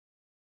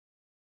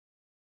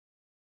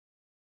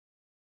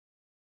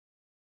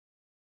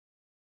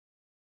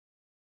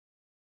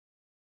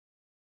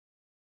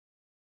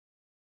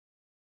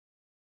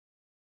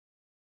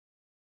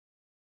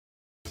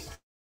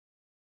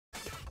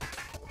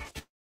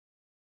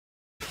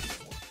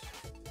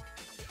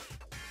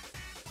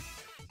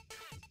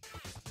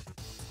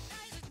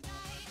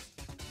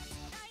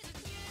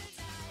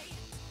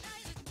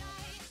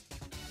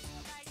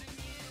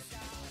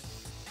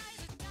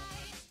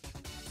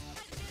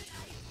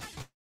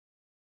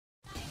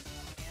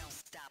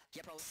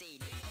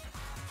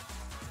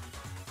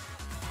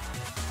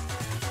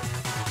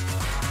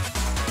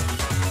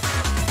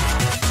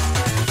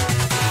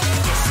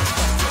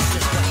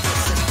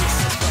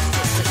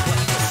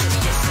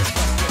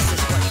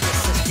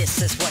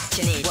This is what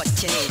you need,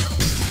 what you need.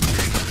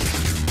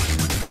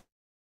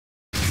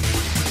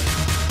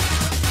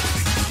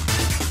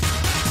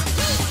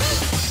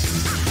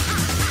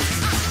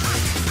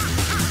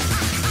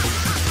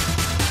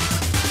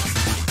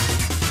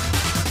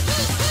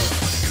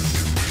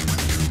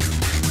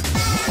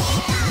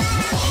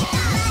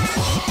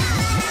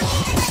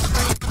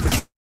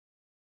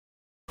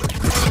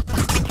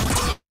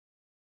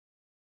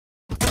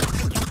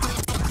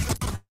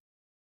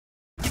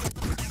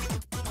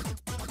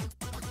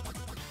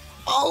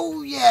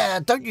 Oh yeah,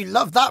 don't you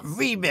love that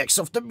remix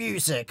of the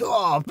music?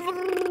 Oh,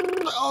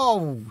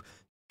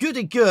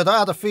 goody good. I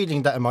had a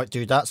feeling that I might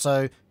do that,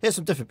 so here's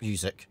some different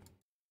music.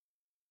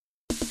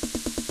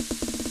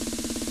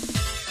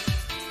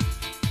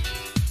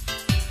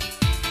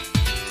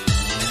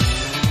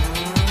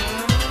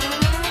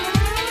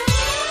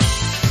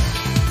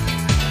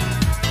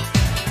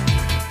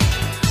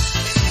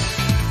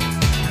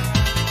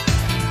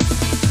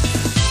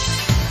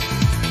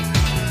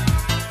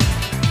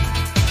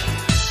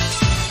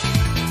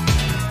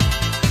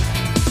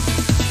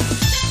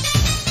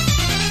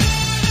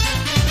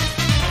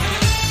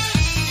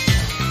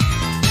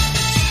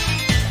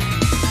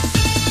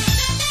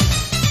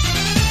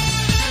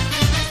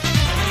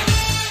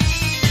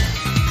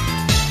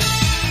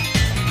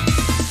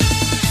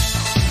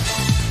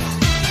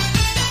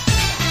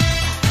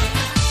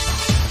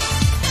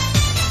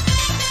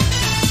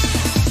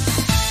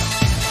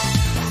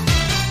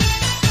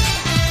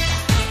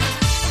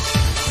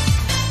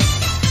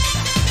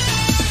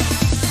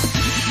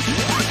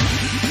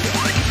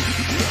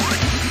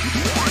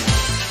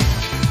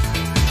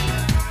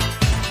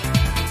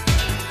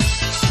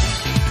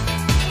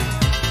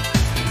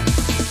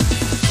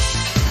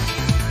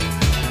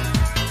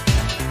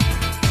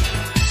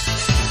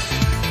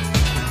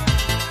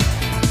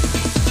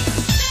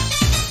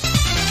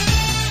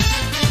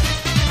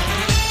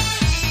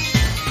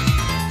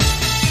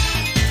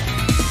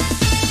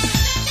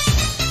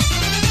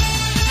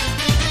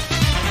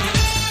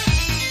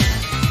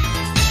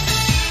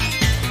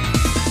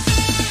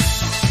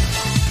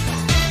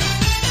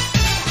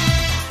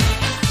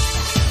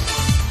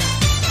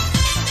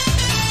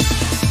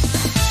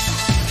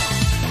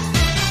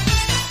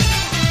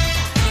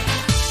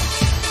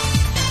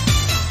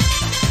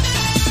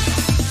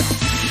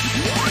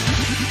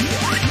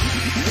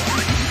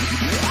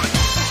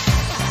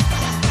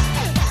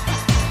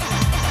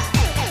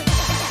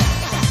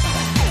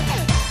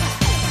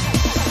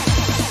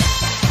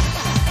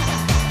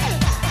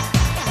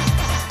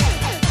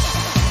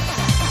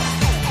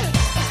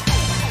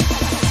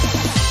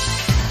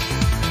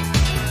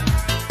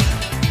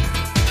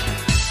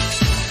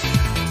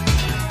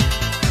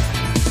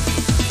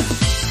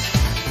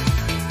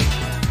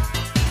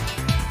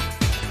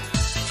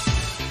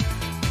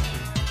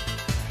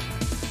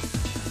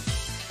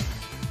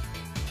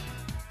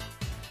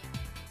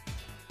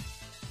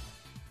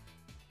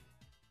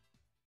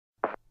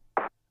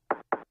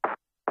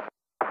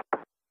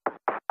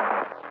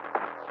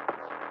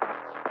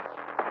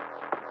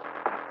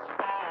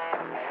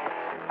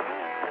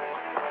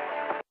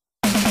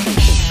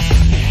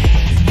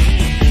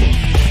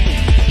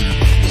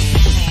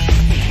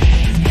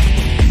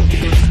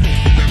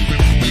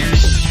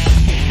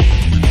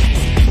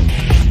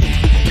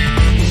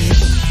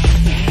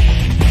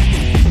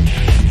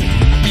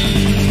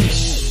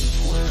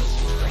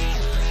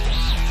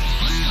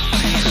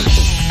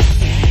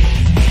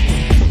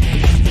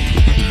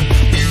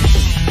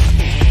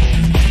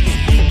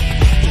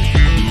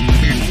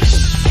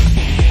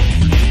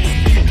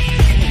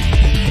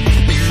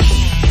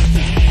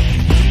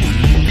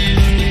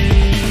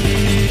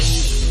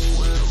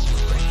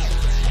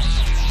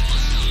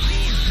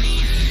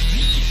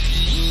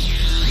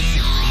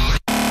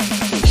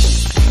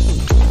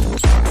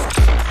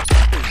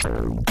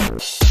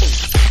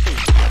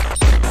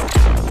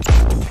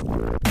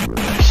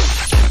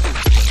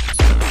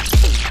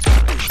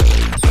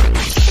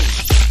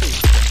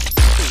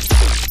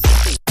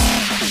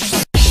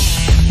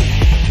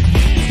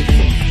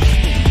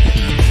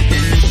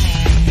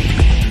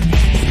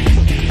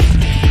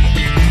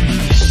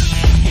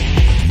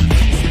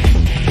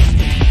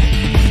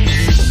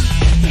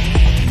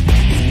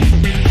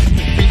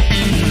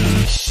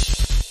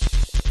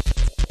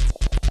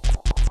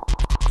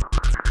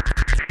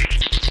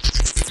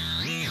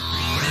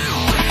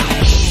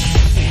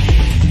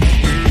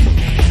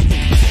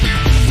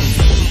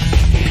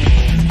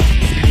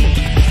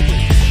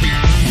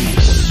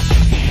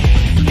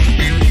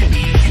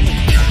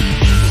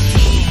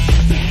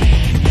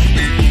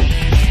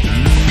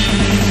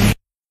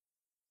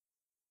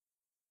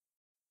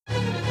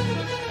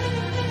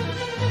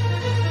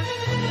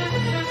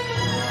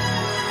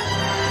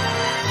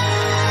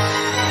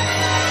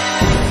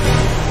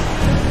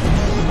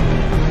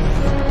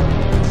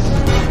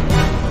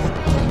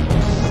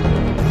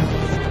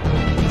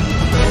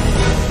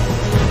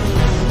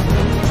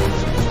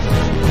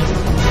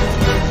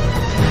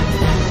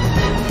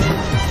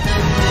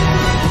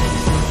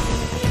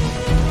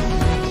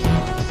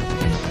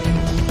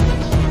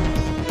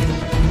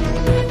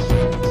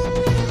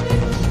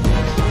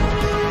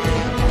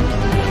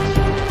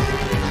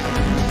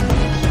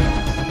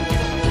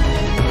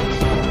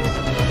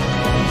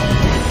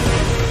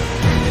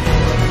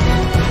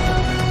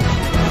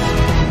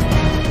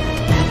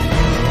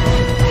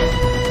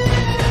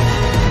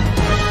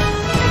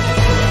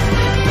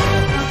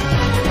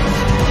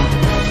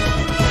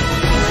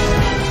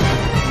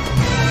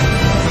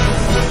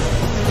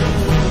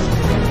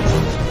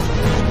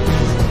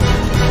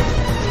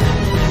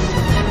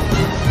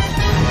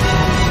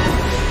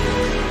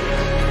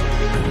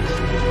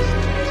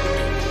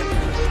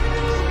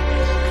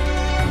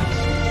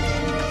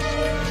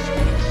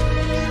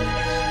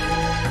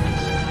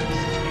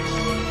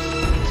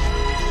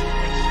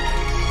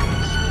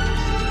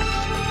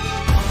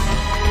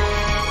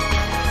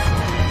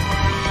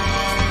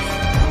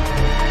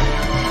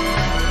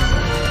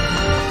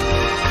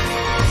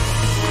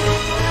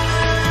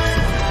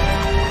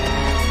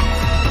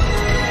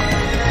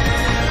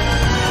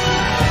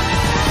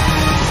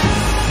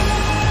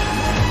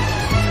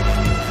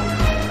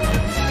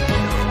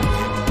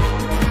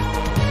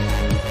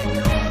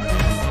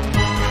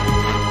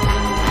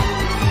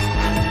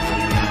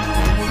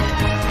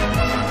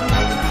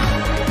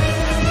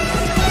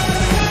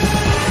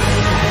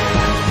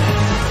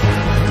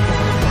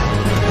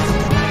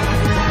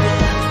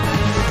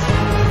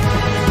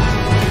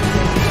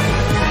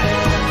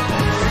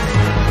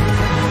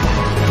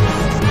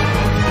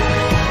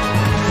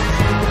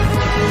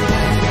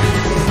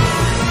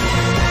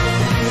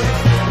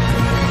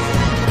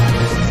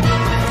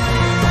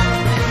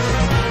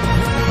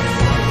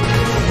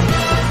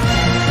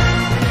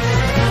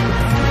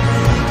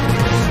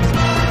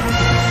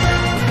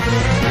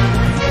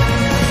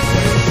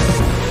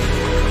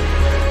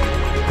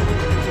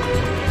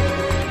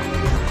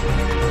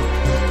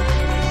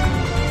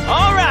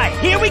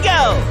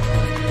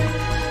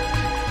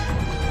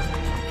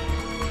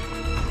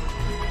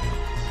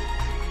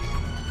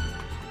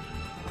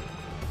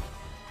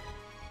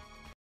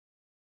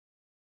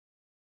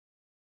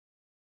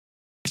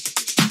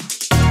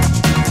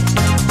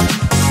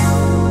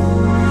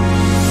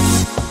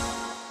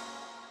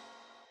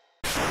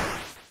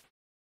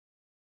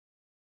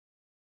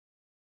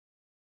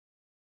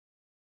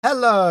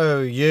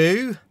 Hello,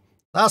 you.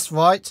 That's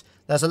right.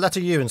 There's a letter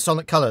U in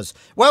Sonic Colors.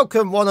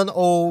 Welcome, one and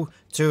all,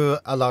 to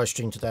a live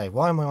stream today.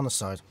 Why am I on the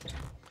side?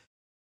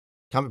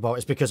 Can't be bothered.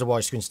 It's because of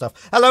widescreen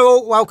stuff. Hello,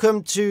 all.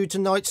 Welcome to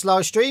tonight's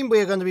live stream.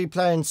 We're going to be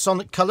playing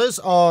Sonic Colors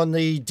on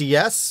the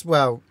DS.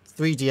 Well,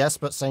 3DS,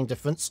 but same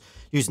difference.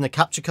 Using the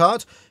capture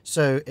card.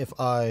 So if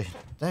I...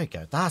 There you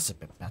go. That's a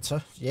bit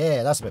better.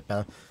 Yeah, that's a bit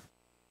better.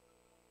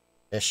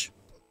 Ish.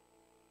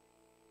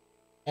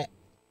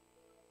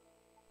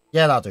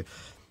 Yeah, that'll do.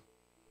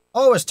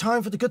 Oh, it's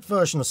time for the good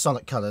version of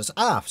Sonic Colors.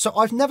 So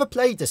I've never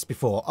played this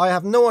before. I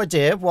have no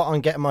idea what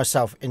I'm getting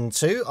myself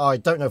into. I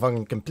don't know if I'm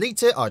going to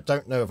complete it. I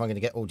don't know if I'm going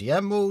to get all the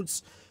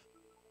emeralds.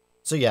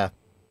 So yeah,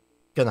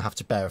 gonna have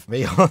to bear with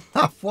me on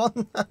that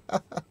one.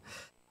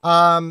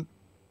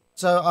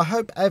 So I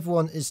hope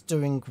everyone is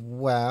doing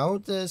well.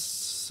 There's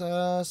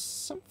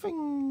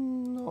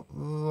something not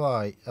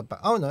right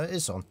about... Oh no, it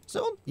is on. Is it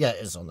on? Yeah,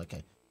 it is on.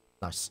 Okay,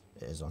 nice.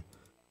 It is on.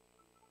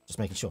 Just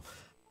making sure.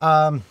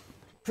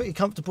 Pretty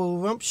comfortable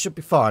rump, should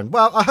be fine.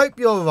 Well, I hope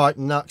you're alright,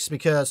 Nux,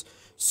 because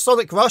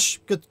Sonic Rush,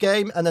 good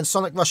game, and then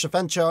Sonic Rush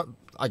Adventure,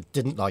 I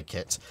didn't like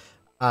it.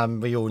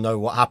 We all know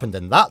what happened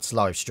in that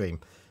live stream.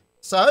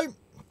 So,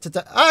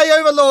 today... Hey,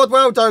 Overlord,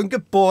 well done,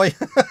 good boy.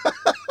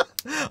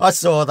 I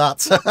saw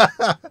that.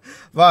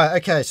 Right,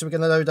 okay, so we're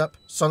going to load up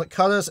Sonic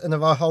Colors, and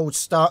if I hold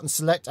start and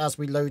select as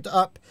we load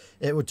up,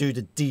 it will do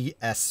the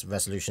DS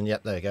resolution.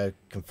 Yep, there you go,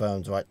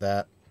 confirmed right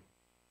there.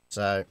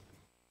 So...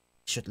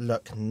 should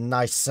look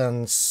nice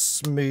and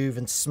smooth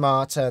and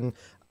smart, and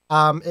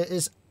it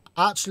is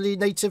actually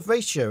native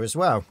ratio as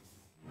well,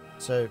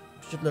 so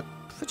should look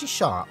pretty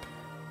sharp.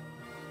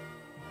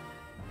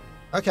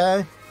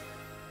 Okay,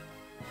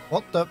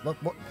 what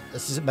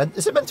is it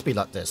meant to be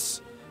like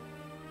this?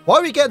 Why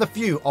are we getting a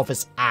view of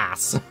his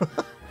ass?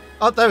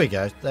 Oh, there we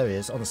go, there he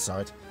is on the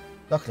side.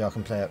 Luckily I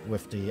can play it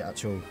with the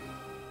actual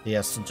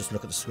DS and just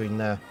look at the screen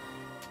there.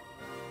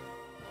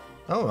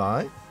 All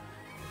right.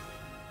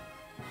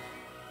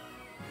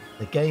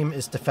 The game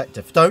is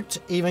defective. Don't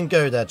even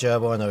go there,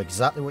 Gerbil. I know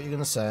exactly what you're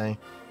going to say.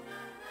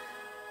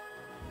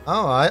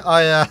 All right,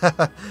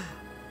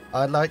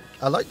 I like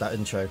that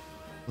intro.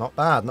 Not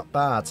bad, not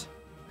bad.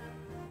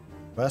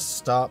 Press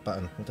start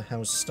button. What the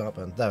hell is the start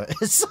button? There it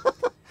is.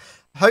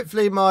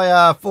 Hopefully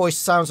my voice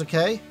sounds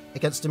okay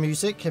against the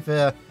music. If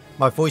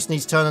my voice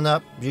needs turning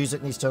up,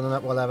 music needs turning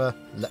up, whatever,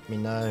 let me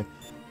know.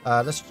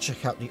 Let's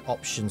check out the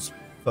options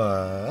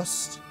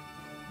first.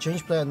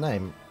 Change player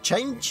name.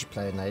 Change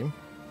player name.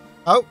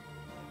 Oh.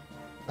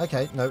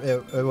 Okay, no,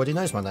 it already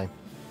knows my name.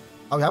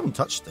 Oh, we haven't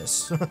touched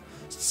this.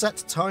 Set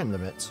time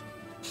limit.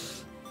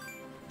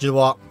 Do you know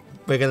what?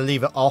 We're going to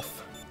leave it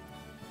off.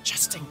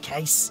 Just in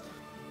case.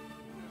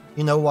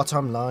 You know what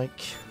I'm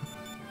like.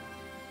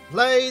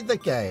 Play the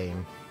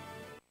game.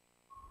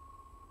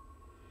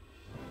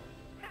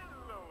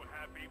 Hello,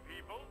 happy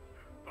people.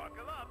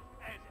 Buckle up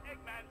as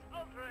Eggman's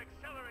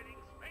ultra-accelerating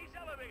space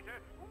elevator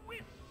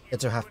whisks you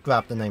It'll have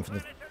grabbed the name from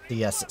the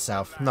DS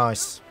itself.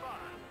 Nice.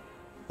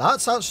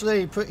 That's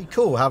actually pretty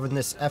cool, having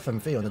this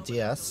FMV on the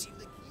DS.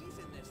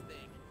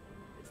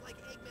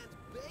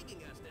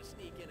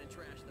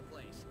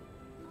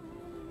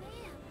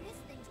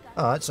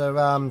 Alright,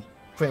 so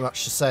pretty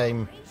much the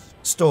same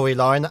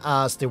storyline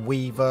as the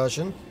Wii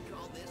version.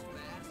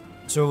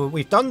 So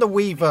we've done the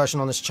Wii version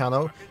on this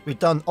channel, we've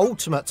done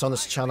Ultimates on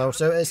this channel,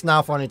 so it's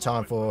now finally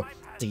time for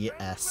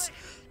DS.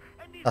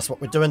 That's what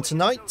we're doing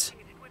tonight.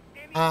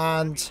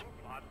 And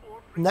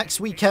next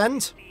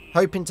weekend,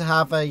 hoping to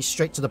have a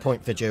straight to the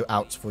point video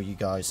out for you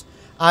guys.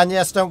 And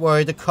yes, don't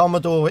worry, the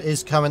Commodore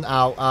is coming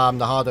out,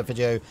 the hardware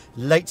video,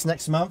 late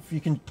next month. You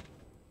can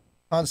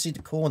can't see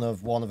the corner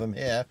of one of them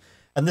here.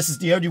 And this is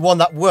the only one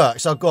that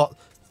works. I've got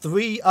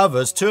 3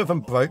 others, 2 of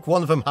them broke,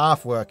 1 of them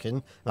half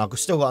working, and I've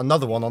still got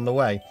another one on the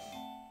way.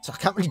 So I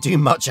can't really do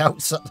much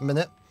else at the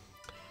minute.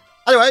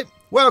 Anyway,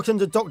 welcome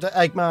to Dr.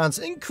 Eggman's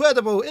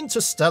incredible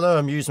interstellar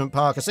amusement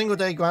park. A single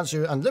day grants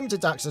you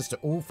unlimited access to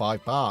all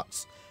 5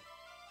 parks.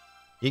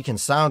 He can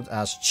sound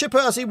as chipper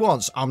as he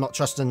wants. I'm not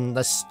trusting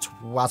this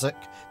twazzock.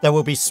 There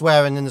will be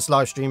swearing in this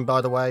live stream, by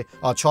the way.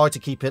 I'll try to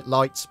keep it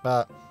light,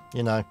 but,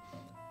 you know.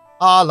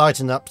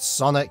 Lighten up,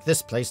 Sonic.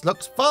 This place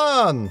looks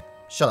fun.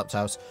 Shut up,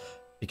 Tails.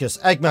 Because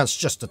Eggman's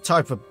just a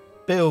type of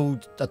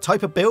build.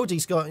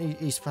 He's got.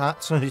 He's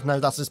fat. So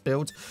no, that's his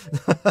build.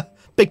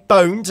 Big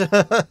boned.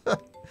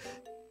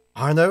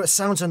 I know it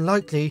sounds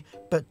unlikely,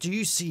 but do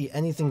you see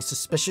anything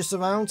suspicious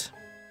around?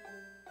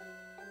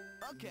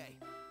 Okay.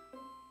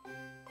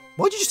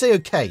 Why did you say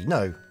okay?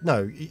 No,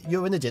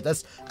 you're an idiot.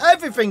 That's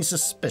everything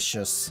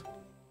suspicious.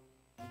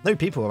 No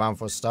people around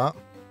for a start.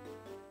 Do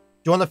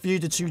you want to view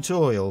the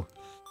tutorial?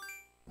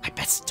 I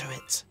best do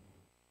it.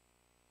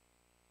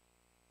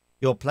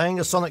 You're playing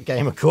a Sonic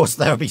game, of course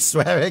there'll be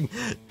swearing.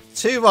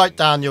 Too right,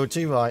 Daniel,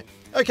 too right.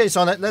 Okay,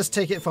 Sonic, let's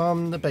take it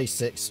from the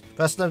basics.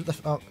 Press the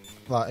oh,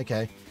 right,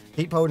 okay.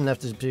 Keep holding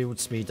left to build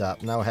speed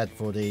up. Now head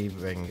for the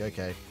ring.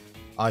 Okay.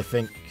 I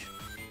think...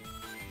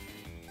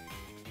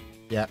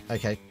 Yeah,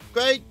 okay.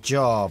 Great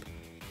job.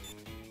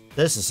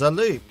 This is a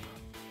loop.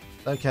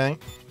 Okay.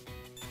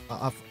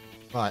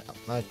 Right,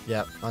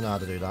 yeah, I know how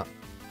to do that.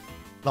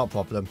 Not a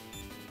problem.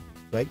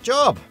 Great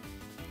job!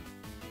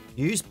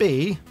 Use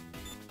B,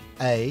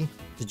 A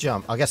to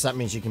jump. I guess that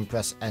means you can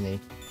press any.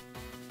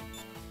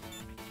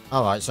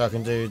 Alright, so I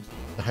can do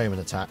the homing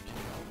attack.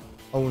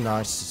 Oh,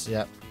 nice,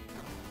 yep.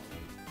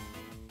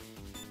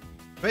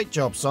 Great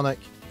job, Sonic.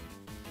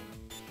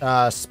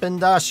 Spin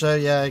dash, oh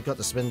yeah, got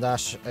the spin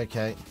dash,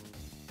 okay.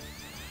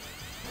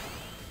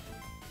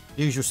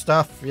 Usual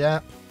stuff, yeah.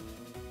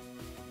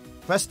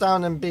 Press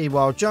down and B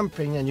while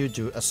jumping and you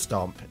do a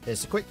stomp.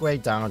 It's a quick way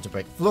down to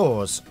break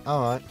floors.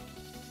 Alright.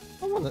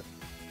 I wonder...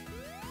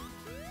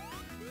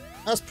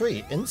 That's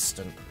pretty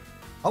instant.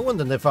 I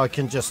wonder if I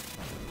can just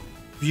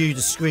view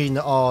the screen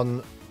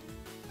on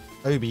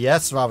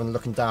OBS rather than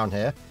looking down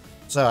here.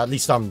 So at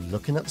least I'm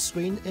looking at the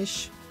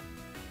screen-ish.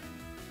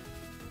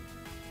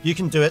 You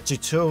can do it.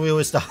 Tutorial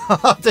is the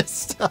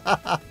hardest.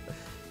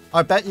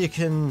 I bet you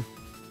can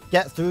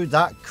get through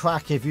that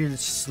crack if you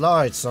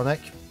slide, Sonic.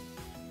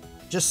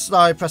 Just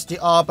slide, press the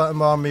R button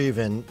while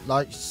moving.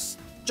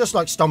 Just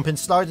like stomping,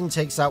 sliding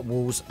takes out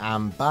walls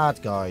and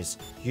bad guys.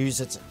 Use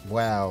it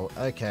well.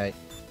 Okay.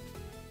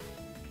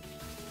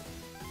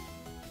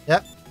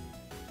 Yep.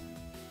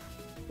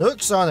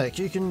 Look, Sonic,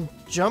 you can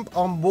jump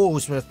on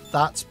walls with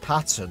that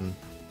pattern.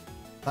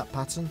 That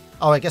pattern?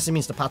 Oh, I guess it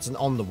means the pattern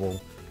on the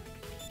wall.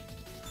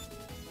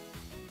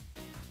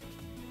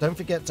 Don't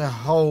forget to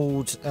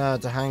hold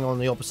to hang on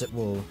the opposite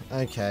wall.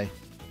 Okay.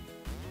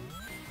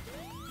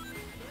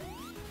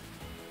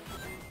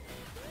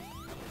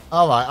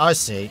 Alright, I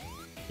see.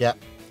 Yep.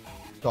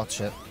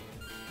 Gotcha.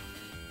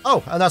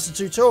 Oh, and that's the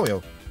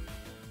tutorial.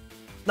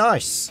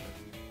 Nice.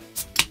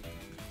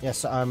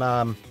 Yes,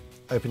 I'm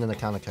opening a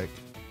can of Coke.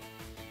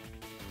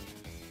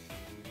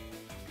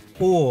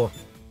 Or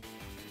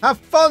have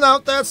fun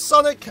out there,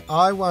 Sonic!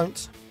 I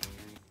won't.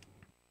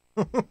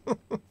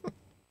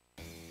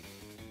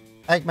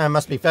 Eggman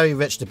must be very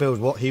rich to build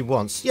what he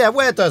wants. Yeah,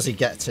 where does he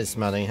get his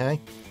money,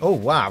 hey? Oh,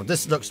 wow,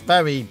 this looks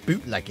very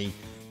bootleggy.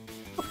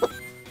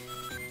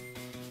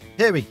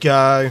 Here we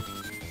go.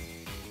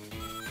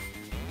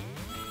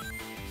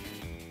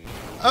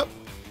 Up.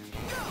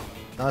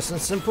 Nice and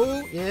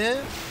simple,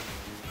 yeah.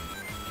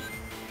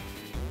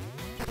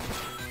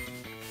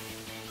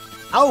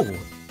 Oh,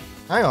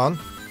 hang on.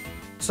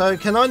 So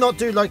can I not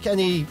do like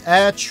any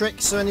air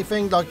tricks or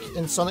anything like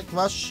in Sonic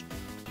Rush?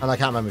 And I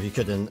can't remember if you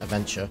could in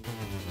Adventure.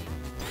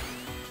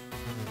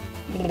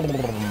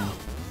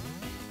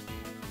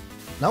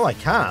 No, I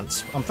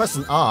can't. I'm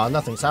pressing R,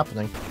 nothing's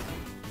happening.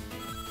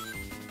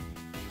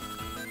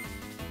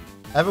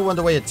 Ever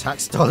wonder where your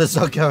tax dollars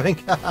are going?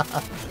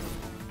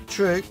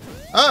 True.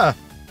 Ah!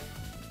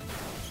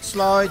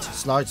 Slide,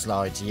 slide,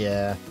 slide,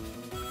 yeah.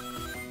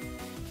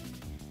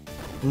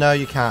 No,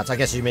 you can't. I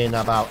guess you mean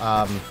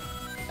about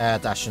air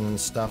dashing and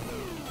stuff.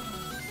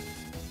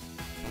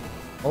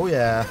 Oh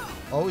yeah.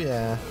 Oh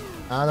yeah.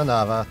 And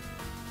another.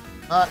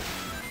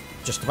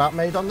 Just about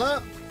made on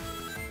that.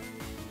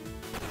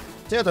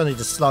 See, I don't need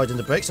to slide in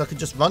the bricks. I could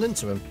just run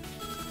into him.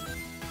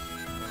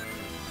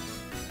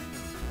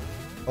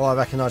 Oh, I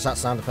recognise that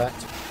sound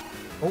effect.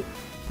 Oh,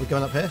 we're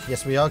going up here?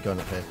 Yes, we are going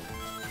up here.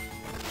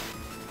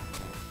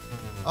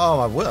 Oh,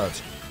 my word.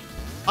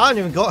 I haven't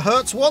even got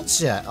hurt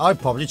once yet. I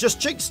probably just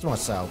jinxed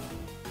myself.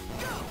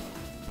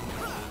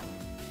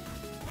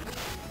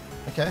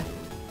 Okay.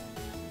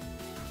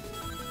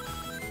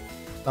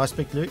 Nice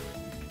big loop.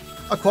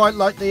 I quite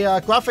like the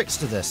graphics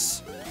to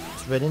this.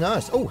 It's really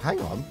nice. Oh,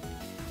 hang on.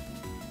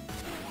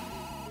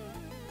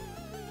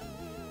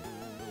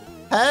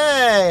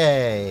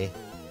 Hey!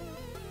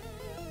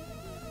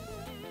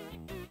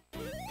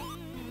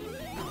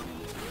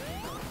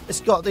 It's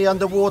got the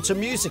underwater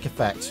music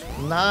effect.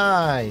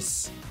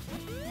 Nice.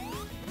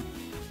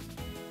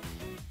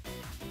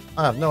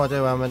 I have no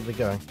idea where I'm meant to be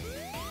going.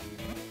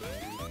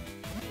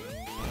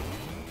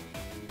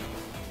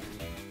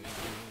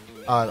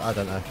 I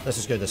don't know. Let's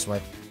just go this way.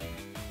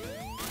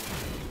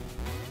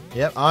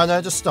 Yep, I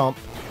know to stomp.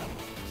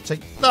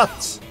 Take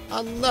that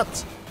and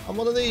that and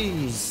one of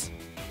these.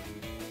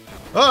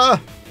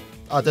 Ah!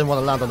 I didn't want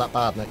to land on that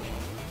bad, Nick.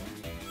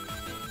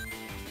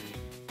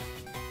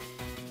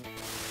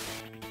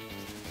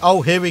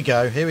 Oh, here we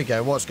go. Here we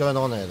go. What's going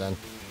on here then?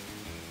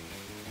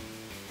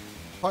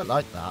 Quite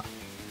like that.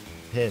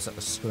 Here's at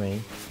the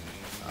screen.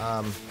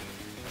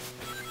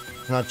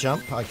 Can I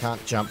jump? I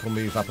can't jump or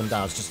move up and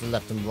down. It's just the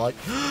left and right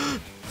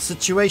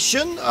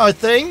situation, I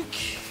think.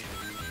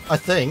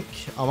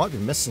 I might be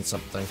missing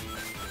something.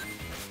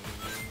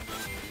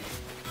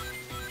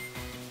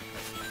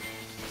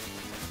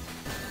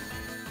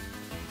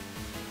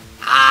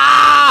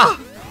 Ah!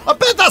 I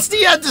bet that's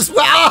the end as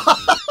well!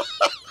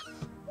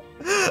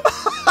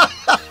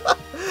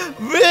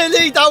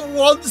 Really? That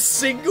one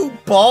single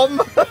bomb?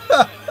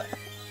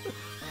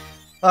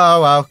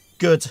 Oh well,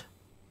 good.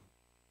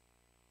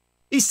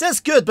 He says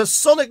good, but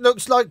Sonic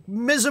looks like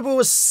miserable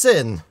as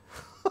sin.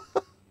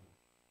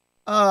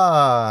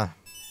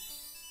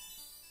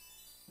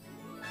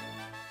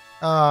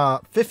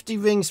 50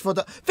 rings for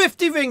the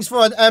 50 rings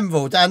for an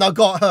emerald, and I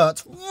got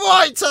hurt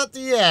right at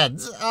the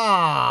end.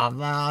 Ah,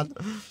 man.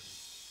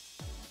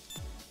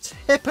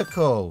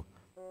 Typical.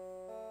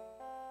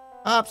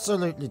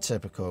 Absolutely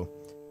typical.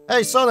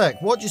 Hey, Sonic,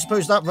 what do you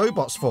suppose that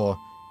robot's for?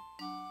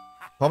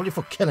 Probably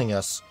for killing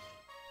us.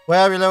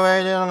 Well, you little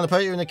alien, I'm going to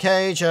put you in a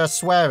cage,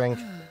 swearing.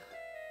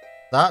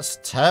 That's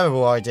a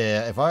terrible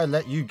idea. If I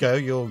let you go,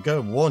 you'll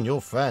go warn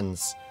your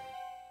friends.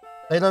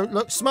 They don't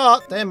look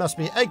smart. They must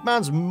be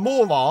Eggman's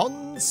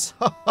morons.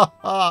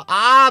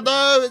 Ah,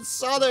 no, it's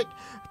Sonic.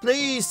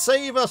 Please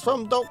save us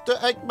from Dr.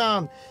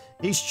 Eggman.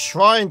 He's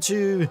trying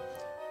to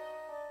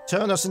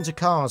turn us into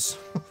cars.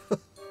 I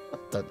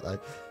don't know.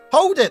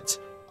 Hold it!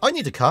 I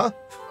need a car.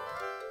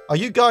 Are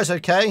you guys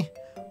okay?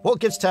 What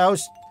gives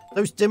Tails?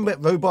 Those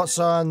dimwit robots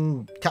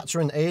and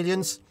capturing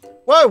aliens?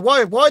 Whoa,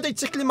 why are they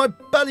tickling my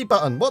belly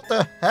button? What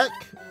the heck?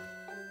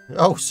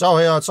 Oh,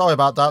 sorry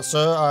about that,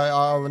 sir.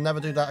 I will never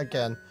do that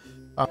again.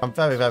 I'm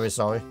very, very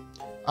sorry.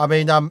 I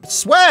mean,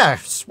 swear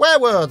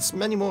words,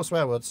 many more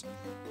swear words.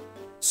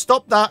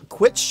 Stop that,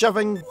 quit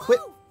shoving, quit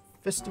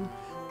fisting.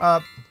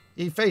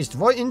 He phased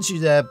right into you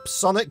there,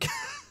 Sonic.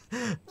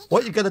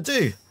 What are you gonna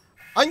do?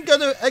 I'm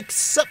gonna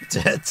accept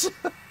it.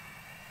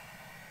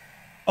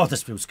 Oh,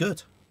 this feels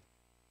good.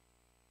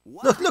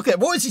 Wow. Look at,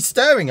 what is he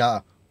staring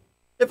at?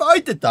 If I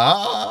did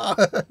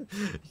that,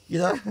 you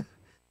know,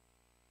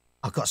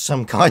 I've got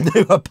some kind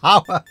of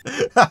power.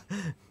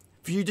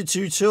 View the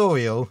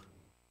tutorial.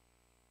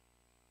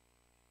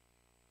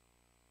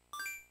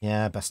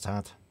 Yeah, best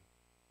had.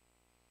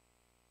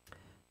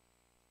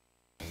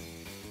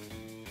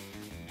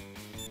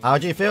 How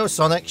do you feel,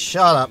 Sonic?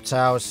 Shut up,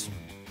 Tails.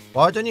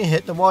 Why don't you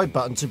hit the Y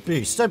button to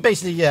boost? So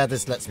basically, yeah,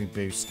 this lets me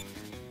boost.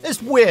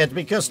 It's weird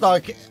because,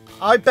 like,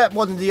 I bet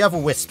one of the other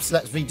Wisps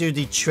lets me do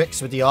the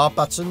tricks with the R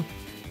button.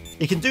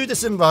 He can do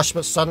this in Rush,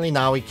 but suddenly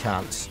now he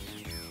can't.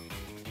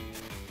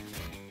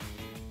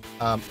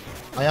 I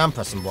am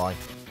pressing Y.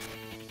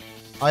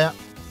 I am...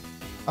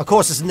 Of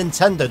course, it's a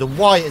Nintendo. The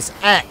Y is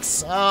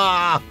X.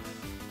 Ah!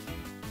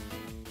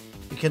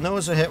 You can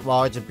also hit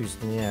Y to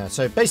boost in the air.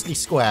 So basically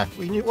square.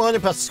 We want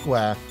to press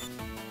square.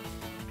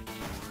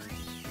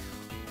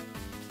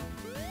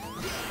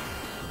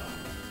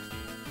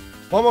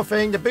 One more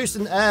thing. The boost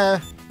in air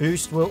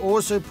boost will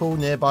also pull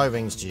nearby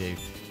rings to you.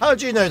 How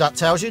do you know that,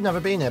 Tails? You've never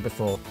been here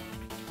before.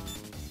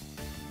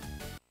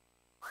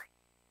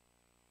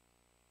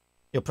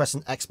 You're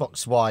pressing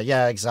Xbox Y.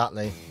 Yeah,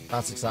 exactly.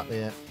 That's exactly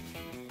it.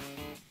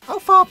 How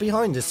far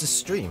behind is this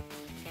stream?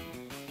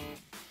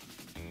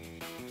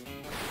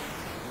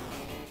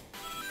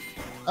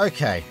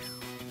 Okay.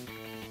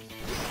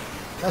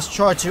 Let's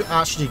try to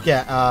actually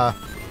get,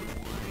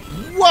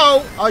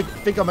 Whoa! I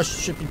think I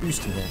should be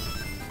boosting here.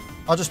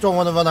 I just don't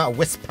want to run out of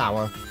Wisp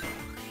power.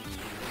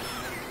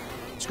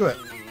 Screw it.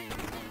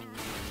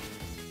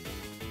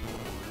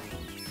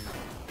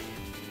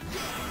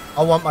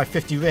 I want my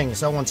 50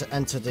 rings. I want to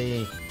enter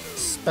the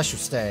special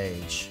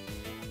stage.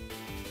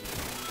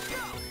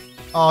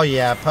 Oh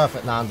yeah,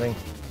 perfect landing.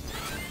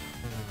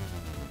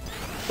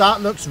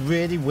 That looks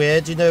really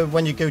weird, you know,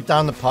 when you go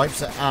down the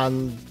pipes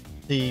and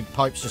the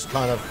pipes just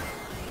kind of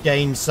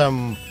gain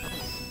some,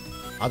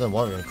 I don't know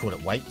what we're going to call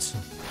it, weight.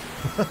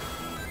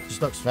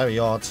 Just looks very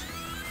odd.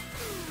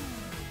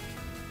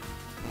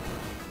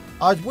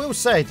 I will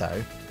say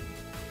though,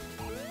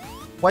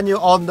 when you're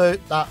on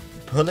that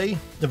pulley,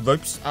 the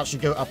ropes actually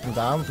go up and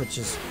down, which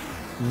is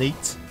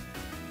neat.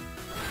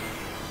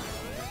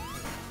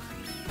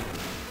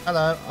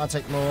 Hello, I'll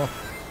take more.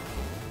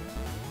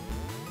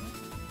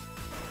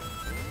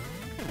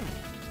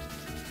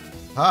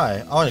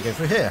 Hi, I want to go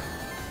through here.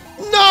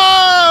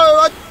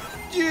 No!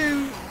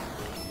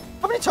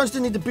 How many times do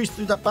I need to boost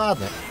through that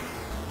badly?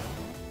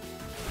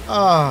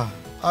 Ah,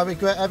 I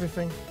regret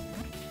everything.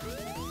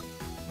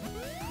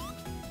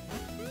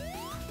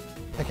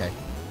 Okay.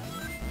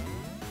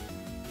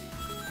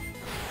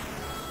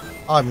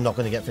 I'm not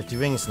going to get 50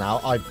 rings now.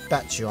 I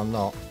bet you I'm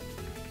not.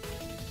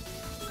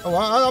 Oh,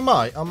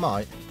 I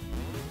might.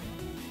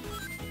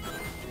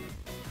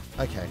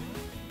 Okay.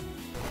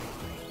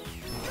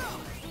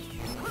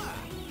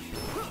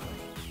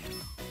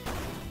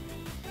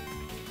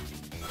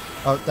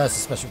 Oh, there's a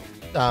special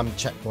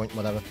checkpoint,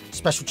 whatever.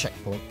 Special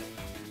checkpoint.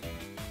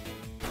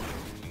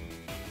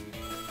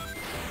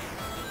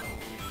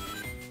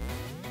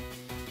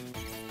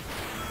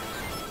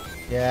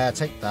 Yeah,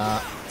 take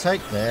that.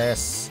 Take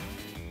this.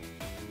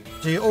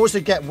 Do you also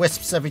get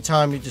Wisps every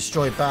time you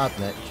destroy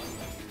Badnik?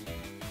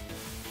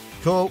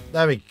 Cool,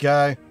 there we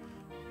go.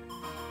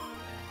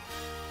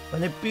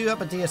 When they boot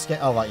up a DSK...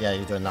 Oh, right, yeah,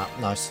 you're doing that.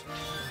 Nice.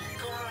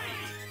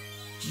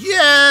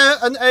 Yeah,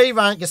 an A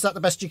rank. Is that the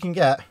best you can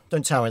get?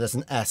 Don't tell me there's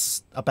an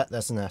S. I bet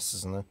there's an S,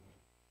 isn't there?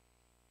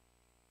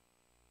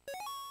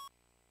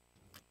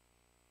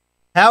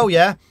 Hell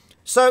yeah.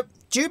 So,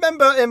 do you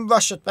remember in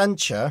Rush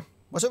Adventure?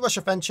 Was it Rush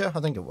Adventure? I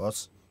think it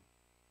was.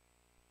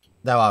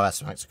 There are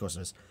S ranks, of course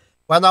there is.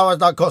 When I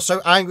got so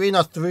angry and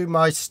I threw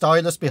my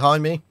stylus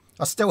behind me,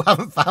 I still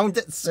haven't found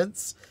it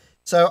since.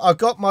 So I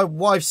got my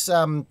wife's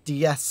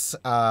DS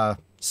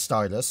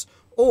stylus.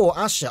 Or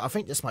actually, I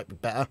think this might be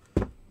better.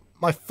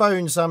 My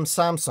phone's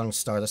Samsung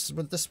stylus.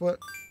 Would this work?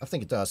 I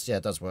think it does. Yeah,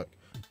 it does work.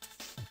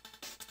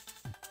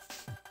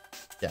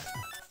 Yeah.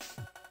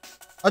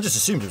 I just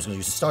assumed it was going to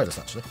use the stylus,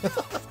 actually.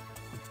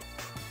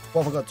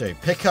 What have I got to do?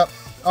 Pick up...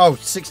 Oh,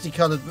 60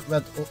 coloured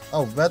red...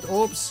 Oh, red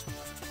orbs?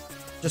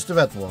 Just the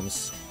red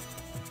ones.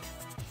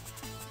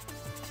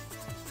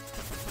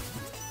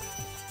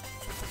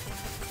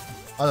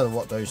 I don't know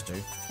what those do.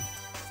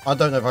 I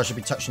don't know if I should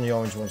be touching the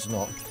orange ones or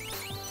not.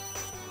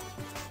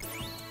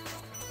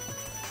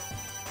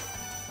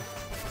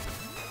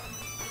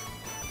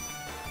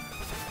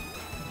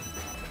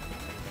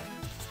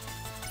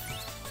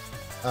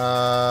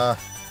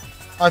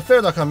 I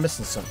feel like I'm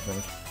missing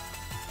something.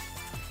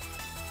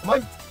 Am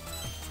I...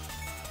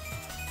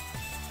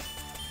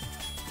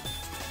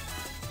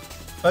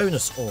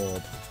 Bonus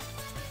orb.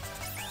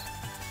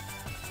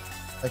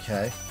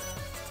 Okay.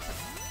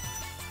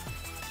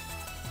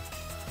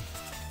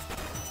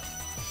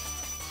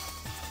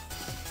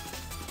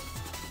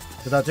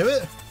 Did I do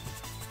it?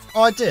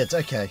 Oh, I did.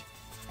 Okay.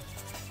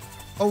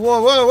 Oh,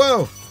 whoa, whoa,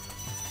 whoa.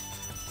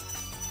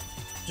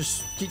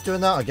 Just keep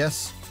doing that, I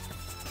guess.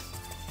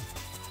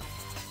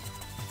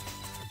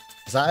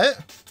 Is that it?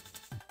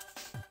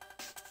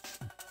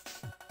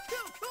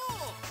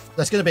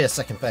 There's going to be a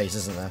second phase,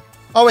 isn't there?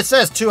 Oh, it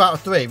says 2 out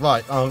of 3.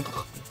 Right. Well,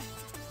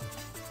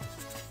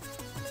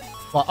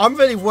 I'm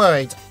really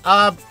worried.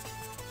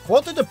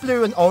 What do the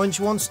blue and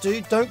orange ones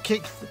do? Don't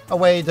kick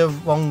away the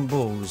wrong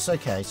balls.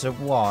 Okay, so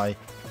why?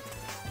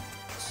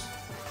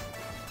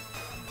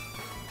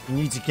 You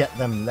need to get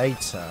them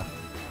later.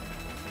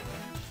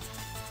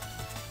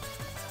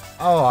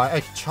 Alright,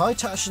 okay, try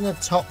touching the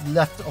top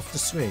left of the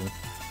screen.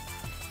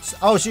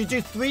 Oh, so you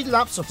do 3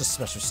 laps of the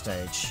special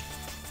stage.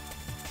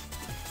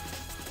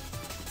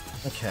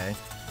 Okay.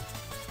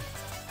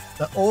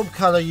 The orb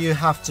colour you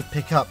have to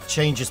pick up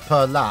changes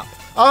per lap.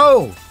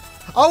 Oh!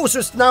 Oh, so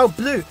it's now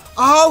blue.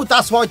 Oh,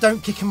 that's why I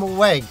don't kick him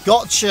away.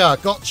 Gotcha,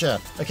 gotcha.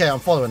 Okay, I'm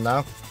following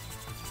now.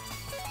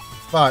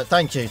 Right,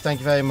 thank you. Thank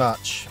you very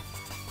much.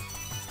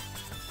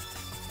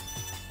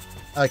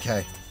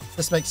 Okay,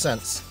 this makes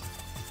sense.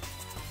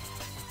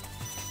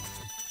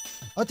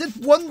 I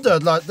did wonder,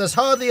 like, there's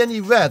hardly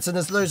any reds and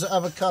there's loads of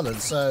other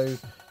colours, so...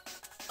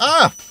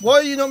 Ah! Why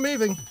are you not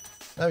moving?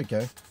 There we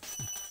go.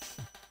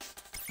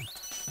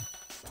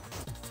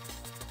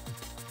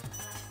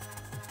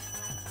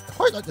 I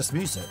quite like this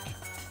music.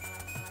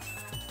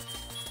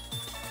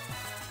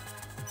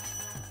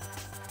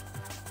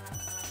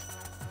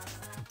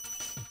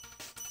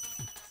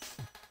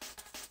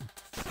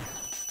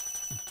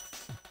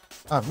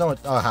 I've no...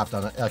 Oh, I have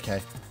done it.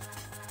 Okay.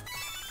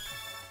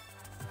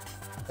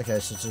 Okay,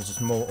 so there's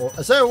just more...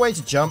 Is there a way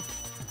to jump?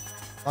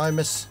 I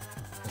miss...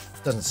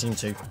 Doesn't seem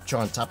to.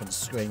 Try and tap on the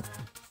screen.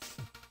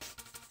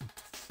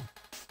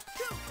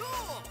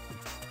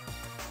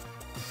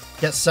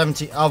 Get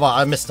 70... Oh,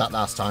 right, I missed that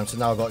last time, so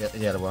now I've got to get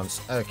the other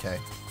ones. Okay.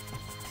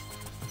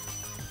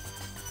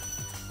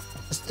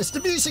 Is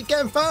the music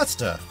getting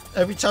faster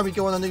every time we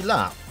go on a new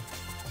lap?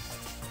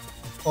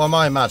 Or am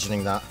I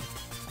imagining that?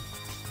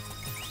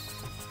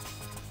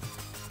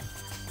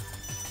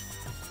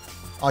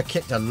 I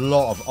kicked a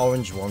lot of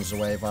orange ones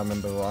away, if I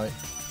remember right.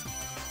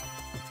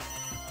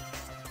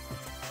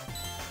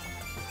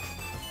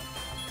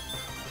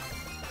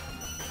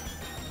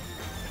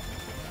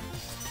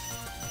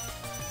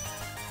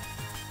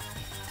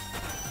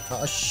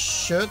 I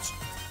should...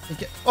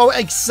 Oh,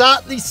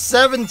 exactly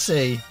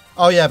 70!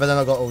 Oh yeah, but then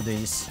I got all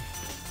these.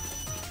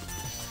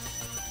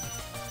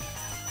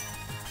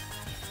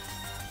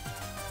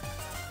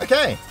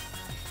 Okay.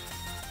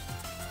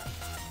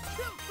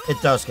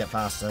 It does get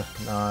faster.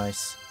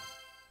 Nice.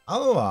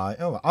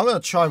 Alright, alright. I'm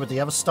going to try with the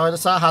other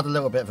stylus. I had a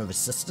little bit of a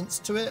resistance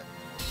to it.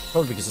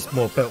 Probably because it's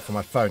more built for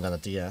my phone than a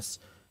DS.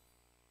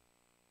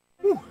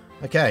 Whew.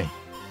 Okay.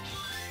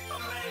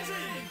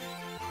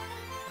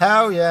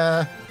 Hell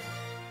yeah.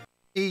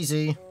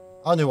 Easy.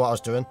 I knew what I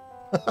was doing.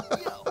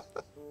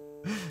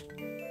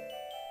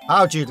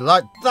 How'd you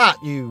like that,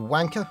 you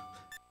wanker?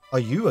 Are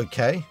you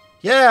okay?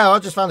 Yeah, I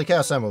just found the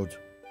Chaos Emerald.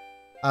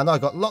 And I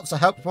got lots of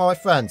help from my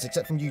friends,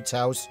 except from you,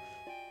 Tails.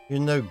 You're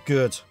no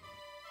good.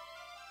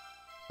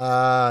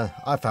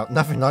 I felt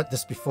nothing like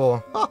this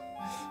before.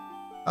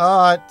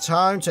 Alright,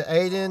 time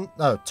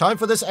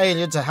for this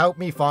alien to help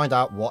me find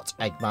out what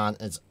Eggman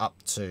is up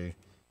to.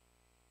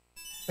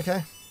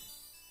 Okay.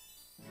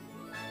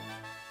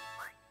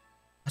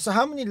 So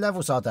how many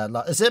levels are there?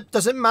 Like,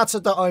 does it matter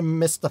that I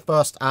missed the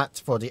first act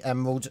for the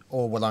Emerald,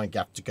 or will I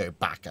have to go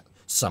back at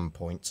some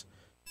point?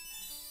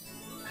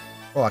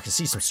 Oh, I can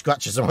see some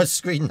scratches on my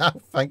screen now,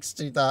 thanks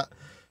to that.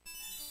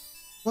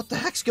 What the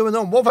heck's going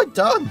on? What have I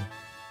done?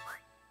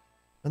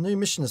 A new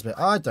mission has been...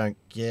 I don't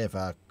give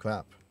a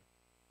crap.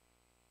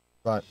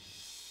 Right.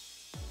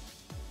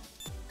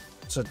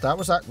 So that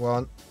was Act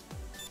 1.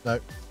 No.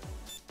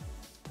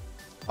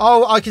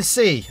 Oh, I can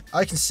see.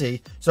 I can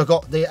see. So I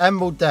got the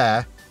emerald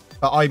there.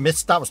 But I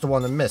missed... That was the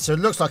one I missed. So it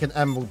looks like an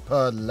emerald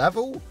per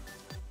level.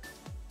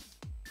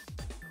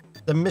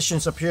 The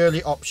missions are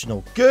purely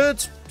optional.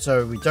 Good.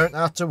 So we don't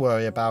have to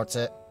worry about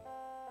it.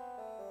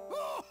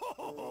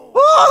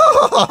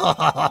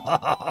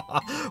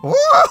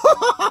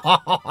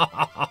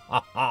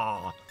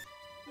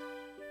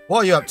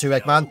 What are you up to,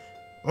 Eggman?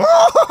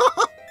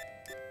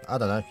 I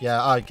don't know.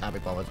 Yeah, I can't be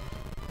bothered.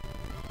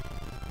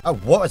 Oh,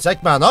 what is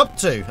Eggman up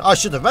to? I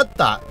should have read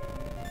that.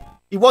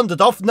 He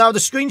wandered off. Now the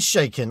screen's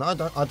shaking. I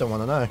don't want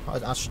to know.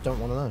 I actually don't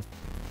want to know.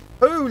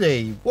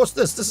 Holy, what's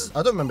this? This is.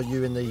 I don't remember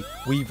you in the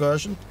Wii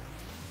version.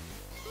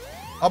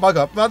 Oh my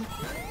god, run!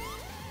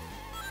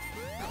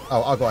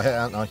 Oh, I got hit,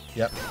 haven't I?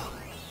 Yep.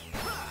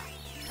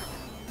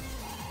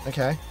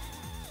 Okay.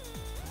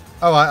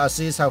 Alright, I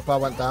see his health bar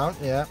went down.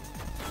 Yeah.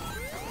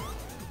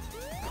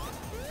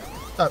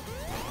 Oh,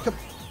 come.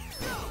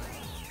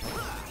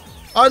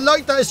 I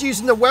like that it's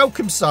using the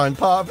welcome sign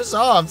part of his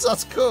arms.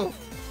 That's cool.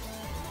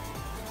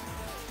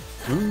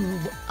 Ooh.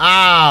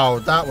 Ow,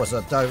 that was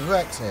a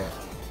direct hit.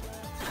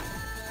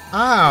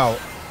 Ow.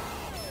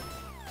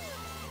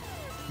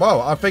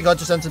 Whoa, I think I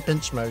just entered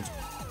pinch mode.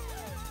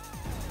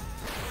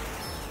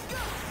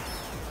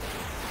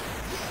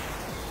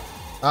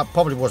 That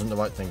probably wasn't the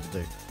right thing to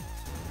do.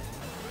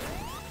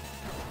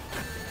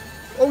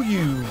 Oh,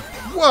 you.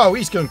 Whoa,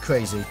 he's going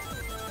crazy.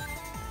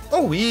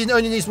 Oh, he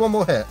only needs one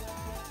more hit.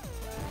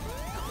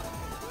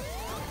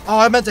 Oh,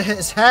 I meant to hit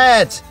his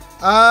head.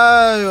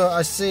 Oh,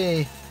 I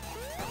see.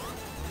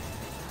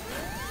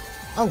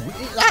 Oh,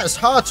 that is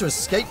hard to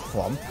escape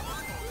from.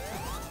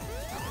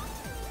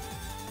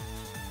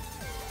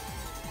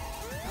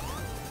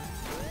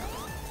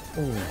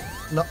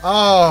 Oh, no.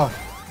 Oh.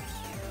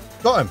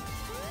 Got him.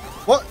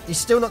 What? He's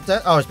still not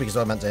dead? Oh, it's because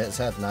I meant to hit his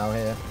head now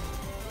here.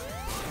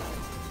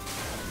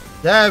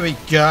 There we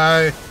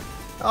go.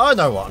 I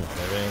know what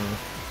I'm doing.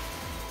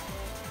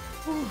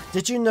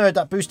 Did you know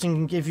that boosting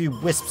can give you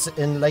wisps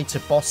in later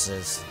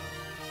bosses?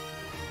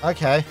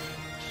 Okay.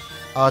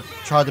 I'll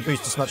try to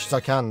boost as much as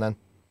I can then.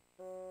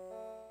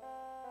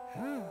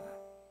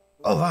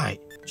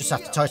 Alright. Just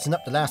have to tighten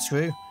up the last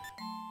screw.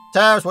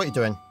 Tails, what are you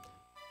doing?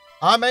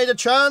 I made a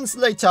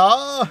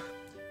translator.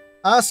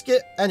 Ask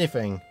it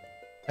anything.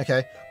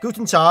 Okay.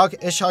 Guten Tag,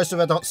 ich heiße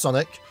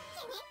redhotsonic.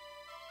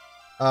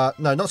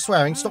 No, not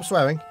swearing. Stop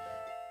swearing.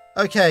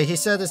 Okay, he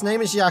said his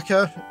name is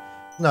Yaka.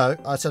 No,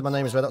 I said my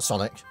name is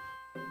redhotsonic.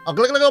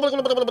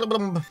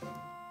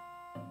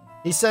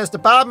 He says the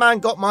bad man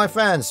got my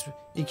friends.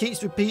 He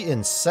keeps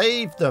repeating,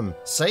 save them,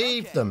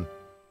 save them.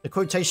 The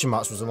quotation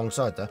marks was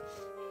alongside there.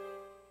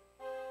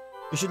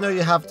 You should know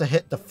you have to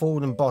hit the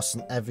fallen boss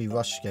in every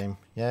Rush game.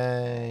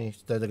 Yay.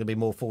 There are going to be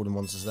more fallen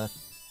ones, is there?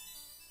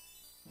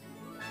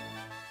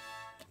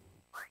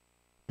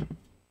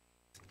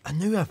 A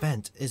new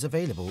event is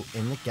available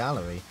in the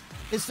gallery.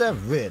 Is there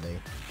really?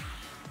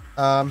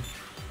 Now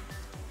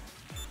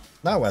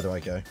where do I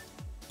go?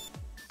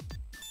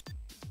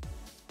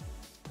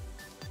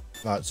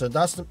 Right, so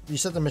that's the, you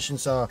said the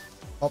missions are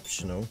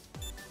optional.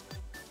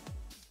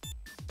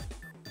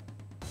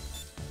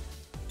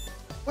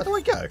 Where do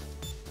I go?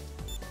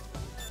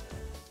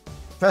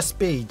 Press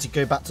B to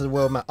go back to the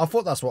world map. I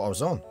thought that's what I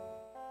was on.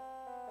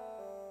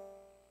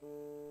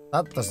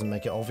 That doesn't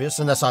make it obvious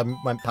unless I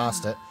went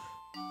past it.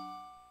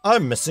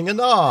 I'm missing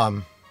an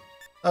arm.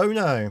 Oh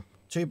no,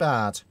 too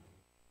bad.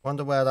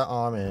 Wonder where that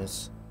arm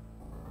is.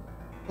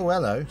 Oh,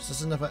 hello. Is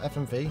this another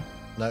FMV?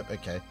 Nope,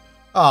 okay.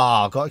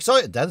 Ah, got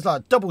excited then. It's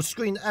like double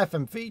screen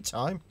FMV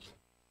time.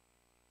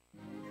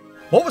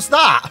 What was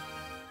that?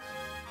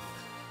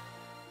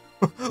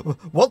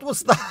 What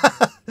was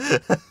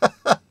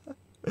that?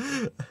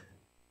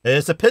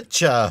 Here's a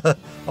picture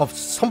of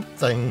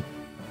something.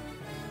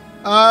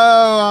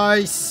 Oh,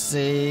 I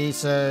see.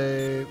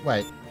 So,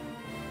 wait.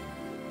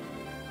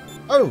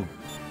 Oh.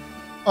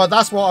 Oh,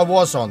 that's what I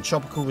was on.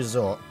 Tropical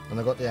Resort. And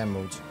I got the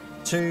emeralds.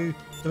 2,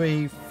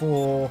 3,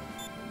 4,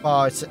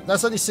 5, 6.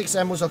 That's only 6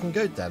 emeralds I can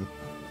go then.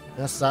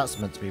 That's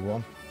meant to be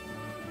one.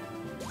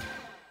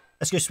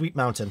 Let's go Sweet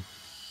Mountain.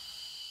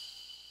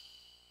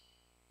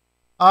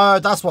 Oh,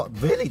 that's what...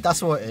 Really?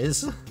 That's what it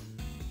is?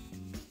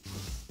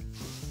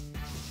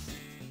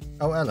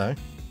 Oh, hello.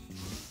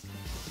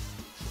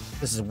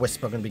 This is a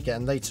wisp I'm going to be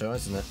getting later,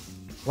 isn't it?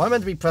 Am I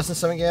meant to be pressing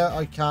something here?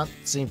 I can't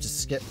seem to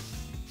skip.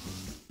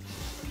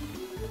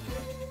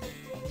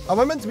 Oh,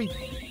 I'm meant to be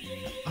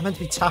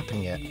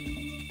tapping it.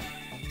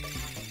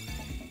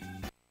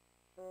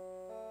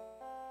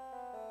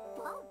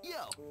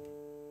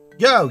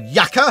 Yo,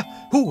 Yaka!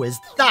 Who is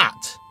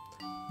that?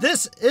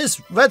 This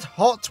is Red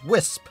Hot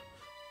Wisp.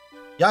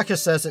 Yaka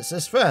says it's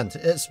his friend.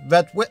 It's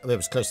Red Wisp. It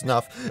was close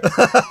enough.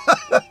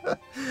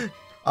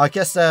 I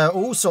guess there are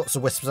all sorts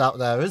of wisps out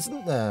there,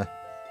 isn't there?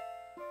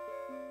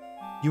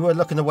 You were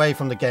looking away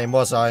from the game,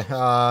 was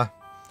I?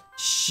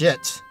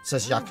 Shit,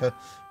 says Yaka.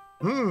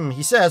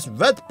 He says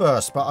red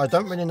burst, but I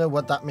don't really know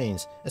what that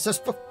means. It says,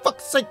 for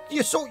fuck's sake,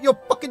 you sort your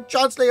fucking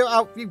translator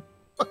out, you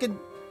fucking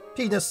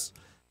penis.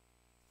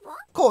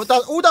 Cool,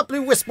 all that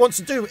blue wisp wants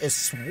to do is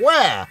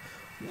swear.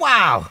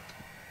 Wow.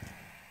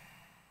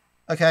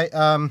 Okay,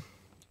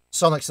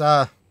 Sonic's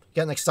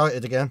getting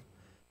excited again.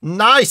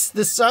 Nice,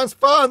 this sounds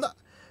fun.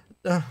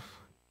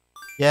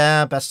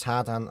 Yeah, best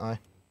had, hadn't I?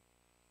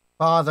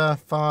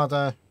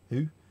 Father,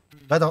 who?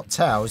 Red Hot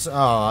Tails.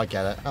 Oh, I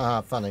get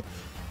it. Funny.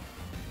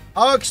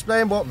 I'll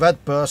explain what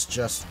Red Burst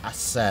just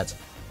said.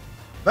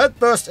 Red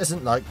Burst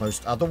isn't like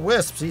most other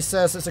wisps. He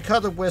says it's a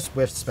coloured wisp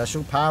with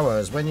special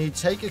powers. When you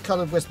take a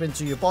coloured wisp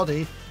into your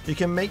body, you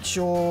can make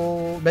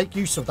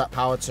use of that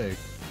power too.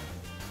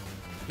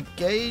 The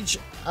gauge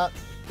at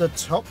the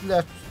top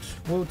left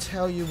will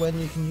tell you when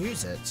you can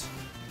use it.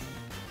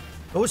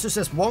 It also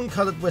says one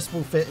coloured wisp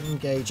will fit and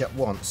engage at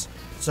once.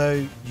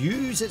 So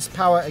use its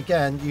power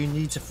again, you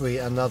need to free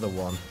another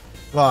one.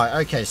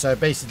 Right, okay, so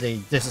basically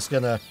this is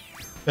going to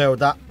build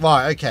that.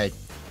 Right, okay.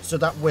 So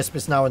that wisp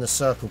is now in a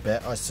circle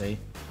bit, I see.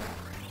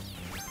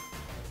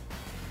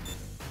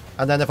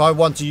 And then if I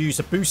want to use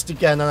a boost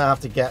again, then I have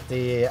to get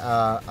the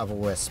other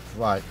wisp.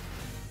 Right.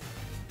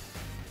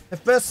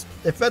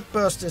 If Red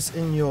Burst is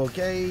in your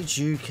gauge,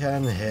 you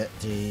can hit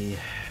the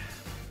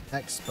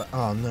X button.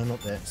 Oh, no,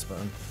 not the X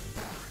button.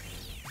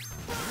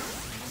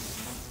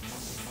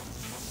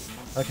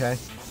 Okay.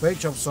 Great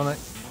job, Sonic.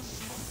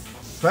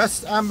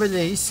 Press and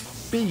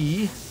release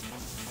B.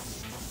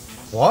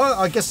 What?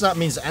 I guess that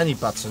means any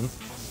button.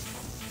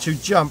 To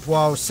jump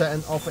while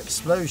setting off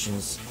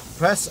explosions.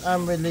 Press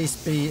and release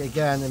B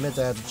again in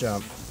midair to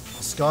jump.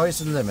 The sky's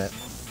the limit.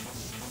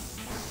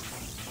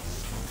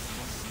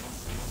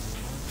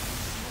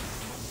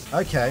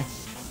 Okay.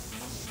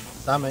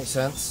 That makes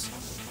sense.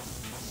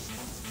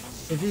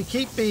 If you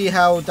keep B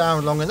held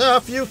down long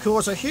enough, you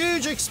cause a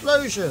huge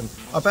explosion.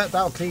 I bet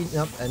that'll clean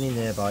up any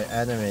nearby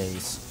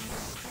enemies.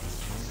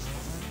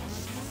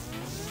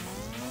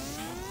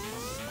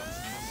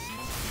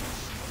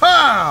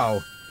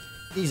 Pow!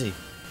 Easy.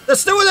 There's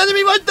still an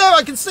enemy right there,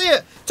 I can see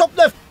it! Top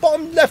left,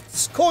 bottom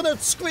left corner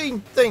screen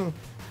thing.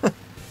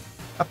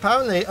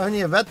 Apparently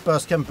only a red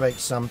burst can break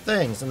some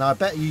things, and I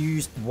bet you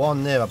used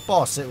one near a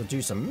boss, it would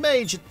do some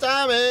major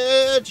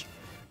damage!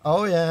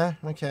 Oh yeah,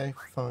 okay,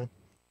 fine.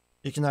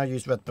 You can now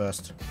use red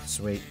burst.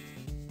 Sweet.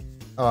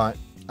 Alright,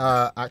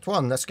 Act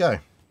 1, let's go.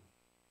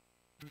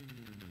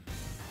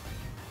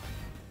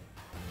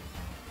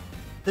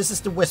 This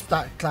is the wisp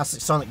that classic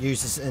Sonic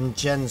uses in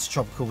Gen's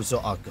Tropical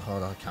Resort. Oh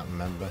god, I can't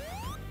remember.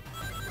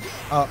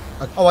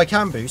 Oh, I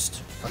can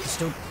boost. I can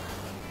still...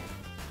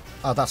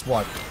 Oh, that's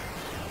why.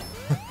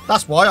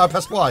 That's why I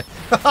pressed Y.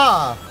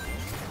 Haha!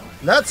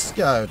 Let's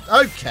go.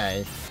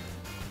 Okay.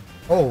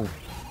 Oh.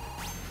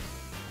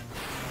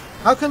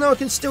 How come I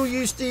can still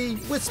use the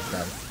wisp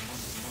then?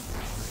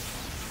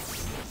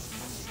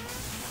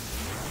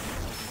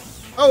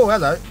 Oh,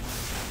 hello.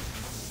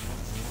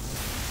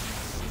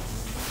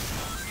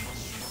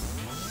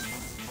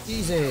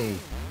 Easy.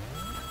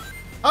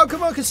 How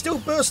come I can still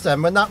burst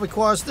them when that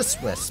requires this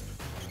wisp?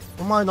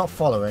 Or am I not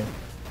following?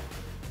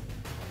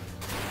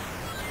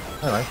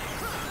 Anyway.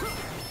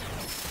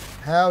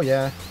 Hell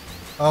yeah.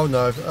 Oh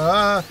no.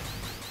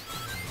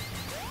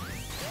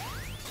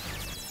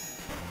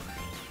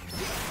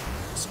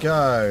 Let's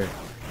go.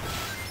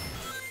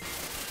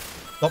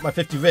 Got my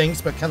 50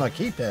 rings, but can I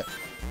keep it?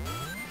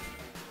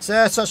 Is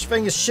there such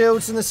thing as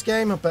shields in this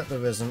game? I bet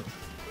there isn't.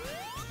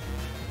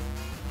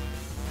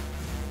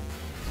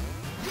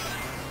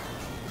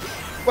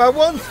 Well,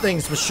 one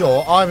thing's for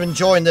sure, I'm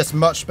enjoying this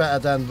much better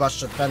than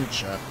Rush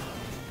Adventure.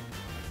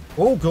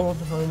 Oh god,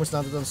 I almost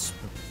landed on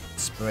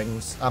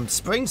springs.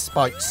 Spring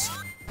spikes.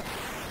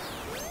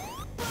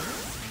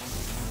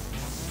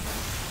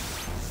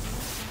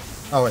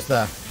 Oh, it's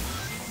there.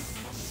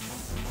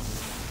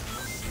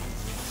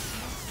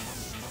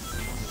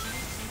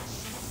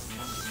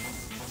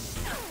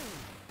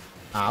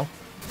 Ow.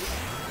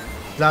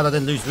 Glad I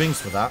didn't lose rings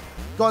for that.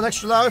 Got an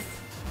extra life?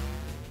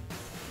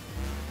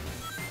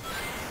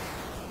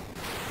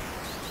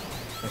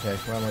 Okay,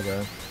 where am I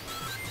going?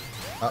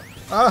 Up.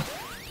 Ah!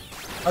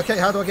 Okay,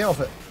 how do I get off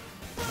it?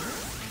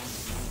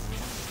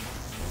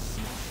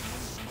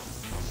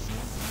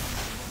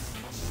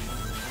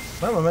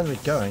 Where am I meant to be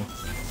going?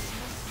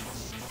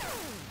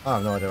 I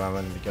have no idea where I'm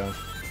meant to be going.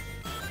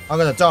 I'm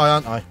gonna die,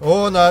 aren't I?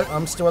 Oh no,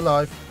 I'm still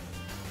alive.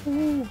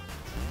 Ooh.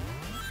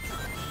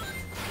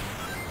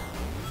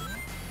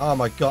 Oh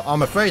my god,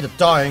 I'm afraid of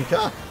dying.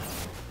 Ah.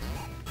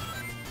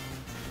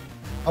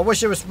 I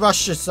wish it was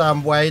Rush's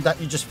way that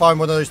you just find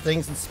one of those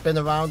things and spin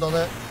around on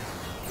it.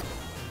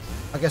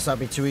 I guess that'd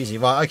be too easy.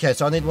 Right, okay,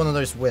 so I need one of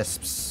those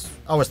wisps.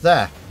 Oh, it's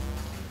there.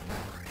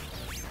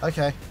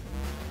 Okay.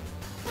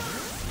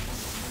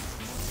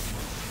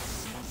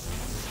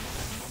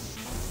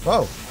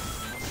 Whoa.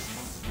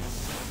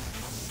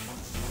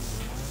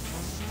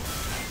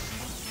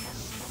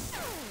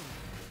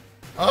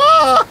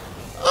 Ah!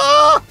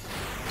 Ah!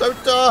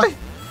 Don't die!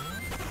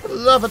 I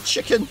love a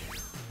chicken.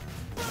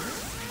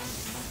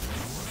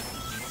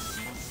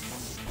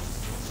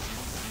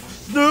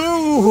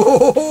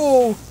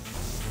 No!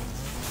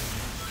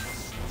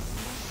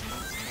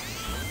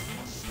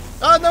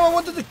 Oh no, I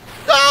wanted to...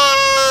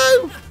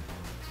 No!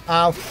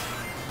 Ow.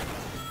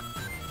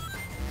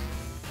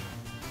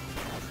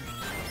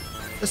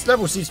 This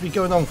level seems to be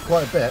going on for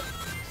quite a bit.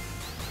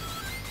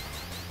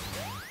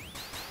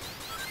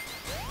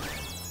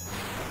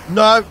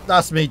 No,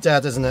 that's me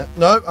dead, isn't it?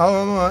 No,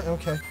 oh, I'm alright,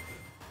 okay.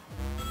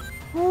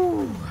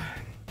 Whew.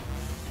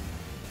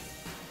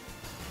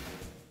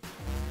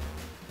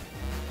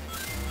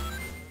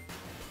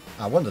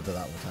 I wondered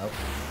that would help.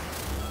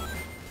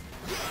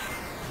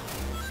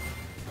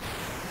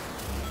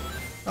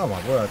 Oh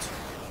my word.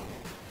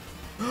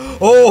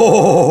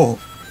 Oh!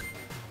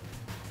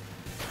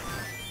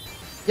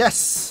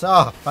 Yes!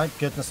 Oh, thank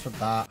goodness for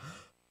that.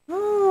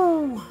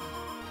 Woo.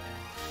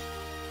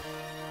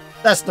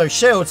 There's no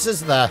shields,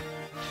 is there?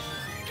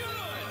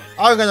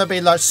 I'm going to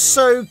be like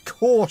so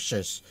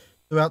cautious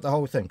throughout the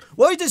whole thing.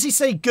 Why does he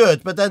say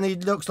good, but then he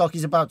looks like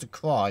he's about to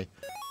cry?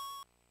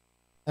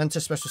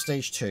 Enter special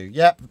stage 2.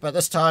 Yep, but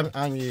this time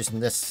I'm using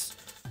this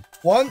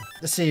one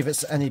to see if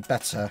it's any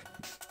better.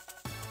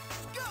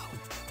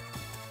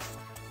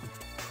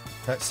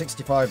 That's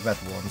 65 red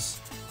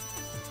ones.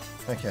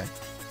 Okay.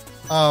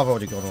 Oh, I've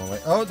already gone all the way.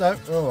 Oh, no.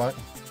 Alright.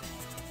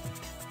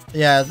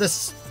 Yeah,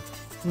 this...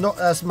 Not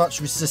as much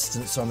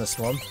resistance on this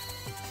one.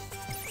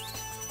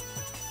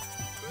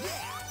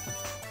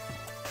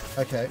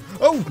 Okay.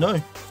 Oh,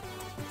 no.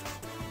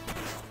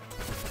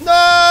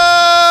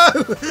 No!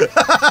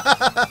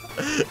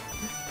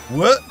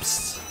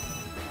 Whoops.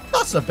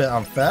 That's a bit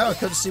unfair. I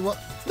couldn't see what...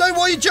 No,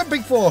 what are you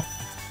jumping for?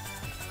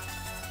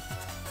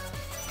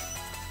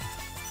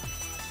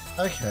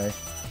 Okay.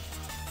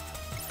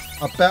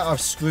 I bet I've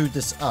screwed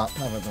this up,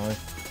 haven't I?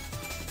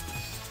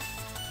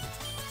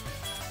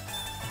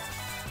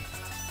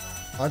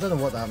 I don't know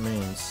what that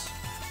means.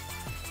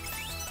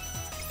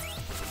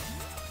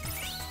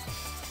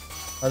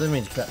 I didn't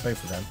mean to collect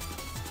both of them.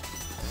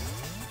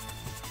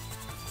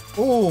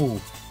 Ooh!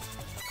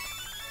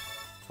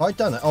 Have I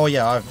done it? Oh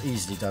yeah, I've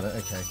easily done it.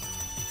 Okay.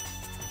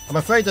 I'm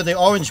afraid of the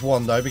orange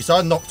one though, because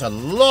I knocked a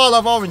lot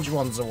of orange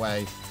ones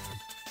away.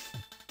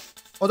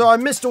 Although I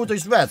missed all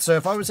those reds, so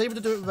if I was able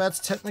to do it with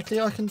reds, technically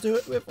I can do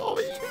it with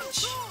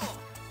orange.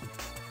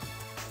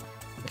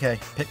 Okay,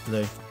 pick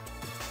blue.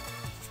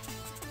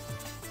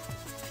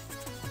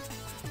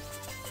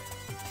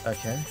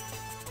 Okay.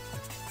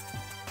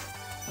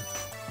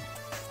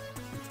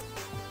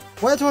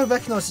 Where do I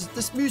recognise this?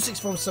 This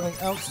music's from something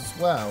else as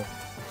well.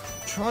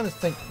 I'm trying to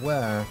think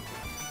where.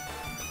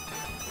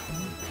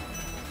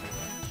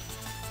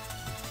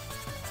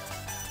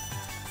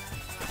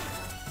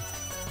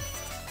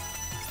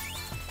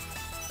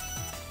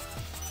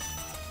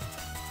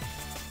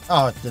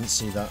 Oh, I didn't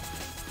see that.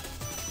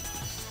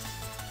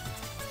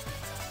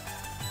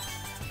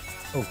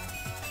 Oh.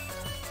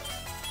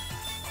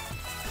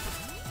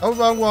 Oh,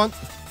 wrong one.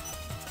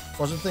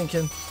 Wasn't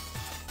thinking.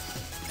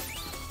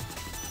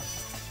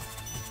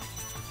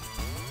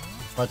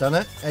 Have I done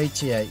it?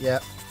 88, yeah.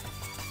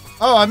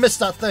 Oh, I missed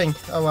that thing.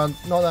 Oh, well,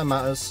 not that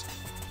matters.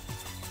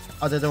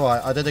 I did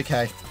alright. I did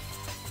okay.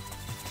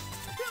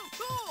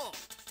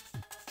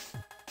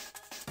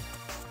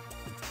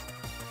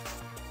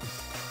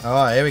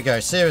 Alright, here we go.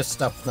 Serious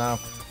stuff now.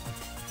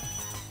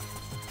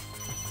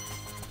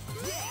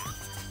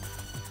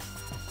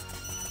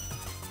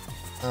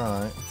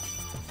 Alright.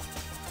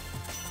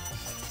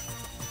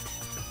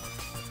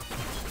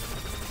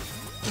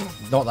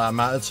 Not that it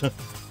mattered.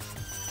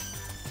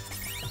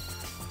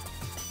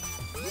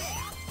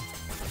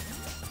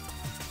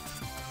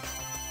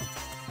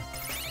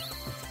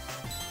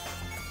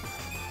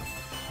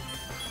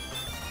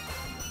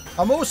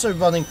 I'm also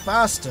running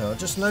faster. I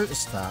just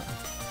noticed that.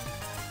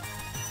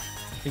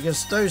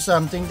 Because those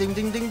ding ding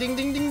ding ding ding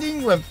ding ding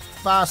ding went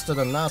faster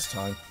than last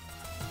time.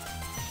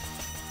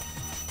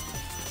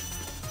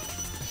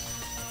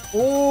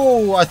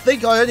 Oh, I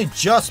think I only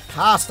just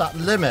passed that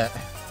limit.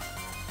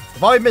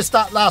 If I missed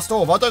that last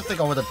orb, I don't think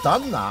I would have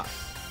done that.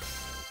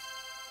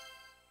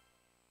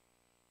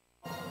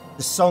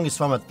 This song is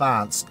from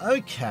Advance.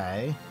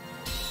 Okay.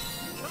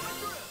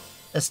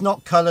 It's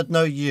not coloured,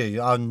 no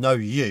you. Oh, no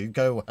you.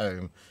 Go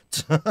home.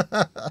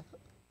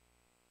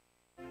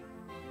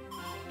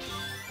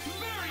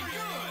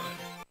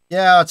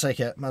 Yeah, I'll take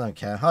it. I don't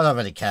care. I don't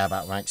really care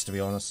about ranks, to be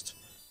honest.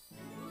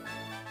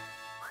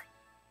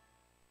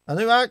 A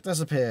new rank has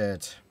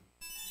appeared.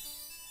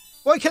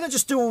 Why can't I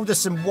just do all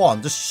this in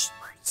one? Just,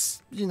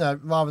 you know,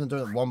 rather than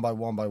doing it one by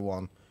one by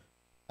one.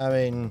 I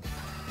mean...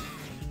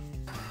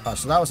 Oh,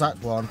 so that was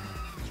Act 1.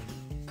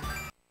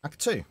 Act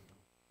 2.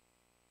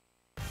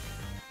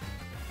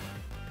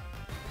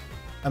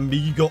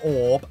 Amiga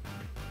Orb.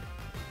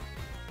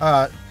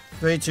 Alright,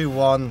 3, 2,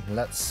 1.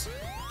 Let's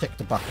kick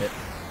the bucket.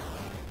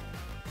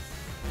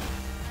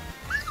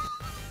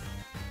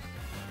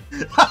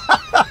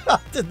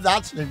 Didn't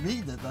actually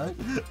mean it though.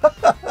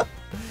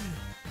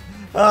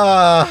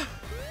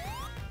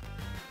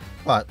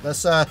 Right,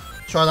 let's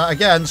try that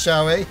again,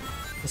 shall we?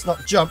 Let's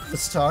not jump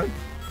this time.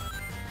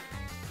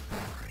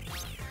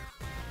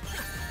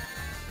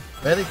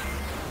 Really?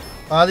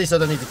 Oh, at least I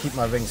don't need to keep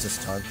my rings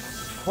this time.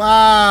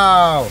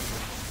 Wow!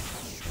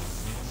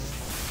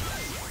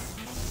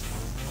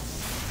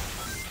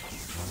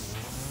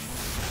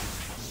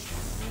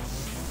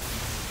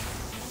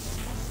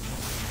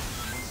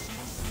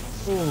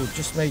 Ooh,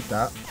 just made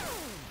that.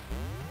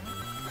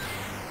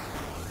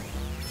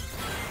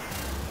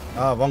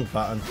 Ah, wrong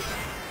button.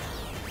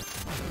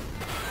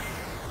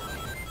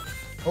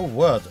 Oh,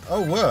 word.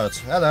 Oh, word.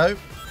 Hello.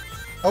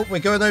 Oh, we're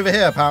going over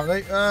here,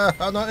 apparently.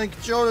 I'm not in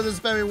control of this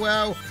very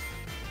well.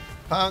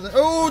 Apparently.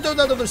 Oh, don't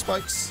those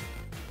spikes.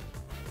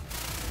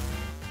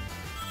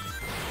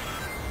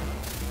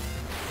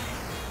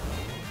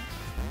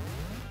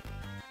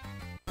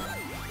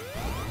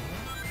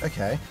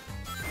 Okay.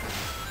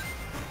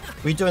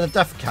 We doing a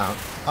death count?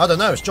 I don't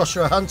know. Is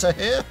Joshua Hunter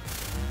here?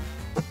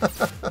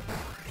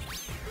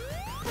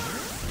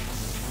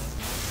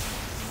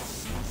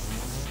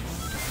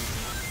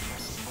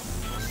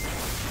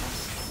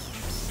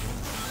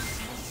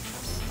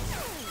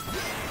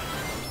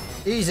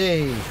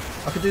 Easy.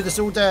 I could do this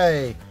all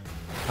day.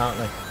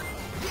 Apparently.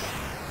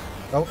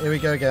 Oh, here we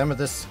go again with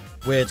this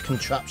weird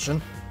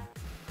contraption.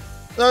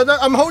 No, no,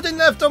 I'm holding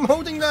left. I'm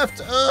holding left.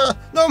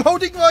 No, I'm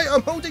holding right.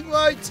 I'm holding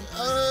right.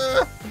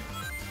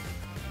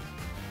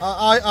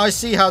 I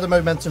see how the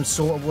momentum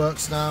sort of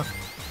works now.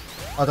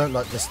 I don't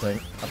like this thing.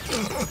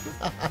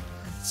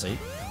 See?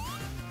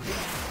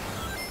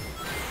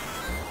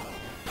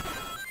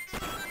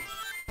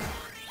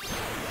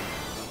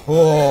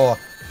 Oh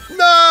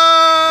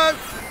no!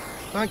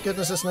 Thank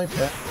goodness there's no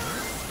pit.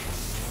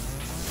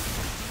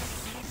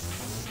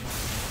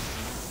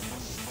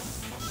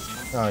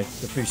 No,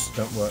 the boosts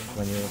don't work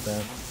when you're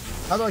there.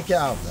 How do I get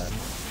out of there?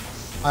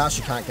 I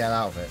actually can't get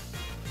out of it.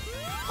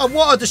 Oh,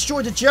 what? I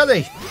destroyed a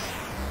jelly!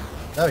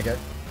 There we go.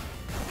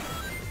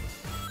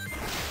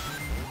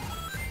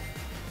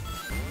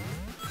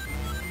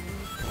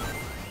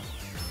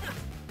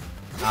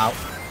 Ow.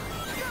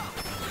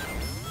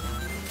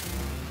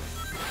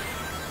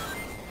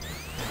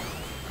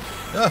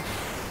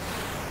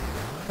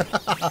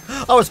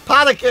 I was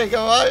panicking,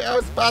 alright? I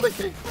was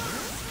panicking.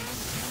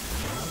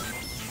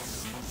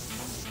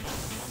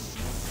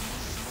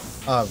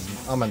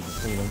 I'm meant to be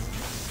falling.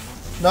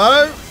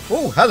 No!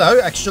 Oh, hello,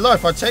 extra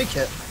life, I take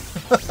it.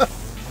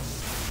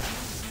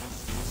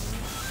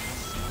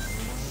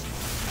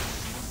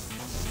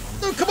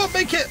 No, come on,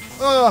 make it!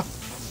 Oh,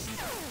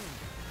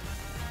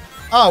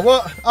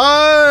 what?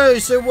 Oh,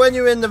 so when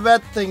you're in the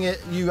red thing,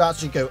 you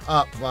actually go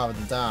up rather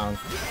than down.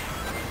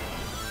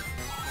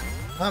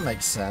 That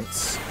makes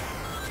sense.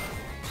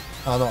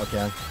 Oh, not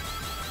again.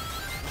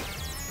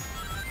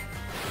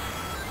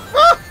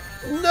 Ah!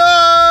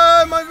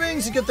 No! My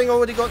rings! A good thing I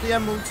already got the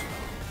emerald.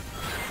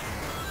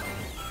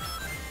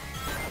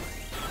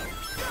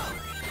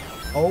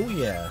 Oh,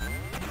 yeah.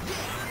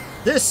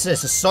 This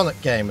is a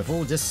Sonic game with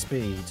all this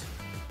speed.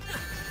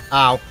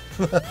 Ow.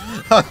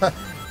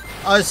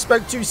 I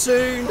spoke too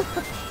soon.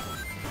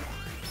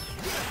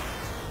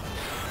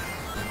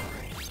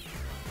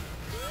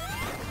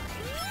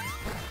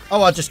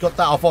 Oh, I just got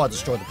that. I thought I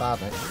destroyed the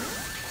bad mate.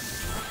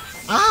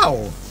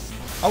 Ow!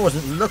 I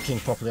wasn't looking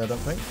properly, I don't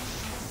think.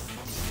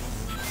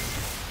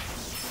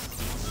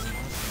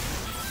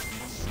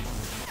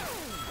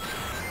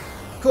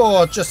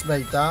 God, just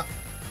made that.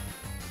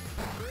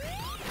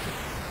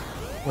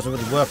 Wasn't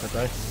really worth it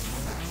though.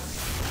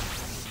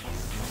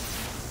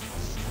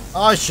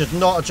 I should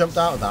not have jumped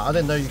out of that. I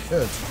didn't know you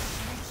could.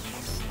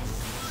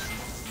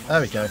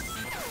 There we go.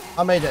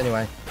 I made it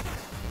anyway.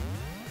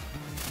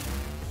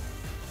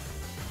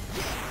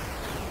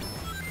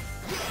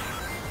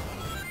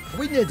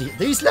 We near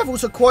these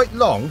levels are quite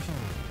long.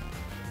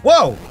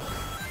 Whoa!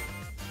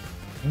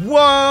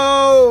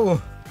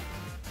 Whoa!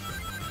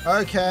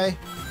 Okay.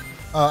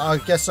 I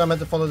guess I meant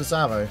to follow this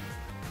arrow.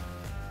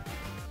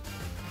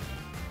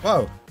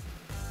 Whoa.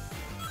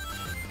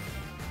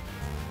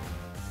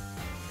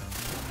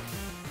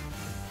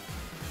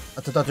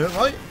 Did I do it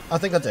right? I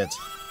think I did.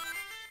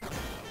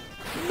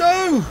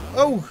 No!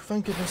 Oh,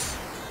 thank goodness.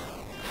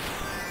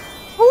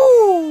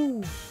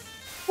 Woo!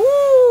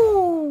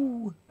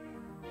 Woo!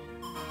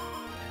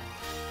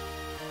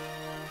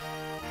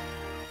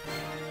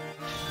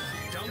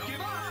 Don't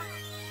give up.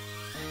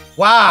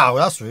 Wow,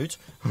 that's rude.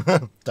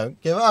 Don't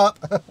give up.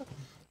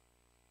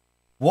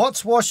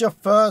 What was your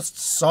first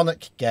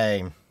Sonic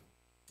game?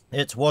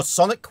 It was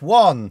Sonic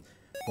 1.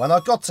 When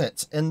I got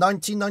it in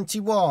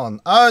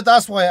 1991. Oh,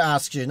 that's why I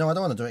asked you. No, I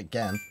don't want to do it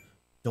again.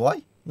 Do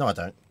I? No, I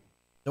don't.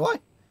 Do I?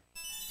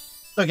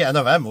 Don't get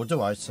another emerald,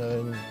 do I?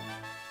 So,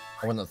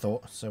 I wouldn't have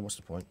thought. So, what's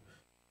the point?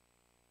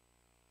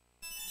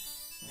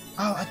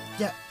 Oh,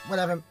 yeah,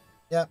 whatever.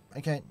 Yeah,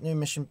 okay, new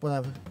mission,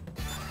 whatever.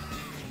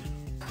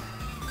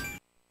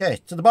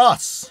 Okay, to the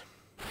boss.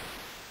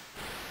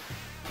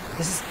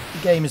 The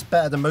game is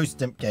better than most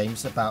Dimp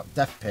games about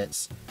death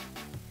pits.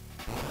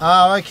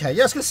 Oh, okay.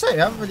 Yeah, I was going to say,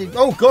 I haven't really...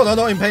 Oh, God, I'm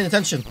not even paying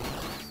attention.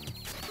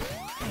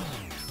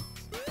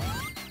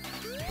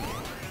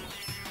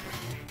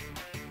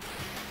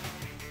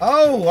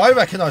 Oh, I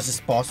recognise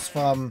this boss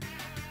from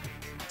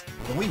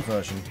the Wii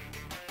version.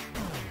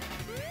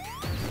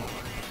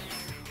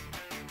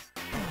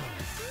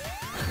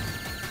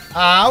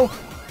 Ow!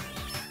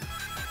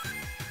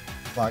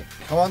 Right,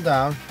 come on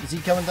down. Is he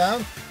coming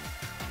down?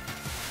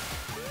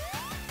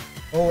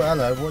 Oh,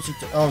 hello. What's he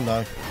doing? Oh,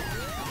 no.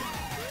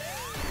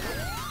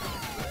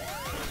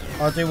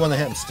 I do want to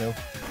hit him still.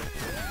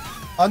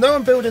 I know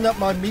I'm building up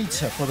my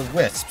meter for the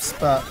wisps,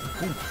 but...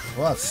 Ooh,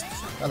 Christ.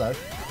 Hello.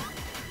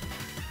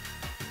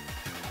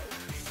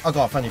 I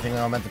got a funny thing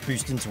that I meant to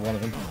boost into one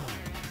of them.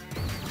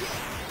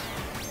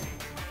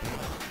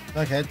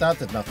 Okay, that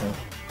did nothing.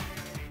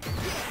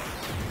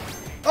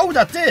 Oh,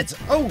 that did!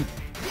 Oh!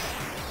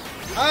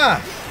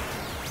 Ah!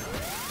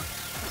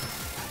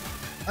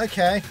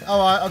 Okay,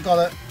 alright, I got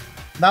it.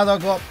 Now that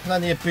I've got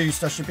plenty of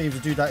boost, I should be able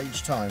to do that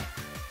each time.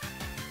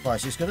 Right,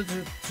 so he's going to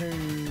do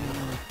two.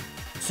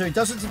 So he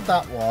does it to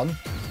that one.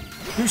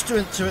 Boost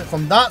into it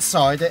from that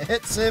side. It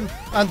hits him,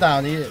 and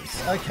down he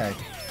is. Okay.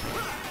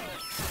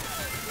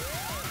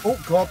 Oh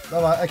god.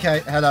 All right. Okay.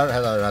 Hello.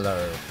 Hello.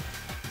 Hello.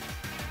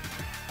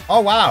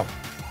 Oh wow.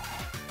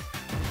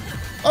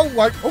 Oh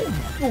right.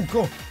 Oh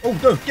god. Oh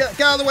no.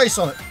 Get out of the way,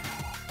 Sonic.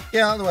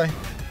 Get out of the way.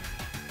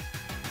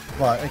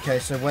 Right. Okay.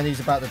 So when he's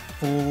about to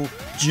full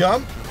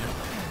jump.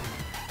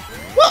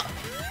 What?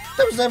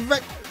 There was a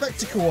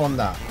reticle on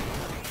that.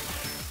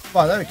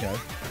 Right. There we go.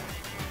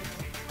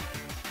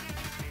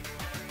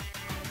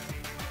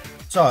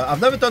 Sorry,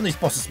 I've never done these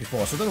bosses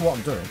before, so I don't know what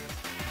I'm doing.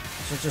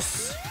 So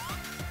just...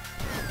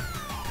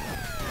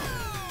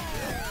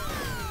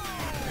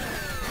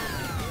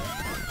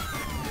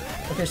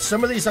 Okay,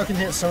 some of these I can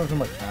hit, some of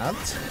them I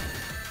can't.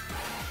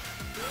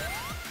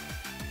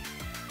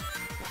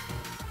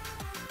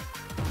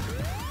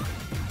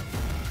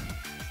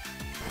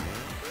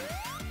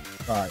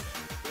 Right.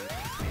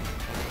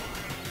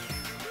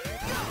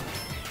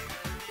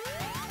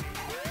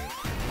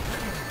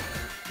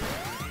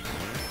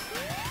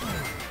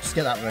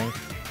 Get that ring.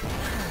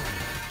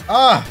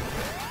 Ah!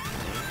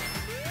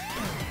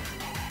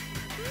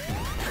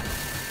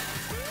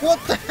 What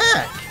the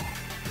heck?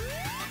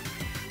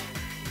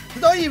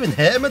 Did I even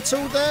hit him at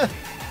all there?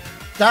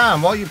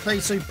 Damn, why you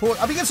play so poor?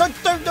 I because I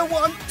don't know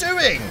what I'm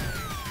doing!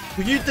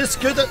 Were you this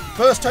good at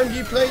first time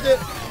you played it?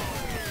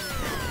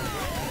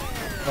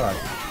 Right.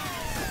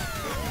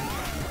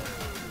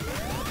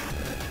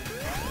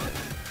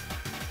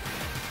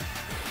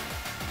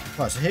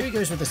 Right, so here he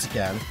goes with this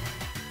again.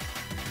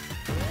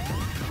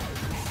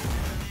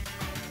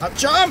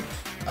 Jump!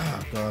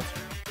 Oh, God.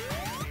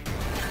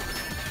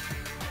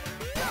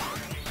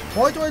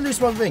 Why do I lose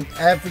my ring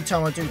every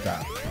time I do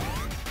that?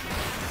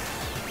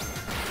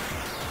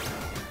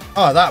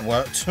 Oh, that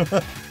worked.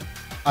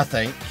 I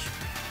think.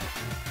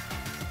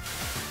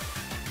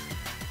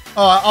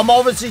 Alright, I'm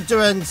obviously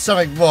doing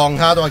something wrong.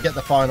 How do I get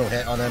the final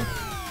hit on him?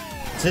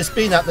 So it's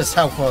been at this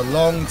health for a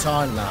long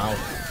time now.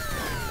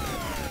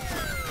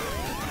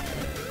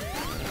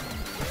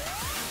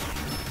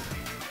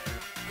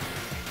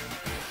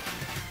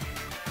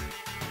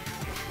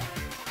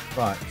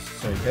 Right,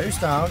 so he goes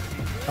down,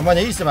 and when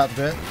he's about to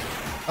do it,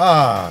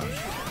 ah.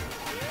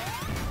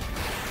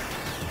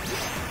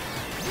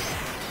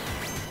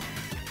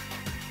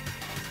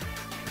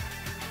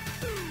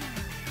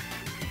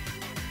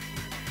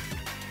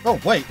 Oh,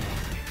 wait.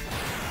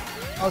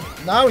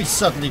 Oh, now he's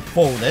suddenly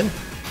falling.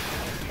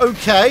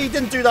 Okay, he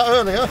didn't do that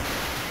earlier.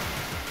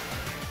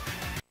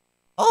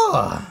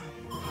 Ah.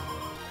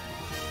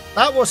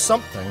 That was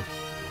something.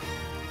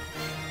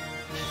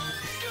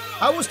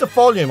 How was the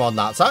volume on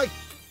that? That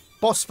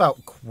boss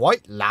felt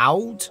quite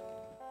loud.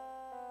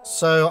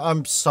 So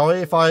I'm sorry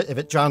if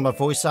it drowned my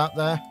voice out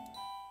there.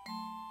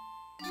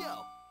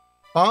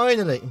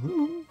 Finally.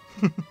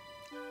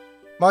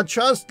 My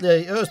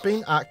translator has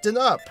been acting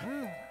up.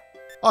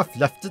 I've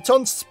left it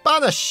on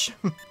Spanish.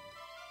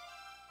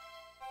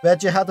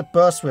 Where'd you had a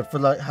burst with for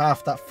like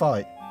half that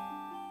fight?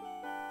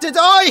 Did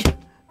I?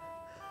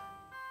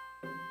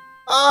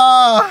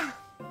 Ah.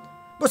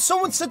 But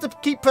someone said to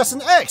keep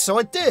pressing X, so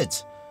I did.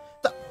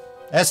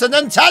 It's a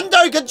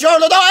Nintendo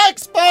controller, not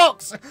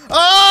Xbox!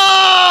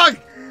 Ah!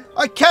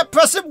 I kept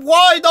pressing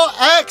Y, not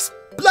X!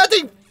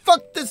 Bloody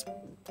fuck this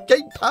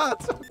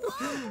gamepad!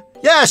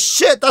 Yeah,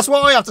 shit, that's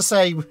what I have to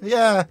say.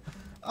 Yeah.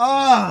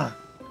 Ah.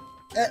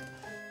 It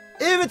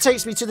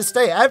irritates me to this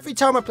day. Every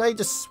time I play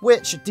the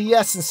Switch,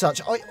 DS and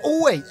such, I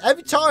always,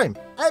 every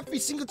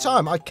single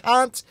time, I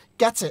can't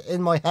get it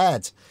in my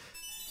head.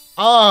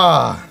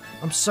 Ah.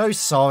 I'm so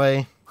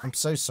sorry. I'm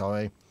so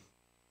sorry.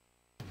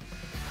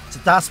 So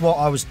that's what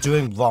I was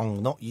doing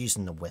wrong, not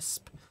using the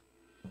wisp.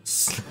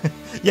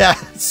 Yeah,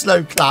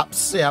 slow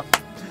claps. Yep.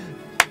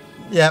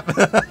 Yep.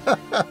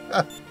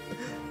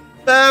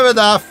 Fair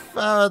enough.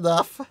 Fair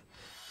enough.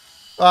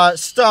 Right,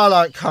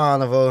 Starlight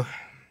Carnival.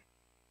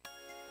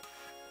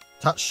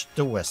 Touch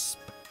the wisp.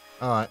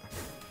 Alright.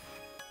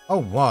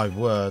 Oh my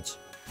word.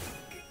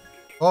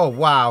 Oh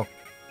wow.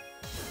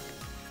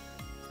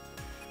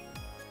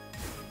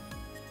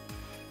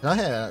 Can I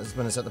hear that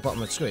when it's at the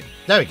bottom of the screen?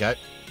 There we go.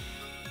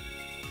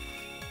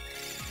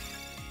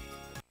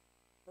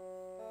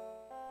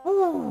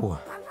 Ooh.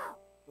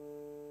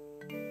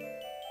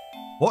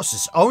 What's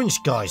this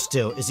orange guy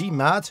still? Is he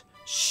mad?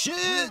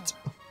 Shit!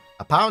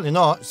 Apparently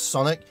not,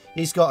 Sonic.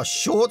 He's got a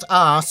short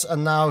ass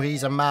and now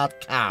he's a mad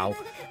cow.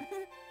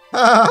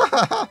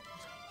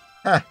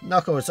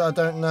 Knuckles, I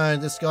don't know.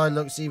 This guy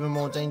looks even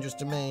more dangerous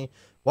to me.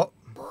 What?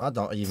 I'm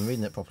not even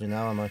reading it properly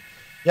now, am I?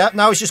 Yep,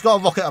 now he's just got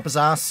a rocket up his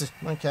ass.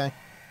 Okay.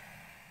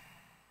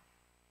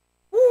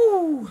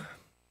 Woo!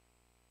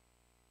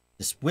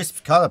 This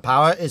wisp colour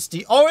power is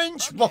the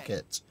orange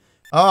rocket.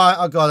 Alright,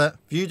 I got it.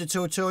 View the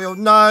tutorial.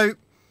 No!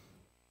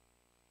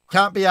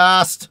 Can't be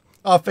asked.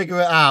 I'll figure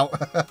it out.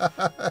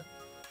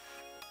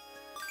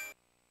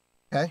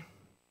 Okay.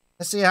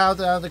 Let's see how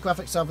the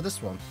graphics are for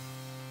this one.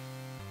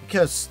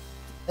 Because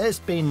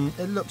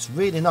It looks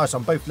really nice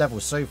on both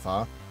levels so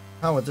far.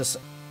 How would this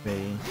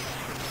be?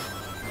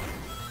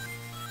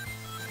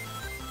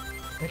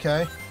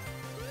 Okay.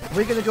 Are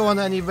we going to go on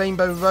any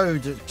Rainbow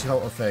Road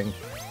sort of thing?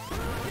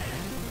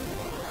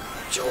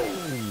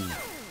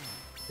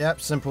 Yep,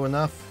 simple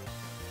enough.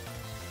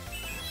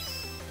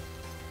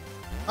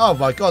 Oh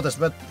my god, that's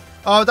red.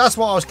 Oh, that's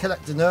what I was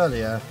collecting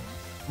earlier.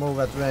 More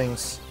red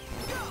rings.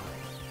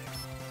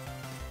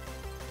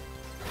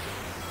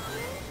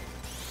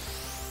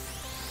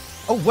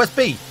 Oh, where's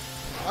B?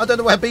 I don't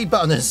know where B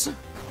button is.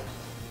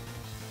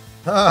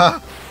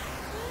 Ah.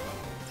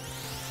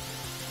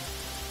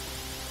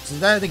 So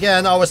then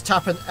again, I was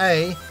tapping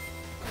A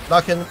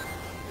like a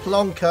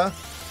plonker.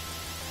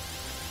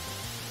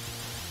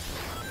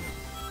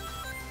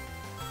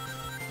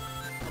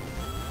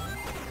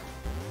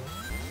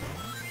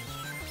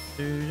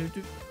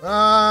 There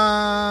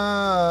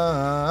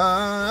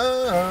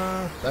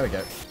we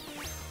go.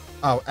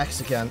 Oh, X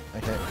again.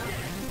 Okay.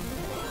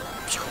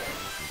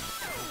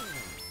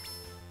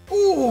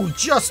 Ooh,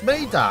 just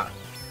made that.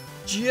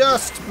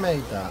 Just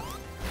made that.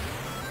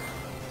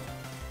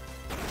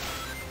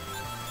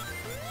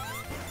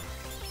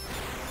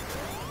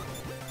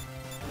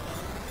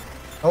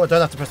 Oh, I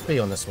don't have to press B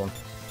on this one.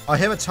 I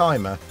hear a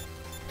timer.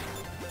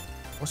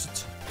 What's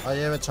it? I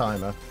hear a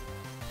timer.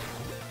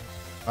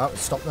 Oh,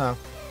 it's stopped now.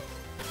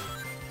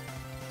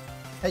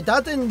 Hey,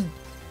 that didn't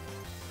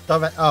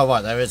direct. Oh,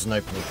 right, there is an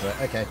opening for it.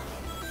 Okay.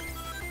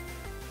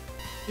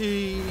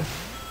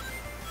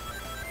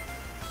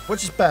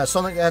 Which is better,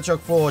 Sonic the Hedgehog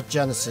 4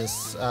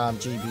 Genesis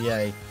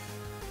GBA?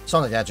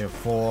 Sonic the Hedgehog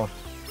 4.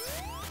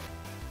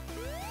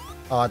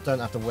 Oh, I don't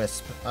have to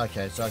wisp.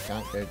 Okay, so I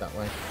can't go that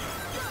way.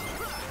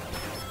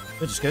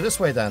 We'll just go this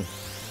way then.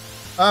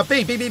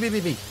 B.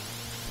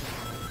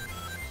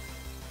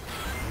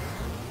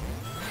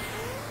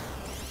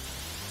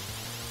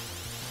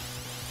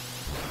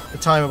 The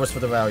timer was for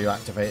the rail you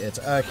activated.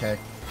 Okay.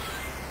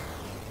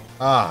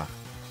 Ah.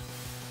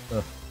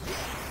 Ugh.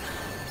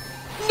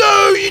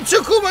 No, you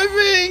took all my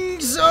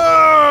rings!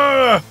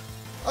 Ah!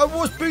 I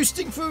was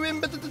boosting through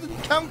him, but it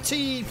didn't count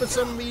T for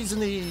some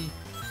reason.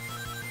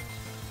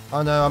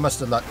 Oh no, I must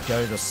have let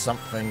go to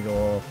something,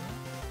 or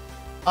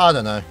I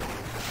don't know.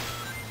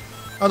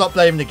 I'm not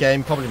blaming the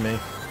game, probably me.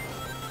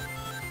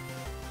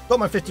 Got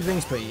my 50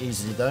 rings pretty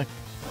easily though.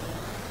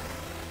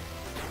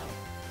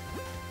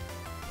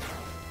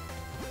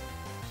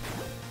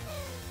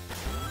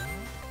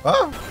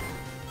 Oh!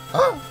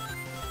 Oh!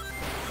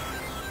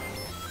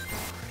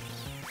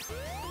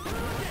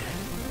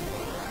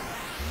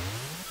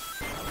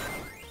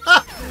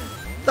 Ha!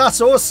 That's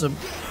awesome!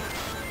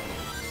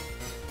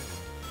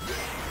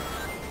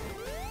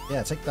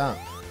 Yeah, take that.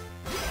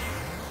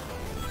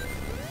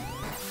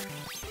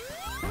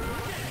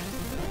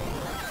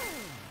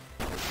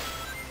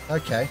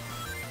 Okay.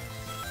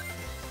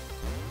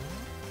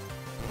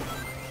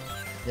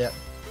 Yep.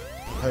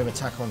 Home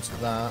attack onto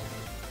that.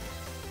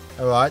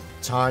 Alright,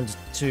 time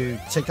to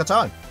take our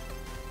time.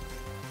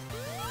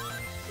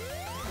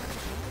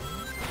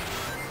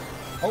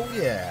 Oh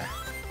yeah.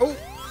 Oh,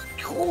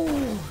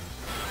 cool.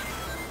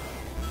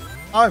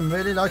 I'm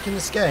really liking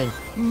this game.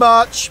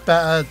 Much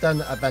better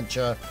than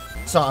Adventure.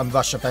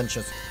 Rush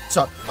Adventures.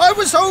 So, I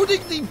was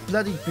holding the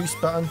bloody boost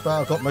button,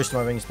 but I got most of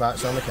my rings back,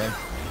 so I'm okay.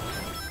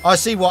 I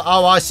see what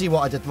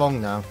I did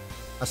wrong now.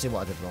 I see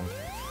what I did wrong.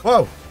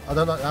 Whoa! I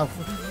don't like how...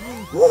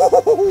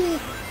 Whoa!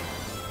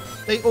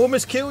 They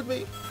almost killed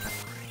me.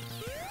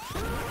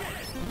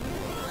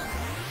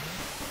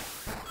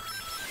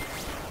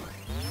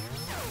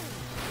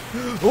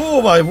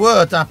 Oh my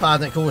word, that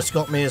bandit almost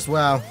got me as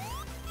well.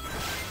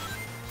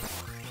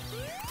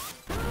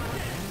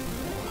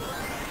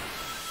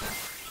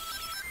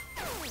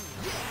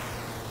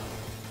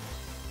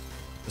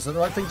 Is that the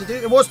right thing to do?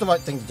 It was the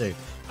right thing to do.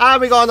 And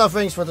we got enough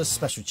rings for the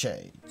special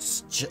stage.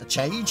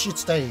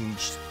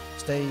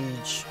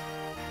 Stage.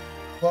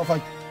 What have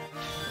I...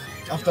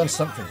 I've done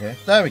something here.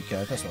 There we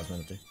go. That's what I was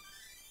meant to do.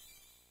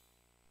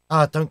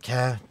 I don't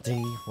care. D,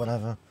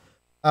 whatever.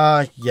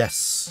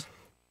 Yes.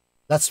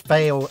 Let's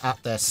fail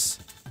at this.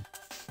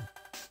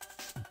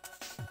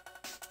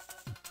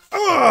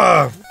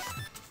 Ugh!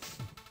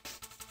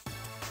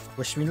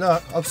 Wish me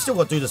luck. I've still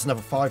got to do this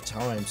another 5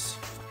 times.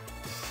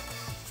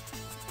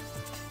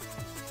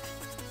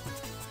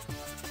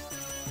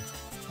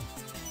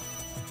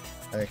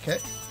 Okay.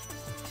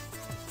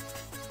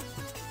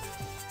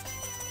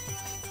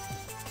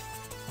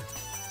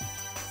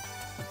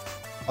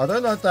 I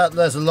don't know that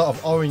there's a lot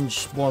of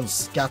orange ones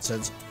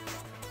scattered.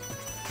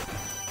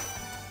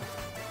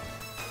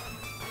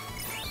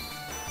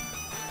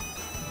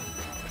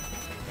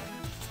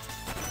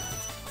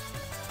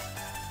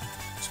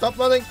 Stop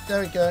running.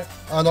 There we go.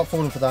 I'm not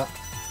falling for that.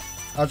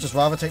 I'd just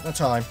rather take my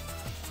time.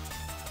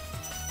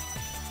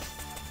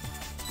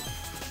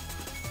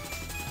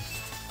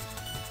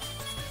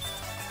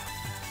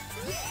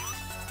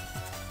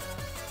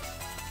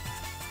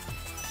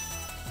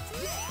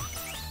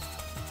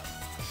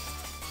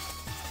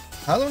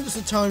 How long does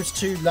the times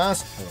 2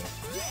 last for?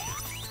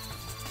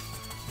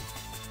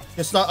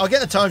 It's like, I'll get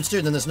the times 2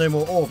 and then there's no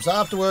more orbs.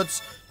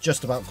 Afterwards,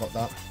 just about got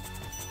that.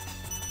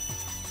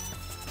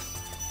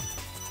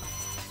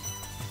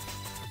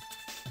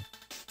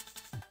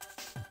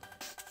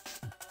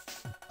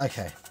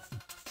 Okay.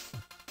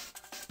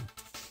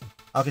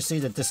 I can see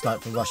the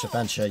dislike for Rush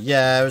Adventure.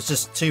 Yeah, it was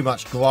just too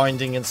much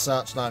grinding and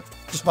such. Like,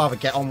 just rather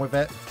get on with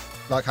it.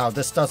 Like how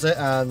this does it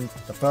and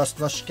the first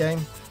Rush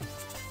game.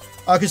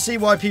 I can see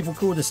why people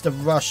call this the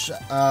Rush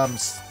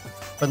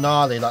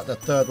finale, like the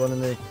third one in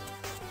the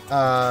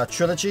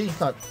trilogy.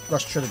 Like,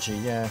 Rush Trilogy,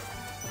 yeah.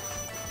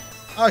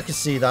 I can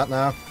see that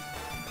now.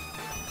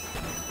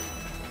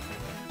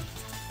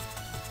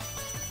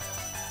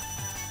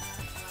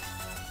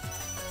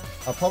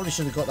 I probably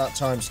should have got that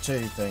times 2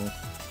 thing.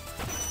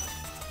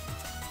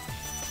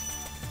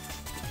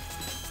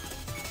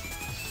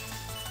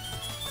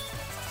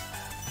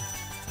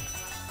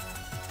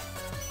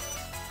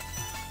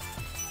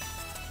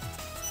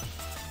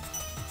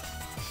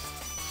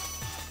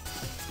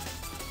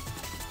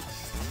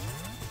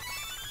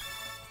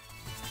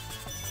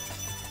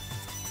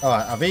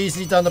 Alright, I've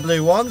easily done the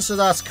blue one, so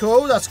that's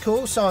cool, that's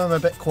cool. So I'm a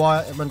bit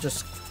quiet and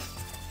just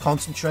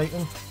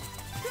concentrating.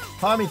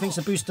 Part of me thinks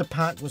the booster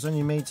pack was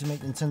only made to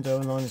make Nintendo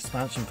Online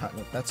expansion pack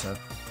look better.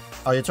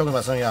 Oh, you're talking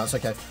about something else,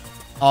 okay.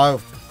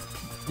 I'll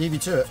leave you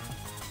to it.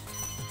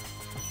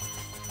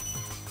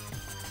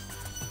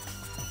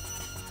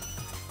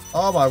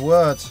 Oh my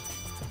word.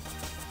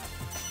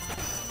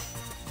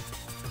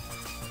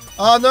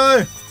 Oh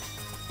no!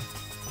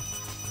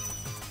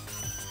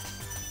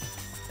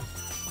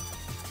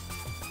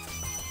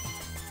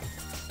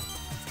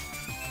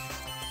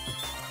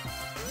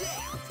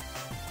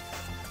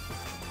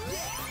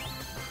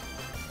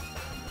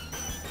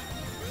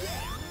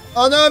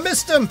 Oh no, I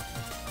missed him!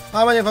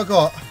 How many have I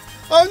got?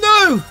 Oh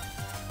no!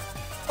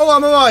 Oh,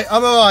 I'm alright,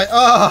 I'm alright.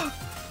 Ah!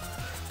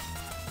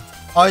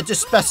 I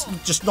just best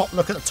just not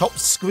look at the top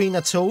screen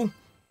at all.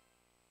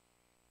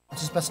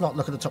 Just best not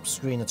look at the top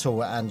screen at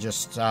all and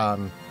just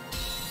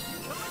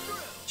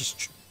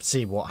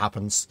see what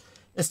happens.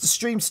 Is the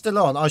stream still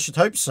on? I should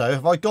hope so.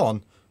 Have I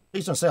gone?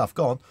 Please don't say I've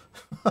gone.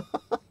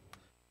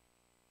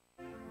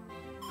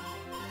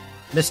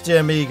 Mr.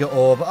 Amiga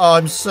Orb. Oh,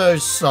 I'm so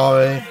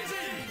sorry.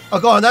 Oh,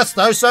 go on, that's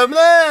no so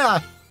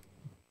there.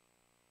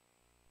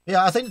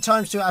 Yeah, I think the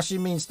times 2 actually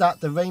means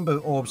that the rainbow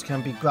orbs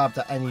can be grabbed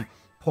at any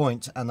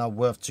point and are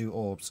worth 2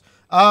 orbs.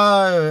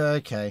 Oh,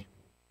 okay.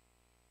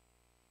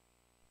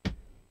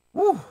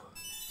 Woo.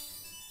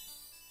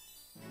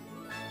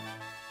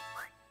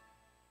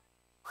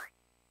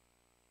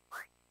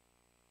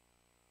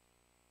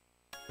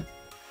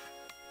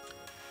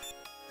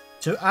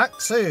 To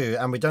Act 2,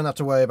 and we don't have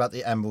to worry about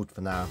the emerald for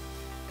now.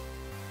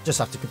 Just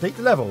have to complete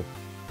the level.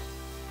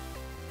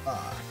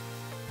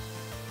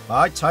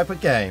 My type of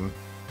game.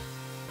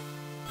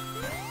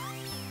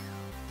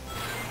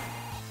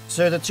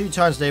 So the 2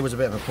 times a day was a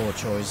bit of a poor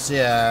choice,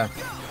 yeah.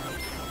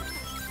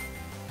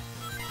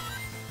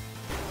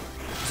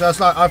 So it's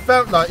like, I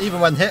felt like even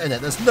when hitting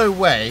it, there's no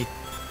way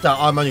that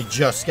I'm only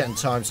just getting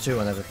times 2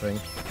 and everything.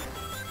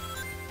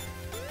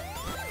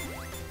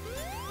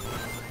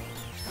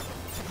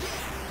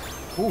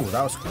 Ooh,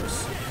 that was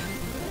close.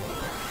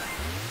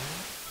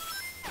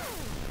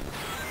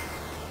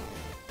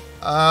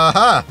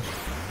 Aha!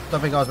 Don't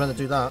think I was meant to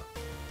do that.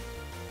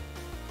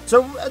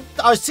 So,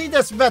 I see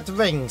there's red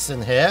rings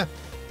in here.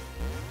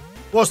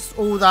 What's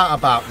all that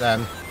about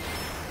then?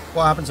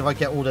 What happens if I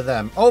get all of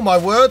them? Oh my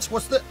word,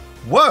 what's the...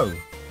 Whoa!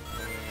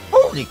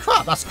 Holy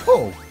crap, that's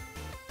cool.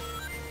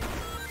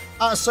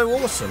 That's so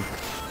awesome.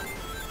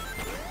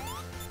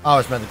 I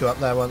was meant to go up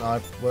there, wasn't I?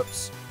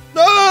 Whoops.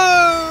 No!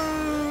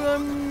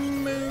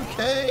 I'm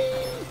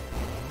okay.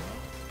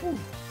 Ooh.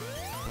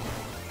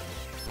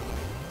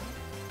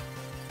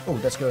 Oh,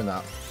 let's go in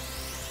that.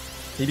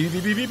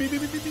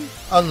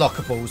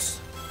 Unlockables.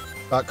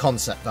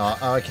 Concept art.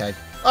 Oh, okay.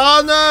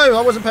 Oh no!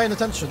 I wasn't paying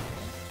attention.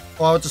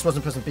 Or I just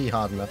wasn't pressing B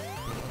hard enough.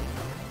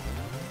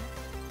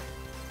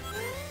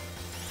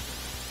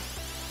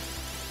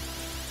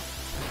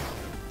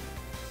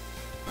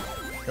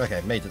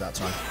 Okay, made it that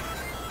time.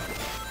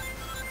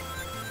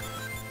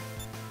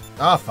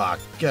 Oh, for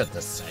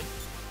goodness sake.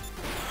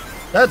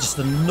 They're just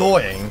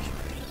annoying.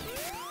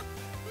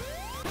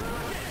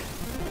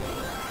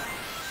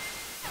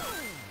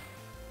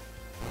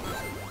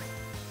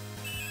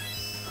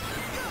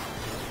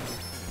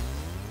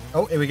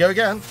 Oh, here we go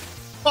again.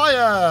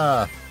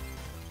 Fire!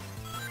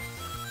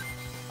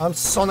 I'm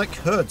Sonic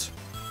Hood.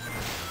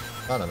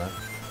 I don't know.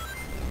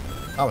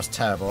 That was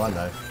terrible, I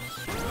know.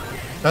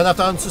 Don't have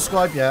to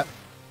unsubscribe yet.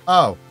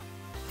 Oh.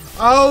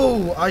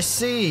 Oh, I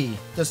see.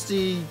 Does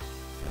it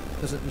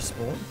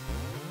respawn?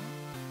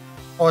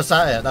 Oh, is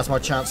that it? That's my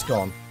chance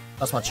gone.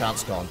 That's my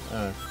chance gone.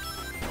 Oh.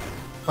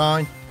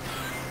 Fine.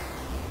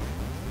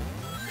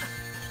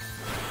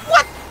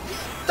 What?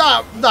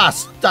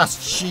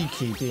 That's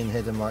cheeky being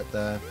hidden right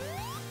there.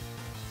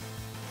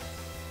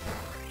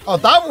 Oh,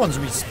 that one's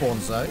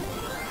respawned though.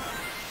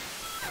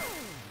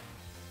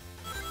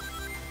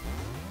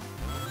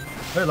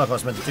 I feel like I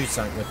was meant to do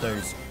something with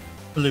those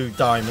blue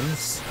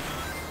diamonds.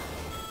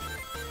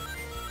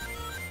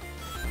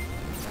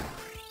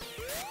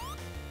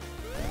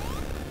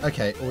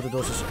 Okay, all the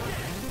doors are...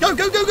 Go,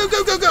 go, go, go,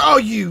 go, go, go! Oh,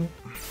 you...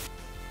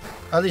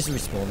 At least it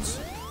respawns.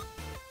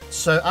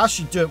 So,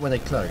 actually do it when they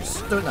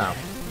close. Do it now.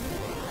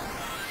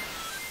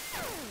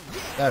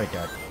 There we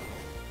go.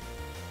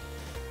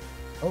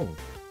 Oh.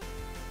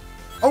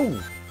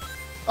 Oh!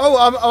 Oh,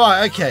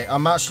 alright, okay.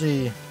 I'm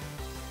actually...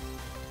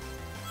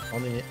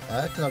 On the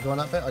air? Can I go on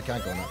that bit? I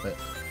can't go on that bit.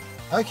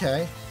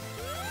 Okay.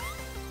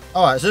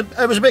 Alright, so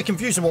it was a bit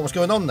confusing what was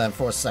going on then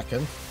for a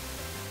second.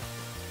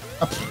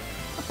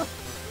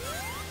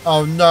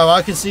 Oh no,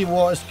 I can see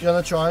what it's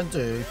gonna try and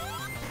do.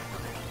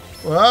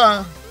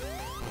 Ah.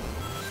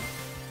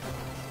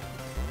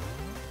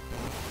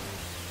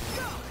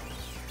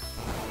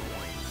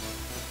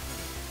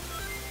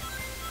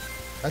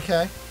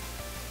 Okay.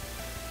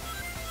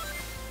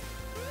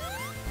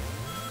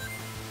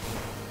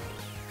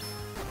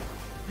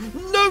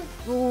 No!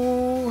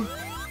 Ooh.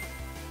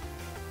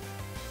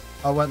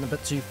 I went a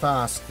bit too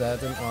fast there,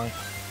 didn't I?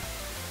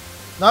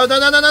 No, no,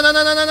 no, no, no, no,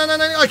 no, no, no, no,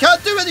 no, I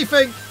can't do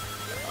anything!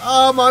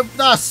 Oh my,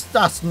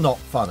 that's not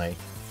funny.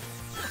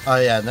 Oh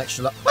yeah, next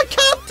shot. I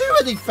can't do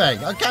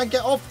anything! I can't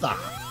get off that!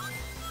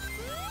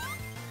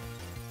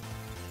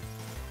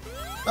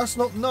 That's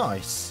not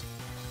nice.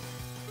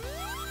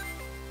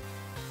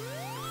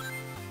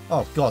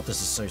 Oh god,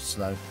 this is so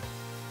slow.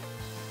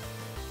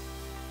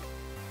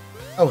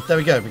 Oh, there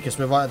we go, because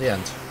we're right at the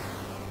end.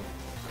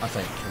 I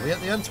think. Are we at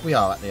the end? We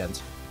are at the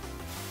end.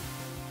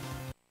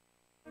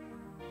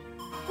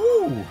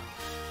 Ooh!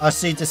 I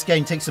see this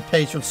game takes a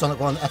page from Sonic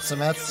 1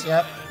 SMS,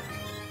 yep.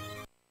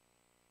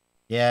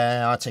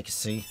 Yeah, I'll take a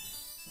C.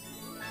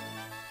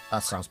 That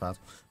sounds bad.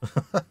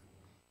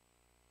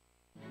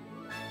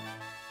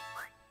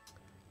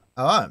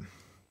 Alright.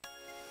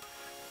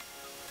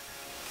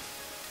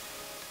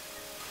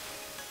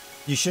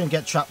 You shouldn't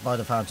get trapped by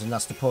the fountain,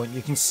 that's the point.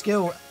 You can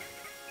skill...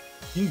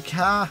 You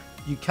can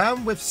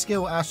with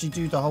skill actually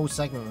do the whole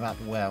segment without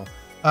the well.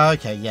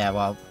 Okay, yeah,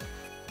 well...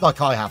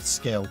 Like I have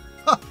skill.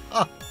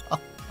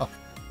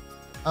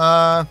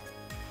 Alright,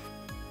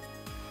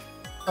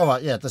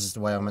 yeah, this is the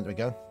way I'm meant to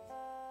go.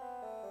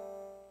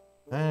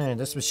 Hey,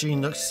 this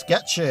machine looks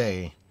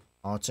sketchy.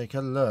 I'll take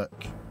a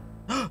look.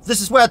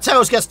 This is where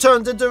Tails gets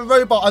turned into a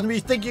robot and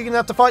you think you're going to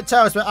have to fight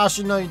Tails, but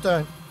actually no you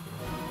don't.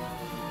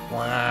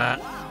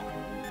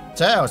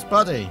 Tails,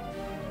 buddy.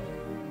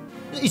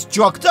 He's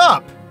drugged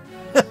up.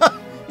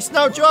 He's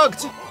now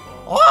drugged.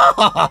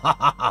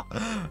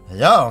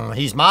 Yum,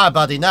 he's my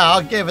buddy now.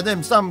 I've given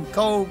him some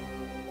cold...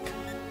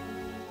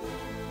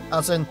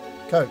 As in,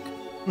 Coke.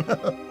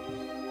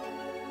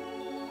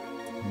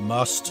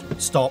 Must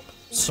stop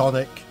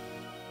Sonic.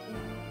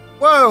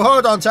 Whoa,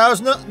 hold on, Tails.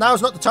 No,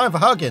 now's not the time for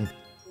hugging.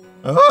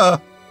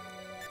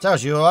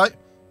 Tails, you alright?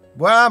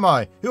 Where am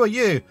I? Who are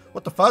you?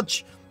 What the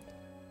fudge?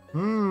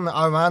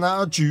 I ran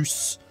out of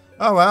juice.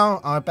 Oh well,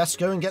 I best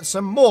go and get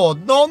some more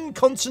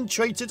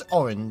non-concentrated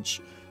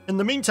orange. In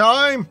the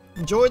meantime,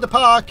 enjoy the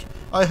park.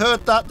 I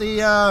heard that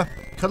the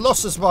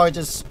Colossus ride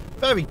is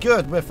very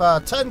good with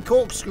 10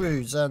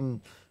 corkscrews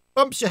and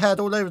bumps your head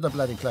all over the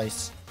bloody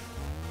place.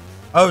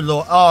 Oh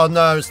lord, oh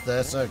no, it's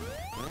this. Oh,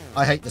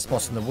 I hate this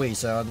boss in the Wii,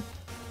 so I don't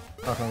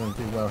think I'm going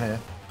to do well here.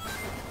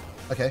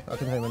 Okay, I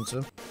can home into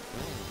him.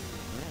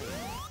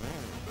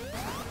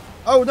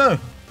 Oh no, I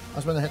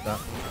was going to hit that.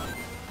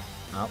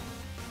 Ow.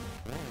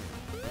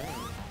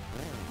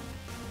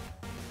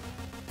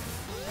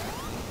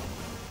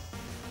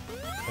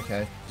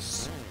 Okay.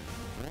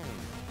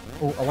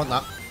 Oh, I want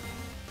that.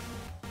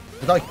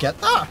 Did I get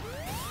that?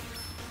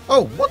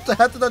 Oh, what the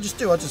heck did I just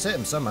do? I just hit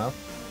him somehow.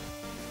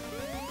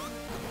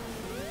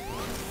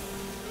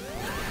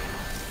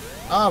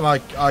 Oh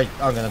my,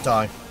 I'm gonna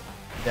die.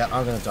 Yeah,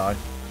 I'm gonna die.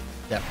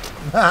 Yeah.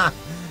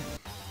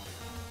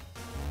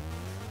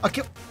 I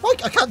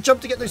can't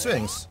jump to get those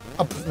rings.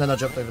 Oh, then I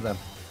jumped over them.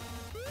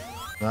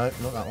 No,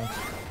 not that one.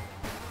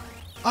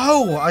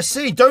 Oh, I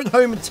see. Don't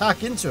home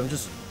attack into him.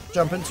 Just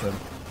jump into him.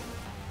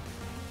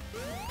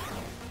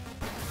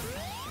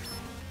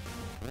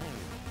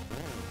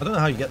 I don't know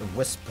how you get the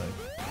wisp though.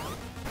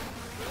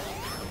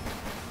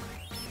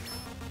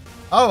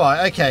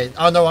 Alright, okay.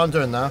 I know what I'm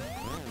doing now.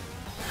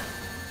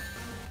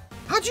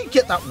 How do you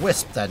get that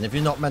wisp then if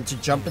you're not meant to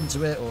jump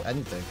into it or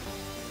anything?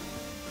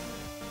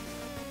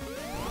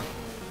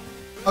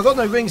 I've got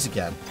no rings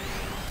again.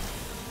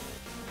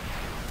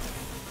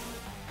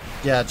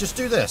 Yeah, just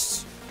do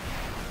this.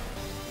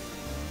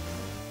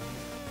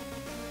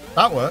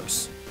 That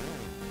works.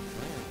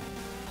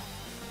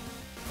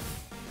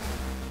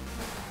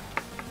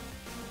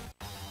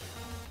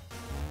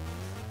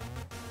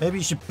 Maybe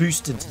you should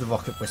boost into the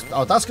rocket wisp.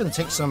 Oh, that's going to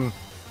take some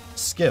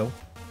skill.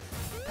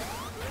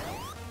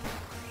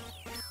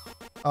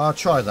 I'll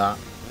try that.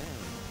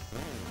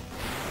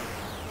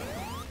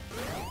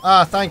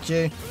 Ah, thank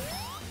you.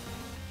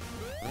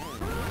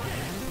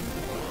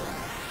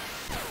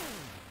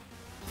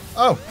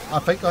 Oh, I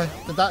think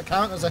did that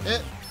count as a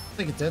hit? I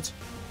think it did.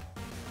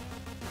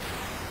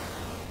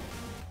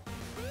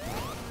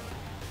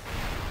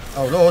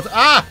 Oh lord,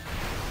 ah!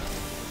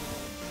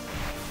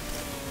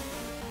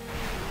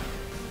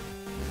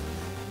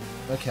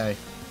 Okay.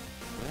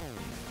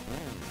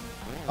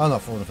 I'm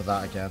not falling for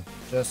that again.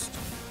 Just...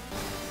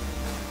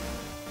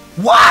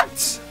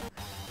 What?!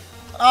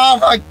 Oh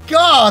my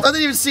god! I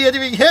didn't even see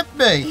anything hit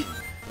me!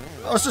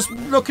 I was just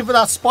looking for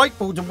that spike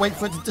ball to wait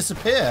for it to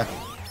disappear.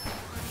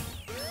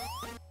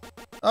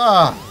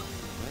 Ah.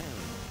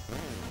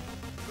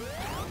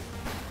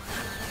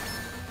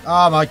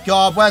 Oh my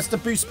god, where's the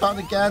boost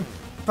button again?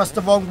 Pressed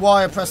the wrong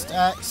Y, I pressed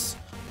X.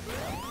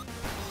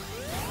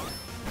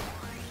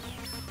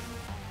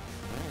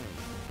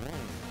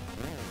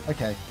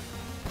 Okay.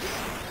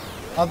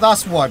 Oh,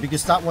 that's why,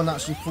 because that one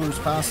actually falls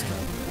faster.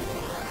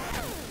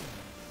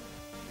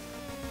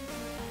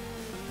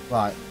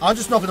 Right, I'm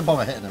just not going to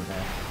bother hitting him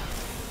here.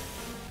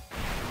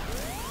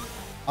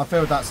 I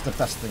feel that's the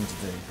best thing to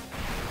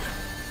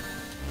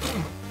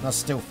do. That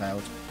still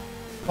failed.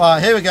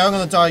 Right, here we go, I'm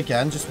going to die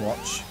again, just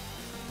watch.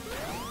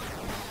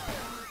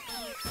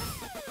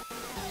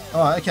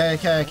 Alright,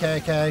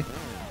 okay.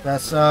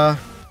 Let's,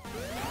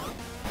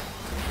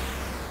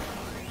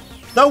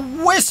 The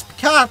wisp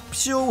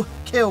capsule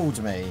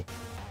killed me.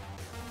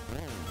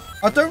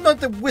 I don't know if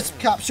the wisp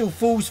capsule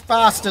falls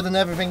faster than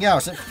everything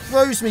else. It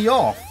throws me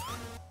off.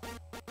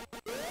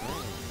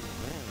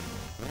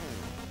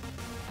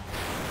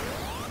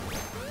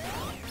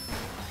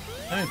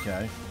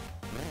 Okay.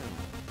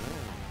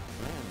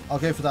 I'll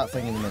go for that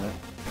thing in a minute.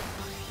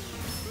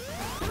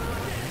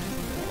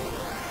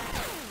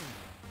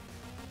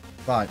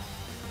 Right.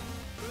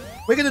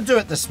 We're going to do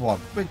it this one.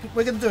 We're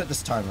going to do it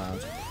this time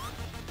round.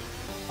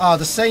 Ah,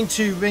 the same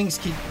two rings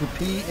keep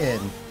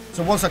repeating.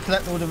 So once I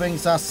collect all the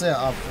rings, that's it.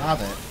 I've had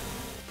it.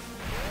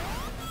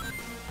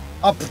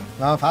 Oh,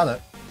 no, I've had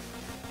it.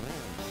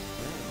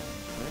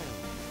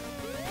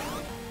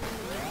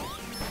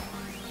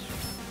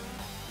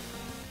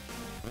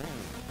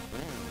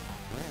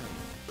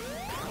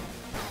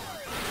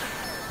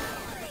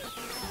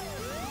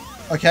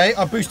 Okay,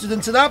 I boosted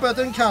into that, but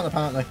it didn't count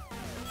apparently.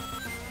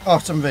 Oh,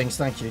 some rings,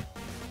 thank you.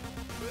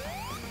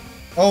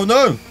 Oh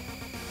no!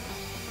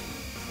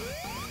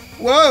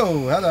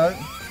 Whoa, hello.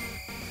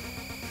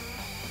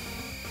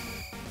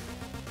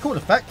 Cool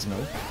effect,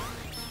 no?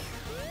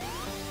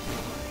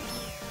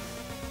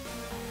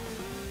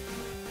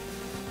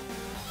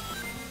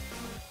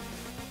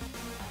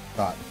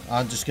 Right,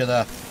 I'm just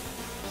gonna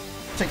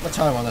take my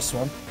time on this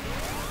one.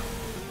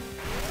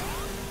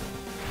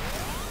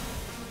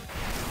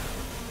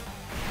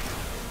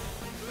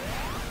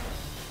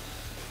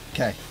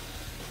 Okay.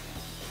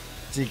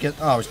 So you can...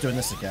 Oh, he's doing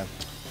this again.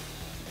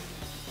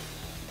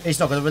 He's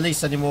not going to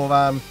release any more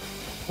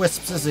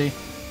wisps, is he?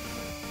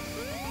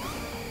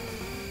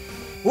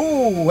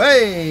 Ooh,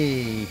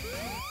 hey!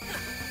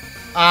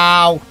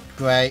 Ow!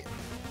 Great.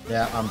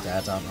 Yeah, I'm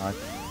dead, aren't I?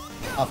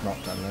 I've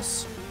not done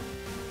this.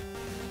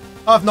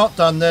 I've not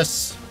done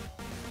this.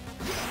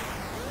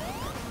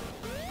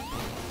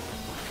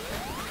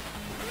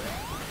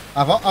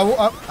 Have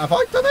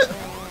I done it?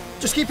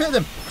 Just keep hitting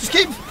him. Just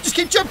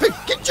keep jumping.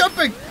 Keep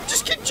jumping.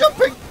 Just keep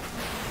jumping.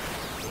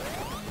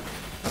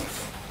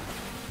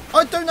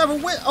 I don't have a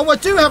wisp. Oh, I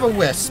do have a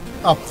wisp.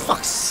 Oh,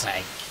 fuck's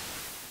sake.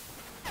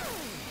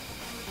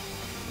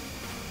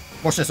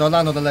 Watch this. I'll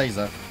land on the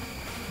laser.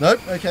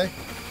 Nope. Okay.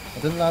 I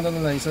didn't land on the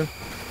laser.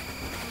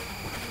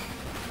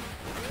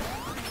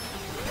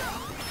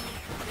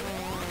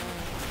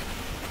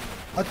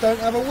 I don't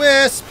have a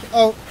wisp.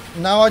 Oh,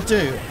 now I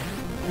do.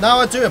 Now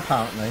I do,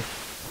 apparently.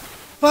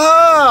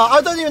 Ah,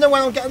 I don't even know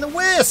when I'm getting the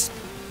wisp.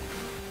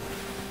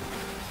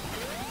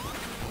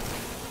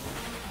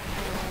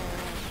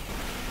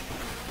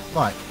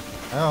 Right,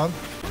 hang on.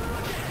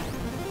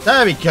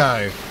 There we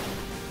go.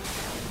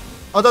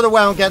 I don't know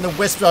where I'm getting the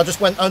wisp, I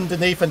just went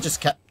underneath and just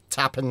kept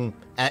tapping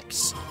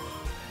X.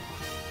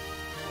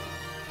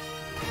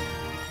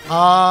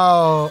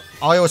 Oh,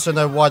 I also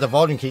know why the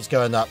volume keeps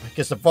going up,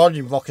 because the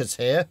volume rocker's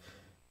here.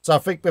 So I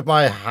think with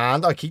my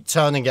hand, I keep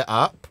turning it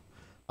up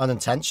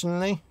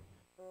unintentionally.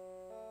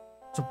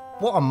 So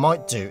what I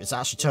might do is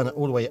actually turn it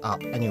all the way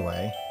up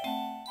anyway.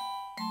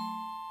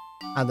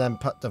 And then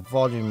put the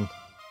volume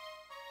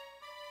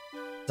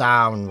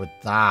down with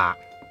that.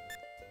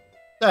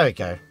 There we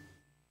go.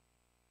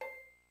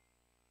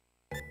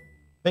 I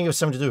think it was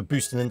something to do with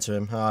boosting into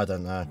him. Oh, I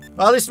don't know.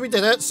 Well, at least we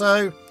did it,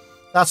 so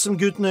that's some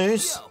good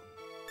news.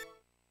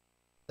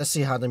 Let's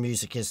see how the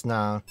music is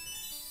now.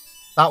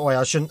 That way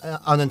I shouldn't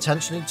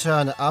unintentionally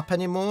turn it up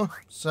anymore.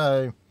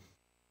 So,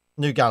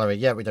 new gallery.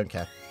 Yeah, we don't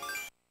care.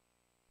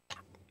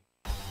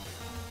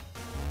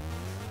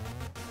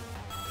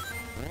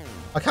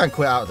 I can't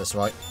quit out of this,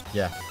 right?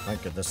 Yeah,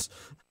 thank goodness.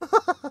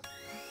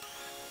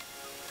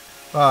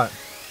 Right.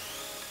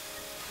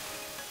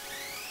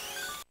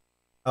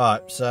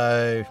 Alright,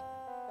 so...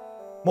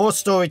 more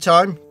story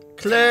time.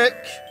 Click!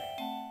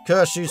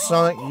 Curse you,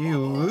 Sonic,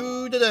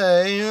 you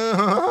today.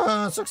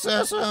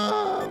 Success!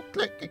 Oh,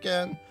 click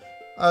again.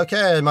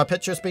 Okay, my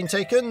picture's been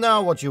taken.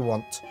 Now what do you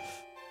want?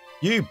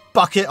 You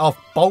bucket of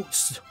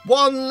bolts.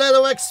 One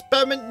little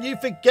experiment, you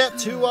forget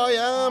who I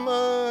am.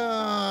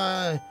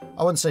 I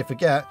wouldn't say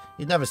forget.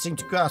 He never seemed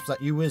to grasp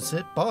that you was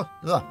his boss.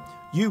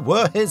 You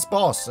were his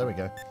boss. There we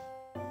go.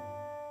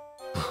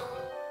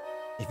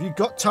 If you've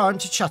got time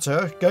to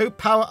chatter, go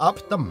power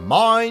up the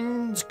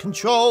mind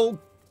control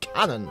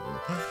cannon.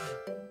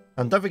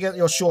 And don't forget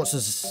your shorts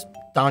is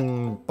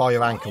down by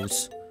your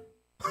ankles.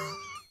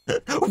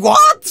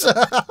 What?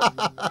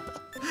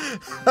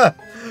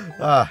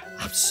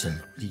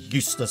 Absolutely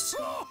useless.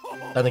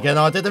 Then again,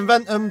 I did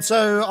invent them,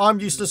 so I'm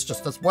useless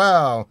just as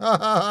well.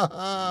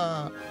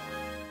 A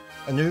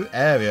new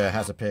area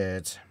has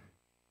appeared.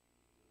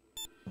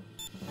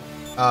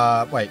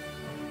 Wait.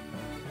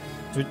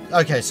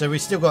 Okay, so we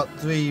still got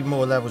 3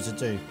 more levels to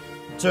do.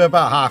 So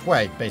about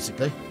halfway,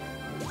 basically.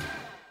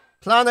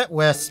 Planet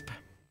Wisp.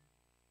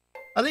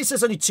 At least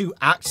there's only 2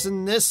 acts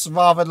in this,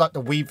 rather like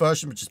the Wii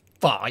version, which is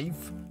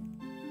 5.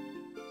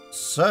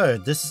 So,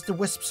 this is the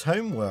Wisp's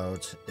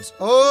homeworld. It's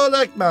all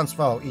Eggman's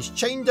fault. He's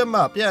chained them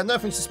up. Yeah,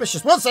 nothing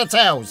suspicious. What's that,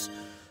 Tails?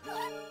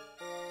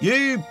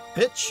 You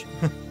bitch.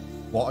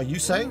 What are you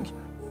saying?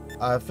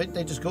 I think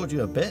they just called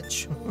you a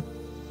bitch.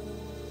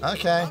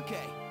 Okay.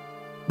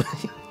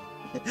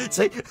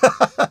 See?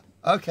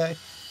 Okay.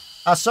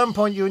 At some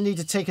point, you'll need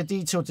to take a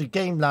detour to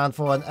Game Land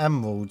for an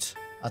emerald.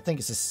 I think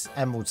it's this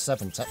Emerald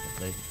 7,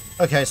 technically.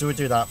 Okay, so we'll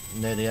do that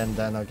near the end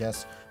then, I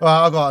guess.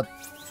 Well, I've got to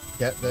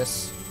get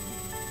this.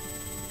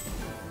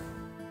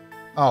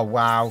 Oh,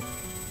 wow.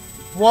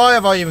 Why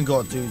have I even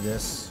got to do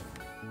this?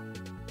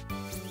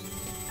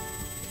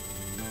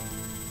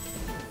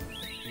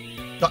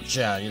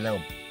 Gotcha, you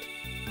little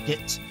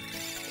git.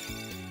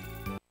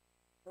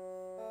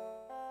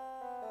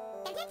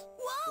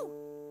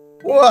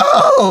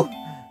 Whoa!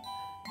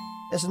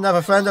 It's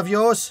another friend of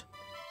yours.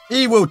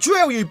 He will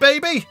drill you,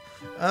 baby!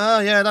 Ah,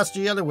 yeah, that's the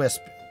yellow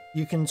wisp.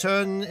 You can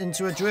turn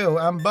into a drill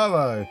and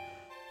burrow.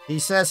 He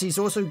says he's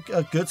also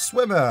a good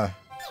swimmer.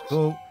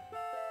 Cool.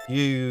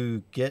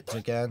 You get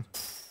again.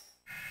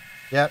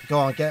 Yeah, go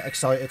on, get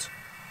excited.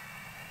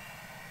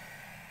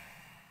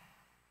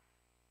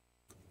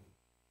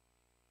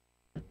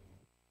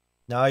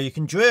 Now you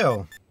can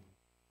drill.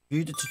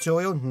 View the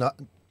tutorial? No.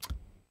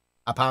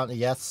 Apparently,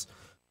 yes.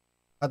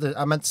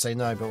 I meant to say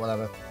no, but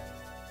whatever.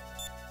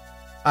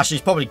 Actually,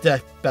 it's probably the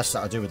best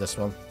that I do with this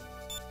one.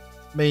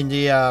 I mean,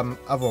 the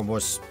other one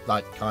was,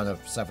 like, kind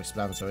of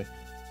self-explanatory.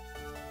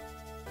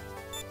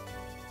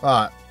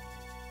 Right.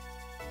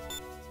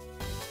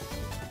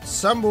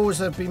 Some walls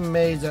have been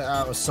made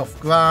out of soft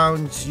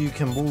ground. You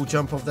can wall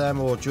jump off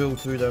them or drill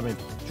through them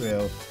with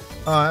drill.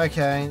 Alright,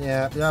 okay,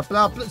 yeah, blah,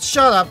 blah.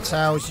 Shut up,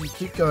 Tails. You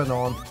keep going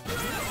on.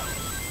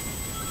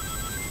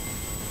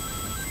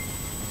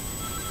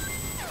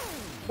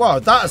 Wow,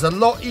 that is a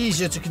lot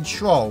easier to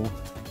control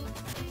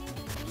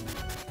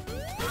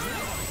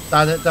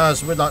than it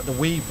does with, like, the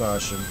Wii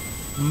version.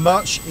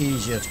 Much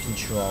easier to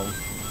control.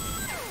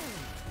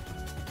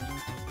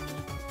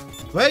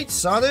 Great,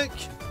 Sonic!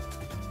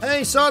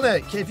 Hey,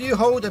 Sonic! If you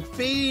hold a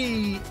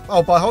B...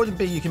 Oh, by holding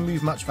B, you can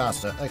move much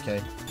faster.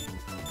 Okay.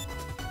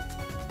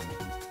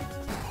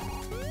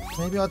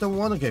 Maybe I don't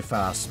want to go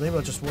fast. Maybe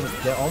I just want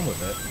to get on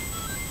with it.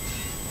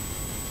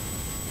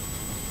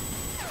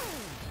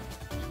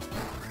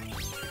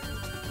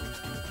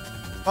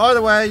 By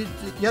the way,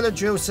 Yellow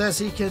Drill says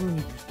he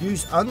can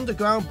use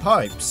underground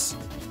pipes.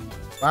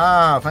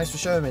 Wow, thanks for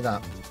showing me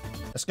that.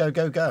 Let's go,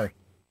 go, go.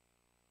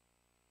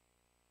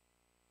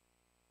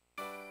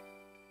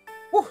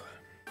 Whew.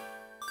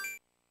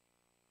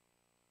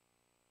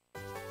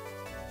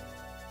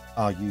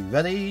 Are you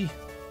ready?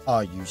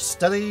 Are you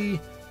steady?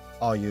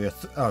 Are you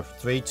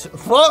 3, 2...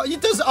 What? He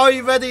does, are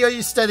you ready? Are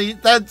you steady?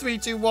 Then 3,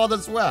 2, 1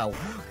 as well.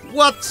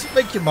 What?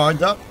 Make your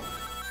mind up.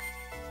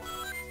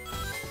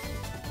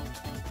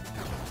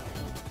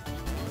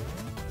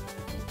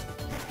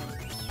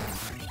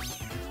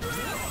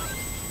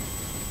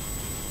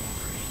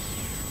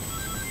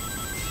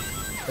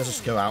 Let's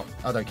just go out.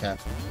 I don't care.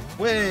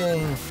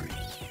 Wing!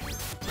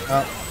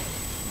 Up.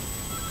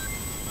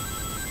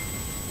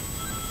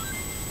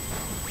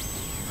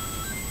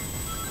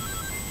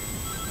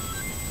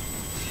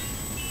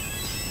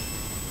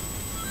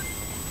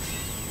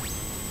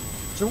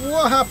 So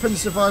what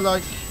happens if I,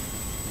 like,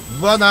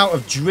 run out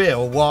of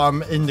drill while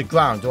I'm in the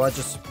ground? Do I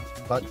just,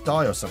 like,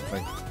 die or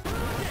something?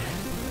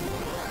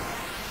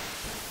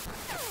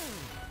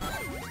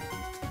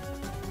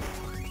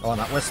 Oh,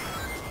 that was...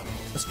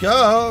 Let's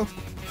go!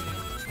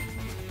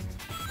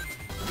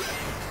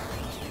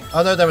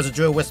 I know there was a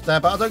drill wisp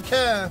there, but I don't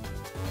care.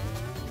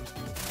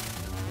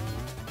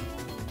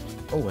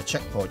 Oh, a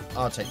checkpoint.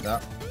 I'll take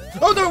that.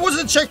 Oh, no, it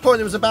wasn't a checkpoint.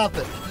 It was a bad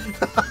thing.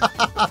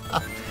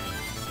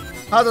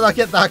 How did I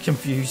get that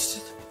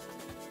confused?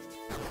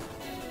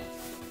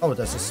 Oh,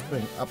 there's a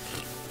spring up.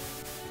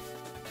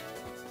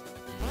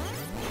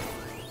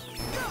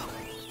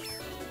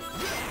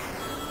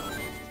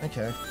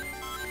 Okay.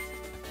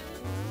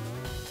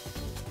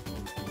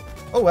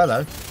 Oh,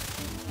 hello.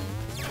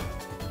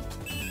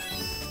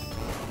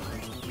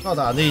 Not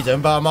that I need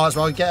him, but I might as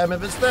well get him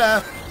if it's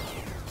there.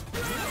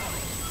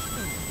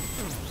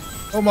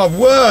 Oh my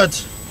word!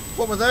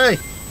 What were they?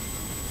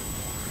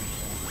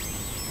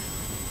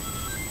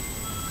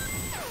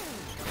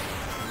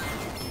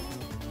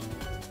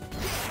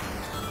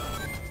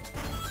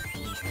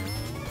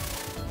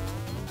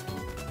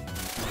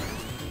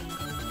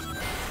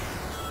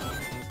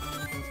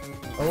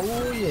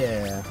 Oh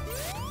yeah.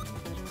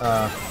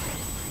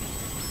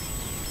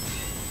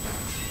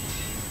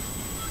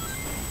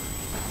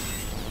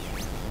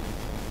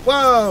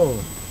 Whoa!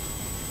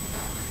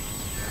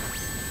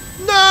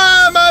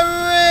 No,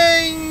 my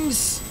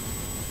rings!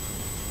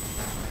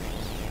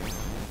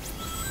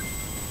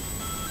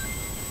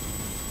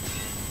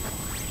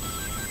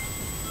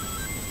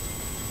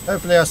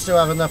 Hopefully I still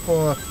have enough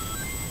for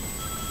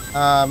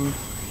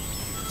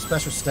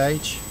special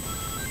stage.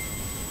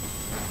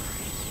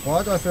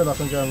 Why do I feel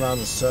like I'm going around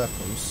in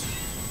circles?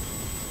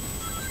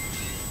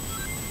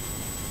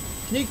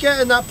 Can you get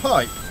in that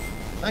pipe?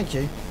 Thank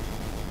you.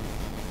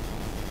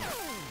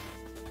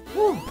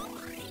 Woo.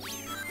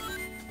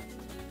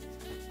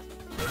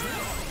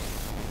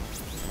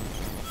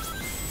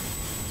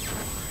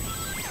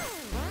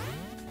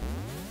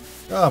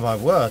 Oh my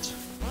word.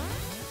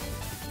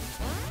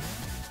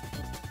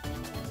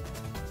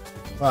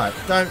 Right,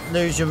 don't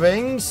lose your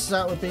rings.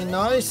 That would be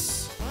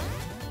nice.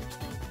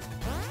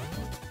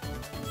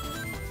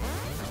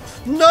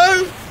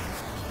 No!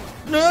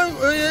 No!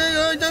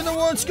 I don't know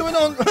what's going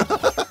on.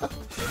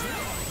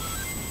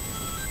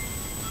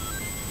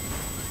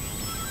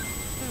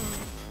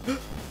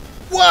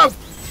 Whoa!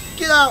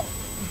 Get out!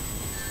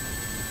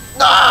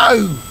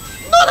 No!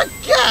 Not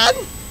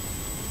again!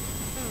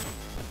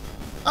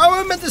 I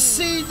was meant to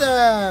see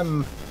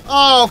them!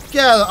 Oh,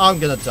 get! I'm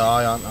gonna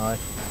die, aren't I?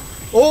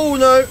 Oh,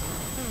 no!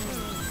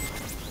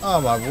 Oh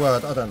my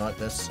word, I don't like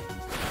this.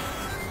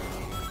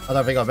 I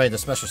don't think I've made a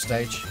special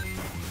stage.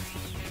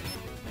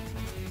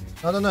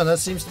 I don't know, there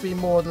seems to be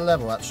more of the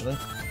level actually.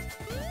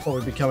 Thought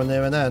we'd be coming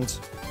near an end.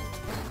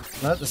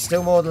 No, there's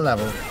still more of the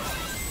level.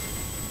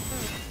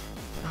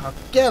 Oh,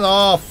 get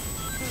off!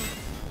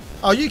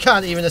 Oh, you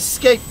can't even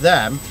escape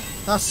them.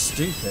 That's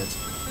stupid.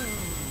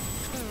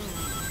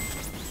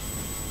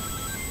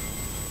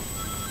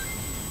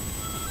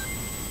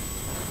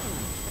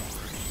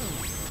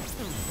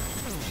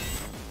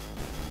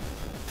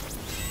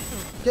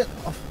 Get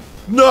off.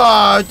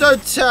 No,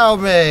 don't tell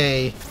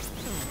me.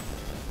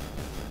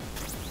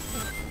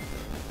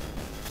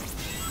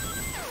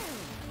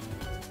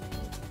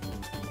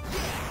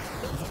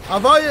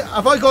 Have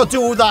I got to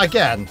do all that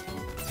again?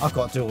 I've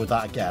got to do all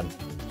that again.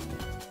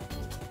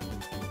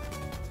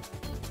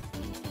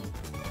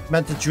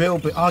 Meant to drill,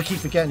 but I keep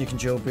forgetting you can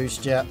drill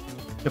boost. Yeah,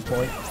 good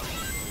point.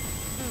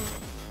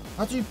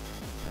 How do you?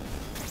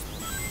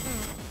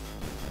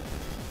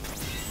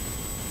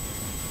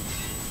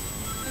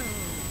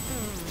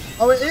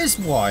 Oh, it is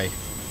why.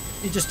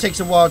 It just takes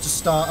a while to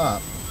start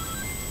up.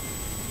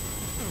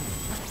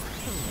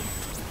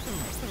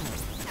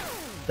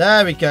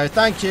 There we go.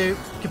 Thank you.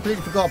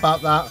 Completely forgot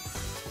about that.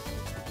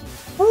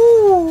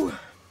 Woo!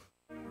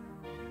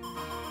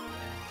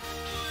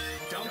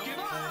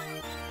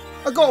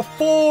 I got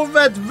 4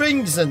 red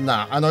rings in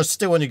that, and I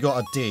still only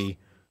got a D.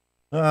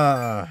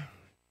 How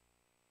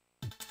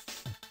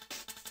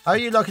are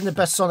you liking the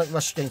best Sonic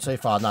Rush game so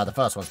far? Nah, the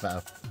first one's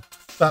better.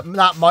 But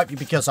that might be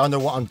because I know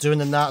what I'm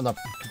doing in that, and I've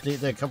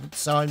completed it a couple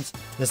of times.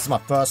 This is my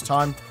first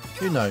time.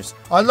 Who knows?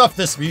 I love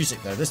this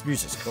music, though. This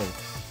music's cool.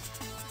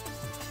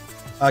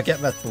 I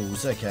get red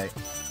balls. Okay.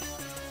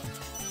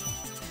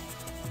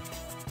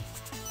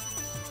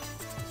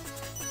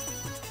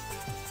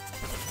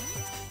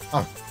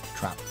 Oh,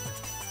 crap.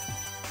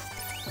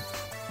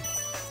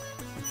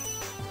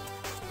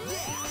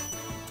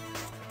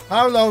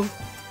 How long?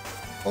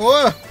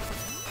 Oh!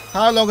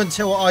 How long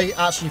until I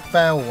actually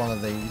fail one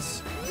of these?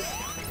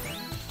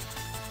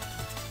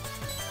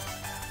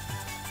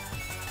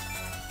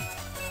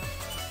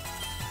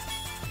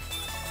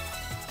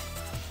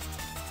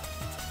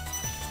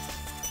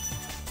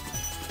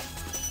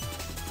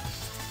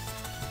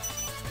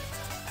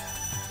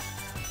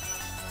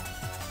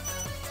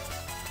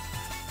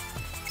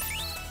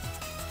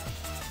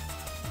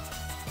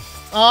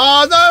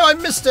 Oh no, I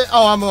missed it.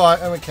 Oh, I'm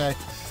alright. I'm okay.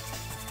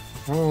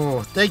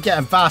 Oh, they're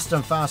getting faster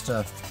and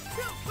faster.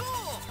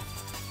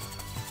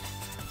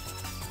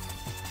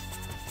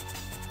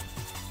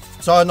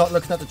 So I'm not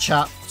looking at the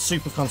chat.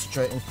 Super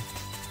concentrating.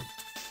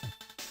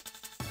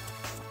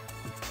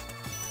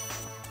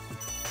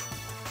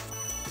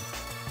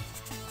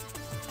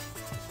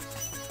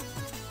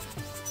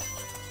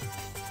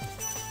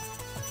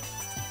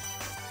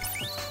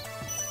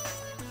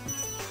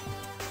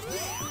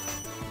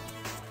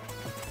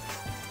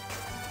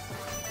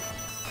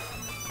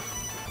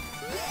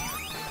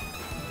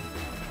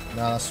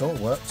 Nah, that's all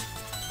worked.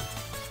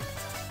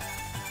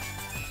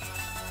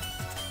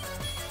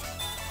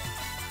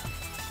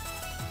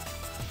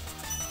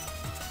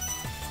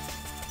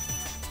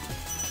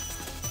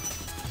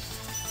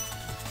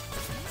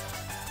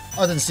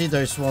 I didn't see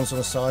those ones on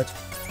the side,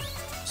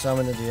 so I'm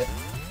an idiot.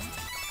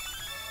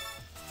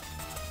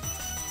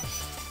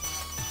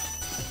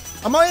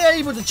 Am I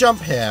able to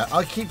jump here?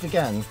 I keep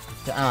forgetting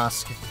to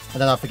ask,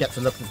 and then I forget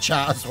to look at the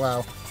chat as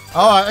well.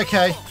 Alright,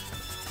 okay.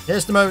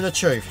 Here's the moment of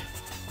truth.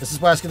 This is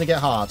where it's going to get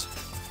hard.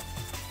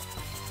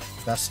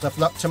 Best of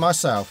luck to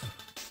myself.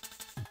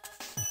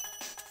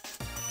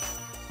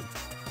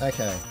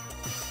 Okay.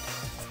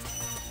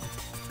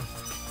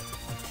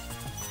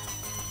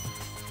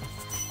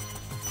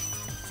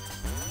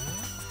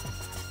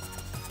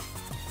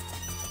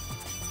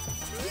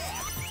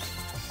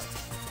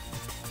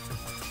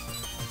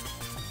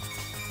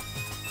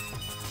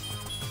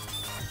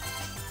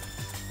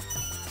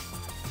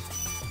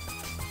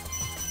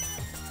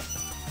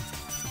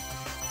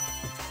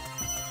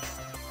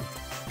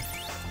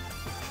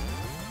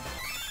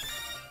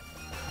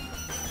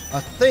 I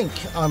think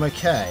I'm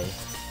okay.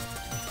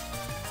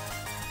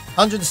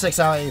 106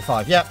 out of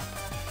 85. Yep.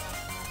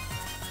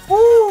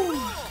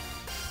 Woo!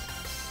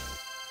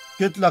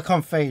 Good luck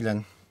on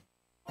failing.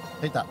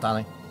 Take that,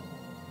 Danny.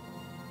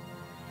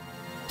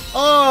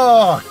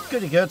 Oh,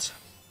 goody good.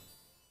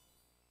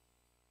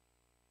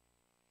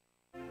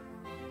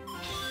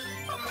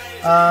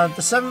 The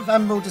 7th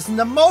emerald is in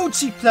the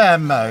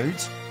multiplayer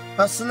mode,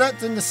 but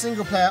selecting the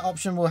single player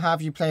option will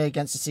have you play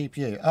against the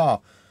CPU.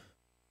 Oh,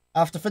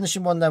 after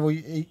finishing one level,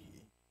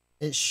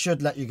 it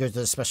should let you go to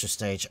the special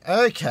stage.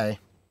 Okay.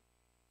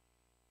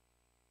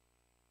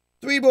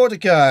 3 more to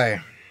go.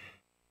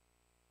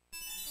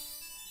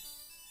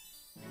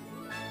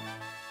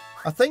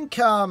 I think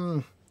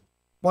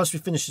once we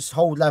finish this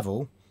whole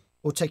level,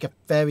 we'll take a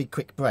very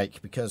quick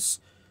break because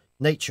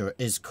nature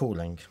is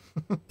calling.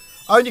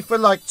 Only for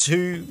like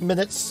 2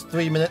 minutes,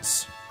 3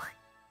 minutes.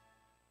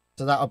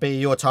 So that'll be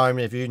your time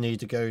if you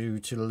need to go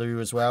to the loo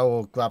as well,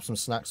 or grab some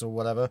snacks or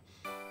whatever.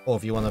 Or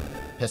if you want to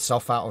piss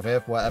off out of here,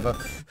 whatever.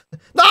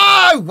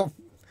 No!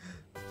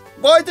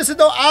 Why does it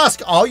not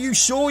ask, are you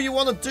sure you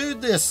want to do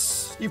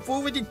this? You've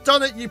already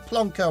done it, you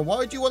plonker.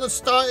 Why do you want to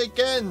start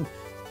again?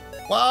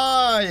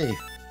 Why?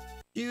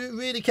 Do you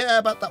really care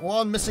about that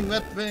one missing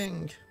red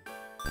ring?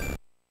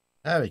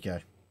 There we go.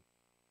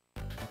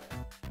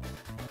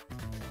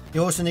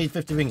 You also need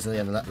 50 rings at the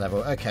end of that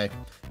level. Okay.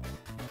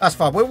 That's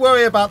fine. We'll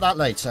worry about that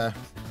later.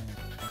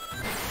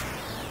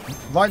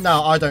 Right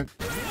now, I'm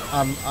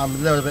a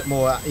little bit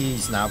more at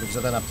ease now because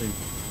I don't have to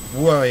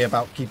worry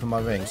about keeping my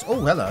rings. Oh,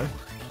 hello.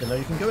 Didn't know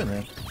you can go in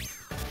there.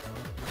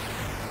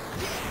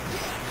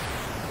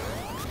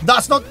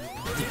 That's not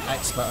the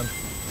X button.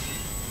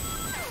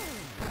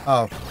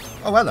 Oh.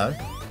 Oh, hello.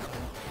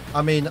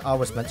 I mean, I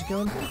was meant to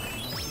go in there.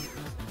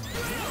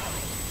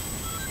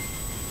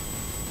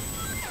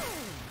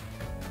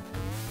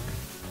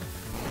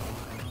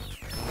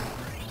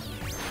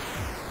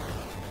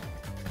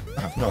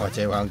 I have no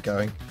idea where I'm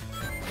going.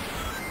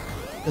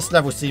 This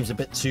level seems a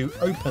bit too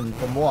open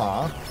for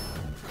moi.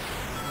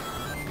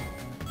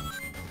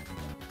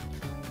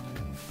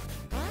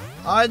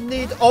 I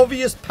need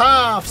obvious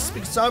paths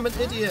because I'm an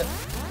idiot.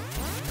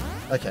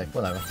 Okay,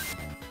 whatever.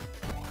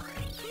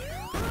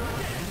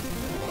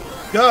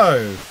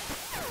 Go!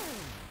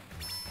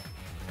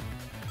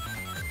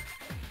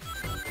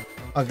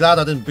 I'm glad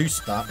I didn't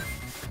boost that.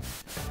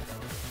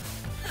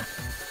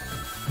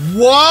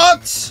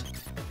 What?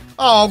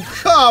 Oh,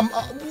 come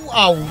on.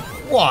 Oh,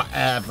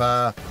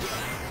 whatever.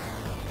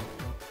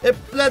 It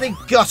bloody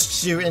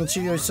gusts you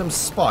into some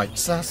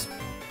spikes. That's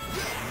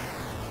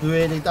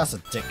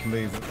a dick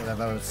move if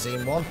I've ever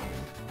seen one.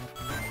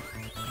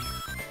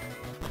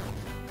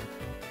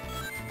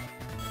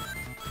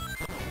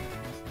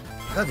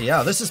 Bloody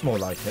hell, this is more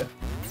like it.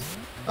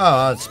 Oh,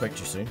 I'll expect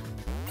you soon.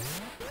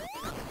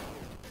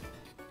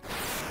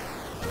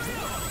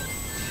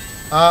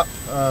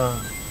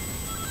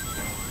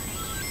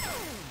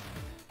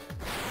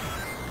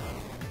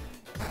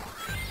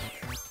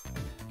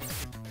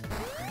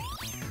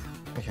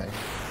 Okay.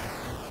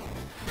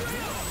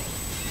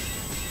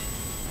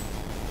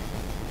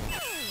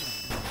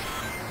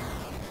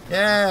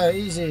 Yeah,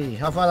 easy.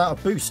 I've run out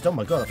of boost. Oh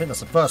my god, I think that's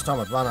the first time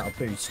I've run out of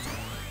boost.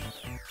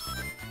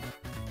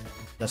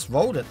 Let's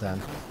roll it then.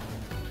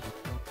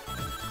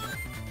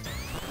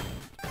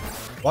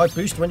 Why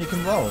boost when you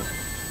can roll?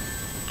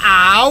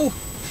 Ow!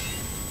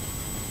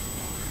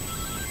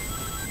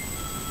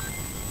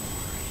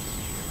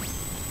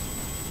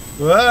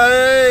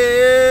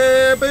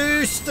 Hey,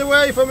 boost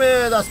away from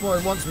here! That's what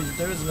it wants me to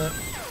do, isn't it?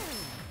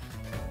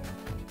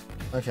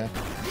 Okay.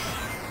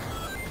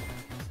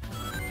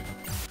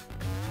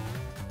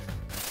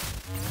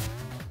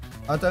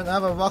 I don't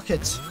have a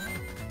rocket.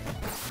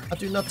 I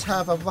do not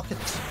have a rocket.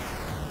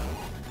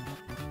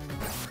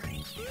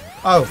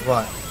 Oh,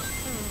 right.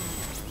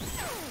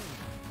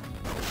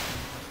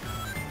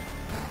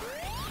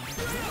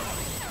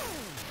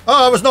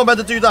 Oh, I was not meant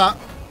to do that.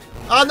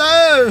 Oh,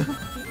 no!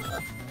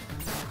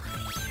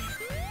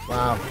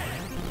 Wow.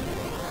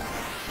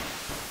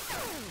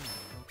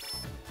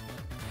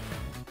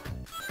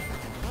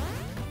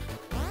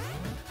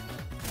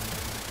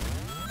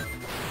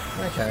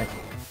 Okay.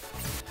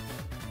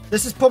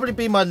 This has probably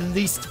been my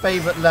least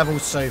favourite level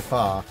so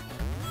far.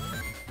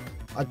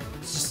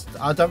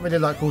 I don't really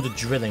like all the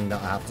drilling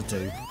that I have to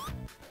do.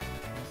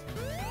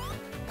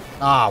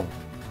 Ow.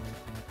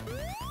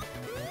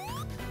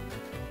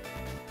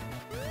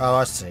 Oh,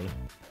 I see.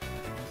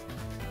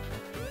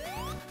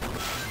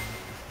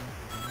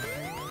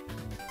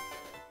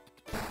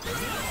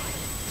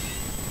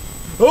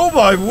 Oh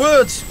my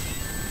word!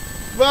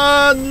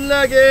 Run,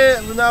 leg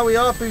it! Now we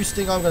are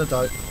boosting. I'm gonna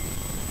die.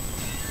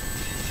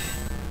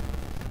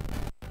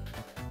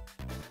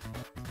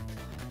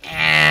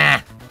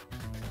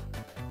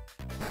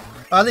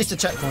 At least the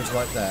checkpoint's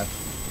right there.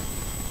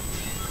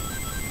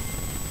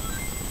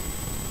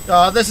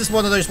 This is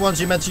one of those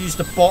ones you're meant to use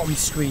the bottom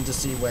screen to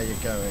see where you're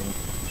going.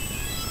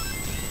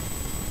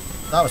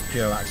 That was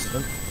pure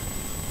accident.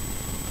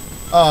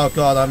 Oh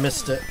god, I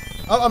missed it.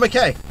 Oh, I'm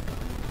okay.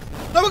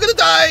 No, we're gonna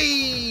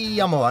die!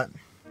 I'm alright.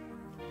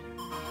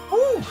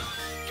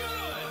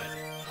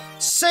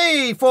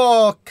 C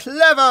for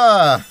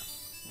clever.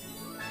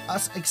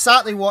 That's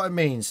exactly what it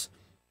means.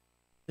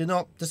 Do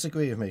not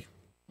disagree with me.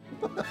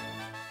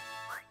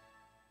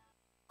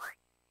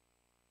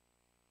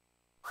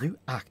 New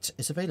act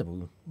is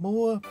available.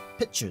 More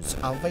pictures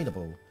are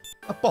available.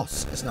 A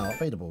boss is now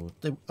available.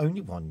 The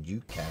only one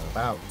you care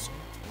about.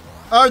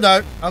 Oh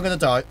no, I'm gonna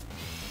die.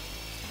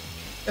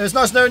 It was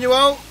nice knowing you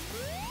all.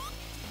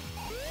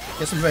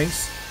 Get some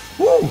rings.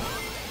 Woo!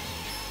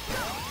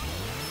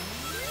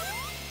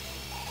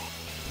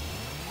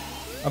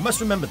 I must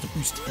remember to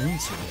boost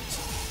into it.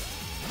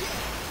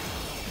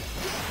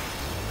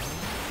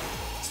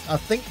 I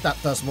think that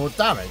does more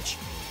damage,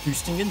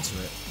 boosting into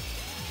it.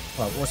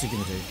 Well, what's he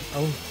going to do?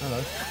 Oh,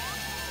 hello.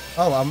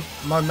 Oh,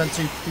 am I meant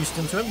to boost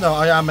into him? No,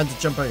 I am meant to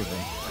jump over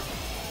him.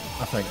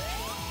 I think.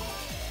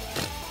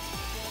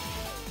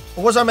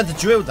 Or was I meant to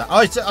drill that?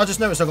 I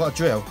just noticed I got a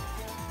drill.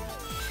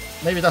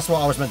 Maybe that's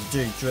what I was meant to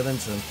do, drill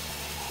into him.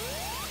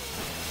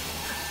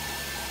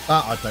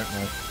 That I don't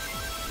know.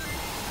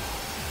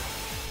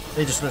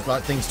 They just look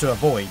like things to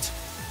avoid.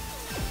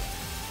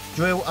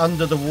 Drill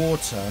under the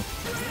water.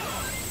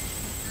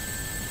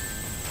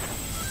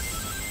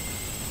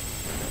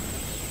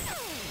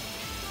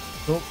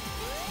 Cool.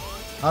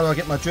 How do I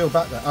get my drill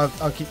back there?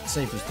 I'll keep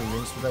save these 3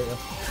 rings for later.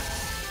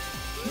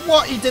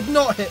 What? He did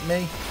not hit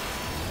me.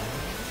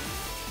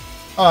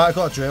 Alright, I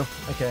got a drill.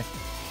 Okay.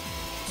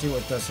 See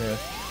what it does here.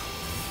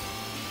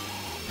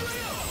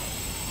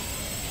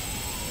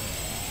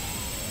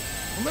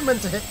 Am I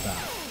meant to hit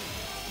that?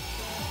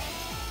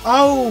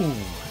 Oh!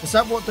 Is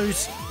that what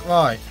those...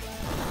 Right.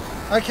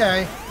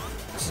 Okay.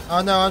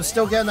 I know, I'm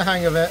still getting the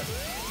hang of it.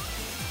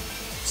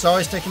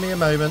 Sorry, it's taking me a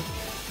moment.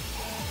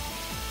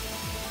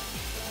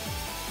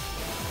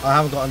 I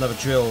haven't got another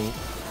drill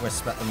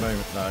wisp at the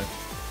moment, though.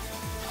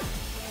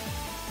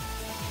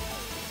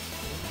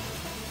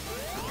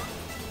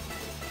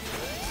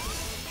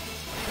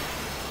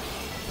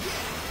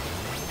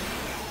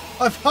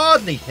 I've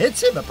hardly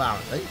hit him,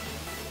 apparently.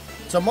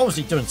 So I'm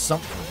obviously doing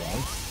something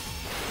wrong.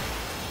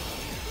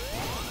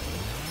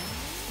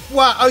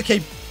 Wow,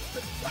 okay.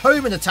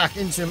 Homing attack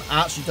into him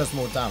actually does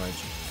more damage.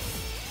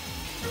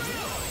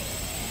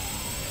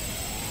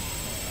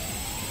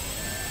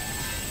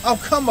 Oh,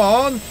 come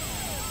on!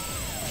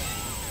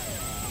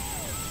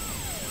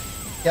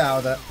 Get out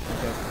of there.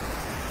 Okay.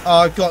 Oh,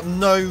 I've got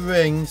no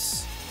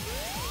rings.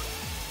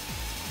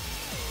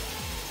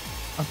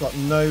 I've got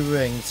no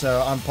rings,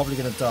 so I'm probably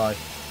going to die.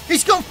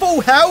 He's got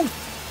full health!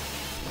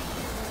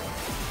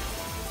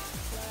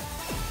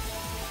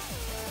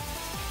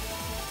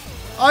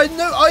 I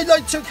know, I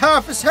like took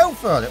half his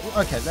health earlier.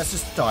 Okay, let's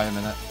just die a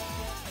minute.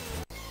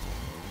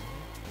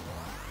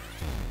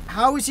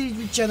 How is he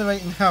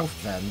regenerating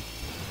health then?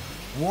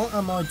 What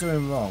am I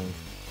doing wrong?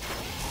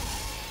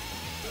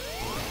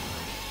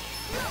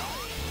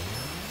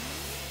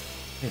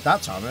 Okay,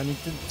 that time I only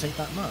didn't take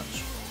that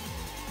much.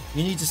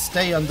 You need to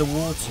stay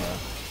underwater.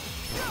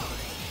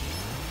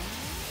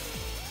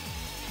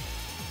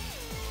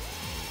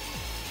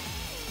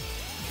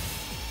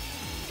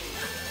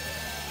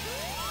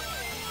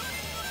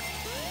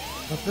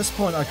 At this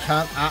point, I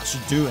can't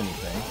actually do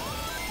anything.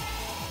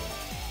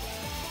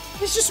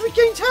 He's just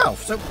regained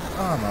health, so...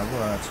 Oh my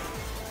word.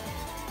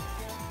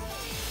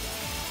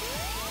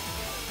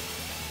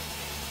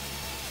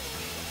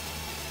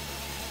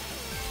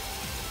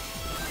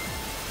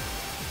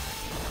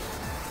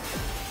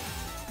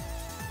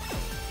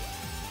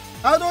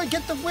 How do I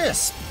get the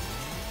wisp?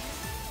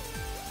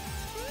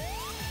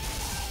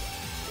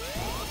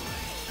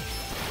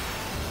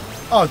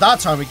 Oh, that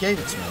time he gave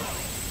it to me.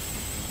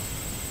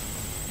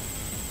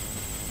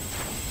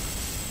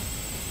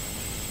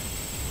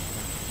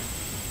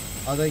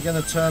 Are they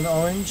going to turn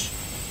orange?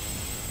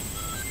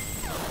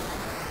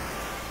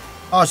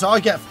 Oh, so I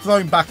get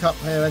thrown back up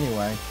here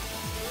anyway.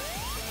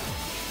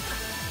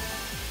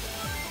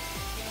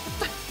 What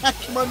the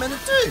heck am I meant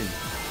to do?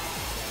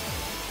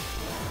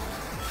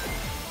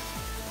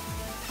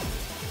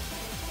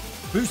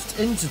 Boost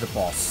into the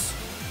boss.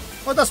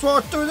 Oh, that's what I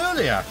was doing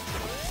earlier.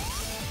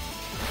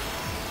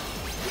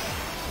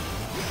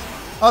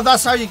 Oh,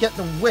 that's how you get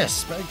the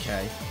wisp.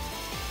 Okay.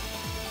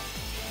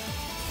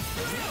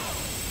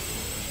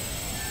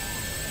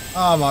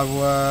 Oh my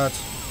word.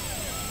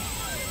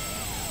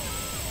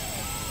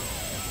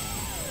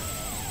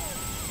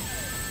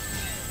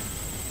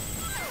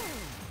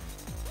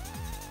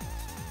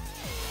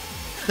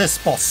 This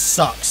boss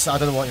sucks. I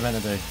don't know what you're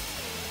meant to do.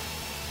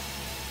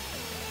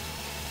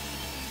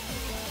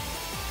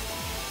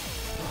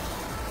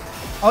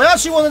 I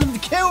actually wanted him to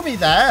kill me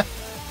there.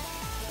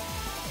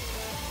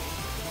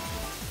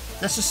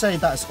 Let's just say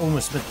that it's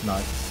almost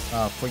midnight.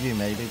 For you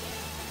maybe.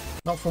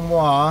 Not for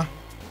moi.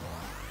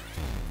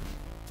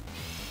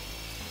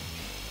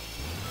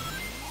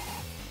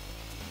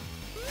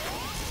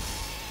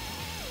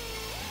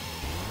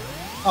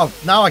 Oh,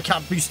 now I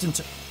can't boost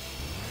into...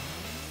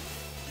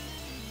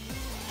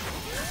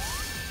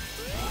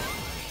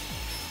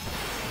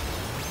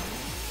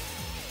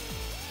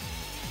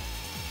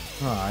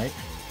 Right.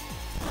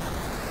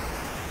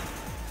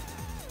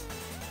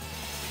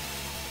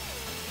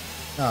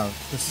 No,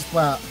 this is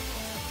where...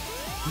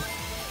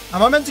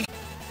 Am I meant to...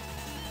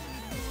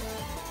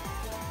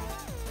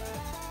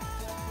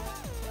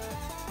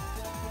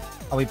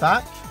 Are we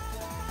back?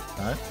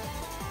 No.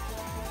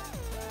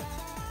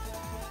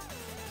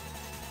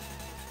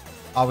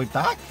 Are we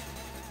back?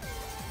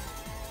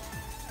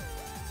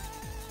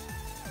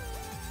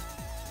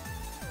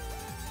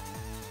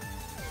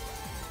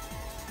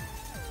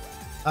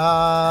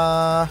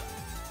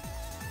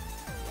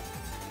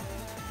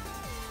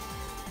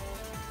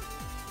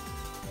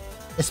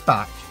 It's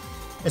back.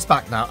 It's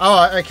back now.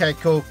 Alright, okay,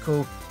 cool.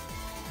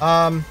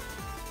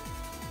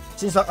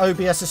 Seems like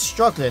OBS is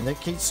struggling. It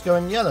keeps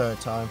going yellow at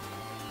a time.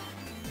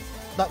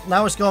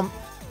 Now it's gone.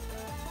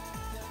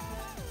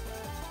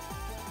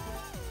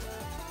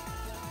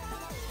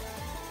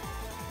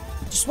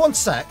 Just one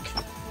sec.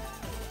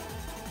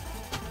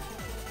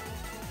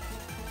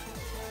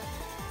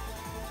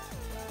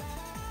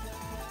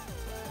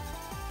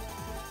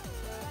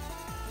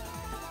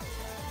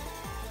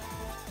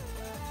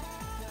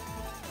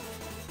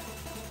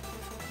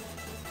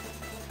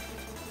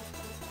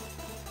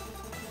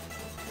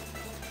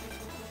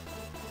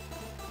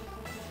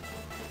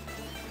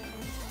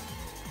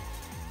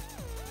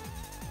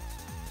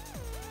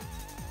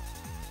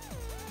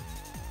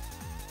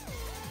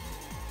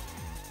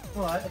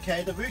 Right,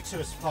 okay, the router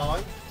is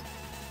fine.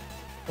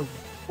 The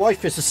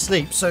wife is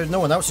asleep, so no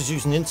one else is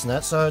using the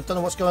internet, so I don't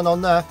know what's going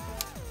on there.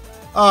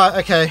 Alright,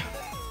 okay.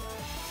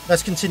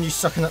 Let's continue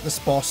sucking at this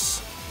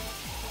boss.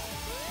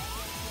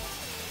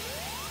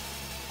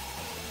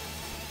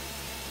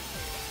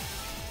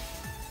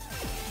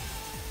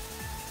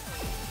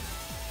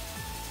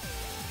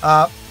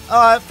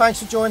 Alright,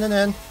 thanks for joining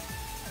in.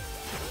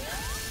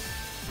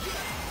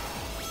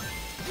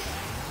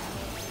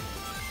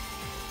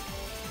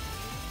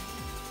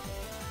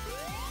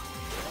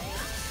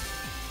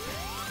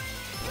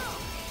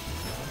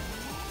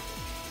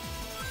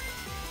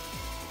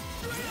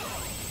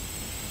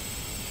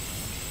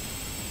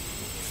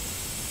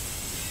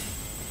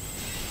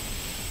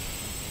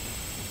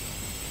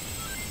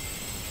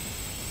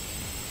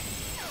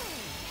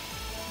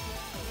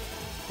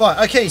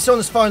 Right, okay, so on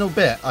this final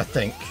bit, I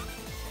think.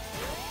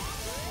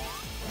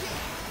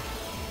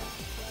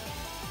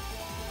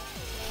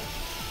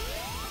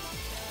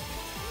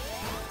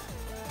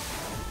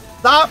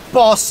 That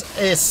boss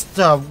is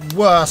the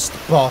worst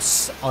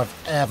boss I've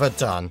ever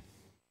done.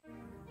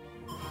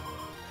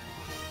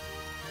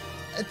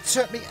 It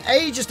took me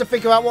ages to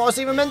figure out what I was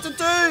even meant to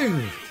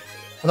do.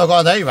 And I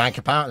got an A rank,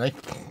 apparently.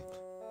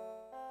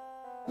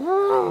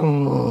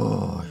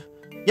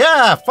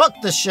 Yeah, fuck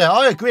this shit.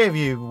 I agree with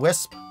you,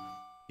 Wisp.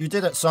 You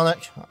did it,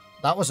 Sonic.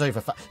 That was over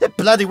fast. It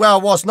bloody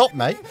well was not,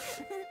 mate.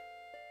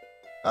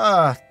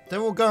 They're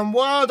all going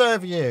wild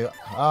over you.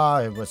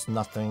 It was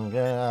nothing.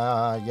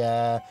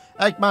 Yeah.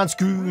 Eggman's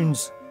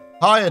goons.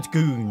 Hired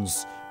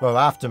goons were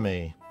after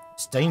me.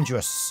 It's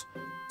dangerous.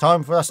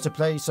 Time for us to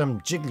play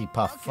some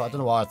Jigglypuff. I don't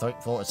know why I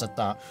thought it said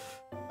that.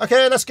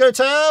 Okay, let's go,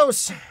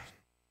 Tails.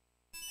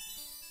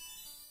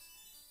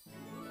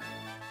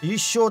 Are you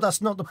sure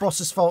that's not the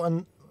boss's fault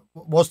and...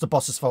 was the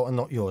boss's fault and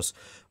not yours?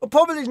 Well,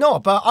 probably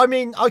not, but I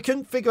mean, I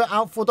couldn't figure it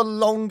out for the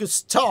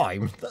longest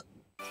time.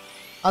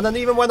 And then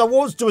even when I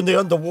was doing the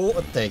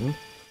underwater thing,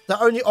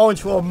 they're only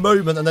orange for a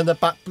moment and then they're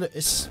back blue.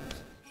 It's...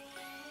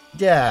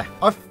 yeah,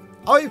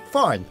 I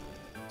find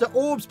the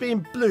orbs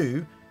being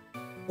blue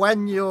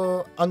when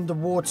you're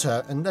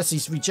underwater, unless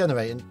he's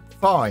regenerating,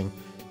 fine.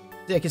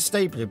 They can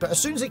stay blue, but as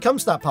soon as it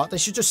comes to that part, they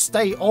should just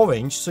stay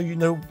orange so you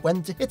know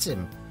when to hit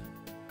him.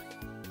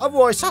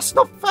 Otherwise, that's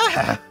not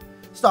fair.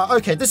 Start,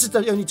 okay, this is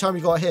the only time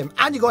you got to hit him,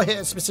 and you got to hit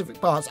at specific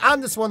parts,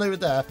 and this one over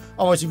there.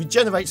 Otherwise, he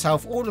regenerates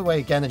health all the way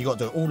again, and you got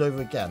to do it all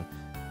over again.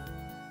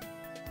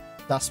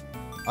 That's...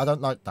 I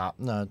don't like that.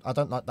 No, I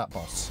don't like that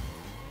boss.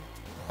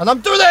 And I'm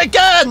doing it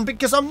again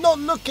because I'm not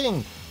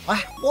looking.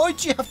 Why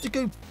do you have to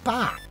go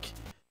back?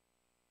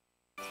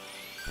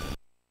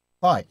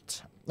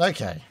 Right.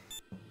 Okay.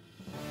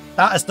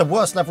 That is the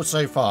worst level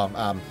so far,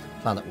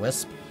 Planet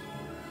Wisp.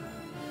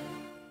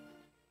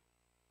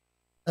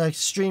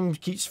 Stream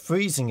keeps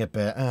freezing a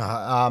bit.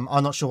 I'm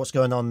not sure what's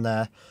going on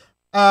there.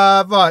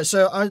 Right,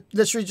 so I'm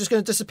literally just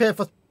going to disappear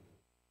for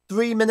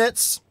 3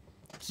 minutes.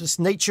 Just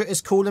nature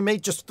is calling me.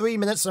 Just 3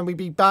 minutes and we'll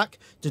be back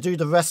to do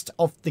the rest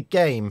of the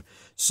game.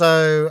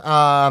 So,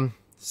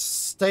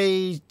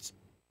 stay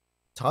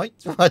tight.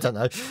 I don't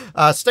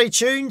know. Stay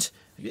tuned.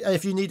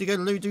 If you need to go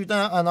to loo, do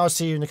that. And I'll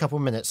see you in a couple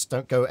of minutes.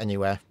 Don't go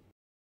anywhere.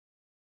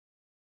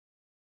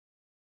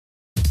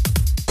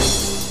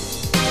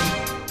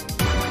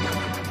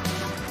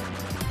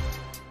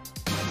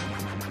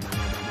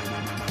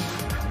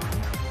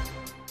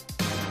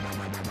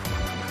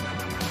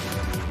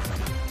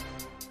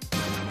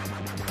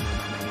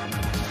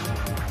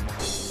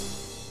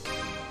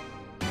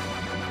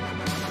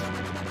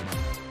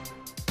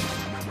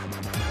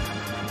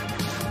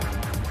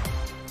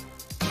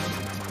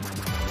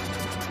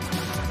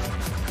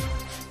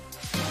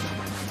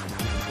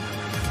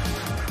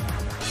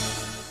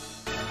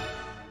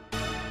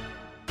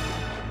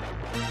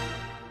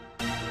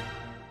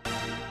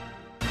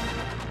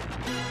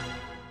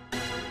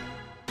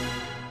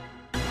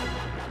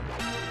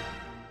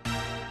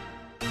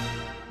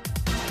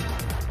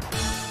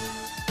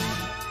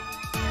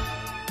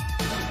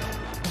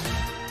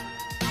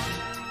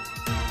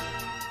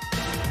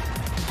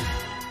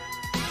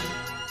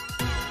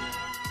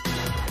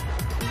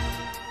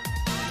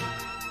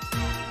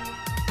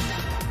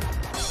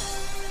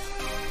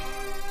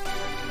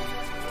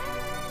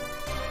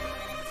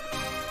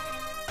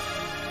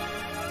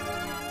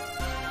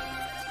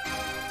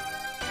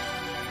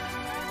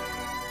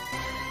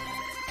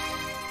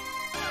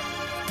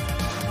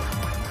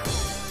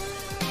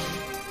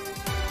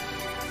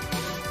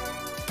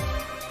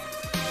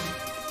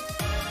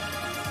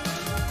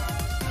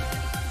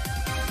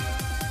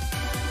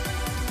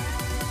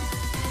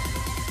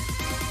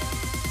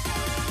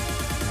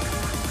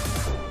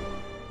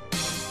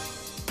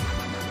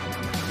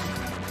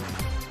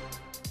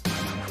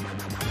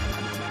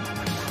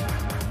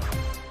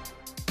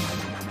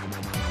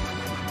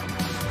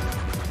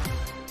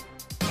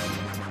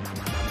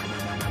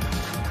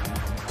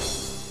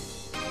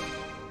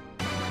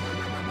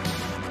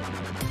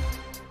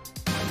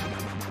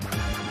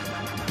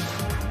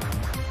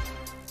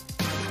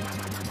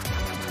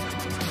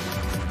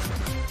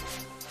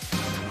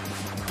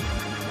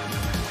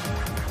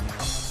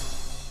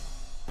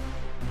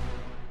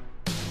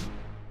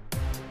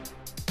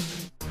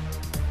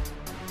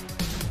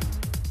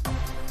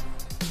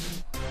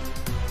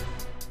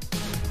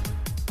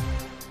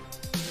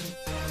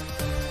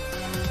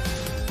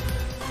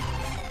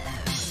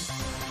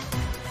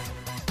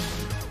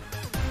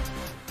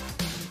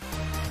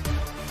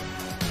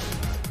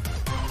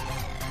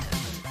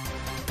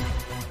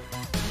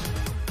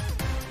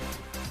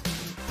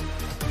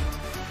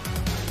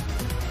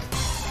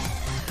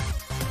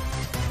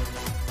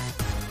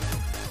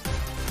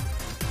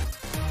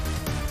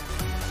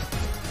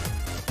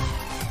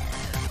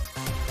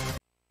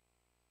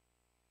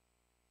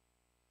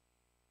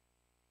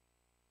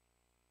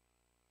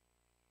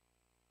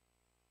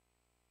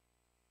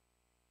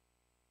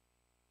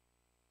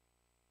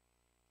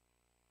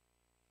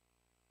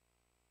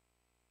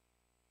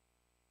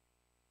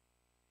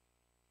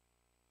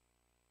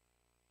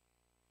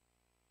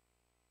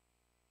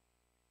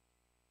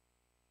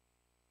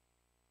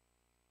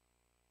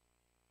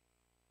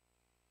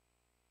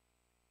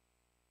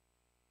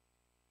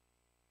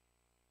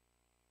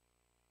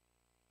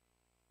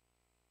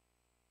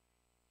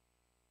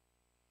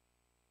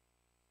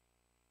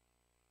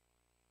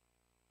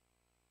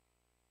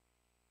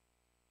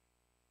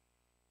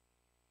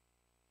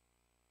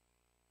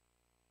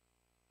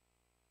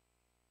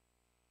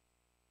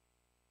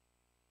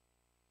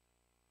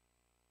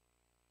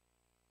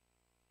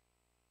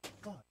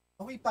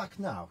 Are we back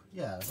now?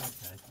 Yeah,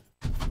 okay.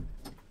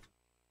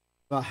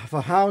 But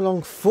for how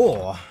long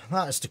for?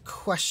 That is the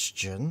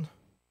question.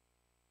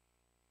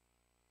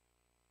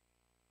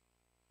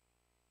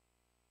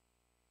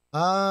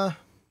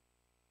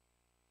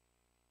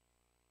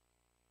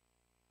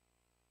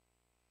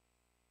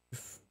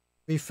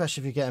 Refresh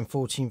if you're getting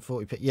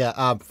 1440p.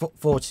 Yeah,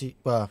 40.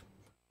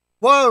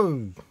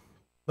 Whoa!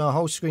 The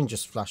whole screen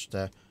just flashed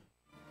there.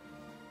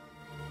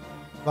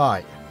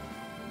 Right.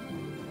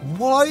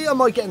 Why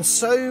am I getting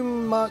so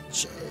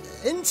much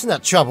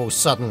internet trouble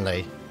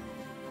suddenly?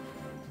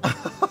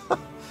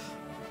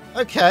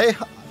 Okay.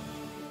 Do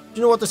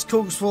you know what this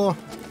calls for?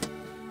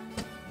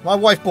 My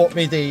wife bought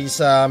me these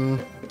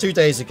 2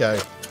 days ago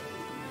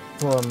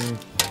from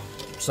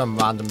some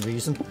random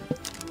reason.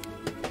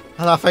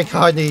 And I think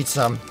I need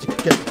some to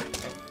get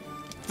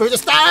through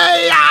this day.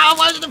 Ah,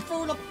 why did it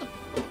fall off the...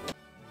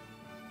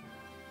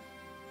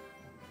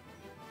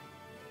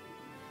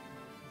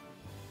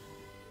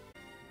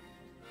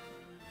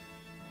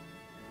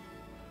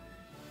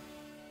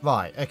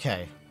 Right,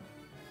 okay.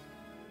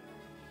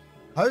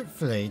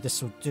 Hopefully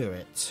this will do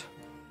it.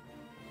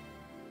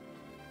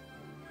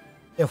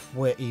 If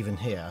we're even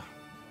here.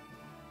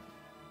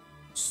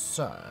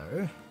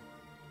 So,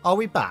 are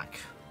we back?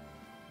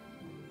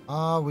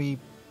 Are we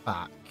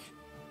back?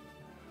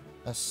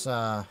 Let's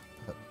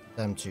put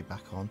them two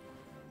back on.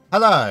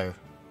 Hello.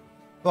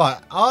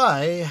 Right,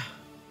 I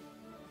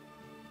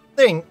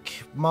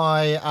think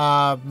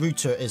my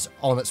router is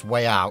on its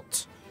way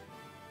out.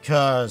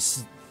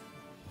 Because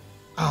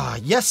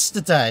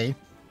yesterday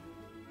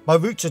my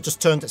router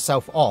just turned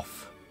itself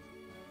off.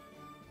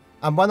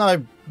 And when I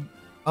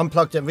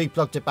unplugged it,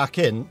 replugged it back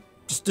in,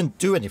 just didn't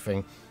do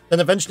anything. Then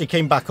eventually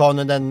came back on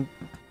and then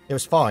it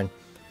was fine.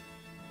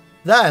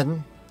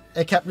 Then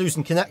it kept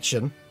losing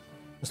connection.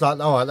 It's like,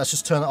 alright, let's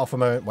just turn it off a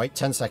moment. Wait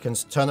 10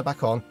 seconds. Turn it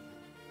back on.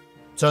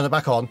 Turn it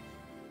back on.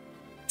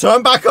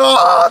 Turn back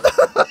on!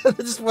 I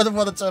just wouldn't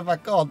want to turn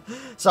back on.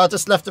 So I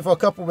just left it for a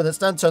couple of minutes,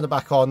 then turned it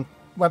back on.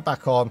 Went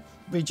back on.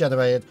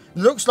 Regenerated.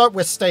 Looks like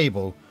we're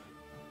stable.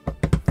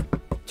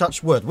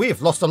 Touch wood. We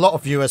have lost a lot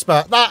of viewers,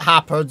 but that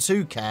happens.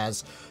 Who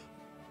cares?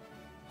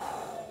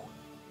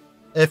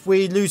 If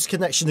we lose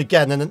connection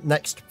again in the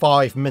next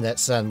 5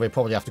 minutes, then we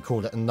probably have to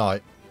call it a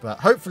night. But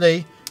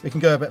hopefully we can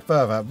go a bit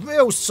further.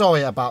 Real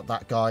sorry about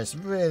that, guys.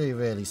 Really,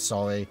 really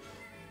sorry.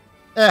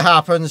 It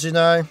happens, you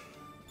know.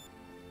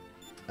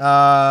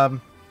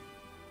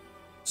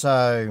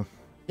 So,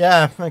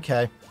 yeah,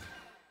 okay.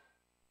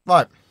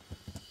 Right.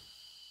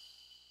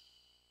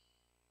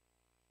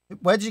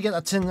 Where did you get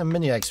that tin of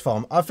mini eggs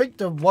from? I think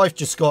the wife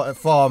just got it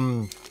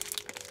from,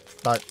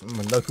 like,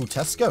 local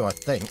Tesco, I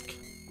think.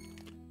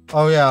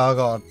 Oh, yeah, I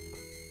got it.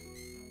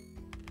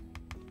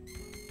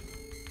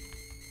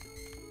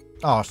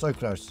 Oh, so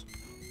close.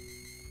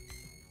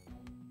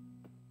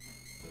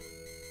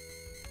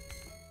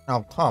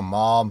 Oh, come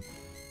on.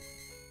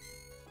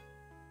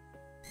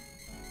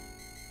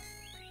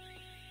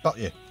 Got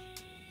you.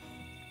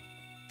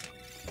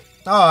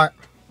 Alright.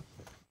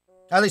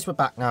 At least we're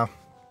back now.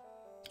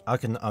 I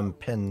can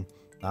unpin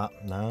that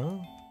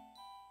now.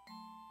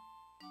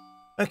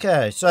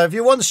 Okay, so if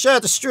you want to share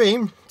the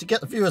stream to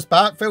get the viewers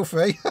back, feel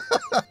free.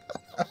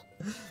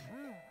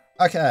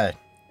 Okay.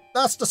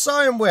 That's the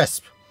Cyan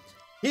Wisp.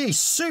 He's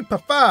super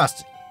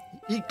fast.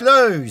 He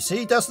glows.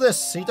 He does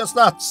this. He does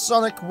that.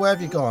 Sonic, where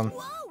have you gone?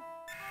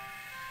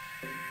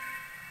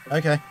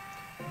 Okay.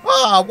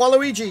 Ah,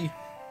 Waluigi.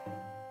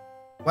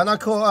 When I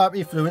caught up,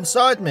 he flew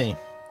inside me.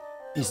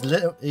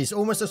 He's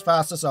almost as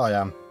fast as I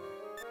am.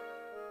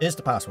 Here's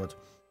the password.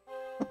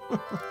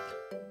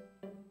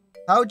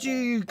 How do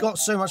you got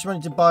so much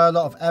money to buy a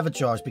lot of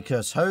advertise?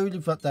 Because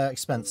holy fuck, they're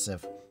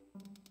expensive.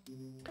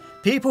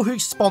 People who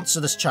sponsor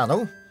this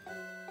channel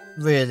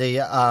really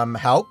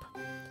help.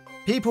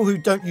 People who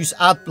don't use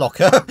ad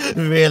blocker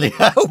really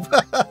help.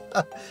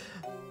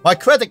 My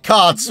credit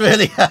cards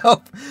really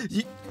help.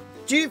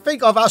 Do you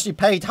think I've actually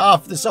paid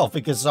half this off?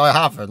 Because I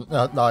haven't.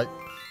 Like,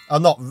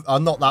 I'm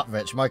not that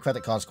rich. My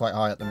credit card's quite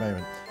high at the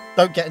moment.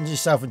 Don't get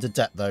yourself into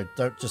debt though.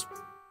 Don't just,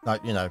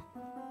 like, you know.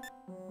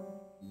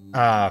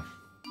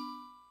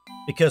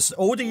 Because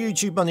all the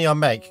YouTube money I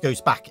make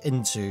goes back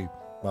into,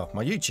 well,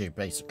 my YouTube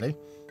basically.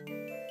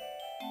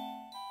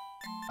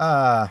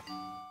 Right,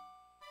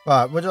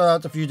 would I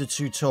have to view the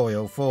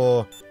tutorial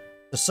for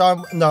the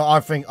Cyan? No, I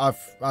think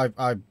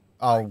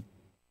I'll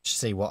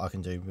see what I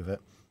can do with it.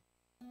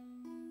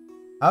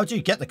 How do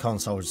you get the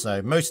consoles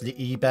though? Mostly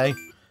eBay,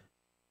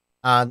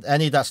 and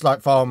any that's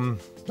like from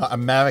like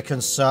American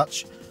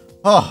such.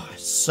 Oh,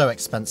 it's so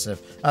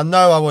expensive. And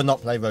no, I will not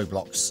play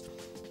Roblox.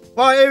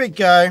 Right, here we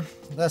go.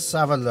 Let's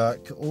have a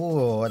look.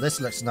 Oh, this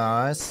looks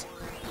nice.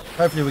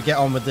 Hopefully we get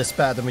on with this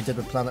better than we did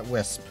with Planet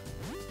Wisp.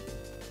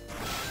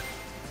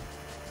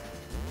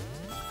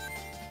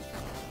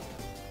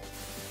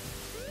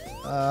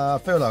 I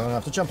feel like I'm gonna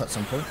have to jump at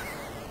some point.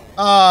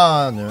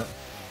 Ah, I knew it.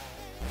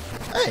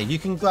 Hey, you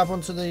can grab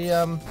onto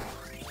the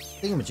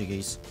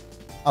thingamajiggies.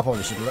 I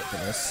probably should have looked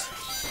at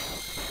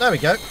this. There we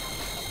go.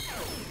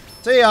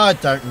 See, I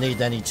don't need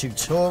any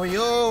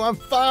tutorial. I'm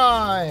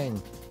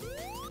fine.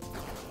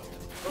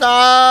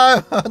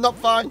 No, not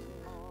fine.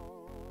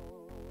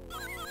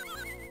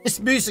 This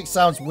music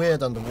sounds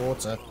weird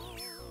underwater.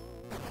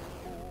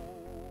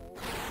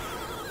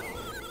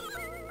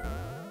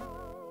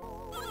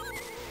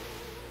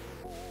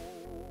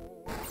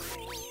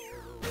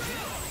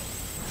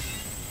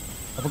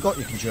 I forgot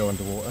you can drill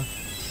underwater.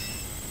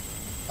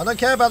 I don't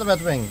care about the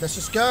red ring. Let's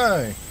just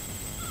go.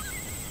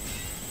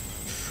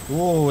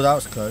 Ooh, that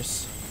was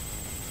close.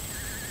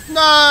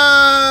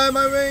 No,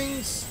 my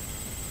rings.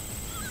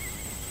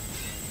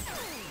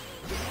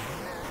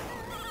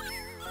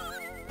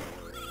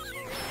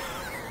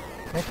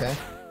 Okay.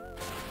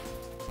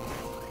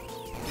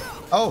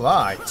 All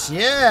right.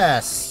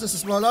 Yes, this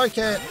is more like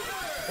it.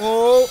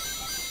 Oh,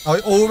 I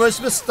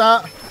almost missed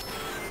that.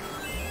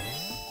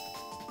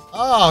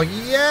 Oh,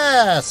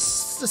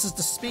 yes! This is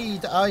the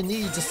speed I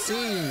need to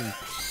see.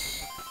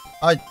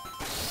 I'm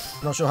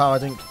not sure how I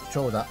didn't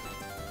control that.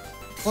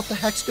 What the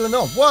heck's going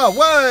on? Whoa,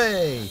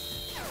 way!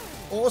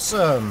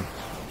 Awesome.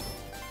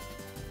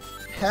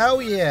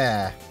 Hell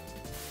yeah.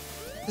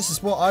 This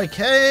is what I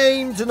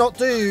came to not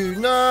do.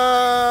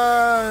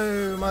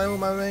 No! All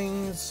my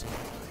rings.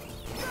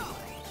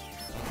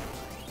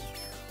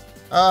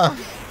 Ah.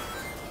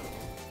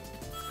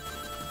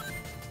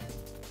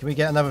 Can we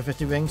get another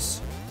 50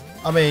 rings?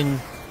 I mean,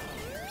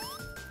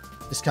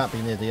 this can't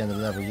be near the end of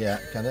the level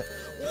yet, can it?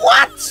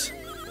 What?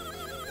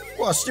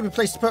 What a stupid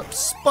place to put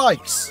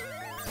spikes.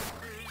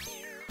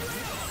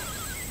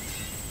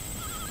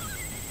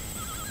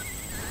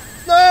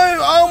 No!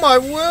 Oh my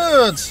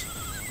word!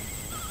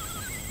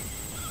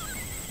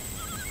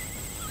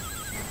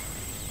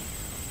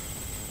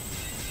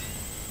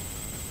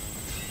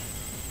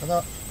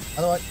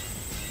 How do I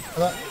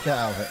get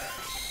out of it?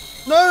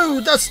 No!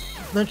 That's...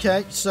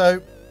 Okay,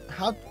 so...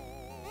 How...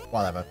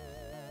 Whatever.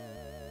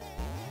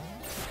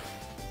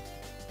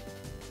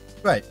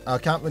 Great, I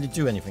can't really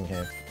do anything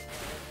here.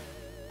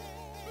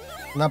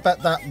 And I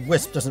bet that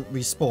wisp doesn't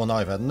respawn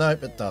either.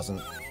 Nope, it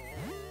doesn't.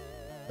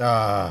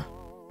 Ah.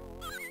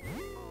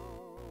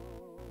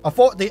 I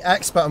thought the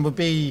X button would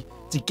be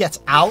to get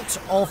out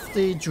of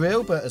the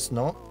drill, but it's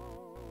not.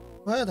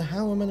 Where the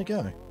hell am I going to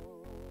go?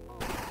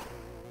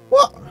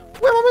 What?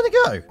 Where am I going to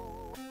go?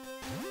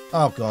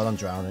 Oh god, I'm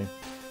drowning.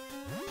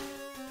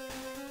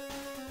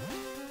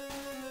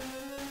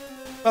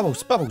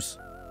 Bubbles, bubbles.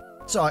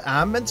 So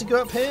I am meant to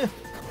go up here?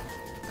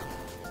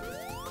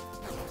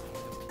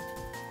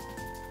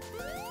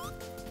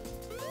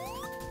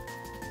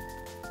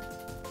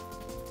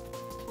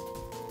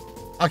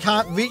 I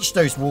can't reach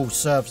those wall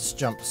surface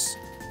jumps.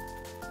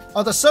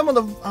 Oh, there's some on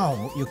the...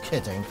 Oh, you're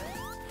kidding.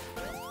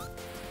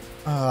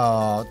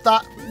 Oh,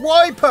 that...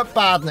 Why put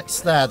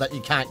badniks there that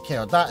you can't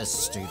kill? That is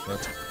stupid.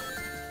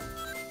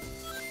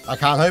 I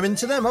can't home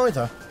into them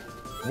either.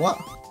 What?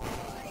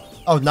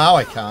 Oh, now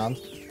I can.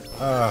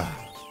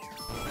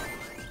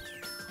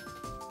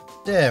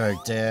 Dear,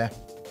 oh dear.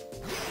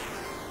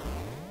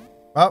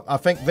 Well, I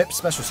think Rip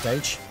special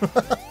stage.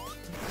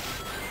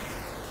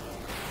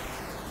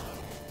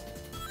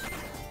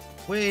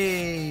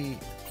 Whee!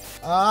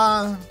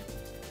 Ah!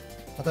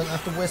 I don't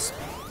have to wisp.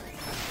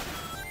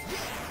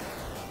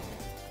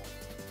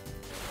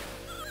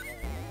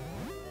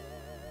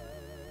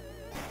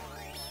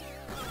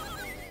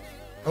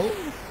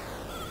 Oh!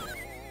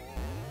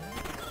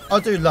 I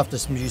do love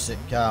this music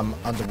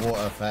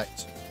underwater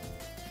effect.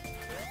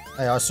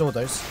 Hey, I saw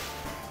those.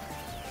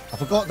 I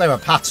forgot they were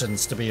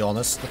patterns, to be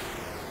honest.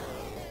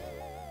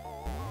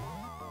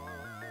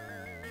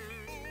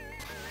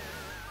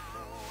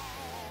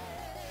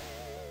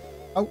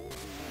 Oh,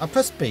 I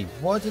pressed B.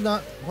 Why did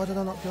I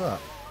not go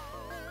up?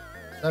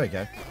 There we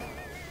go.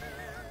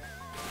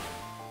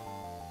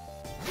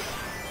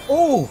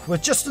 Oh,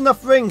 with just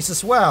enough rings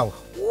as well.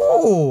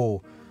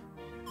 Whoa!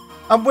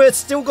 And we've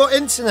still got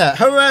internet.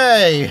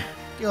 Hooray!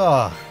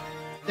 God,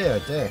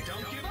 dear, dear.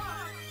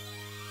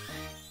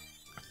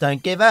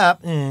 Don't give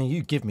up. Yeah,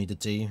 you give me the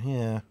D.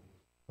 Yeah.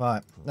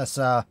 Right. Let's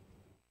try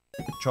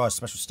a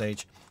special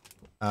stage.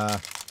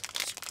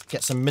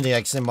 Get some mini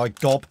eggs in my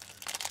gob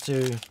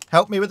to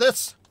help me with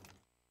this.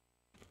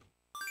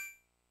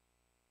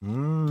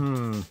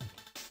 Mmm.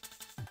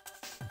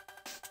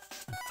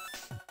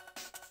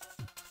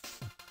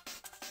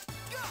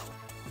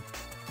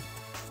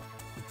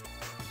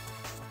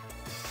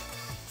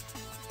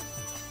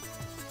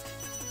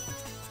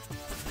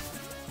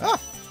 Ah.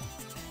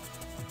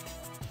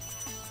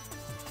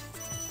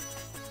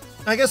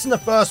 I guess in the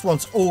first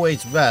one's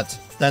always red,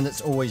 then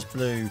it's always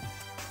blue,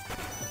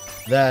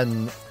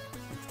 then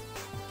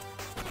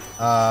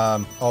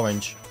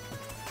orange.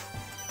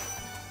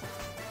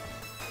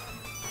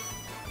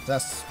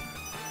 That's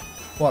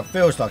what it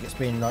feels like it's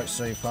been like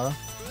so far.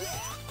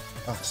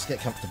 Oh, just get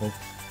comfortable.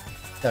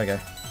 There we go.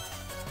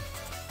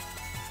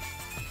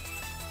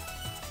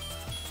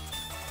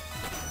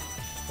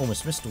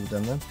 Almost missed all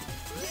them then.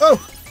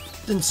 Oh!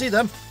 Didn't see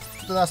them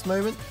at the last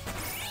moment.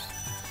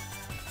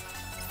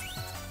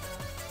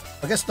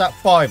 I guess that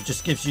 5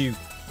 just gives you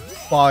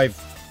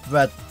 5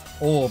 red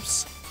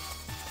orbs.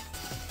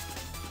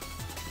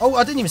 Oh,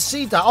 I didn't even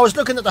see that. I was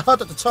looking at the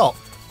HUD at the top.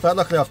 But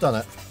luckily I've done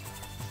it.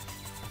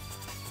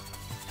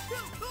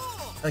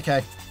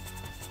 Okay.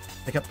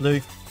 Pick up blue.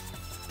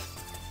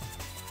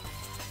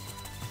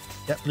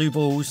 Get blue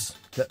balls.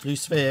 Get blue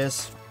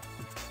spheres.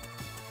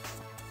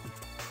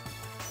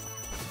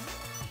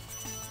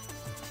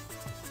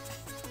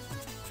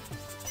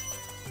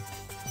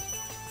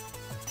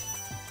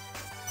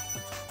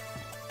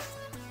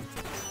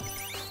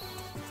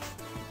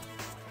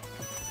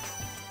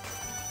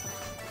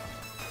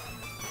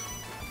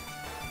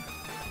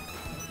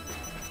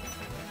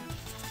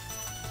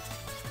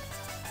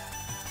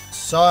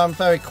 So I'm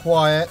very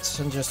quiet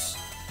and just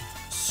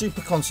super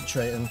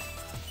concentrating.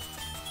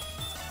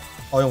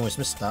 I almost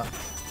missed that.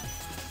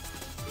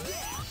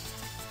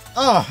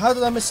 Oh, how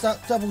did I miss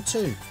that double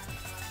too?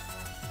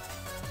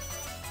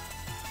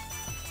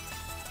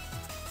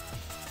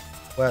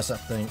 Where's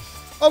that thing?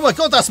 Oh my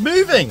god, that's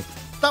moving!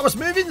 That was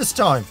moving this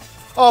time!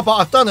 Oh, but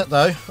I've done it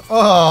though.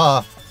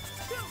 Oh.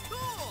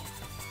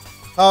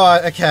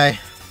 Alright, okay.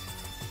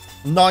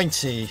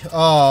 90.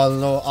 Oh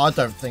lord, I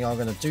don't think I'm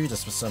going to do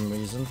this for some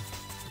reason.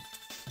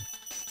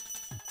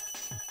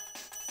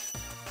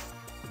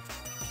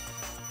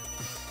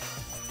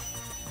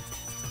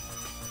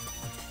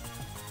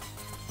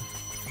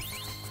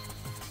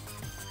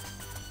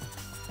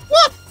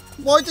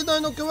 Why did I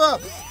not go up?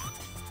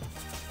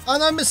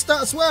 And I missed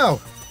that as well.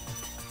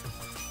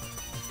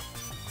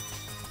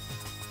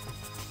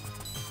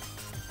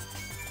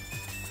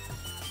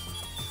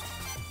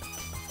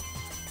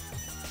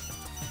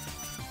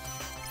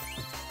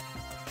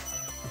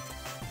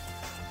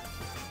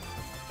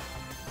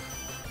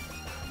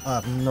 I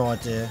have no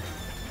idea.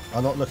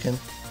 I'm not looking.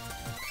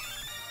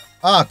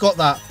 Ah, got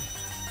that.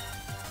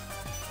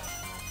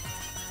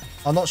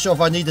 I'm not sure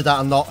if I needed that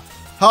or not.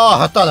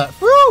 Ah, I've done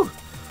it. Woo!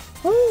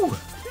 Woo!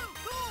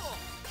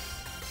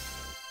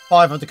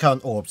 5 of the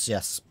current orbs,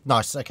 yes.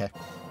 Nice, okay.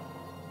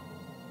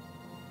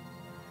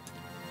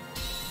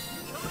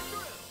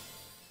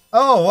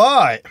 Oh,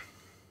 right.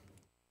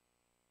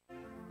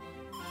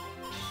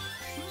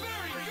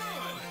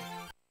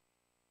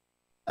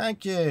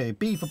 Thank you.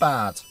 B for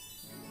bad.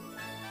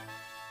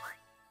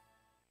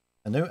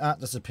 A new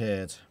act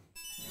disappeared.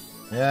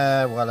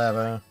 Yeah,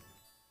 whatever.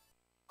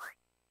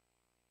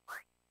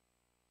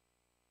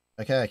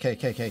 Okay.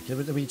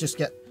 Can we just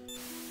get...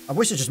 I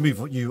wish I just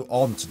move you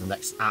on to the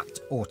next act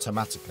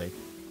automatically.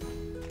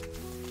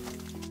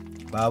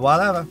 Well,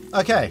 whatever.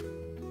 Okay.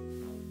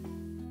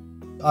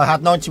 I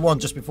had 91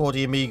 just before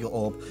the Amiga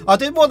orb. I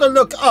did want to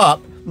look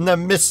up and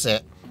then miss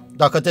it,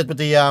 like I did with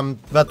the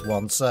red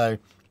one, so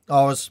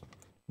I was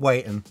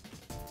waiting.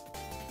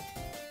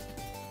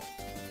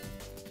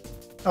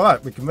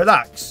 Alright, we can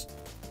relax.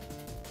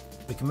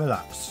 We can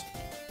relax.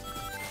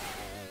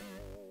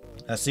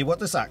 Let's see what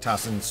this act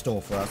has in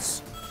store for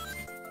us.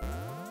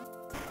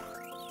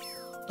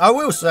 I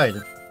will say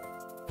that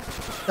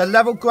the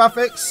level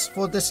graphics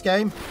for this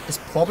game has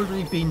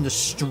probably been the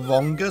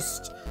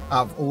strongest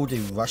out of all the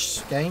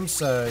Rush games,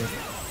 so...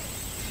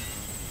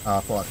 Oh, I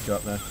thought I'd go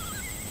up there.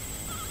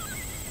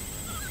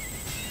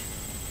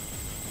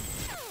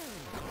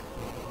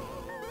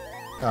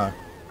 Oh.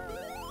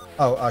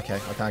 Oh, okay,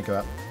 I can't go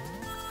up.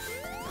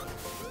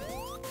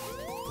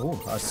 Oh,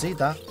 I see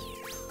that.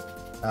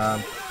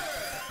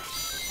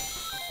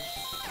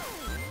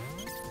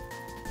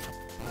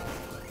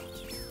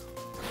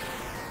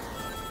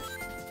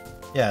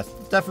 Yeah,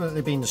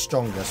 definitely been the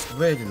strongest.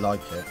 Really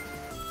like it.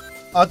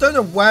 I don't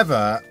know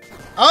whether...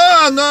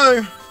 Oh,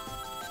 no!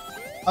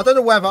 I don't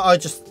know whether I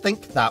just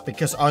think that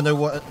because I know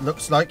what it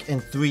looks like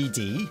in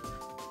 3D.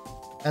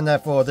 And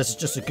therefore, this is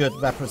just a good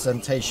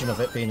representation of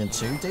it being in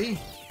 2D.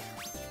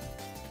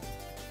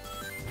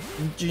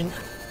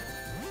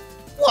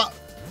 What?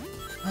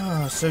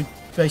 Ah, so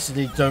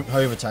basically don't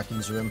home attack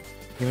into him.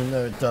 Even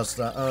though it does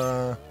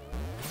that.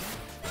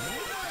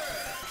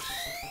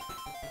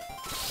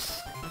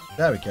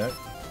 There we go.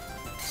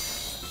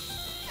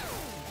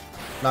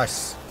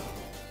 Nice.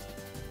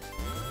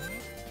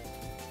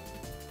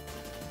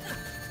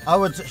 I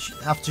would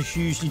have to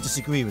hugely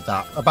disagree with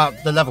that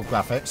about the level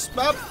graphics.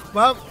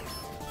 Well,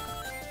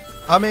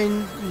 I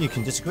mean, you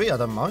can disagree, I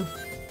don't mind.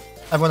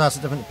 Everyone has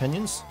different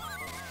opinions.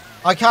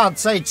 I can't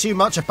say too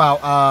much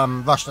about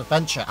Rush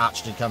Adventure,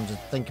 actually, come to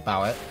think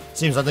about it.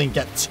 Seems I didn't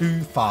get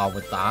too far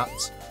with that.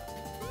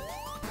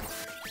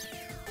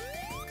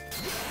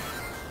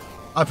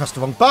 I pressed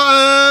the wrong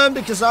button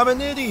because I'm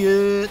an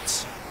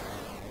idiot.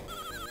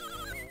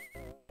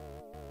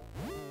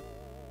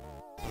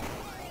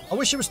 I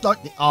wish it was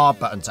like the R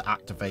button to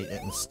activate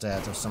it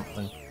instead or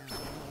something.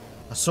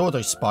 I saw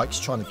those spikes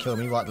trying to kill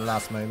me right at the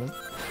last moment.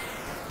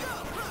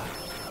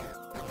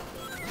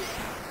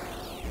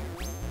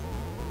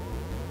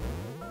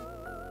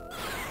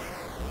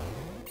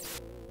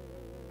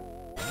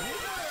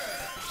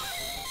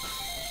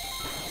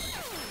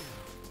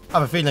 I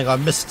have a feeling I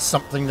missed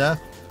something there.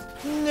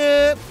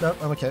 Nope, nope,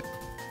 I'm okay.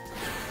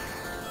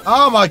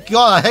 Oh my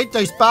god, I hate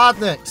those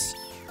badniks!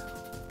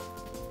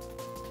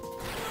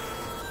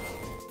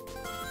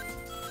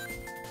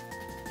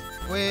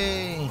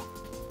 Whee!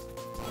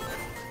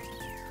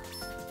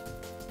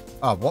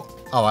 Oh, what?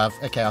 Oh, I have.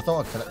 Okay, I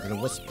thought I collected a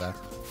wisp there.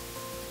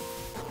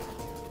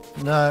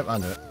 No, I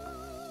knew it.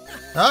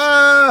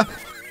 Ah!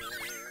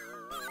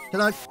 Can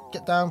I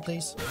get down,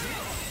 please?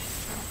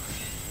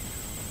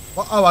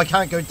 What? Oh, I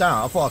can't go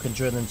down. I thought I could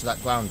drill into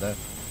that ground there.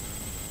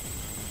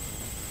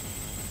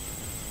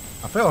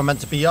 I feel I'm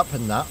meant to be up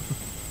in that.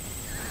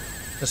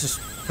 Let's just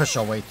push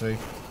our way through.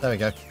 There we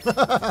go.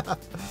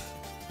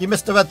 You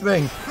missed the red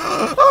ring.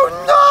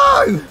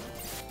 Oh no!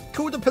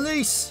 Call the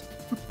police.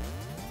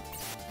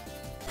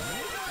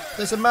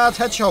 There's a mad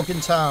hedgehog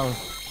in town.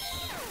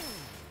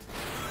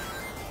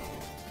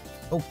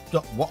 Oh,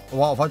 God, what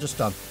have I just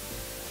done?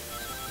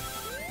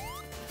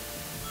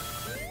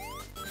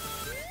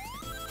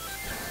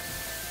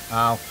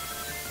 Ow.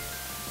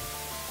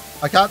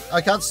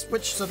 I can't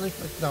switch suddenly.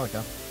 No, I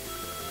can't.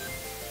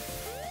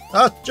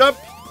 Ah, jump!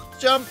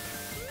 Jump!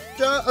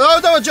 Jump! Oh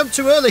no, I jumped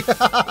too early!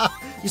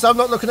 You said I'm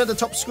not looking at the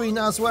top screen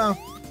as well.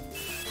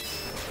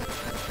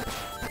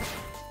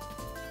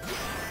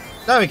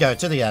 There we go,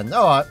 to the end.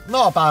 Alright,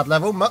 not a bad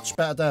level. Much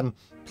better than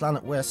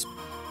Planet Wisp.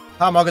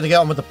 How am I going to get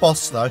on with the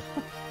boss, though?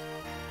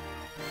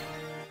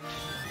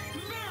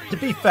 To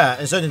be fair,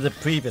 it's only the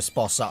previous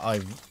boss that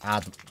I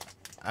had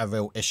a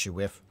real issue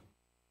with.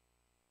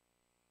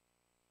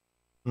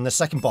 And the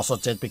second boss I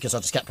did because I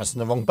just kept pressing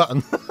the wrong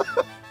button.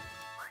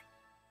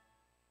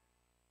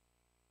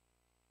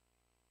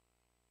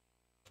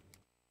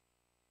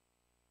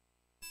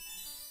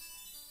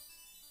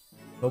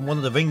 From one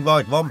of the Ring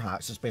Ride ROM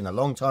hacks. It's been a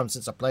long time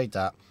since I played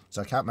that,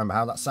 so I can't remember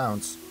how that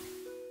sounds.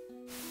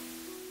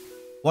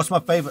 What's my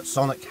favourite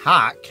Sonic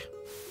hack?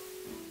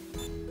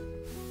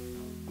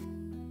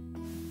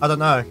 I don't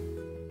know.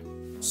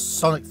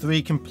 Sonic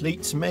 3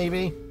 Complete,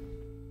 maybe?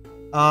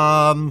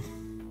 I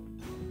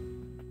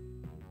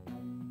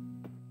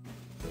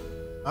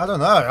don't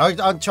know.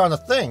 I'm trying to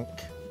think.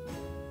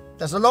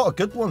 There's a lot of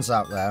good ones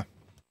out there.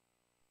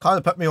 Kind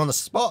of put me on the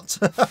spot.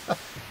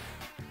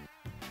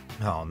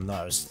 Oh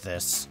no, it's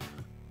this.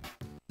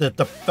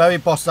 The very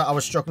boss that I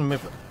was struggling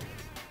with.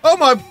 Oh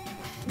my!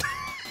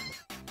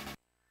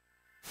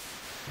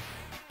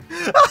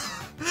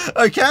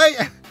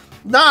 Okay.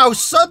 Now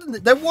suddenly,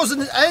 there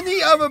wasn't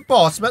any other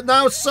boss, but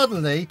now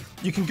suddenly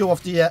you can go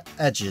off the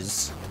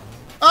edges.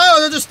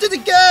 Oh, I just did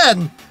it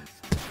again!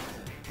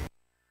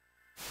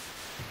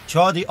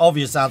 Try the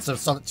obvious answer of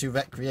Sonic 2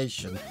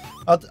 Recreation.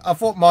 I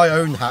thought my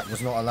own hack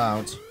was not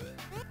allowed.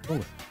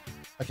 Oh,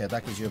 okay,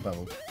 that gives you a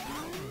bubble.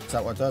 Is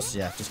that what it does?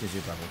 Yeah, it just gives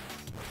you a bubble.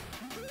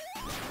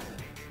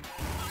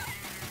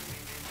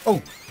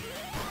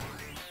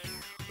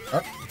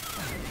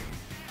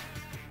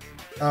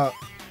 Oh!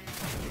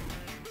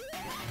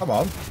 Come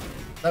on.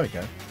 There we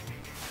go.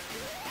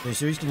 Okay,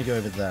 so he's going to go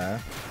over there.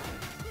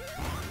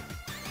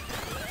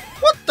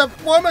 What the?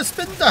 Why am I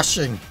spin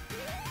dashing?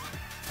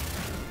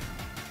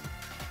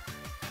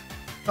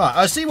 Alright,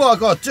 I see what I've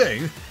got to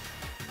do.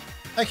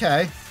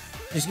 Okay.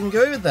 He's going to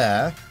go over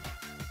there.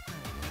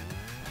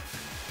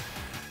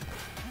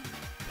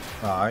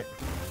 Alright.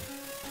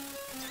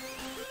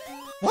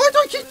 Why do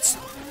I keep...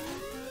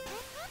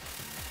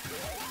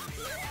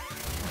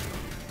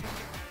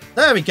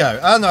 There we go.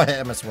 And I hit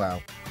him as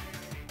well.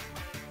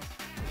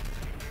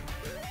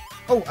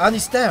 Oh, and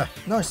he's there.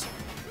 Nice.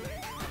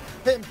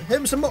 Hit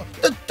him some more.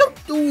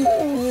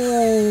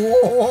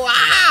 Ooh,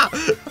 ah!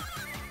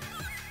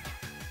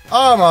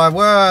 Oh my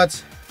word.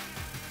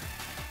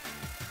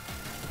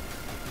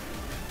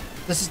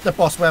 This is the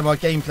boss where my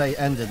gameplay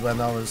ended when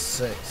I was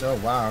 6. Oh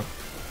wow.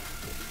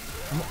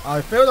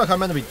 I feel like I'm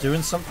meant to be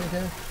doing something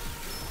here.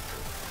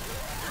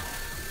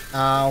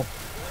 Ow.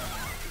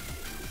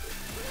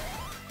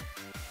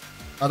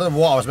 I don't know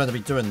what I was meant to be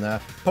doing there.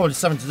 Probably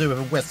something to do with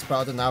a wisp, but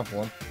I didn't have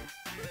one.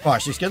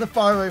 Right, she's going to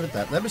fire over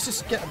there. Let me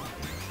just get...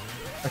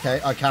 Okay,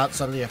 I can't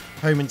suddenly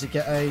home in to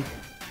get a...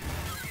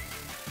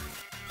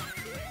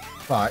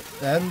 Right,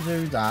 then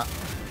do that.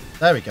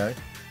 There we go.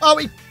 Oh,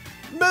 he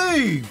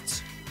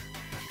moved!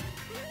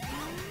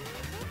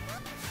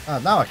 Ah,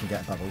 now I can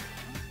get a bubble.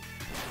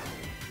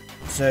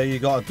 So you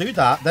got to do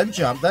that, then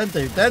jump, then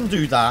do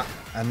that,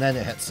 and then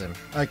it hits him.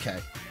 Okay.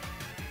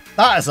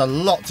 That is a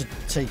lot to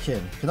take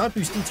in. Can I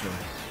boost into him?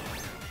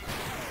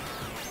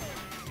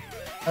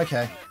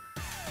 Okay.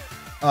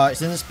 Alright,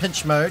 it's in this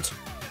pinch mode.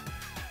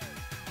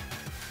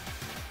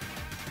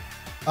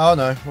 Oh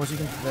no, what's he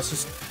gonna... Let's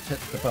just hit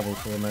the bubble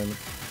for a moment.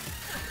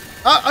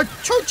 I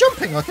tried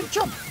jumping, I can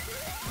jump.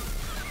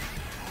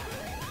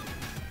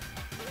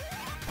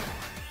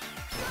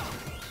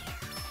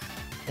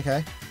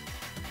 Okay.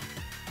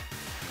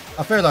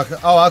 I feel like...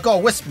 Oh, I've got a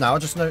wisp now, I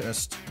just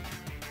noticed.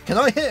 Can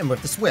I hit him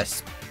with this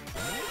wisp?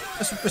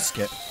 Let's risk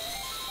it.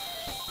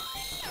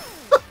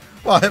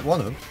 Well, I hit one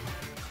of them.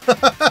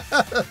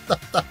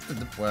 that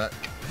didn't work.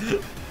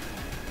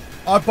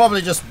 I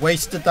probably just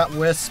wasted that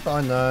wisp,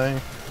 I know.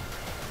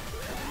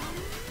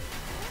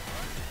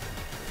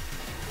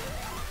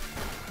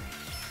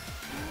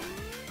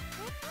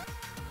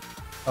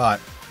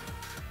 Alright.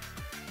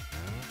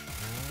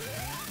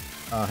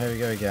 Oh, here we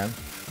go again.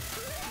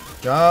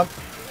 Jump.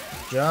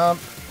 Jump.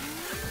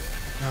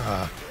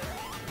 Ah.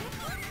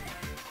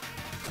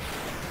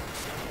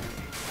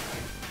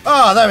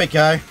 Oh, there we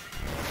go.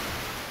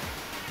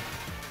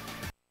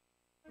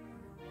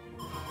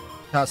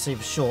 Can't see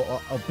for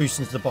sure. I'll boost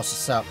into the boss's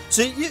cell.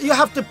 So you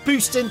have to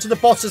boost into the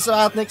boss's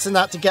adnix and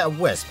that to get a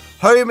wisp.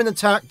 Home and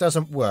attack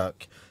doesn't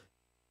work.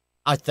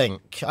 I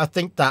think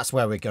that's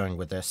where we're going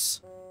with this.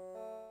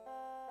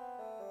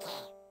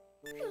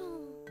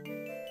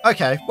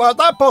 Okay, well,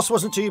 that boss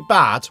wasn't too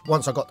bad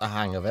once I got the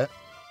hang of it.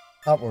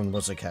 That one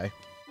was okay.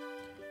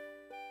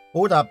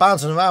 All that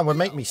bouncing around would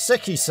make me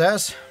sick, he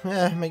says.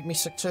 Yeah, make me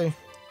sick too.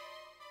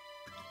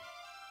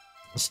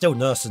 I'm still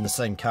nursing the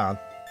same can.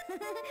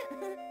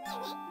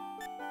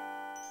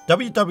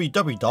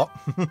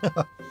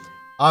 www.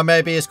 I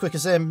may be as quick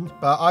as him,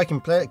 but I can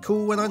play it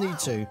cool when I need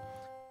to.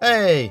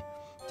 Hey,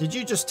 did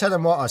you just tell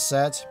him what I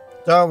said?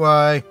 Don't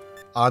worry,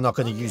 I'm not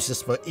going to use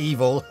this for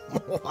evil.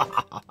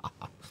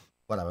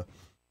 Whatever.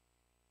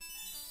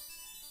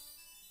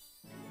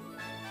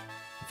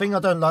 The thing I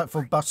don't like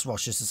for bus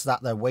rushes is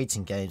that they're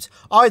waiting games.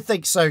 I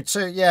think so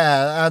too,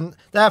 yeah, and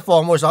therefore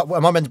I'm always like, well,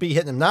 am I meant to be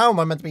hitting them now? Am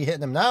I meant to be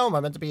hitting them now? Am I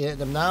meant to be hitting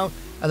them now?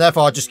 And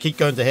therefore I just keep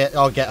going to hit,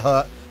 I'll get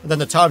hurt. And then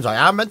the times I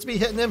am meant to be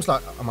hitting him, it's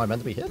like, am I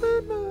meant to be hitting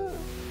him?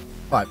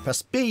 Right,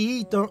 press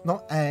B,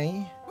 not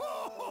A.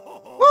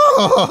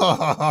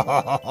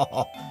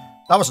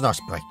 That was a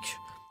nice break.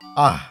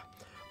 Ah,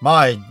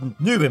 my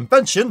new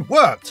invention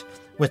worked.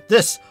 With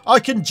this, I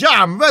can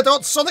jam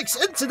redhotsonic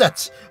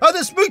internet, and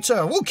this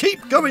router will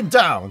keep going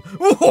down.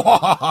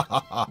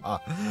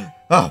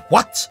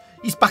 What?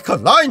 He's back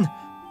online?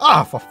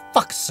 Ah, for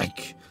fuck's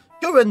sake.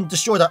 Go and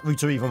destroy that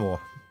router even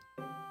more.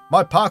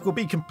 My park will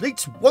be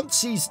complete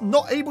once he's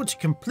not able to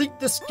complete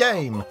this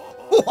game.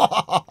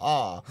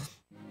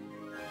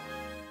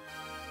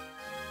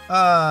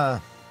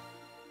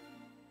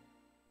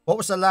 What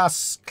was the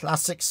last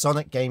classic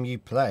Sonic game you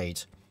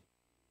played?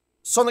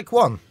 Sonic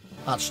 1,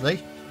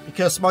 actually,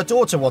 because my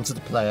daughter wanted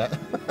to play it.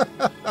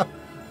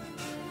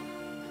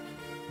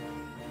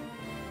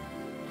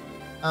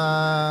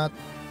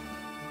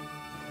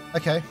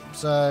 Okay,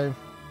 so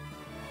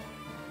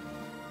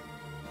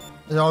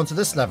they're on to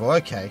this level,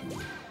 okay.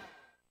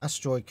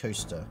 Asteroid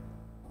Coaster.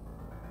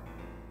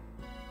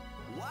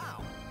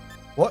 Wow.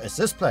 What is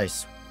this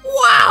place?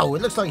 Wow!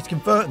 It looks like it's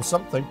converting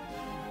something.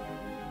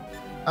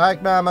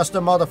 Eggman must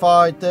have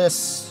modified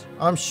this.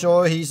 I'm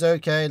sure he's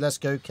okay. Let's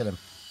go kill him.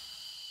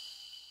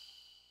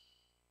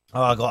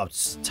 Oh, I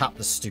gotta tap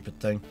this stupid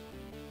thing.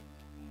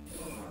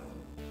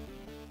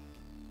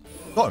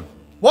 Got him.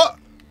 What?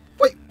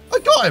 Wait, I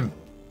got him!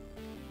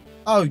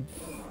 Oh.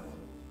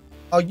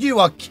 Oh, you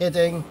are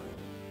kidding.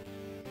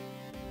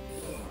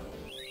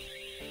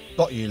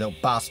 Got you, little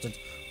bastard.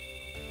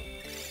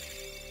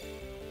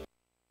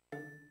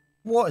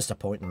 What is the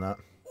point in that?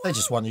 They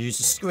just want to use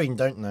the screen,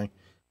 don't they?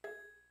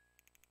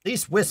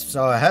 These wisps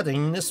are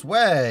heading this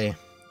way.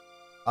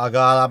 I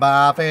got a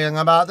bad feeling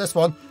about this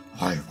one.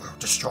 I will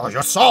destroy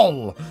your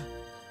soul.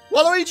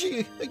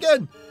 Waluigi,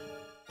 again.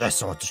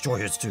 Yes, I'll destroy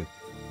yours too.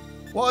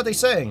 What are they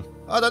saying?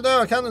 I don't know,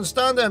 I can't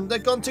understand them.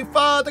 They've gone too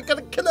far, they're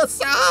gonna kill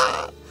us.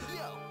 Ah!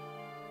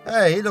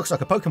 Hey, he looks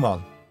like a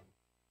Pokemon.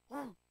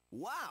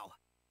 Wow.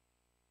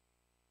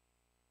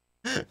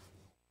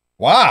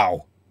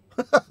 Wow.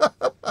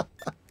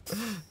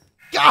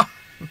 Gah!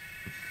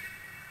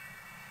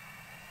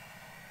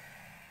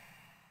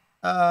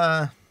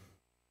 Whoa.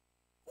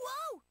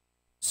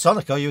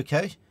 Sonic, are you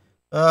okay?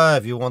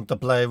 If you want to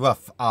play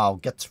rough, I'll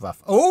get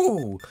rough.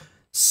 Oh,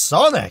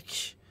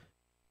 Sonic.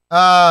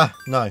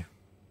 No.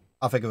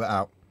 I'll figure it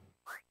out.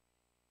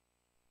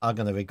 I'm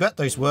gonna regret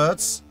those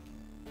words.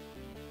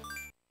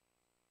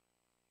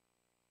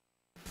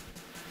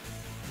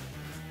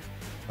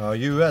 Are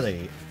you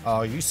ready?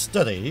 Are you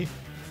steady?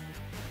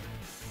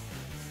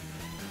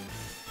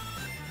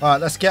 Alright,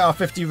 let's get our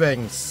 50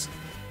 rings.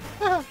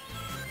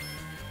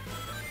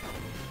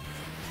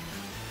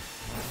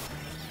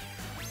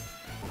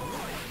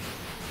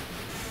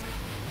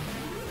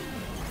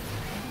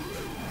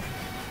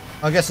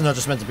 I'm guessing I'm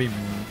just meant to be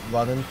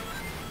running.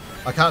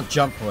 I can't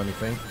jump or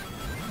anything.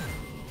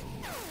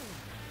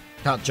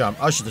 Can't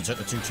jump. I should have took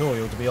the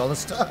tutorial, to be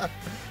honest.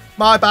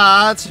 My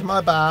bad.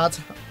 My bad.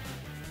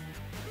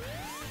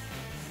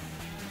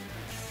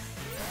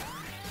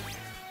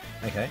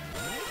 Okay.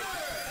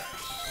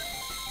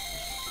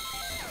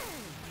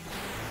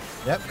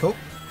 Yep, cool.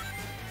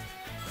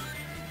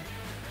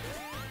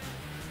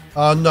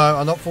 Oh no,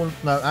 I'm not falling.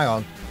 No, hang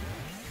on.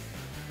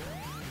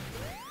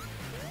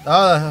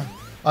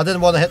 I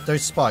didn't want to hit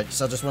those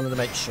spikes. I just wanted to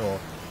make sure.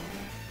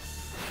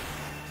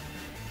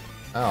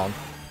 Hang on.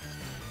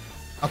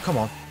 Oh, come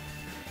on.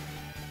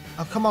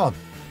 Oh, come on.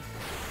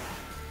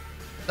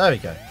 There we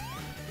go.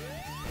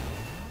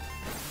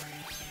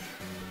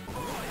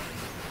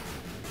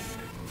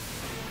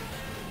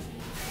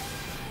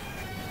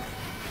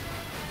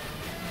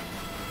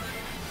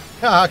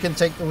 Yeah, I can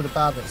take all the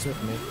bad bits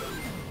with me.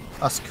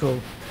 That's cool.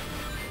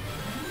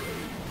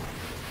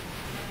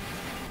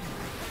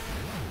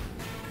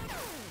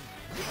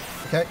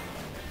 Okay.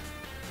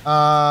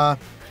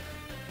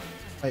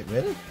 Wait,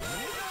 really?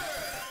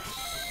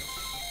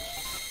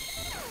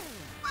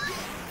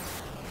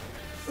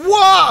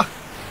 What?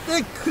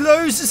 It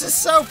closes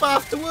itself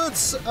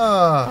afterwards.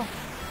 Ah.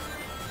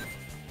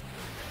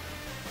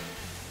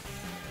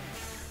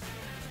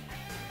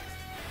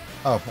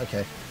 Oh,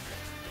 okay.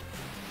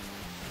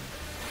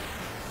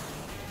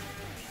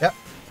 Yep.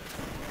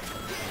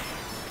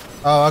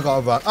 Oh, I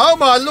gotta run. Oh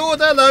my lord,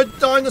 hello,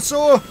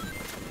 dinosaur!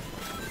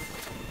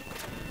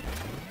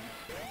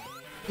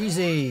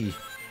 Easy.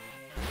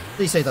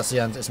 Please say that's the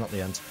end. It's not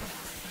the end.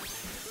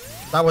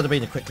 That would have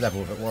been a quick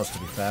level if it was, to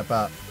be fair,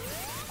 but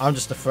I'm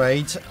just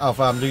afraid of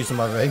losing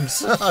my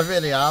rings. I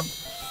really am.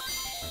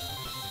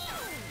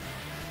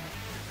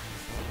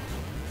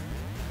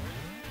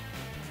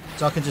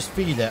 So I can just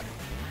feel it.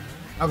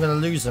 I'm going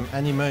to lose them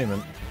any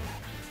moment.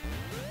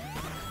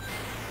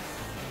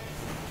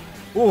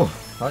 Oh,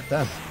 right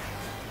then.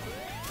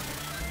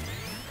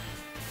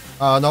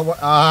 Oh, no.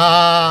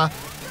 Ah!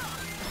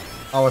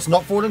 I was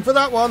not falling for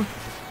that one.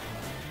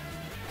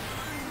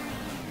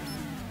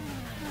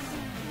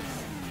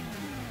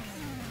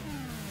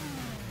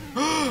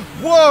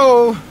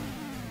 Whoa!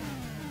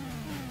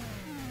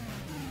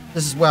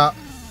 This is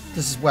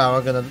where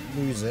I'm gonna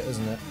lose it,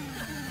 isn't it?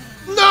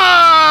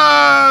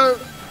 No!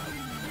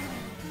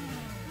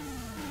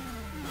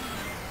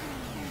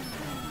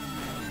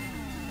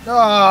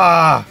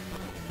 Ah!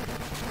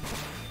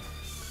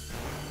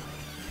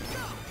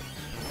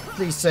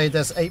 Please say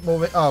there's 8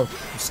 more. Oh,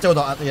 still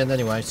not at the end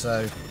anyway.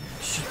 So,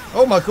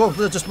 oh my god,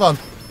 just run!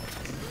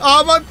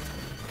 Oh my!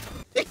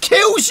 It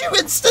kills you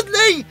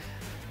instantly.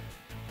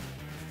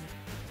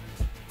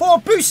 For a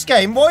boost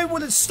game, why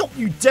would it stop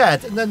you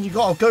dead and then you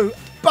gotta go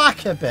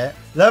back a bit,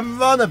 then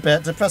run a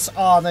bit to press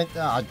R? Then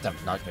I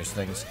don't like those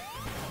things.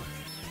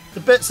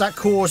 The bits that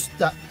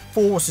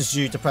forces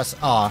you to press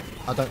R,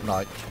 I don't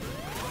like.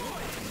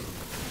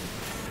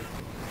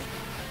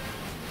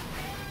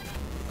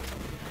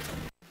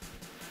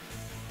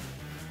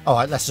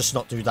 Alright, let's just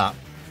not do that.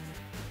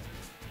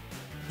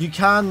 You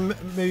can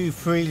move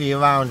freely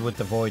around with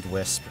the Void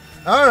Wisp.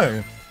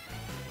 Oh!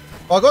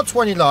 Well, I got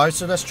 20 lives,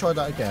 so let's try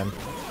that again.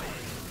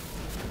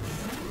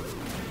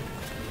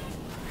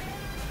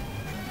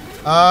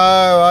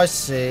 Oh, I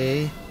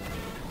see.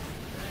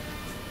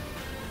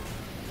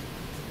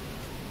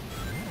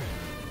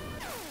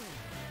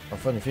 I've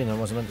funny feeling I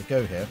wasn't meant to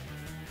go here.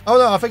 Oh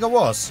no, I think I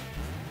was.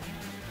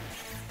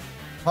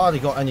 Hardly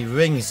got any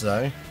rings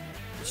though,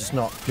 which is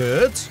not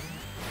good.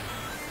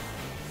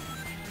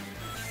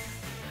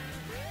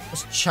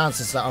 What's the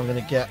chances that I'm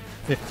going to get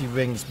 50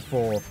 rings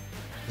before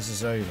this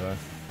is over?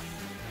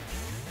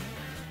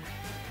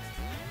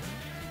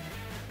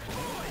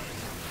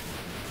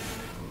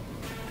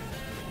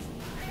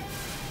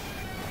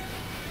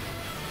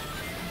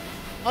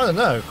 I don't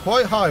know,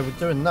 quite high with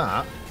doing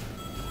that.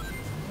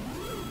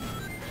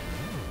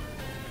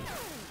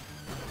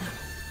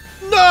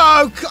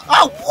 No!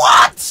 Oh,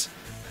 what?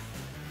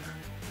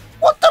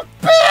 What the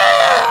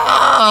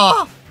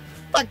bear?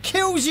 That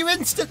kills you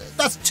instant.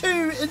 That's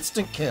 2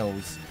 instant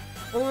kills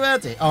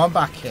already. Oh, I'm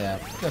back here.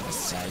 For goodness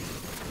sake.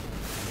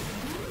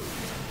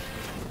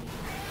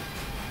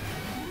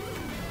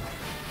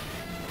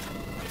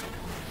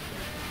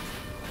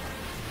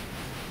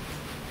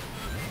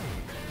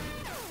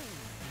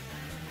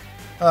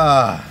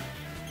 Ah.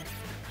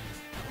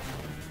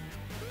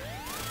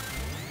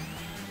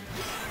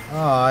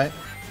 Alright.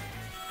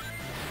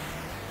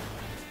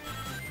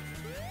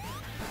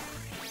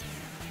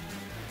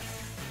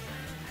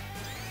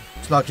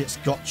 It's like it's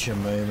gotcha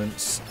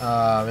moments.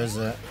 Ah, is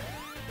it?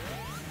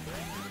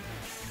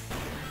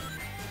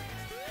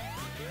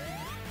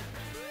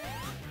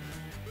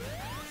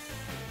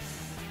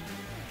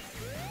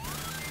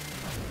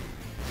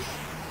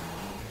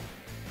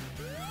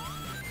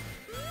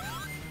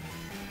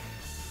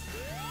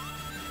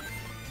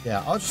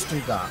 Yeah, I'll just do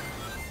that.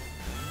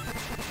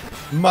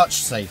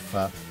 Much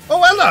safer.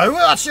 Oh, hello!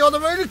 We're actually on the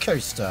roller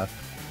coaster.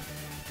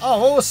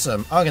 Oh,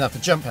 awesome. I'm going to have to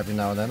jump every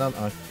now and then, aren't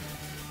I?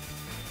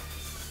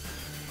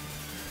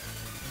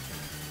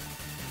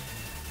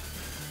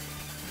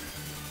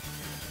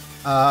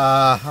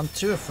 I'm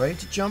too afraid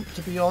to jump,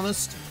 to be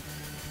honest.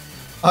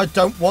 I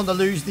don't want to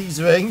lose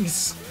these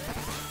rings.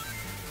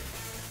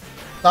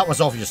 That was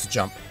obvious to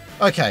jump.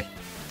 Okay.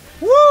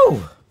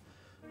 Woo!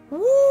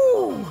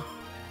 Woo!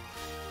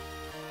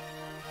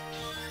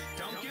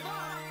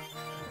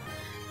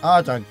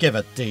 I don't give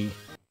a D.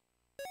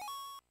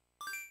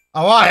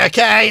 Alright,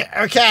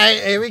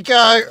 okay, here we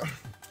go.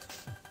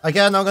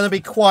 Again, I'm going to be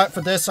quiet for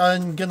this.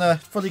 I'm going to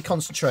fully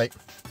concentrate.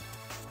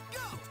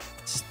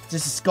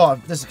 This is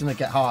going to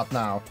get hard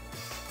now.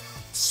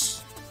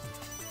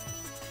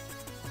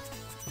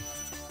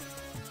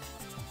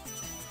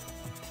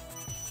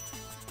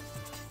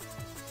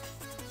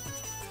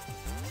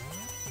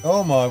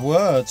 Oh my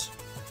word.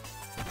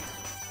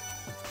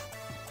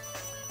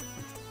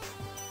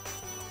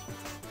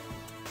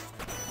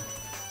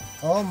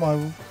 Oh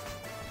my...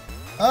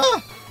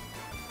 Ah!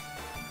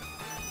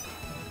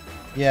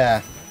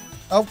 Yeah.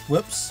 Oh,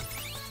 whoops.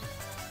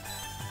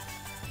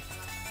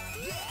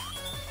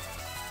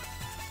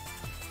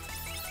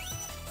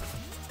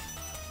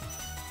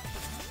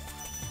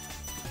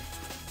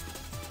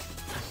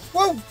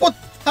 Whoa, what?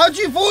 How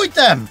do you avoid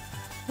them?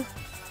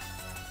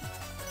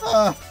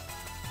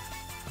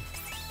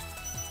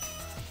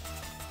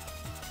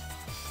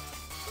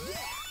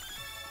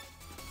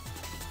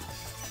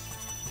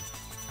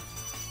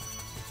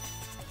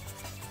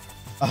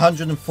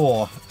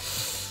 104.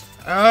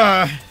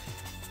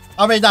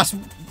 I mean, that's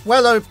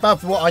well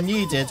above what I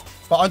needed,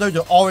 but I know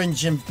the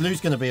orange and blue's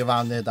going to be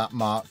around near that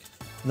mark.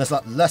 And there's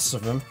like less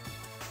of them.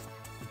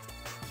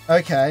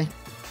 Okay.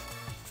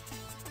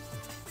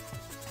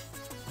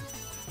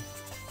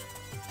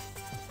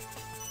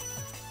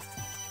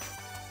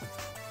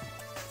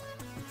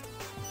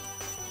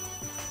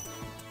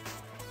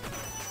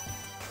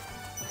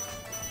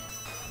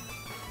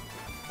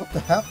 What the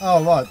hell?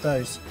 Oh, right,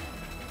 those.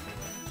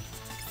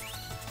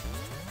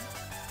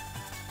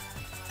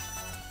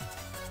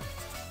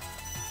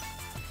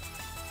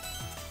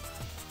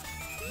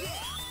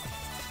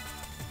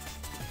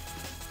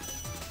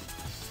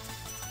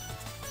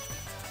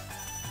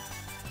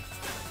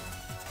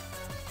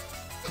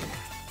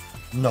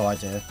 No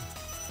idea.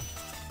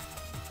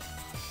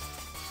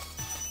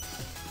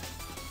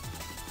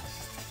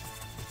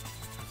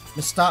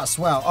 The stats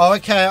well. Oh,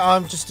 okay.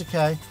 I'm just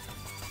okay.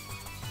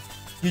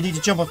 You need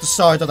to jump off the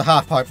side of the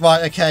half pipe.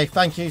 Right. Okay.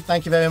 Thank you.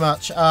 Thank you very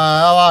much. All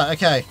right.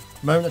 Okay.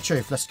 Moment of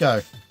truth. Let's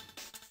go.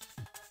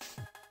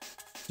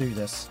 Do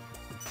this.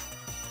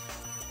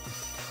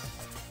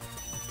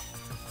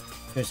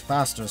 Goes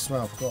faster as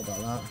well. Forgot about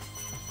that.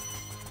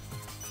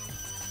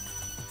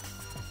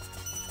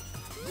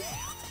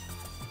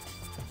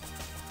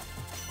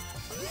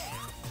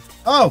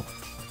 Oh!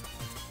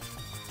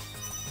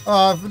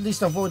 Oh, I've at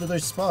least avoided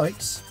those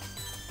spikes.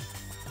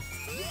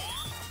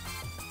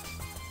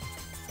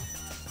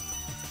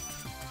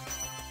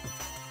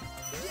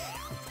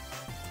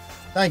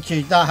 Thank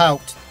you, that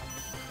helped.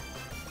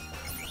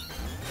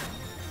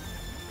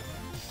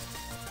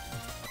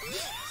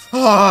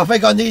 Oh, I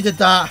think I needed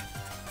that.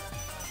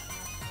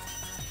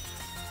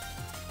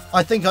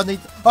 I think I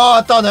need... Oh,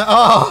 I've done it.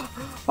 Oh!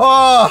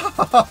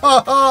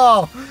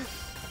 Oh!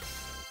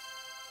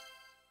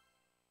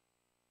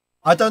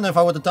 I don't know if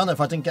I would have done it if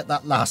I didn't get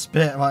that last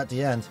bit right at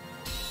the end.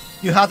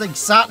 You had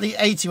exactly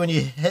 80 when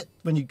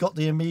you got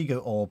the Amigo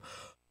orb.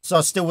 So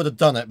I still would have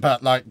done it,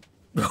 but like...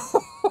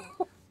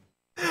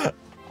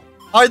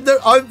 I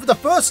know, the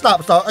first lap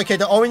was like, okay,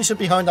 the orange are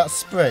behind that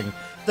spring.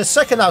 The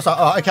second lap was like,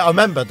 oh, okay, I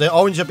remember, the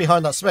orange are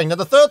behind that spring. Then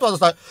the third one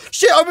was like,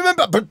 shit, I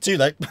remember, but too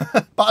late.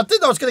 But I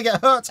didn't know I was going to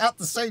get hurt at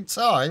the same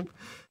time.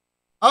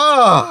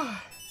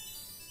 Ah.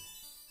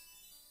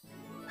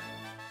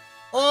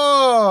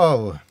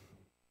 Oh.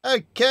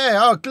 Okay,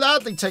 I'll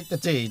gladly take the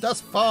D.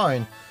 That's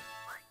fine.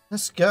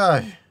 Let's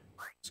go.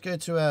 Let's go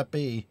to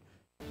B.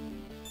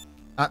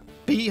 At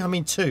B, I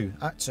mean 2.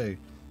 At 2.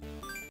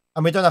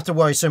 And we don't have to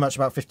worry so much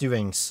about 50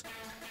 rings.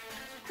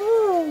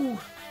 Woo.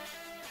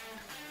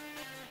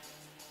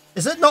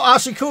 Is it not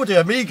actually called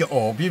the Amiga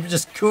orb? You've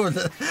just called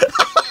it...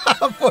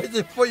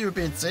 I thought you were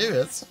being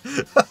serious.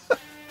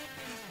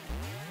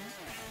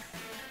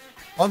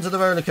 Onto the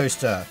roller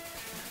coaster.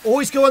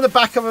 Always go on the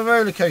back of a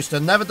roller coaster,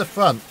 never the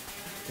front.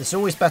 It's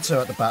always better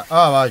at the back.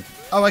 Oh, right.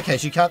 Oh, okay,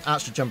 so you can't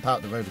actually jump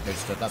out the roller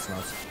coaster. That's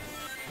nice.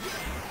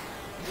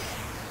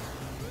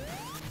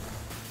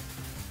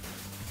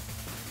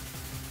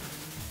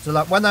 So,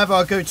 like, whenever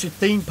I go to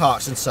theme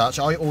parks and such,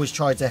 I always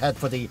try to head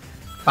for the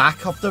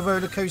back of the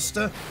roller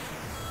coaster.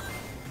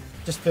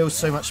 Just feels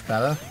so much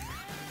better.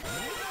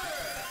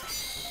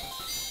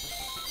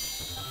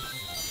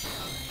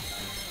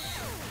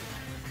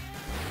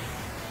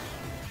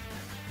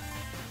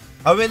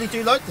 I really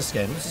do like this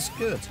game. This is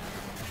good.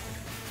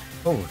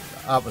 Oh,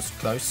 that was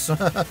close.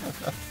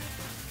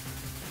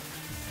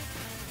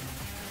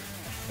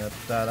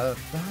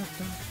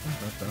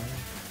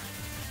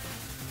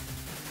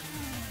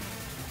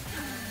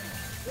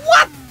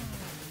 What?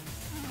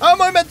 How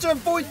am I meant to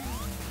avoid?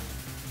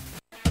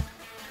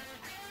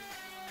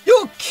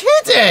 You're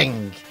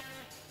kidding!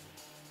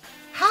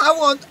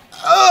 How on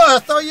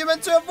earth are you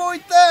meant to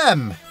avoid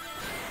them?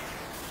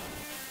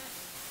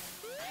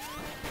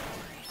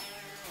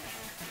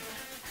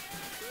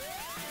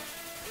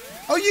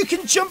 Oh, you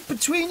can jump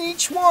between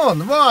each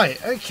one.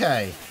 Right,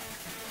 okay.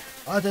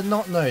 I did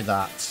not know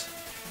that.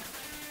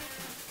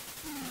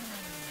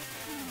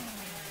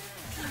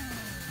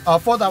 Oh, I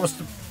thought that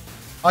was...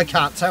 I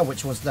can't tell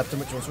which one's left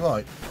and which one's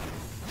right.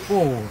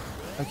 Oh,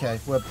 okay.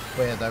 We're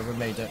there. We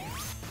made it.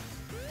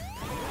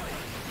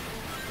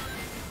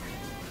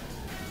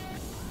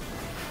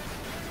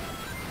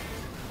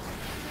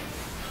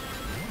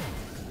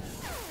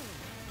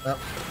 Oh,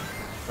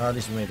 at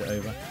least we made it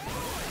over.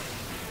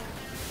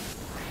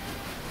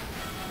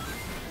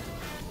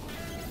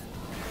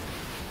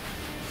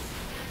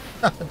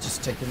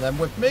 Just taking them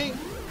with me.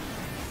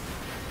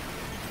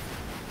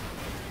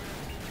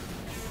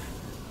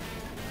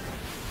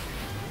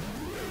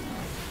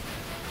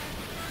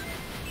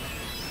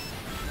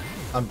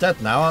 I'm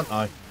dead now, aren't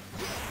I?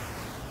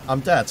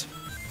 I'm dead.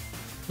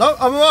 No,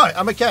 I'm alright.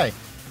 I'm okay.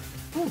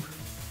 Whew.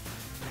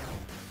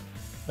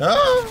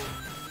 Ah!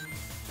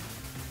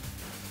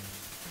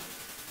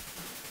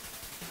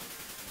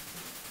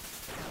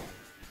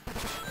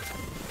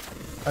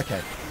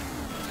 Okay.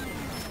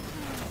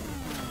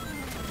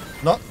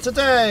 Not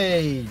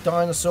today,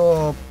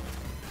 dinosaur.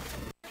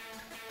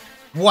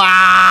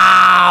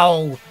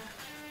 Wow!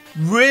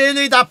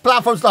 Really? That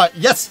platform's like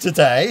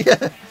yesterday?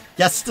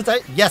 Yesterday?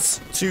 Yes,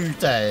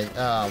 today.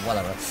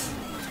 Whatever.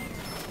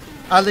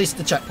 At least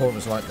the checkpoint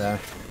was right there.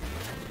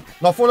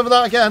 Not falling for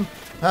that again.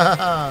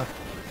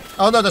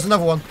 Oh no, there's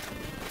another one.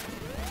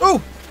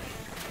 Oh!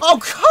 Oh,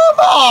 come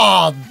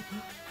on!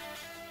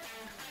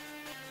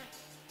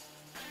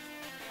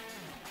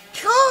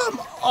 Come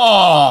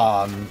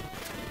on!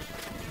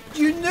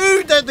 You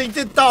knew that they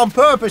did that on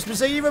purpose because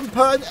they even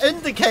put an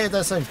indicator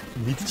there saying,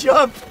 you need to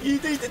jump, you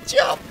need to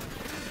jump.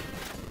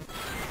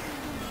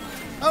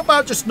 How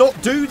about just not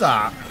do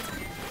that?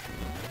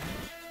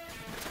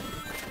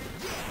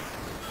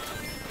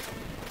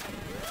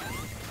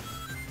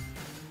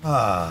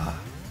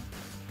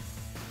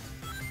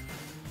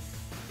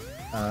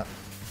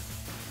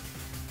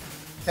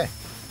 Okay.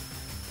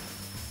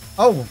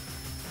 Oh.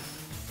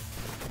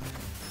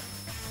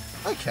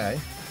 Okay.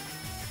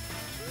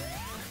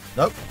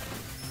 Nope.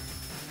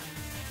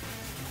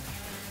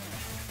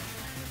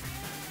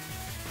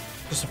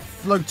 Just a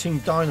floating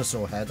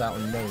dinosaur head out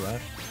of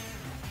nowhere.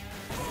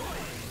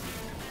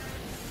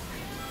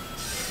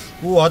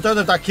 Ooh, I don't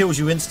know if that kills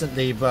you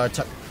instantly by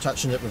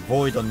touching it with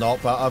Void or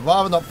not, but I'd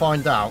rather not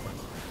find out.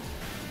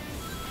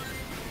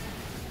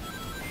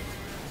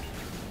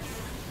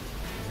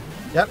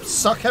 Yep,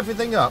 suck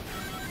everything up.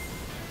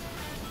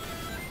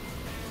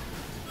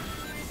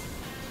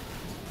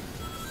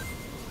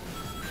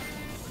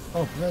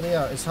 Oh, bloody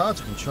hell. It's hard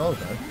to control,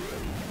 though.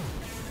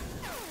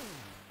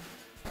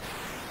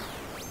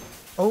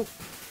 Oh.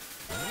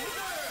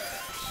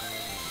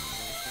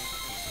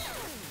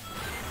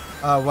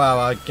 Oh, well,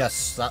 I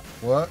guess that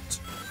worked.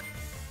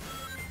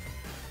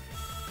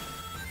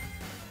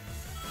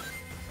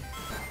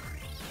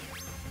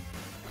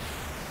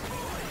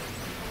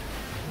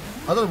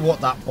 I don't know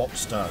what that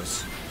box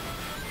does.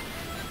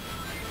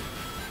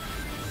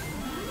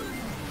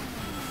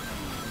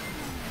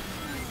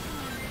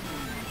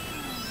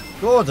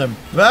 Gordon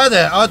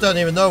Bennett! I don't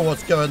even know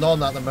what's going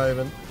on at the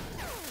moment.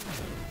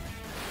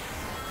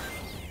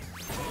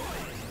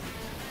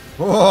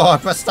 Oh, I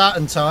pressed that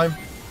in time.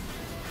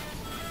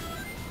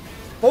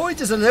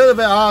 Void is a little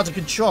bit hard to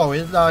control.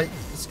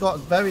 It's got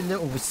very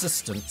little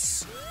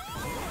resistance.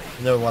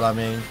 You know what I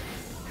mean?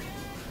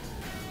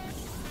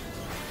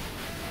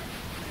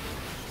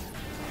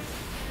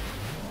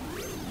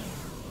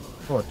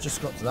 Oh, I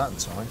just got to that in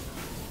time.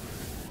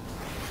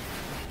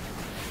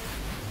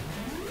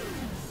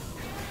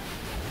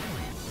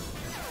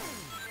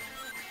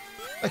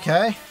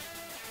 Okay.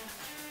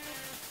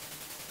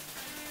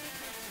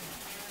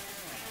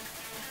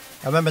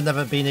 I remember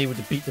never being able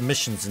to beat the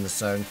missions in the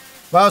zone.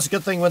 Well, it's a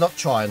good thing we're not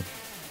trying.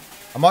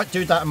 I might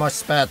do that in my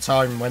spare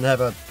time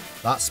whenever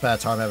that spare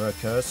time ever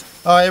occurs.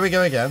 Oh, here we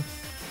go again.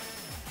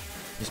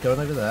 He's going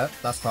over there.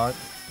 That's fine.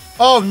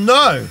 Oh,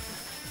 no!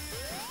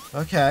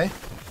 Okay.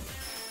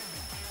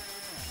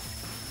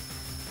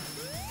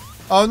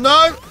 Oh,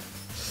 no!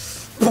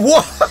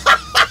 What?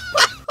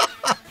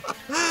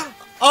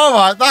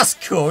 Alright, that's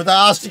cool.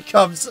 That actually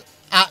comes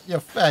at your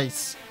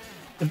face.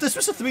 If this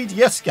was a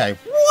 3DS game,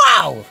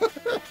 wow!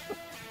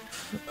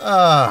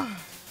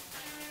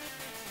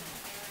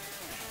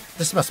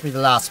 This must be the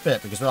last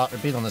bit because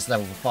we've been on this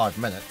level for 5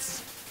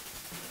 minutes.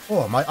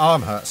 Oh, my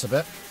arm hurts a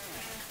bit.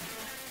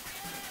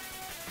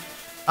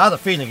 I had a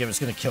feeling it was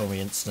going to kill me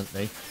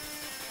instantly.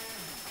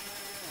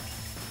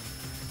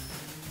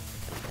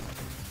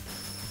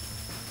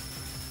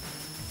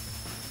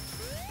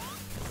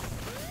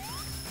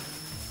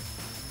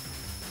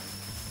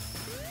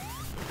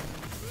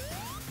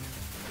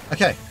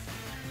 Okay.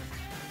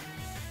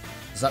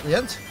 Is that the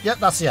end? Yep,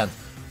 that's the end.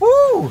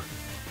 Woo!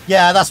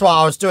 Yeah, that's what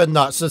I was doing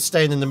nuts, so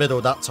staying in the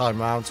middle that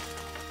time round.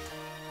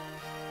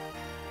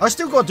 I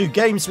still got to do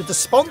games with the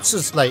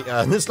sponsors later,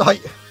 and it's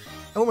like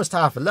almost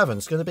 11:30.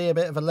 It's going to be a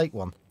bit of a late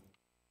one.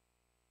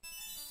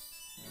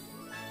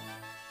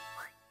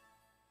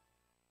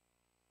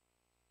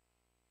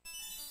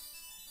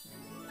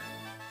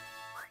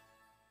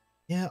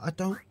 Yeah, I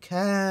don't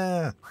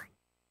care.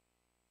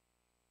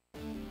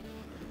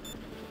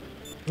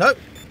 Nope.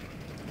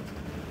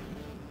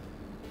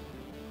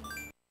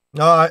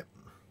 Alright.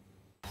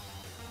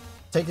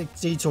 Take the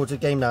detour to the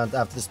game now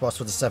after this boss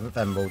for the 7th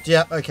emerald.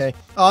 Yep, okay.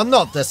 Oh,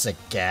 not this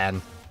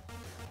again.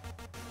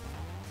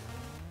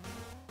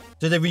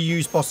 Do they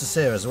reuse bosses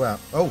here as well?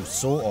 Oh,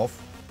 sort of.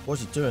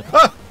 What's he doing?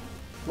 Ah!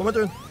 What am I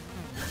doing?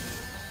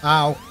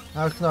 Ow.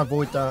 How can I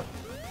avoid that?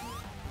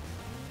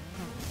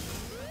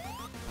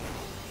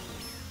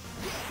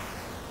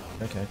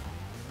 Okay.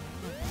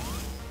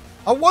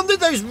 I wanted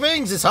those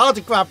rings. It's hard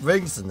to grab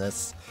rings in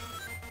this.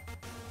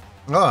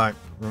 Alright.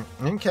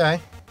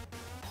 Okay.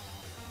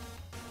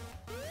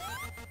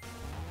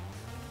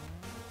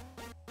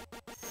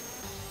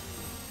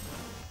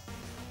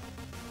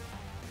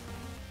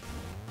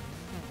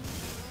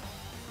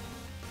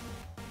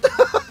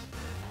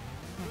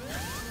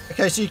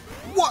 Okay, so you,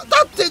 what?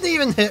 That didn't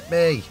even hit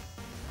me.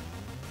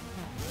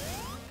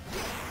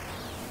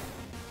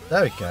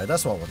 There we go.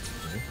 That's what I wanted to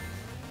do.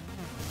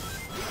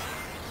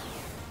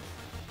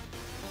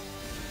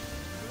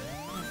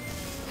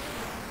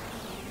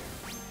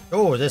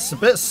 Oh, there's a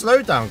bit of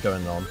slowdown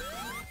going on.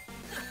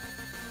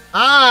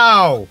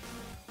 Ow!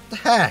 What the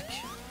heck?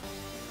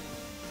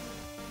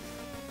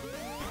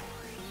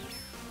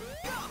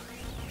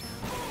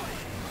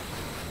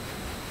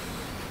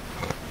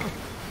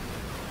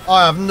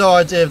 I have no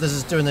idea if this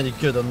is doing any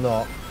good or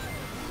not.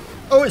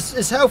 Oh,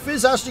 his health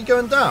is actually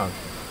going down.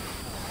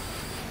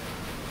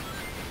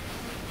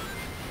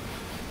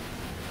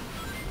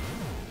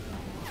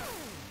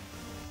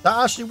 That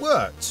actually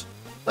worked.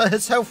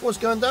 His health was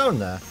going down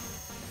there.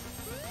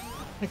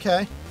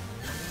 Okay.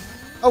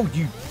 Oh,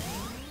 you...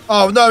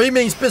 Oh, no, he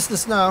means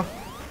business now.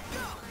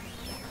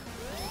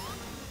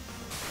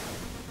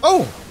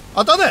 Oh,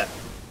 I done it.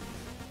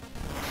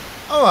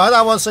 Alright,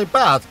 that wasn't so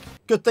bad.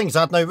 Good things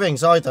I had no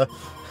rings either.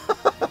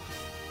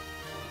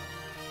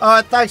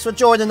 Alright, thanks for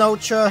joining,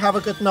 Ultra. Have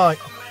a good night.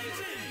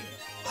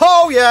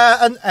 Oh,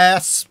 yeah, an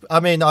S. I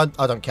mean, I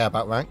don't care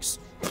about ranks.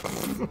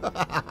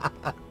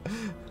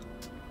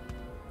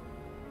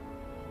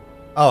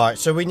 Alright,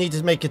 so we need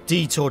to make a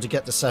detour to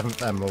get the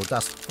 7th emerald.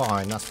 That's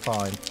fine, that's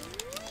fine. The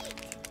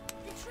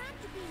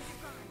tractor beam's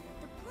fun.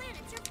 The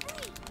planets are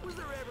free. Was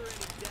there ever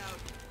any doubt?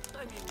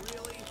 I mean,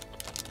 really?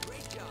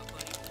 Great job,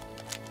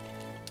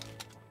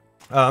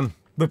 buddy.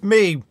 With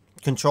me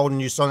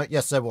controlling you, Sonic,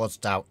 yes, there was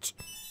doubt.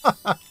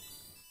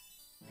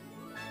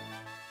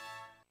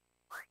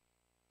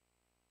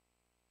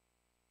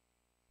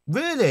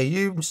 Really?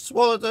 You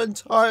swallowed the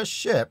entire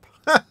ship?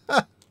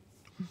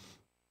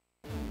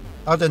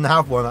 I didn't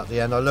have one at the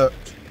end, I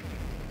looked.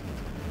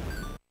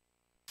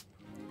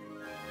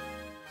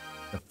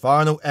 The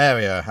final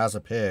area has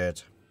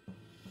appeared.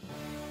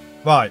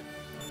 Right.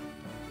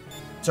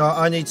 So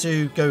I need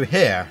to go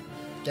here.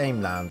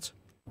 Gameland.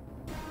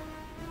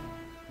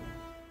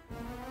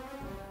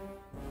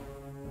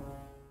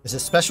 Is it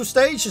special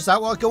stage? Is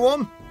that what I go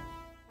on?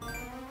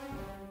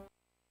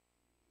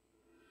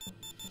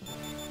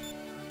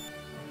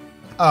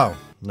 Oh,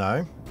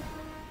 no.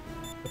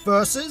 The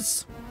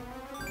versus?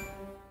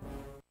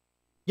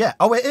 Yeah,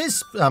 oh it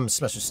is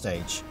special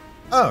stage.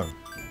 Oh,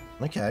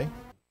 okay.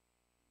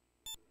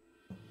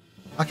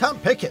 I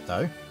can't pick it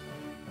though.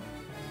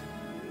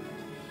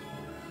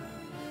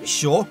 You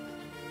sure?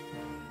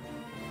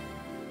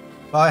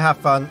 Bye, have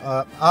fun.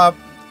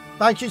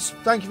 Thank you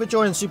for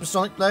joining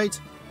Supersonic Blade.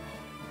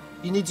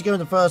 You need to go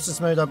into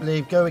versus mode, I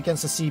believe. Go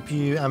against the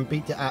CPU and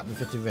beat the app with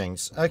 50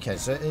 rings. Okay,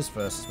 so it is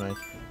versus mode.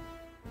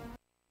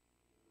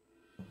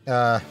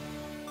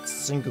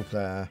 Single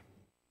player.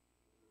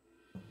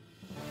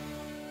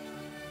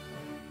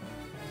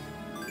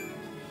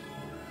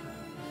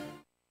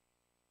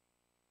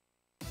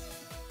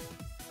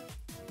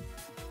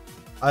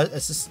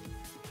 It's just...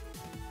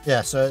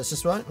 Yeah, so it's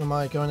just right? Am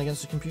I going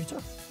against a computer?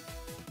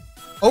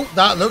 Oh,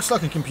 that looks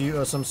like a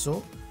computer of some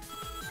sort.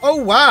 Oh,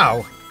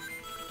 wow!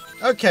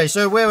 Okay,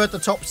 so we're at the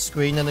top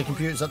screen and the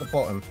computer's at the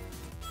bottom.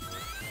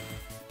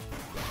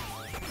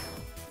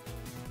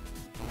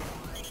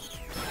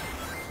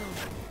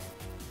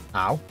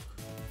 Ow.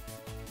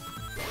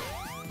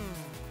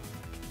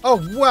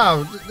 Oh,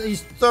 wow!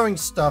 He's throwing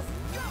stuff.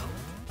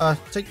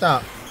 Take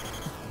that.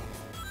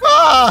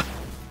 Ah!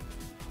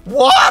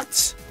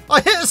 What? I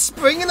hit a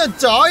spring and I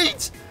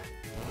died?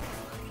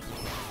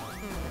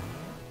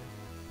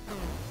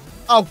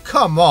 Oh,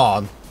 come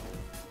on.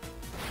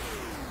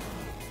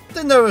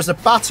 Didn't know it was a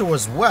battle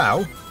as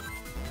well.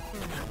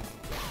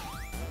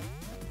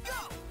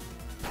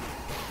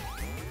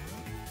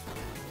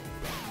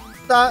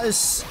 That is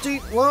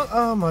stupid. What?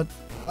 Oh my...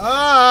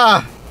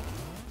 Ah!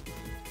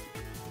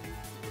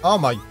 Oh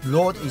my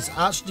lord, he's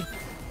actually...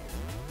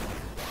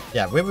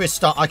 Yeah, we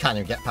restart. I can't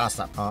even get past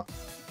that part.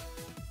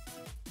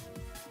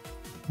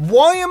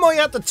 Why am I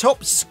at the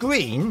top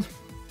screen?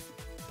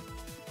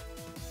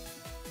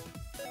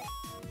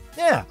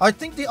 Yeah, I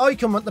think the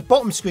icon at the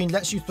bottom screen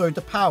lets you throw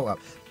the power up.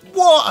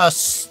 What a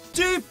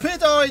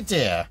stupid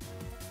idea.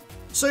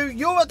 So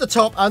you're at the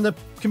top and the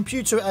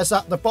computer is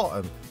at the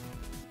bottom.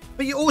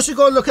 But you also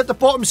got to look at the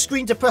bottom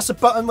screen to press a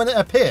button when it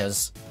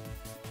appears.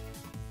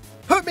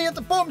 Put me at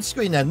the bottom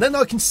screen then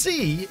I can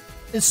see.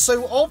 It's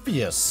so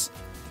obvious.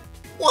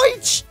 Why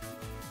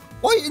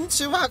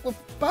interact with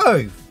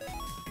both?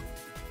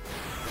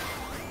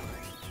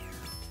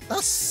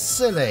 That's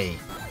silly.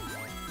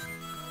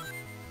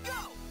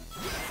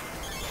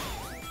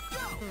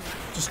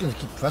 Just gonna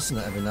keep pressing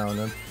it every now and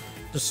then.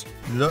 Just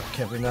look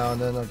every now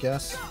and then, I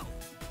guess.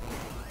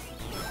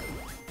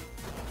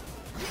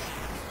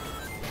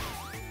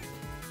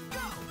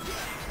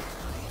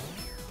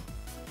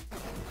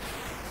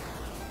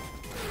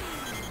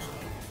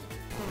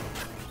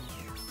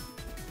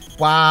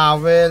 Wow,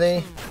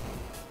 really?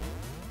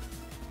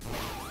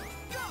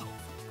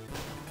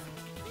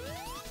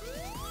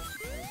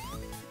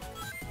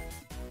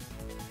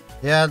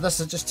 Yeah, this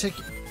is just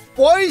taking...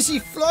 Why is he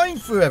flying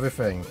through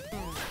everything?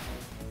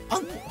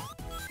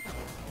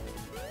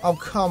 Oh,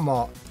 come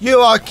on. You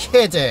are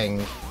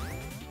kidding.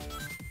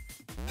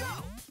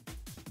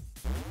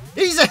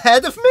 He's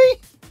ahead of me?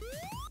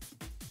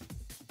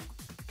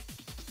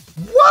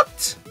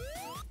 What?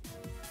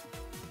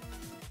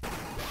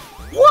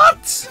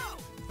 What?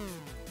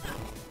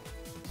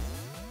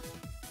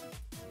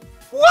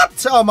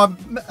 What? Oh, my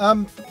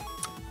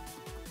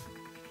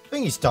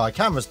thingy's died.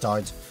 Camera's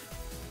died.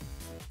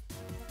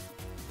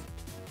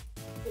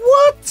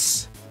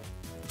 What?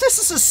 This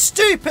is a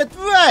stupid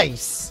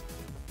race.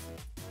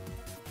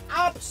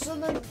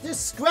 Absolute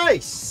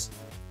disgrace.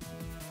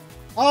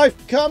 I've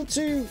come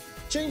to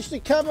change the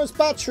camera's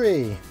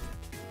battery.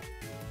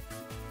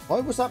 Why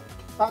was that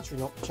battery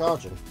not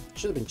charging?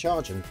 Should have been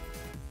charging.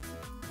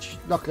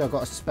 Luckily I've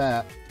got a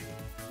spare.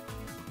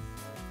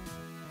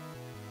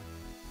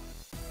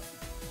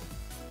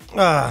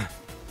 Ah.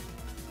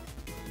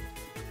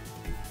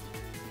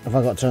 Have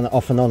I got to turn it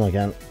off and on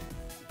again?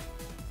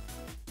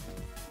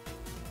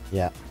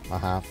 Yeah, I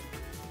have.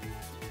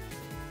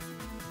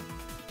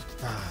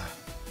 Ah.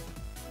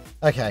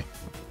 Okay.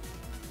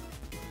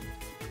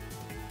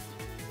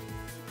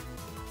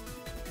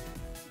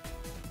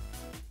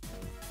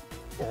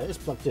 Yeah, it's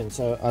plugged in,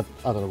 so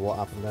I don't know what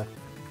happened there.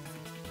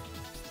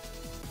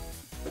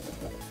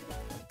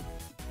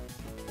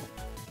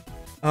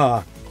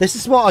 Ah, this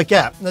is what I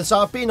get. So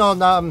I've been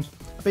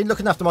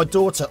looking after my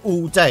daughter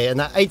all day,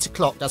 and at 8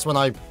 o'clock, that's when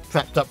I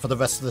prepped up for the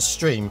rest of the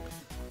stream.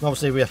 And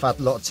obviously, we have had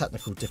a lot of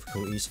technical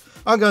difficulties.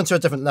 I'm going to a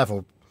different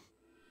level.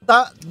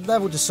 That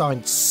level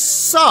design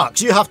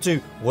sucks. You have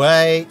to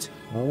wait.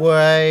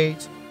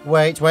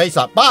 It's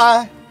like,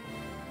 bye.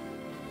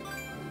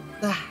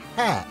 The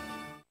heck?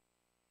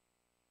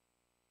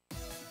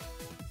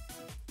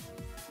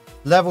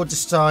 Level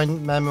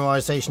design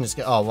memorization is...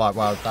 Oh, right,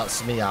 well,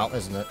 that's me out,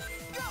 isn't it?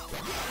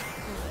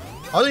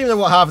 I don't even know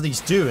what half of these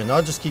doing.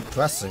 I just keep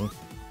pressing.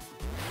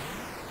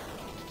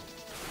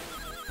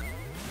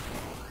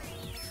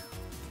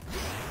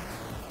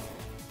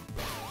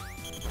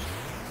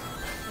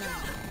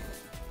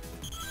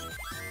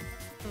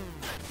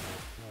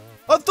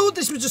 I thought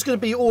this was just going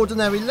to be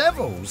ordinary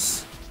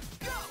levels.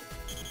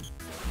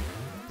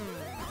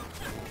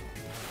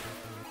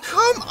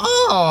 Come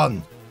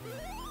on!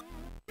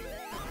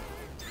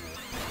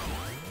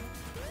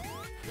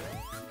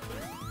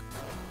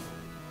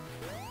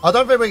 I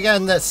don't think we're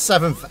getting the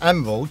 7th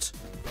emerald.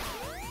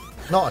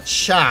 Not a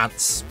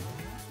chance.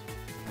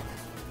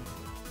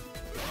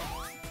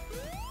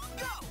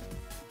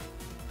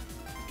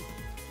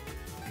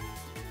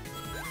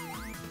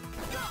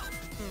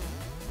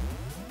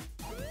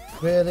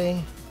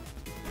 Really?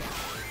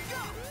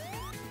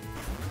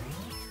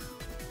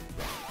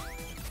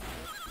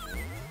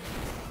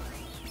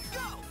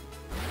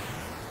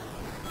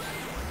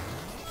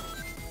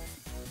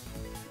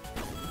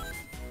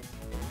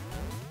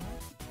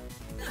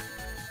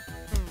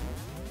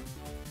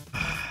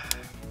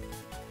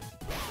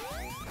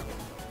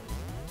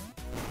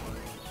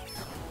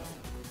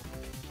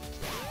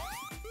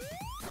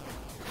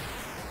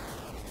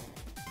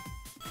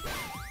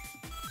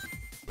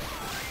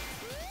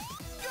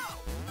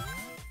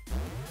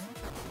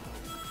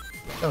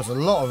 There was a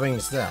lot of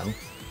rings then.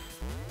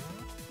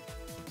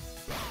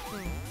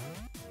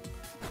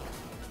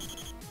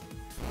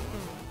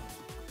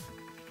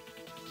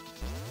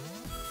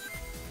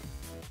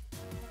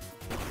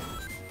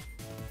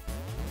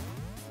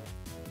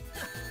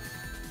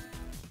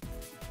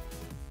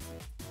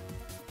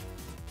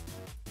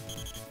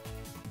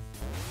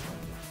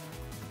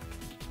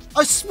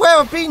 I swear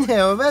I've been here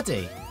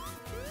already.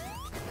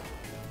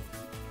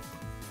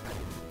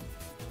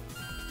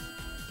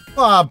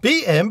 Well, I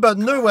beat him, but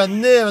nowhere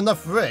near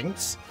enough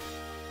rings.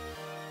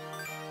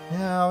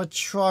 Yeah, I would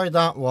try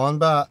that one,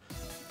 but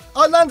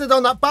I landed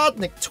on that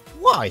badnik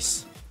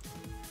twice.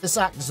 This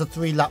act is a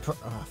 3-lap...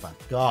 Oh,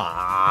 thank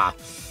God.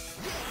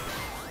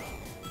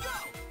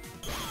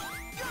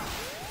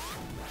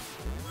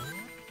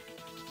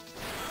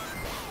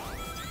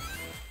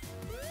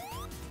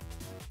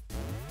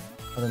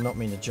 I did not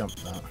mean to jump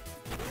that.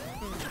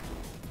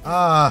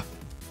 Ah.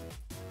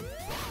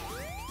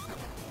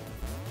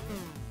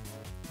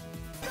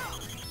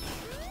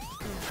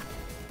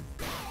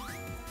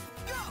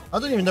 I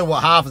don't even know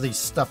what half of these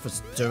stuff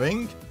was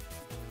doing.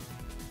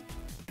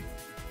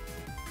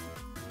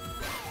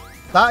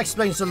 That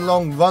explains the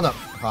long run-up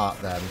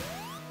part then.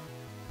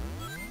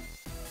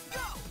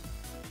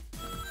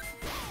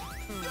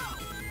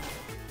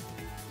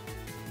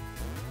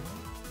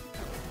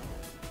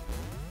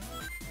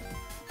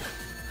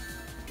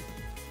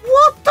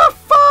 What the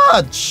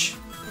fudge?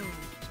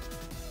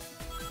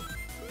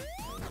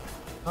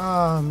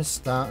 Ah, I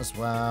missed that as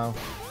well.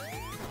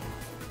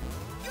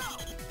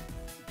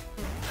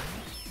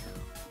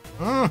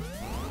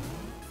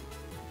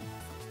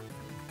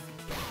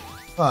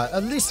 Right,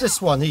 at least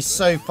this one, he's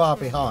so far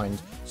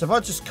behind. So if I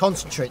just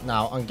concentrate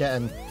now on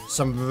getting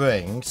some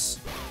rings.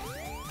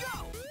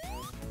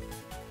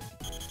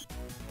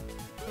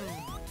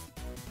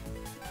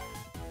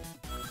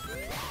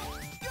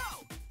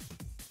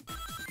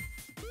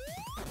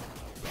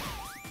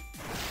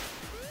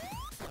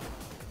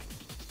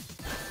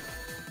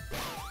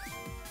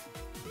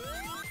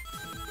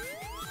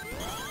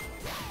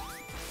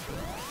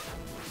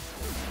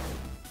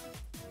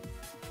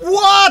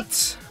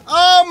 What?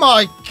 Oh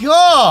my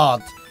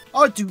god!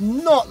 I do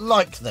not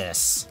like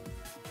this.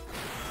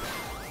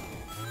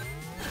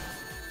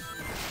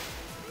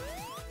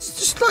 It's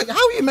just like, how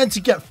are you meant to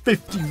get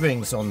 50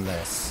 rings on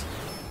this?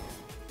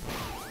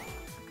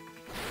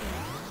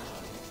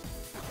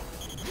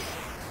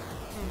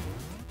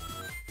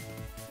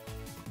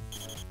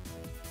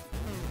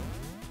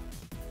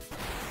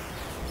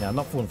 Yeah, I'm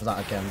not falling for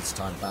that again this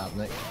time, bad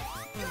Nick.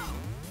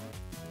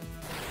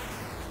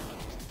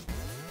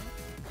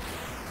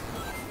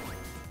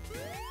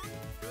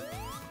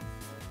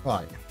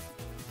 Right.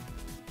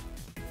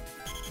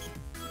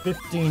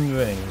 15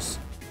 rings.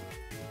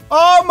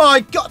 Oh my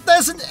god,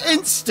 there's an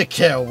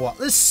insta-kill! What?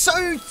 That is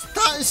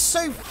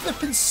so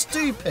flippin'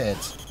 stupid.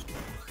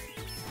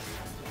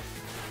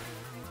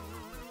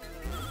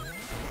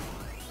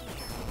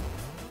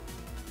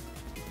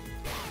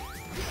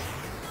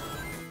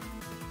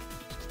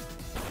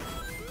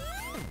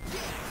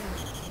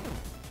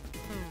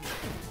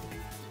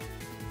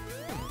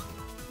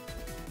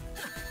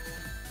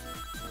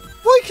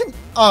 Why can...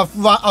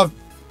 I've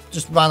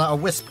just ran out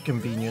of wisp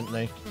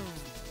conveniently.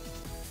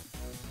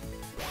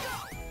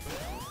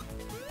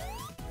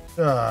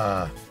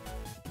 I'm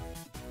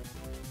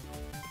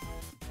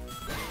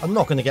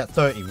not going to get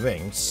 30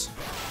 rings.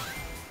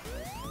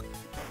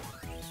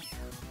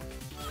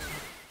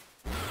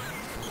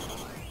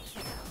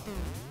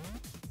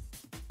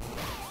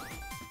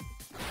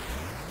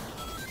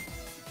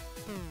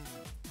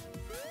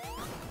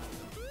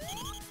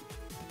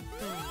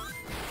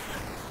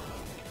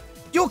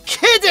 You're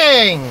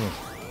kidding!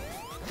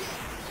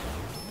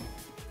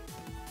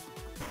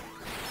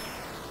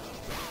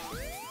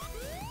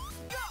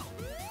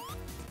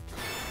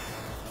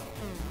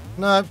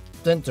 No,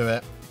 didn't do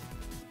it.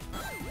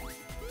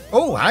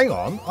 Oh, hang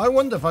on. I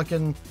wonder if I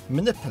can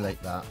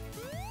manipulate that.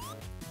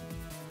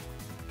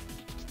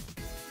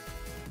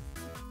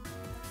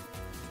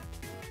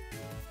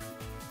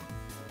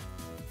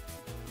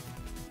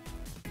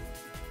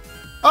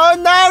 Oh,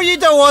 now you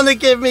don't want to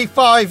give me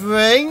 5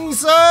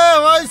 rings.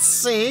 Oh, I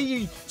see.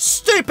 You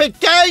stupid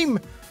game.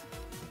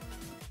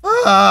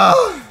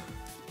 Ah.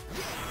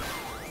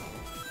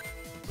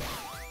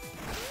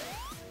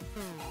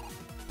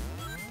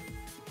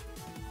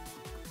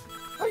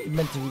 How are you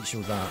meant to reach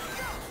all that?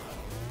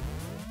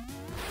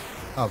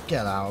 Oh,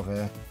 get out of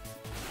here.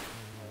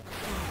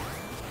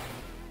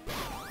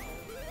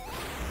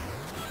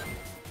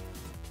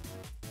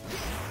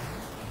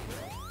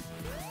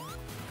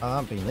 I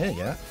haven't been here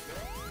yet.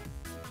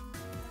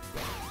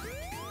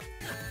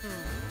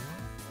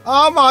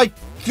 Oh my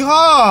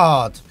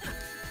god!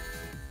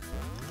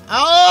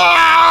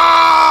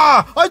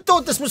 Ah! I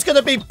thought this was going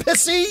to be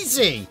piss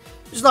easy.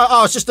 It's like,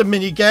 oh, it's just a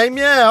mini game.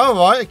 Yeah,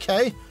 alright,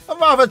 okay. I'd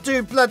rather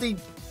do bloody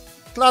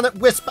Planet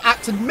Wisp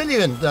Acted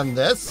Million than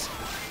this.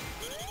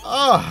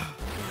 Ah.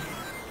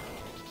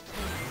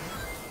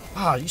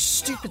 Ah, you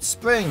stupid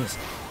springs.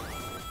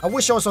 I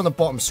wish I was on the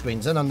bottom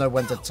screens, then I know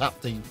when to tap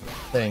the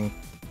thing.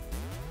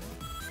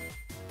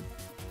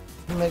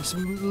 It makes a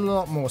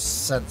lot more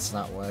sense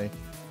that way.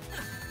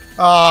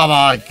 Oh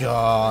my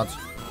god.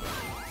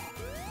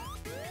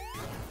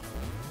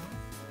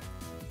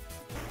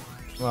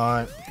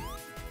 Right.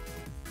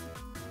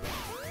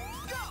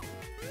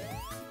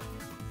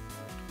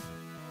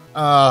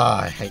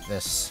 Ah, I hate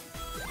this.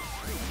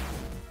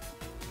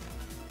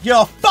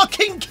 You're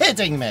fucking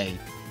kidding me!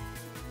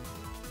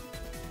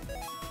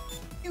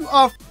 You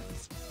are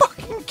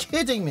fucking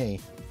kidding me!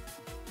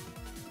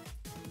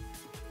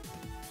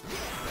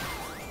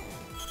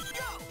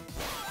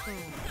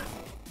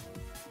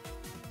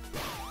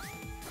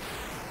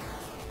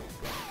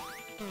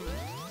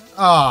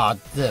 Ah,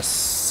 this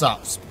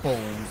sucks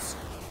balls.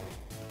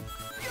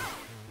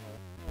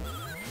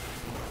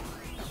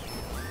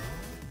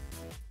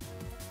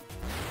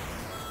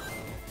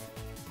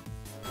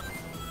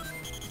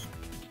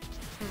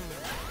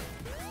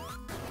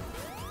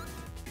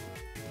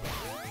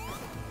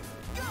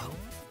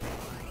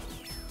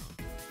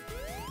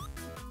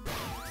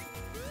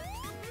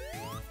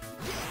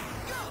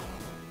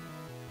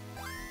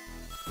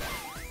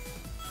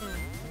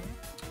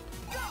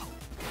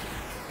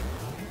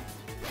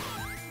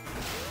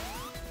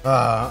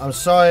 I'm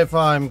sorry if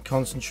I'm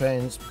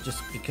concentrating,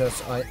 just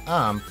because I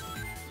am.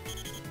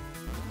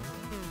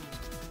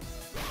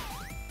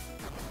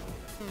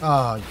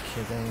 Oh, you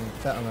kidding?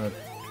 Bet I'm gonna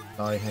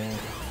die here.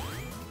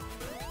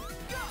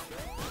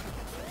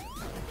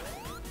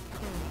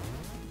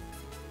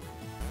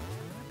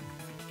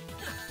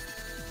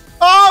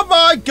 Oh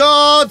my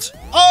god!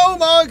 Oh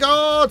my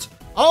god!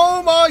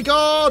 Oh my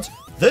god!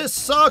 This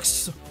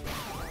sucks!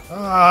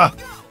 Ah.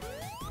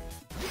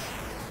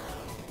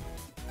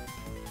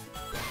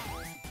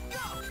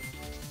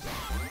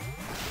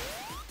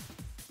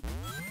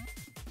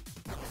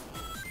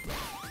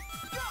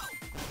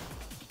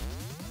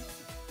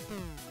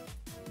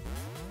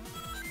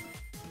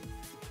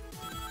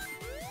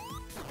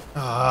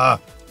 Ah.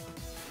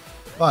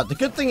 Right, the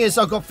good thing is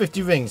I've got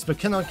 50 rings, but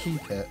can I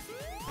keep it?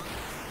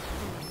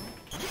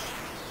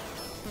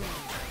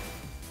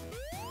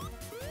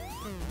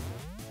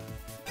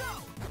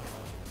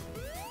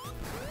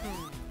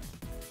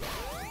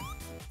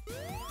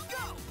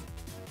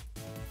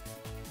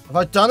 Have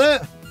I done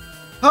it?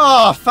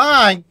 Oh,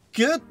 thank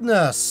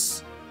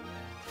goodness.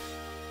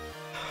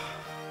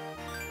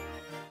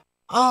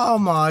 Oh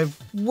my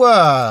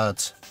word.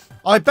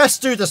 I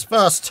best do this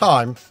first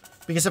time.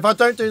 Because if I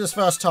don't do this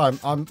first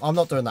time, I'm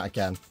not doing that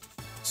again.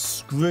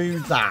 Screw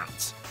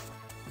that.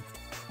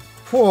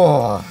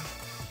 Whew.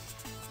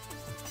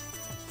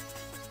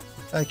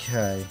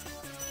 Okay.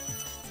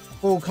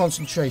 Full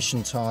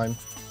concentration time.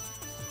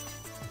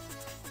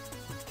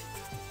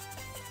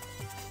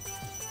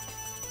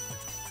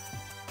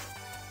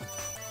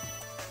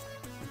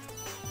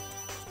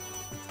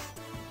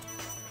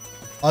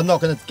 I'm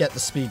not going to get the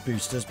speed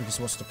boosters because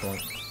what's the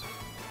point?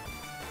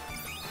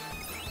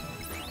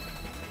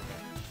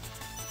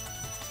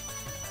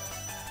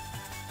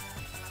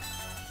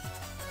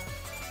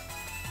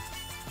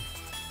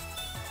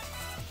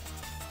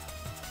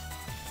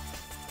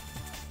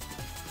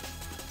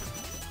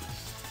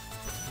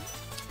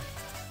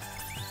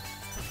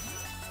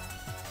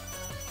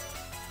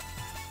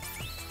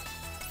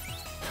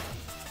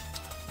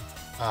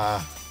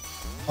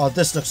 Oh,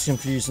 this looks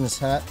confusing as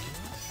heck.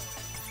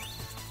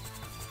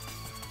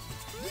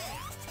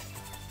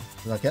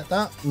 Did I get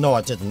that? No,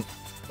 I didn't.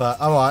 But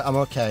alright, I'm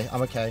okay.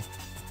 I'm okay.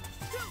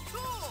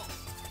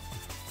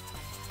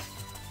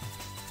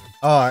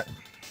 Alright.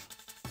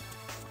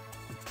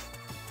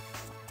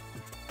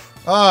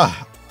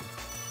 Ah!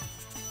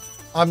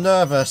 I'm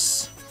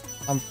nervous.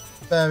 I'm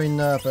very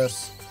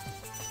nervous.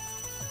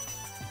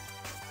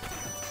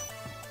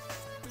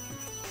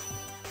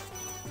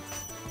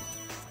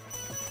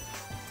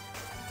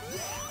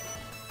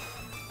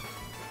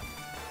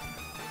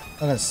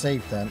 I'm going to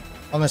save them.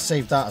 I'm going to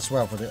save that as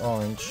well for the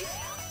orange.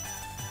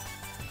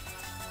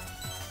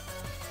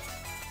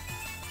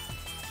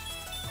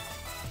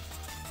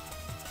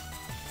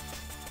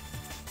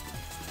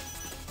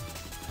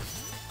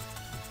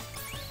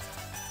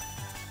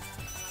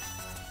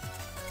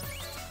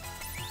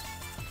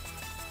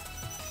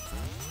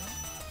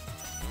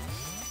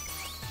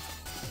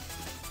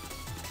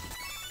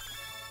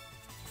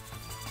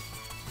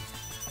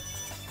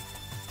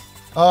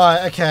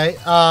 Alright, okay.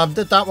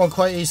 Did that one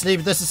quite easily,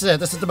 but this is it.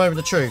 This is the moment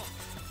of truth.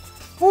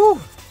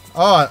 Woo!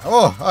 Alright,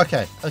 oh,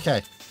 okay,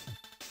 okay.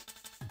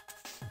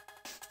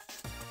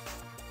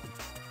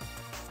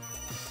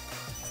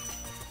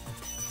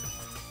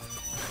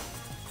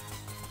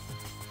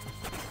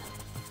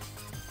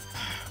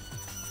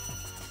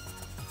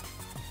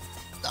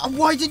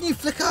 Why didn't you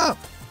flick up?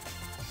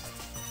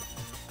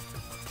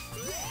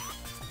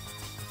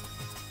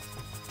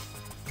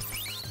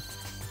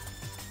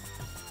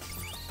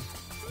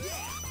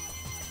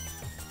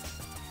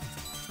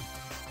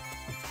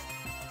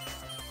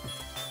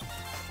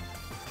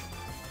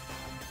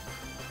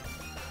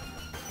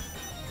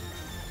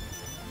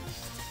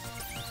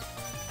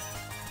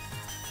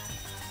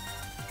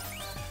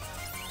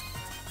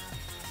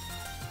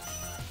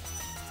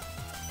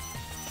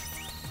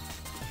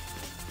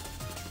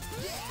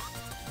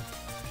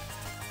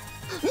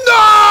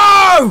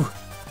 No!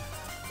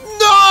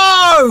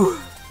 No!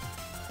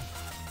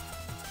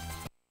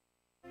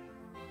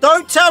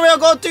 Don't tell me I've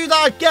got to do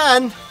that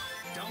again.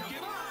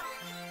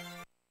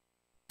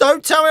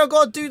 Don't tell me I've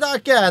got to do that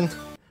again.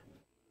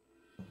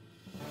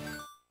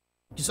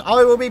 Because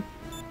I will be...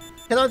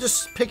 Can I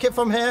just pick it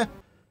from here?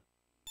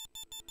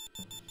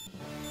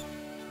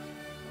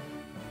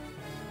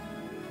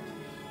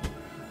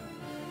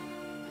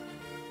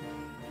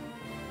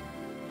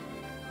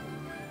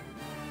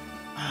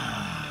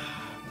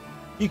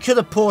 You could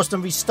have paused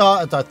and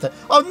restarted that thing.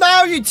 Oh,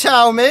 now you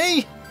tell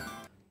me!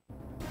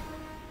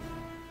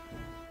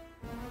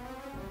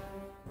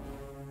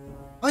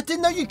 I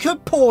didn't know you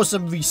could pause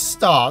and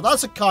restart.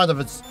 That's a kind of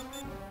a...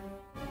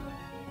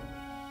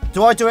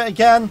 Do I do it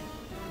again?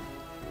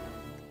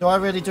 Do I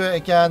really do it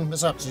again?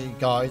 It's up to you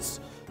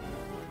guys.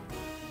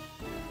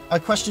 I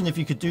question if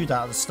you could do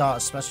that at the start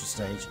of special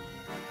stage.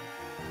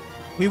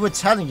 We were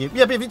telling you.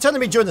 Yeah, but if you're telling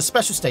me during the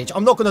special stage,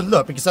 I'm not going to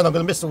look because then I'm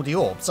going to miss all the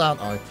orbs,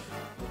 aren't I?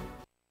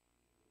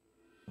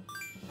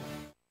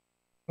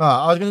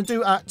 I was going to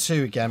do Act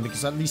 2 again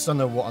because at least I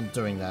know what I'm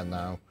doing there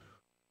now.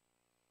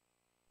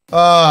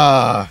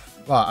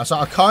 Right, so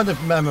I kind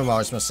of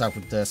memorised myself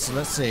with this, so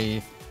let's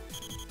see.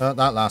 That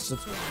lasted.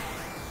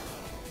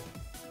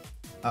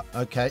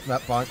 Okay,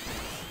 that's fine.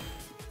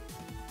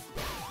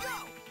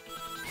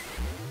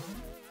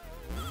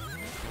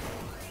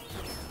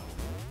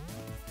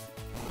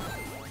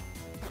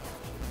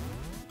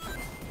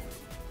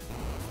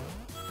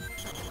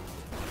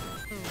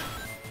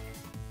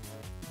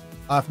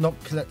 I've not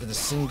collected a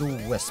single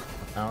wisp,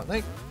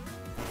 apparently.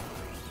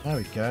 There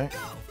we go.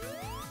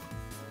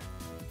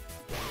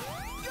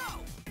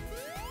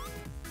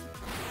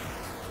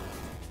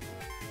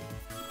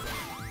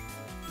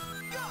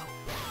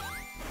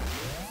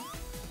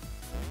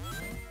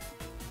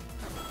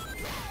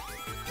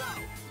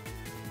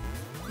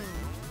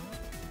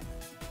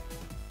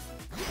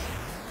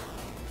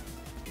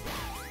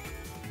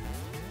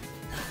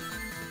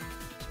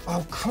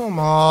 Oh, come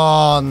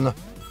on!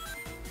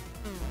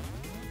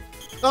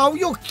 Oh,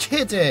 you're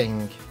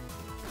kidding!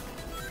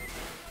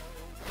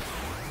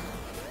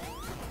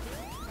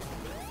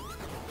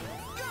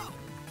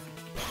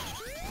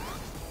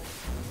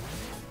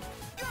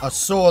 I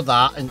saw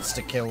that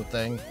insta-kill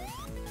thing.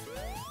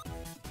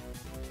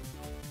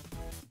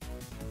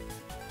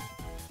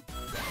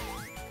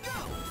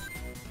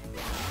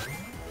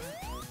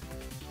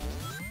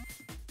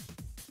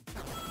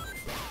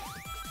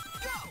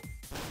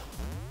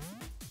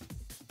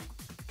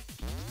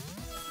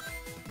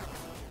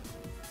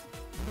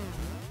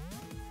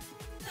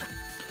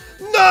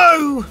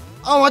 No!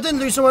 Oh, I didn't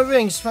lose all my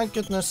rings, thank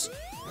goodness.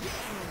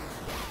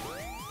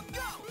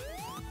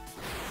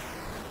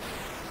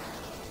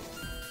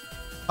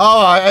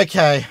 Alright,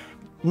 okay.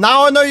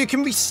 Now I know you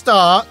can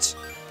restart.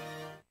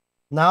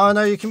 Now I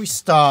know you can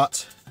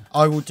restart.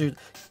 I will do...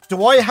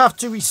 Do I have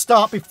to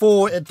restart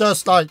before it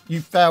does, like, you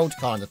failed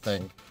kind of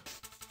thing?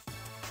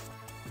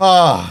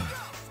 Oh.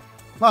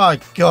 My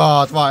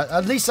god. Right,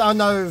 at least I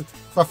know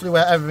roughly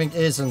where everything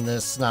is in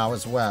this now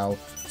as well.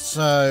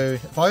 So,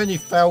 if I only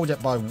failed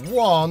it by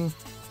 1,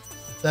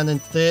 then in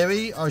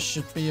theory, I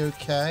should be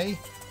okay.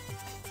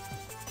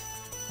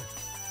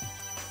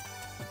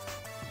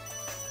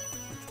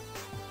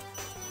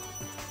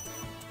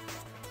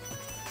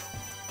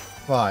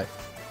 Right.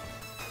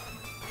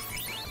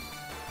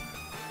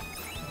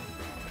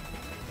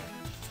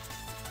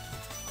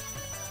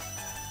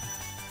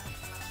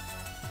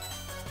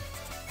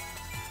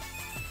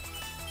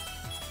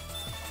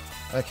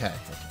 Okay.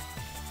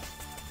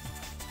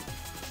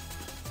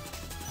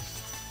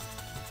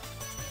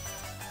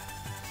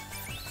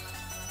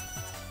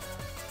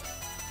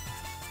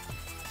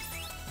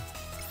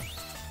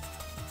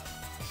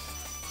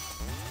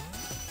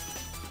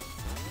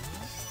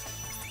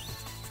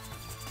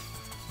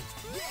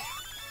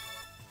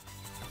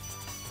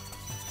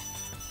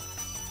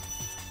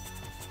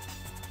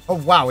 Oh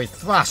wow, he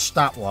thrashed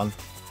that one.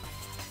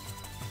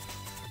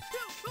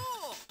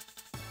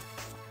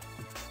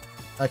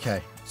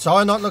 Okay, so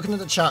I'm not looking at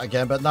the chat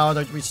again, but now I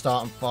don't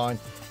restart, I'm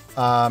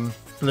fine.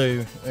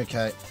 Blue,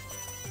 okay.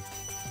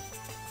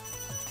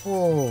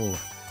 Oh.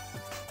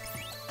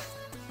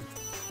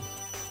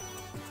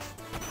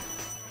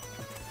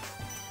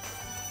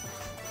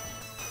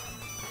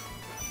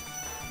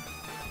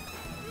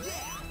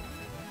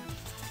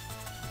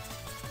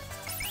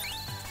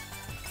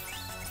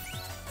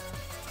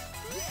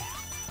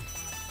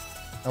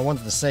 I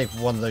wanted to save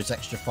one of those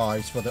extra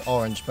 5s for the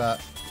orange, but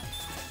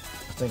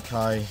I think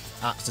I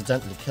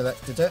accidentally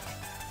collected it.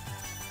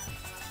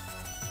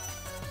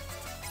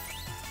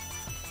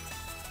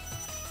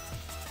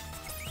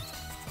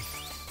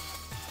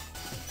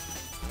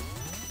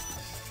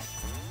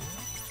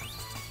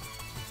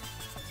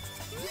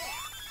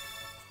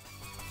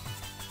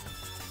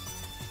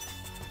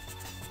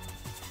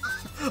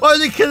 I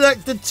only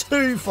collected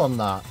 2 from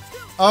that.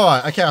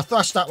 Alright, okay, I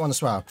thrashed that one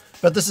as well.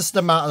 But this is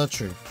the matter of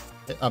truth.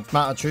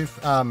 Matter of truth,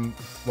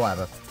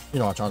 whatever. You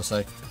know what I'm trying to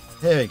say.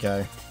 Here we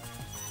go.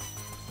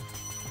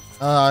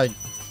 I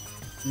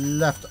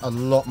left a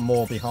lot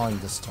more behind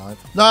this time.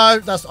 No, I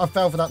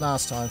fell for that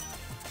last time.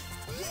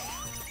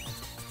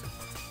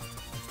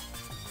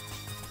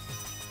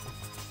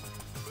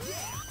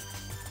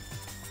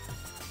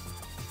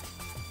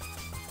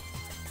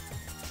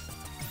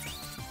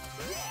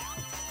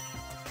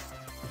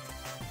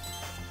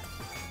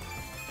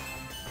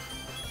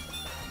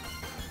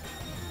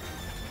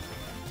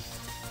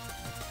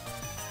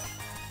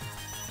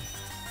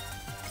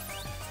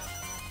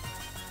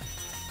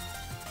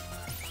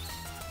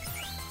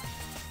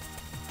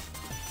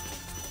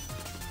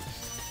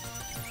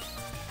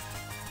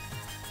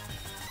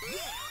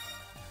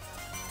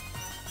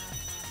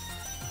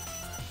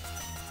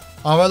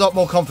 I'm a lot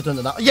more confident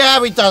than that.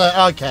 Yeah, we've done it.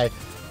 Okay.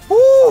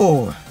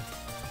 Ooh.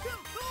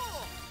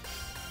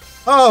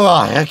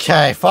 Alright,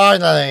 okay.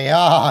 Finally.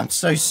 Oh, I'm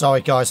so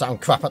sorry, guys, that I'm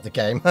crap at the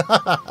game.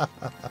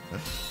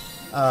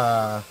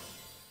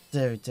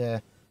 Dear,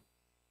 dear.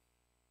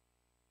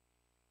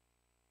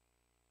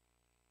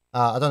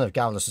 I don't know if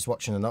Gavlis is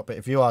watching or not, but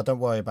if you are, don't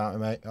worry about it,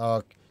 mate.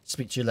 I'll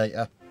speak to you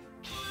later.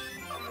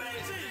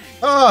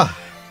 Ah.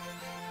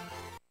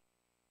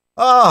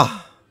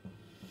 Ah.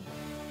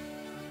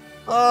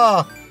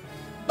 Ah.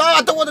 No,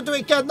 I don't want to do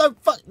it again. No,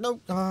 fuck, no.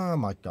 Oh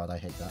my god, I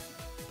hate that.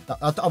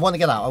 I want to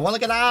get out. I want to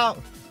get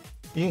out.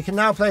 You can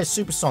now play as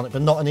Supersonic,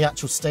 but not in the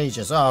actual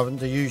stages. Oh,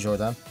 the usual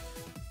then.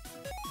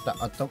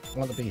 I don't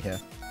want to be here.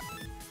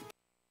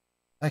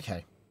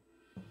 Okay.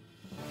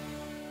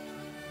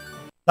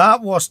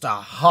 That was the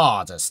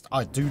hardest.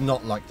 I do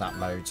not like that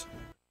mode.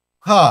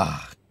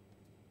 Ah.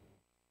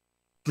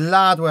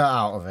 Glad we're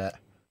out of it.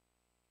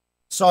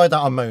 Sorry that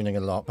I'm moaning a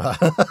lot, but...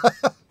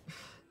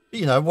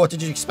 you know, what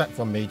did you expect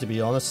from me, to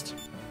be honest?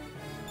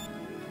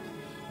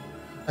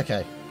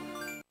 Okay.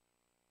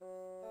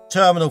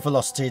 Terminal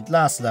velocity,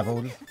 last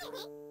level.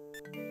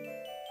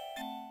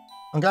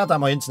 I'm glad that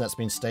my internet's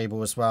been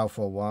stable as well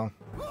for a while.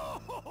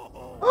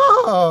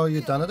 Oh,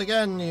 you've done it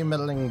again, you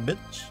meddling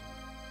bitch.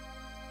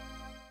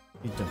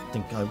 You don't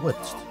think I would.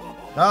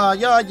 Ah,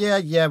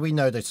 yeah, we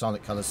know the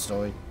Sonic Colors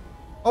story.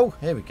 Oh,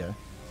 here we go.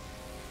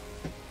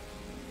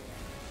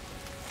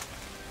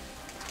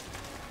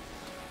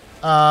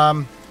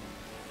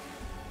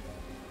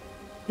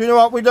 You know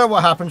what? We know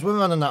what happens. We're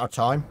running out of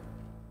time.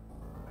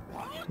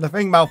 The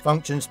thing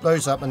malfunctions,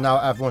 blows up, and now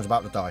everyone's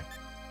about to die.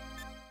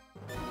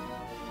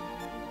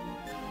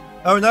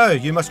 Oh no,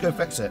 you must go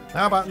fix it.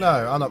 How about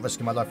no? I'm not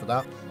risking my life for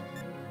that.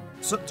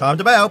 So, time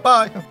to bail,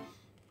 bye!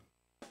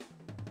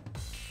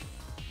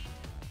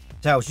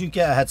 Tails, you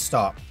get a head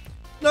start.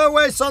 No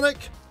way,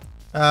 Sonic!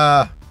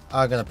 I'm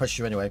gonna push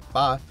you anyway,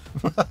 bye.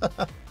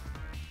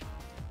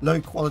 Low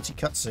quality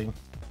cutscene.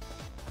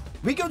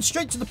 We going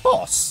straight to the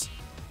boss?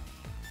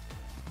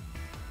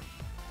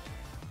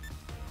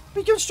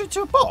 We going straight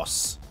to a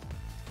boss?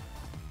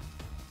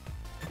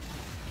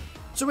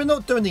 So we're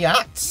not doing the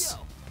acts?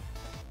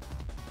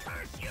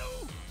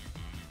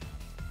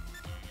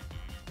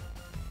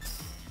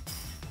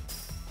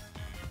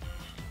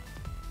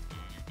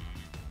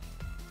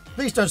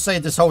 Please don't say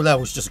this whole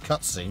level is just a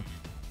cutscene.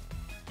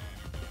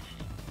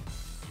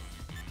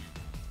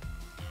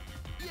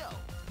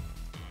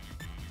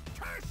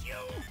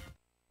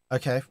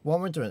 Okay, what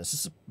am I doing? Is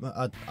this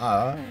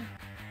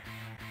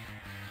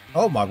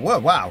oh my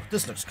word, wow,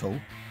 this looks cool.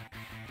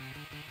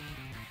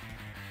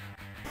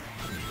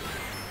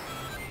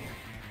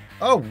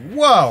 Oh,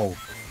 whoa!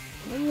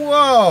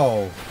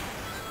 Whoa!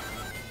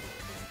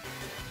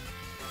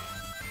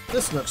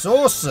 This looks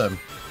awesome!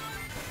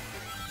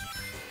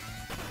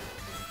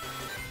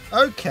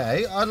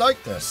 Okay, I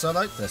like this. I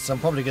like this. I'm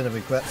probably going to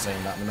regret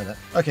saying that in a minute.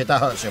 Okay, that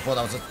hurts you. I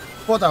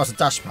thought that was a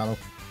dash panel.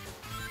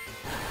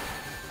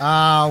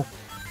 Ow.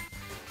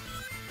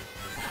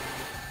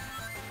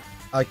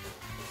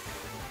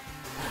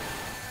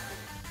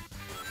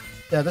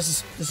 Yeah,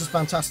 this is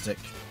fantastic.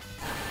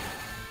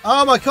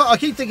 Oh my god, I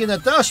keep thinking they're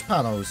dash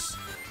panels.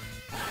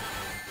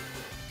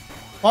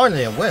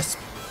 Finally a wisp.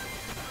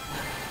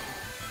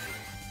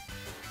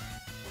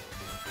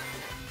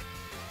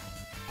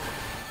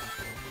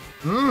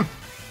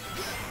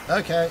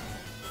 Okay.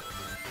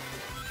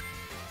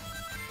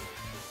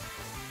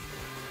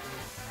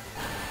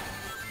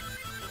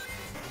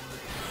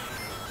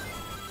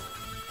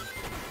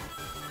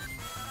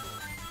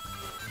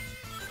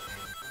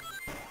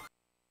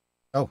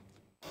 Oh.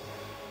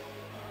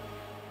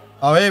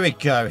 Oh, here we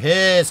go.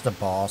 Here's the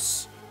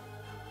boss.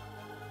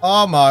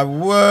 Oh my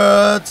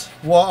word.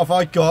 What have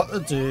I got to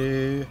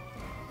do?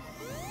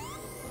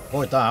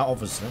 Avoid that,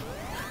 obviously.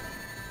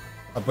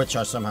 Of which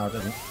I somehow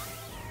didn't.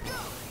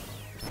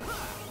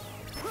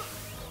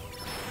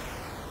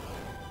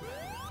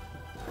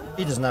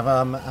 He doesn't have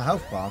a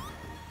health bar.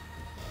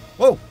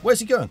 Whoa, where's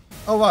he going?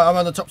 Oh right, I'm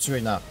on the top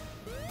screen now.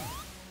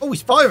 Oh,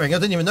 he's firing, I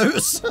didn't even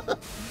notice.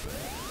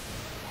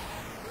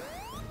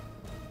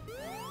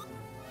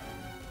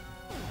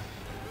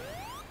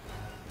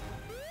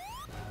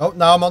 Oh,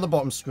 now I'm on the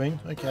bottom screen,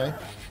 okay.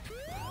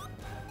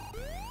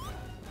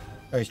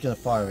 Oh, he's gonna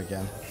fire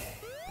again.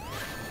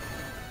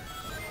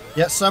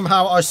 Yet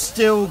somehow I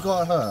still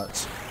got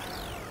hurt.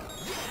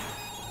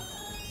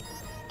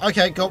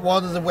 Okay, got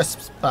one of the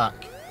wisps back.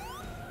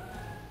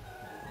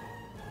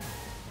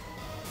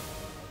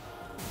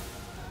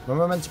 Am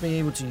I meant to be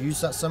able to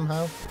use that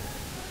somehow?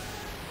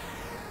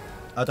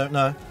 I don't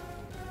know.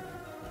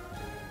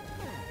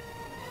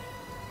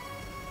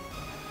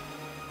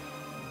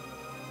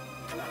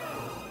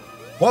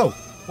 Whoa!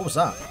 What was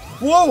that?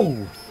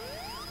 Whoa!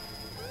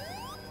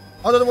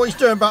 I don't know what he's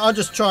doing, but I'm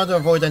just trying to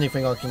avoid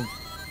anything I can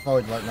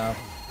avoid right now.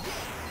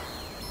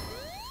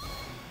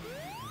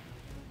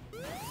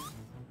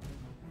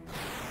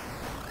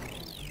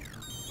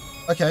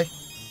 Okay.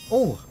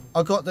 Oh,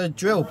 I got the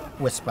drill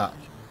wisp back.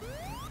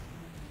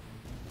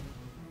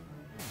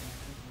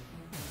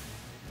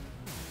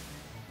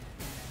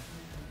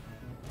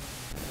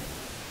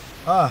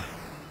 Ah.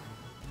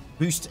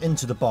 Boost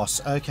into the boss.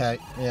 Okay,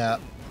 yeah.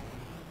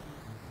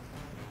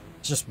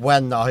 Just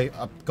when I've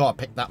got to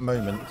pick that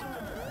moment.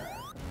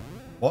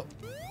 What?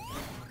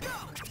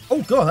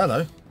 Oh god,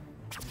 hello.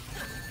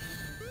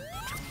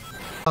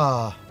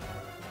 Ah.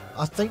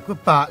 I think we're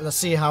back. Let's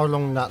see how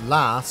long that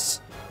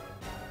lasts.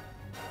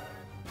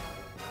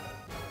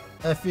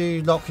 If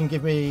you lot can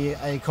give me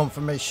a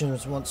confirmation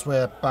once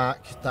we're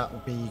back, that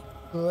would be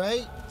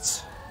great.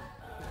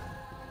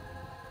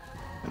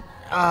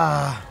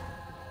 Ah.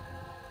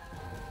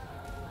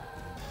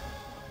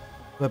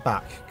 We're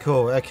back.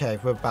 Cool. Okay,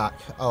 we're back.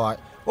 Alright.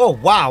 Oh,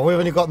 wow. We've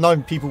only got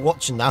 9 people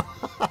watching now.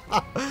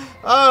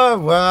 Oh,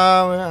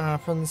 well, it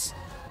happens.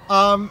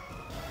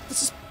 This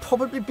has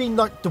probably been,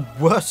 like, the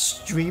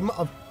worst stream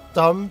I've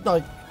done,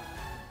 like,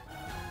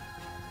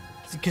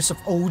 because of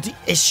all the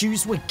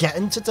issues we're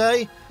getting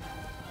today.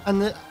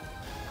 And it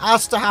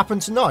has to happen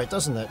tonight,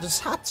 doesn't it? It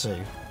just had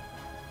to.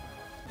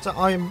 So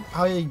I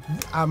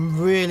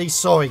am really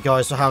sorry,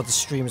 guys, for how the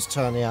stream is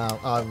turning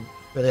out. I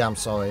really am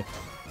sorry.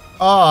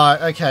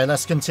 Alright, okay,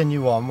 let's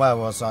continue on. Where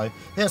was I?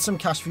 Here's some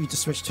cash for you to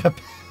switch to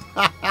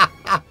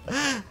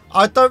a...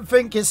 I don't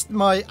think it's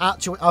my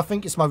actual... I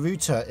think it's my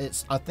router.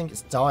 I think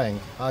it's dying.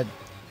 I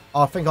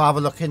think I'll have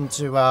a look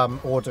into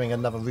ordering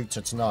another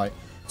router tonight.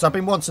 So I've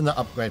been wanting to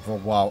upgrade for a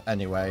while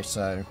anyway,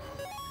 so...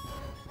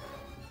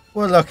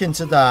 we'll look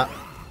into that.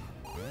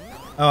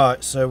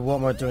 Alright, so what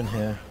am I doing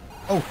here?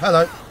 Oh,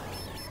 hello.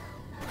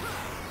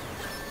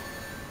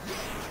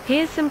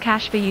 Here's some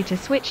cash for you to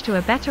switch to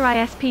a better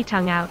ISP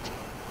tongue out.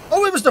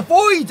 Oh, it was the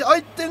void!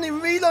 I didn't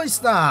even realise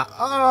that!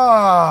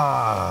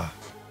 Ah!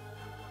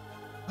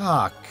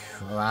 Ah,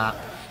 crap.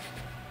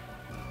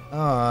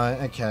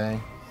 Alright, okay.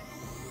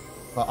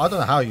 But I don't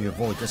know how you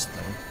avoid this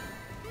thing.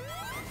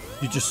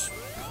 You just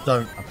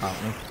don't,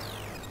 apparently.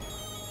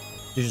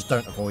 You just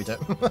don't avoid it.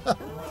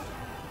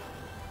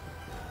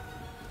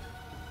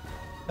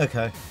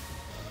 Okay.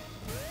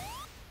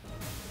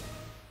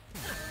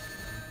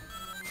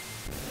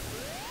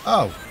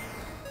 Oh.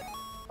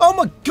 Oh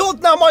my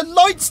god, now my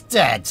light's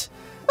dead!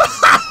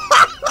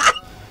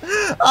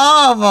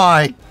 Oh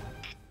my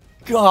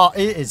god,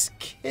 it is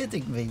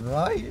kidding me,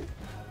 right?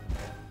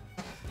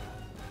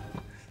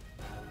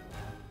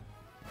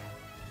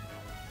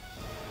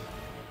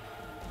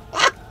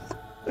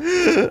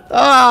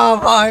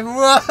 Oh my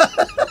word!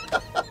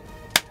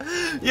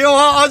 You know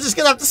what? I'm just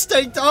gonna have to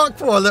stay dark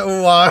for a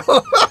little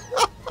while.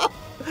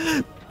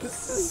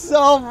 This is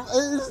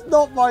it's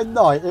not my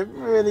night. It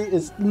really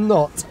is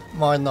not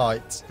my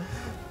night.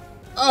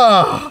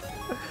 Oh,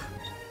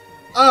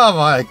 oh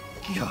my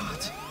god!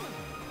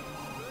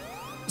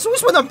 It's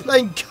always when I'm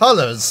playing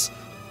colours.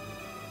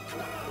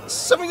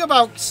 Something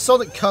about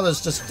Sonic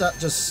Colors just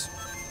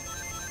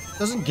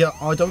doesn't get.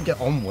 I don't get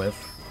on with.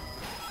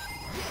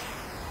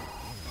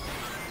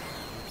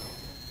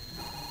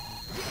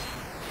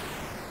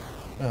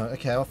 Oh,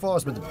 okay, I thought I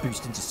was meant to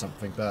boost into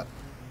something, but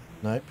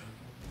nope.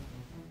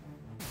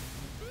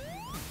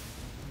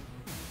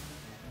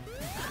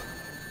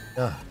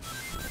 Ugh.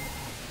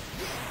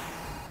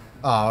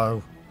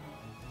 Oh,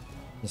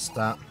 missed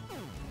that.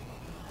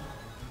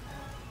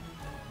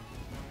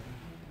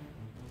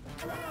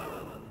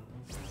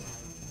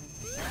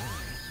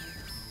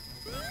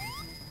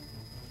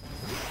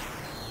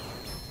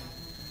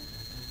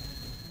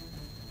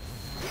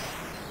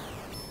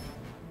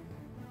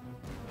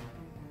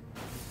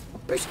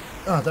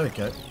 Ah, there we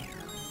go.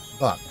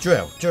 Ah,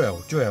 drill,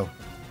 drill, drill.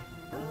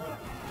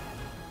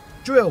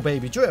 Drill,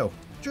 baby, drill.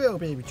 Drill,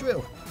 baby,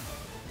 drill.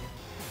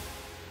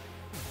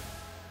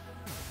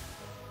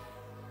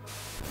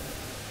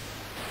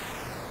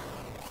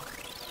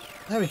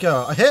 There we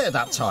go. I hit it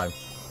that time.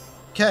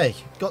 Okay,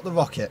 got the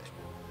rocket.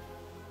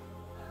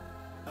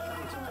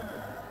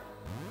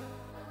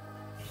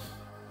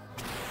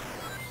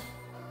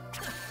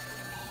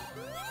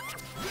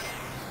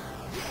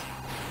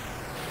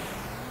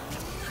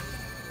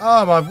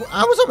 Oh my,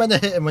 how was I meant to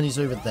hit him when he's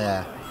over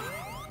there?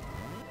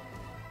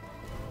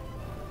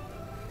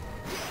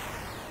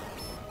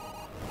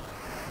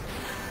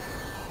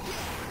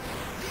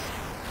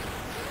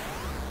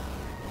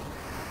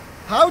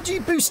 How do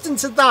you boost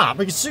into that?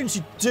 Because as soon as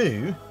you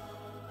do...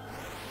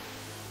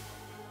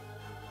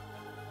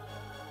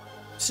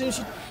 As soon as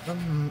you...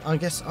 I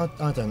guess,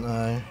 I don't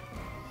know.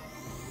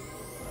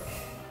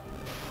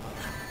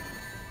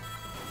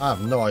 I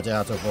have no idea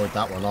how to avoid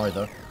that one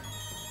either.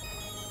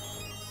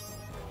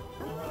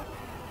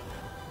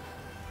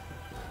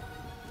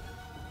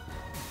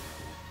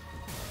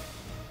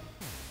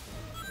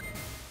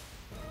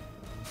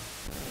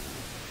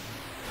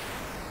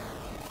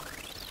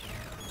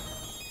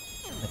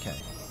 Okay.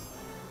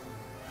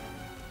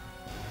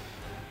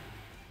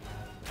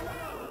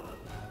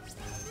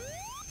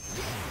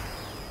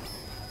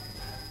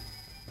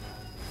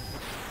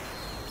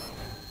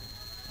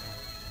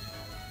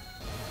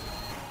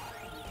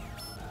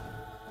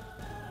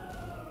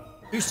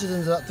 Boosted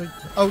into that.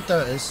 Oh,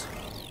 there it is.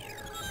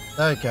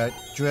 There we go.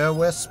 Drill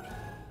Wisp.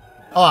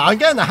 Oh, I'm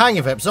getting the hang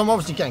of it, so I'm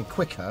obviously getting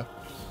quicker.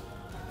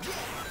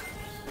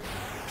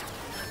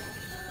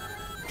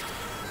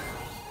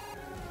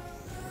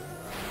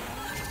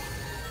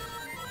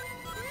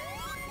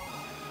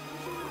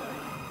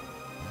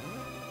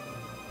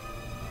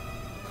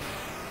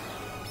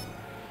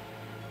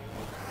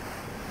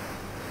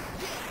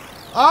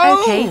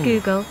 Oh! Okay,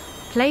 Google.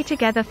 Play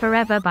Together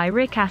Forever by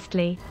Rick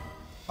Astley.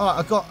 Oh,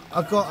 I got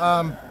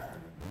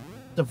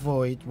the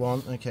Void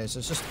one. Okay, so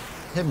it's just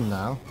him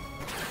now.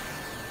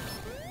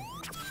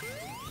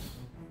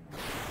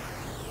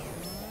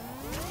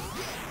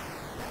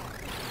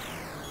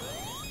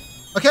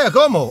 Okay, I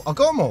got them all. I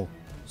got them all.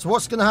 So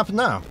what's going to happen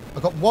now?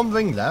 I've got one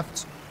ring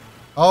left.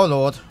 Oh,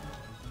 Lord.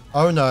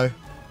 Oh, no.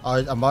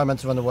 Am I meant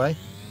to run away?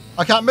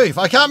 I can't move.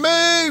 I can't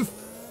move!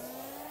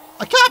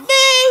 I can't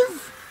move!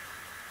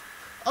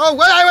 Oh,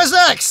 where was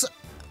X?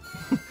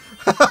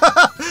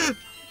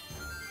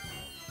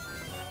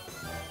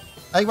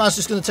 Eggman's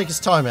just going to take his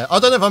time here. I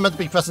don't know if I'm meant to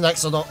be pressing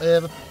X or not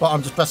here, but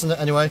I'm just pressing it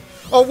anyway.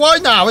 Oh, why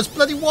now? It's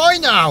bloody why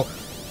now?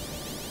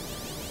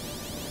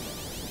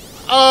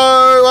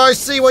 Oh, I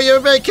see what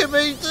you're making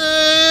me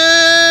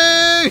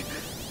do!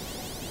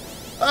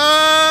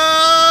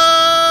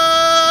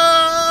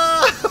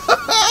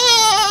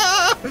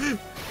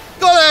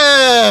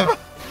 Got him!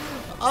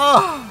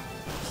 Oh.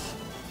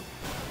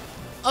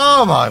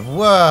 Oh my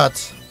word.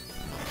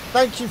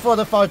 Thank you for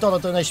the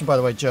 $5 donation, by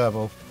the way,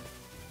 Gerbil.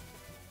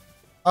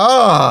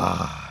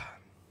 Ah.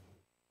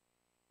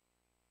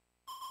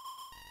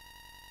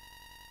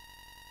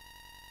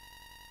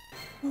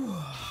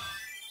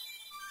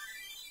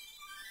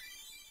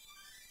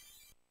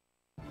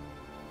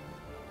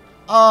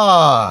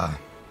 Ah.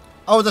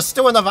 Oh, there's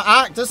still another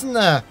act, isn't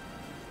there?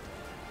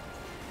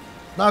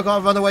 Now I've got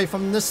to run away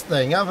from this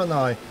thing, haven't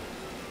I? I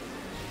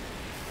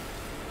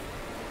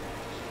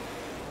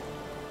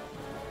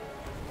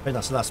think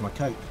that's the last of my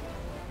coat.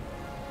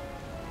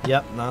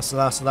 Yep, that's the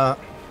last of that.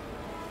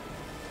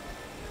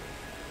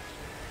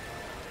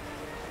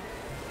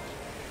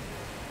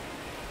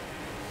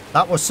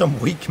 That was some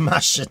weak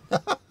mashing.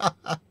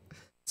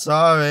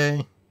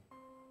 Sorry.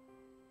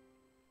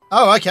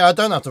 Oh, okay, I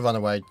don't have to run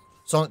away.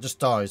 Sonic just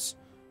dies.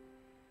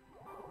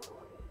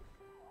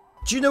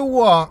 Do you know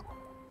what?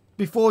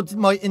 Before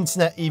my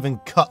internet even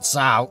cuts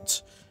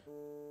out.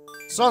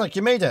 Sonic,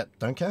 you made it.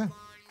 Don't care.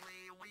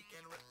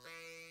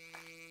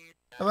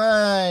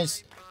 Hooray!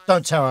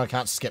 Don't tell her I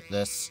can't skip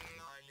this.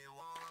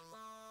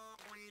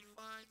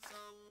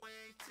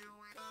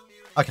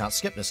 I can't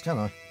skip this, can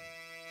I?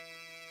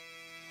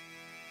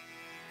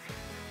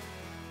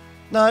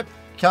 No,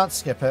 can't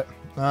skip it.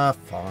 Ah,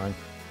 fine.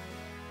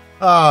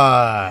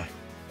 Ah,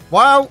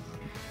 well,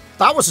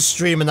 that was a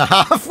stream and a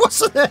half,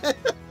 wasn't it?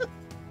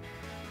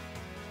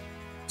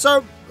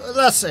 So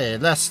let's see.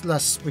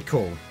 Let's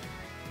recall.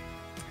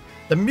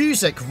 The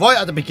music right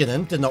at the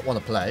beginning did not want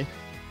to play.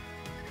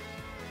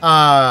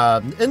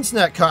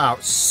 Internet cut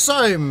out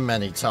so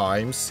many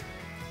times.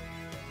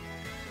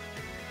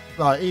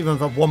 Like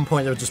even at one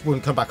point it just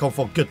wouldn't come back on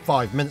for a good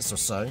 5 minutes or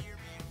so.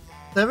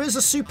 There is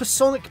a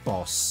supersonic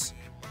boss.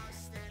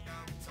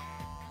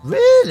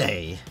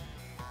 Really?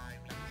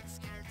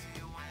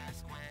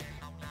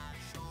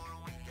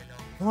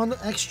 One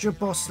extra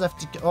boss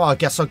left to go. Oh, I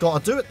guess I've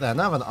got to do it then,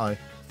 haven't I?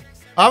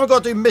 I haven't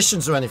got to do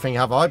missions or anything,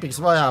 have I? Because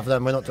if I have,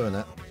 then we're not doing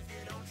it.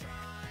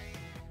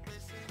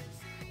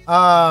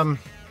 But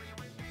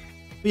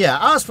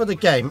yeah, as for the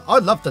game, I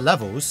love the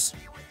levels.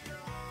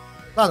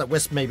 Planet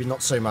Wisp maybe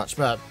not so much,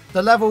 but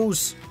the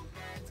levels,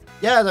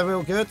 yeah, they're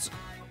real good.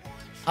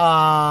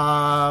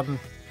 What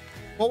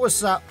was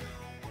that?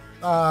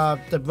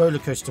 The roller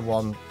coaster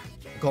one.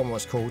 I forgot what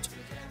it's called.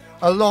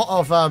 A lot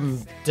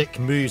of dick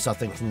moves, I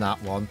think, in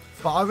that one.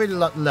 But I really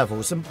like the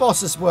levels, and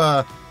bosses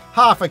were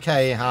half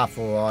okay, half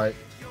alright.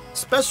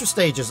 Special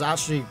stages,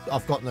 actually,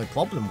 I've got no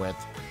problem with.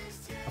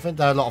 I think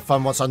they're a lot of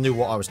fun once I knew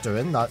what I was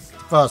doing. That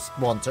first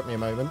one took me a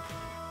moment.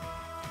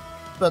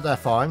 But they're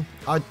fine.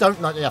 I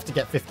don't like you have to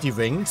get 50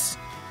 rings.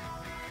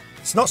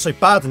 It's not so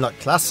bad in like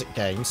classic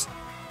games,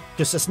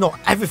 because it's not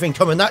everything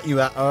coming at you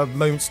at a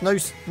moment's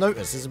notice.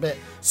 It's a bit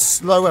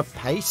slower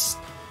paced,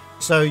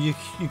 so you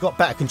got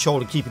better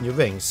control of keeping your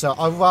rings. So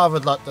I rather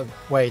like the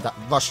way that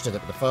Rush did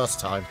it the first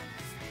time.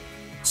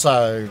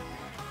 So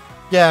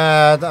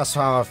yeah, that's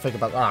how I think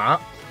about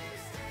that.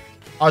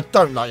 I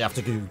don't like you have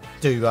to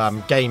do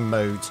game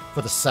mode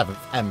for the 7th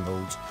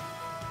emerald.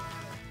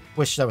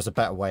 Wish there was a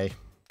better way.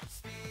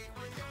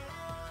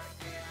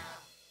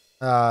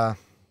 Come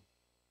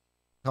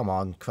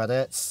on,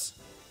 credits.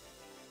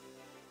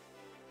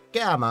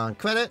 Come on,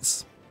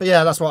 credits. But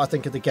yeah, that's what I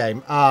think of the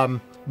game.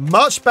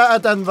 Much better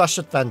than Rush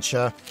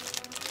Adventure.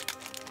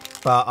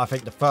 But I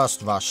think the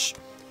first Rush,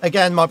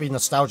 again, might be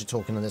nostalgia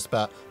talking on this,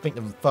 but I think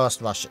the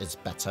first Rush is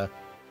better.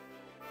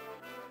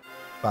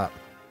 But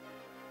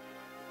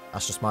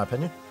that's just my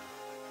opinion.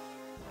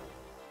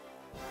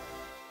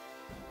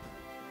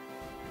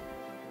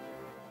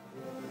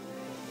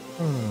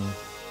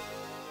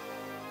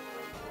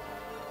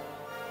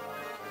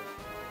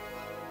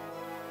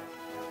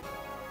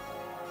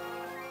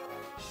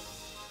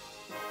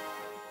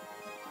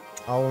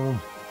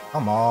 Oh,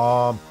 come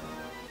on.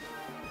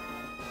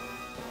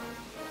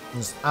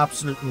 There's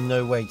absolutely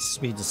no way to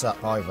speed this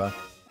up either.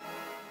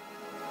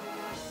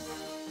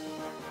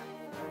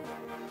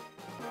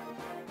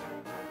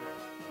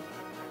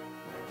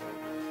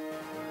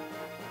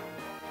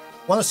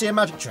 Want to see a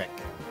magic trick?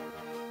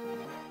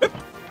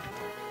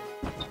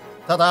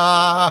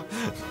 Ta-da!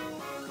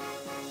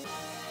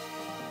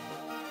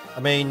 I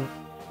mean,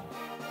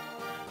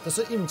 does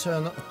it even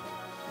turn on?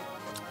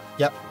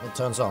 Yep, it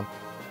turns on.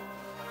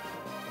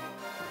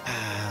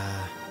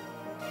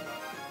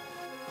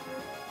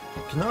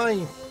 Can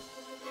I,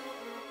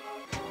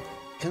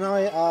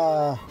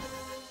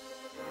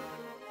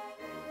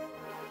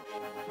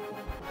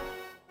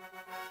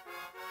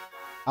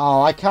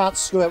 Oh, I can't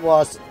screw it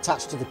while it's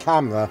attached to the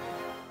camera.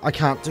 I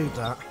can't do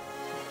that.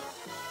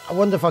 I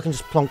wonder if I can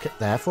just plonk it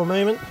there for a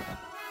moment.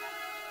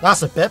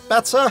 That's a bit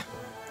better.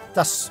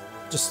 That's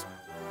just...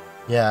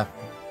 yeah,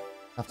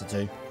 have to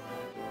do.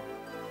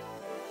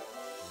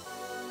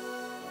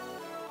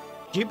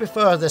 Do you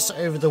prefer this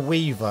over the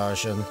Wii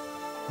version?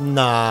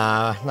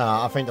 Nah,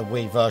 I think the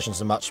Wii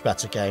version's a much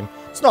better game.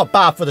 It's not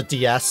bad for the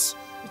DS.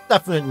 It's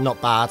definitely not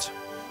bad.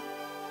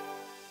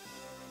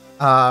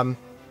 I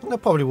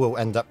probably will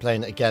end up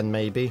playing it again,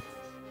 maybe.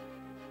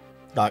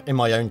 Like, in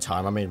my own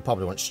time. I mean,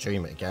 probably won't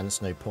stream it again.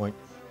 It's no point.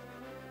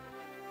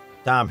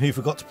 Damn, who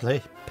forgot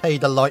to pay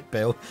the light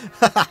bill?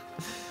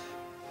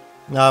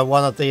 No,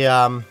 one of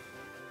the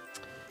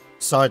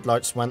side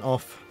lights went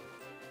off.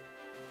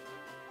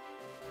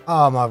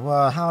 Oh my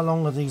word, how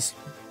long are these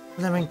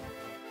blimmin'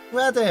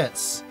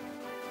 credits?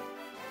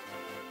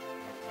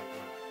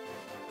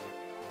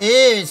 Ew,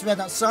 it's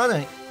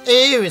redhotsonic.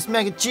 Ew, it's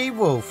Mega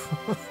G-Wolf.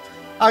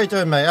 How you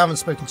doing, mate? I haven't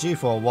spoken to you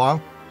for a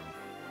while.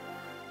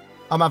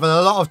 I'm having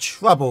a lot of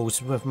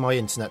troubles with my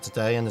internet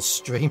today and the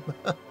stream.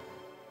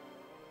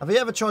 Have you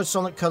ever tried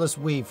Sonic Colors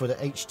Weave with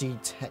an HD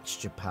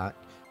texture pack?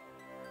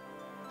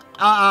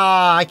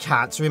 I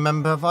can't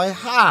remember if I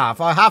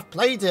have. I have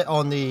played it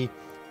on the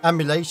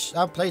emulation.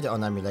 I've played it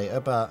on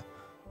emulator, but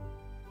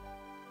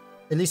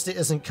at least it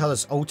isn't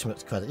Colors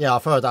Ultimate credit. Yeah,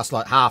 I've heard that's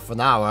like half an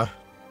hour.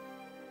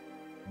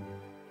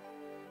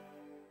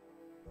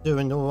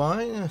 Doing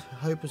alright.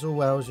 Hope it's all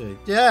well with you.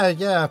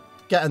 Yeah,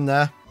 getting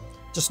there.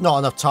 Just not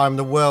enough time in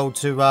the world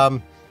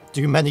to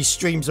do many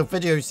streams or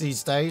videos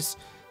these days.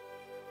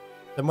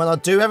 And when I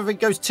do, everything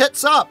goes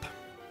tits up.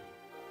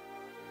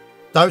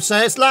 Don't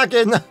say it's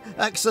lagging. No,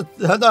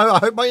 I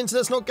hope my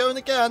internet's not going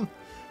again.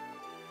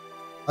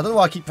 I don't know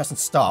why I keep pressing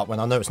start when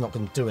I know it's not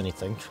going to do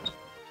anything.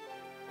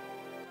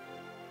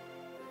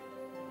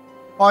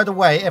 By the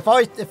way, if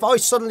I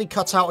suddenly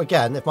cut out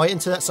again, if my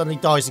internet suddenly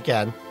dies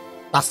again,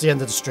 that's the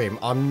end of the stream.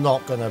 I'm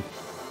not going to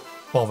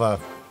bother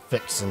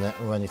fixing it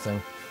or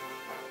anything.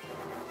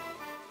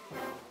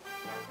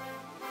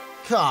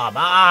 Come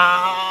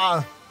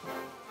on!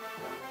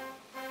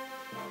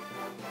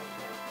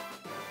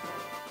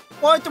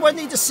 Why do I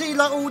need to see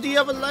like all the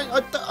other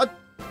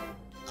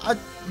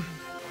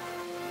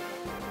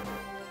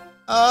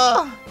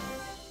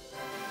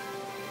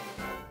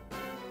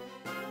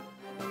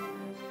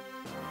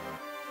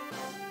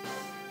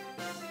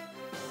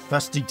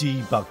Press the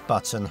debug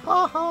button.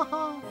 Ha ha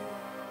ha.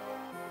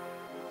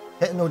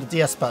 Hitting all the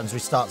DS buttons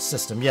restart the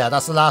system. Yeah,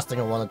 that's the last thing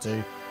I want to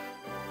do.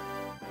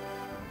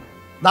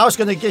 Now it's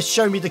going to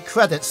show me the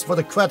credits for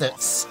the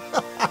credits.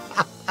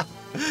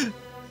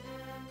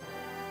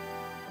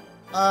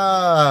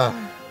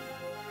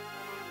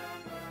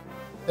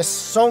 This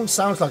song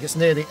sounds like it's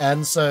near the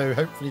end, so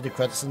hopefully the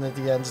credits are near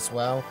the end as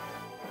well.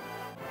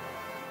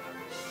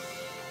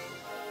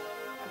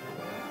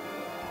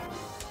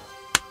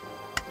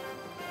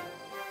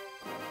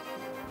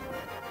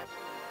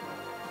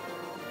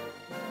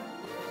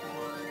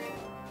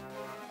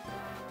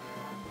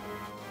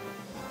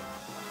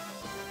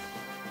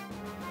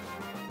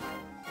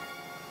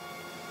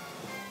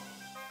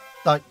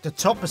 Like the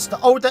top is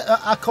oh,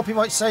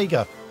 copyright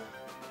Sega.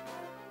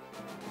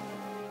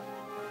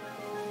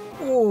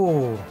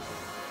 Oh,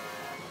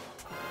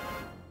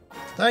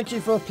 thank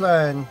you for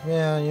playing.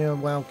 Yeah, you're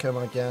welcome,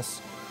 I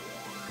guess.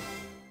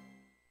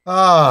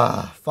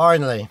 Ah,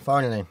 finally.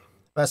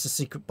 Where's the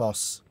secret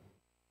boss?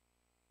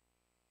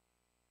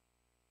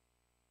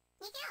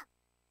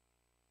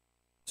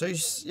 So,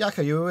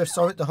 Yako, you were with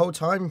Sonic the whole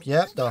time?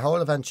 Yep, the whole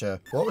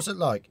adventure. What was it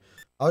like?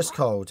 Ice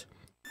cold.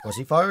 Was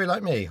he fiery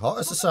like me? Hot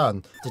as the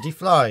sun? Did he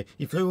fly?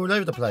 He flew all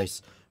over the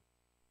place.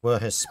 Were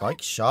his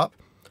spikes sharp?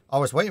 I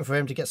was waiting for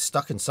him to get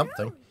stuck in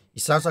something. He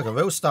sounds like a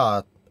real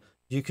star.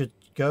 You could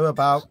go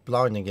about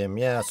blinding him.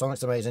 Yeah,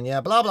 Sonic's amazing.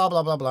 Yeah, blah, blah,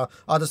 blah, blah, blah.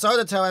 I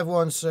decided to tell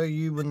everyone so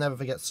you would never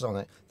forget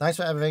Sonic. Thanks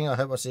for everything. I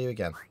hope I'll see you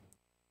again.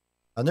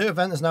 A new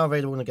event is now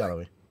available in the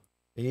gallery.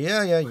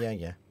 Yeah.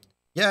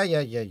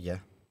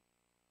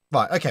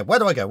 Right, okay, where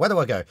do I go?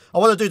 I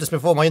want to do this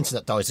before my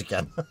internet dies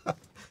again. Because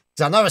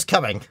I know it's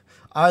coming.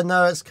 I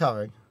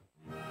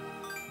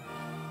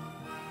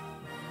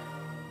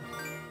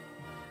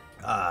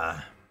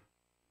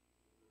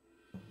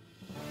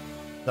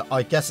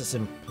guess it's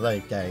in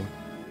play game.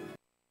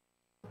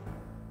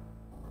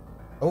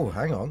 Oh,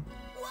 hang on.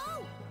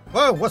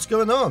 Whoa, what's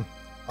going on?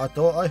 I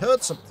thought I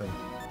heard something.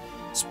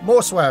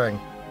 More swearing.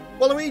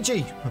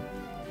 Waluigi!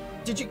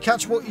 Did you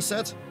catch what he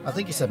said? I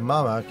think he said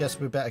mama. I guess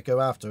we better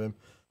go after him.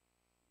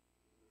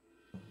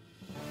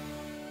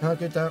 Can I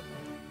go down?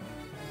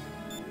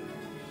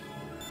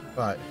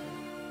 Right.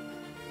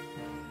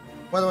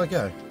 Where do I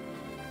go?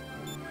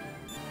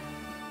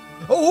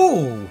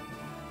 Oh!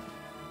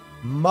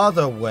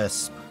 Mother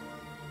Wisp.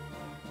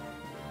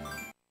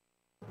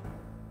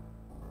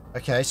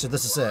 Okay, so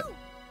this is it.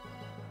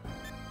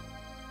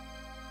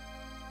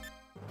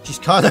 She's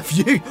kind of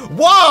huge.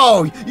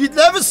 Whoa! You'd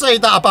never say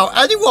that about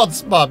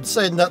anyone's mum,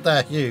 saying that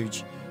they're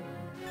huge.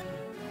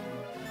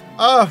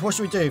 Oh, what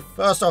should we do?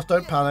 First off,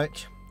 don't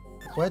panic.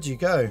 Where do you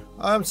go?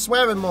 I'm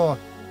swearing more.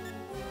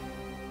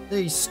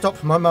 Please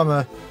stop my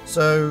mama.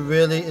 So,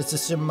 really, is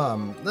this your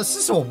mum? This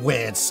is a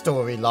weird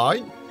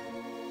storyline.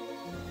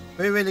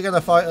 We're really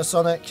gonna fight her,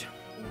 Sonic?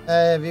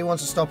 If you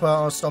want to stop her,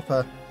 I'll stop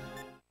her.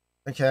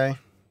 Okay.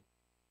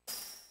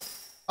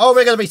 Oh,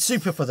 we're gonna be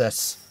super for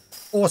this.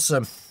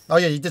 Awesome. Oh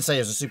yeah, you did say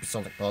it was a Super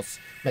Sonic boss.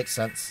 Makes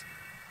sense.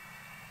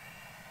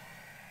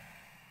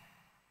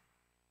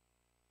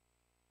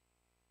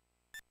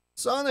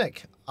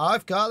 Sonic,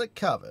 I've got it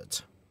covered.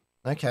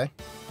 Okay.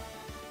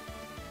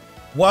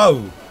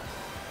 Whoa.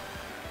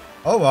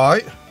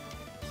 Alright.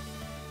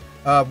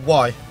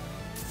 Why?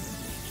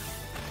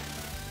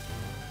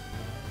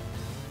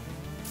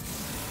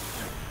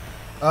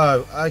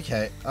 Oh,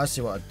 okay. I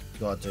see what I've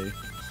got to do.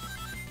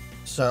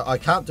 So, I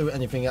can't do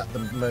anything at the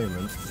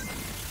moment.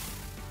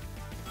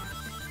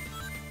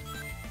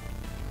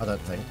 I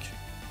don't think.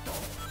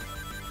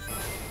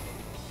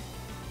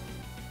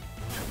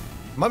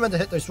 Am I meant to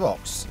hit those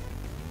rocks?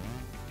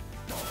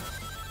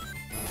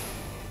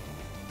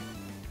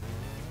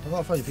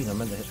 How far have you been? I'm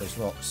meant to hit those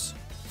rocks.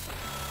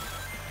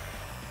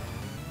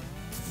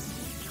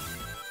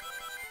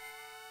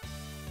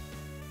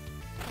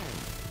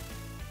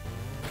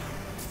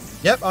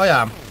 Yep, I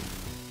am.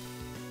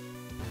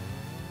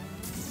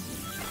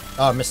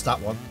 Oh, I missed that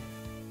one.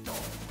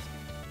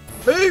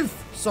 Move,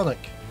 Sonic.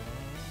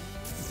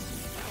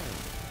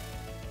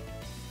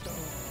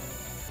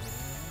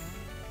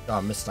 Oh,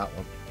 I missed that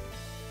one.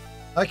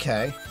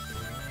 Okay.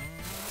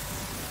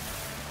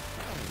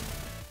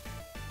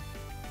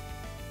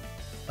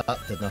 That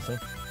did nothing.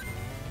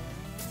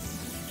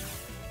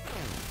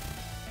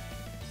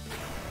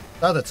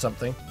 That did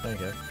something. There you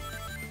go.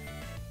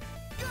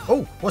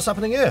 Oh, what's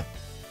happening here?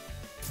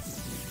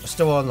 I'm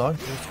still online.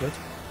 That's good.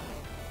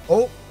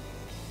 Oh.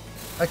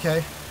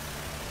 Okay.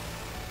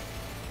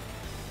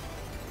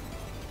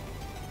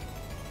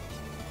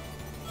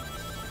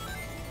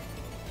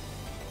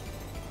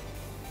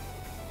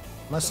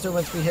 Am I still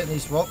meant to be hitting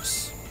these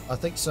rocks? I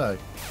think so.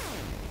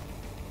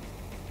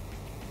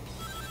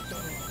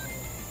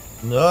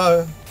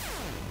 No.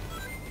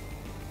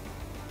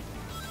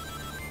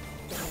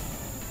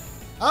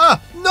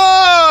 Ah!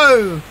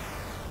 No!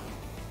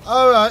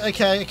 Alright,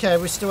 okay, okay.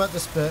 We're still at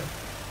this bit.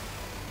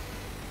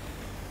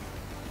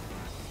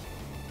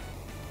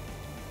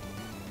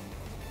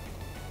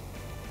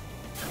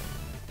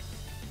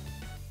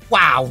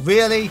 Wow,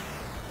 really?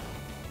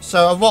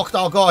 So a rock that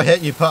I've got to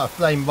hit, you put a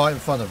flame right in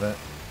front of it.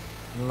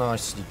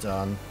 Nicely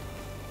done.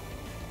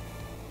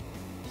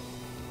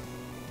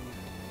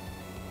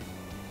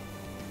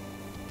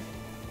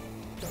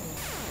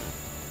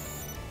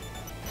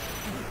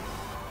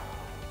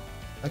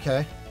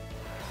 Okay.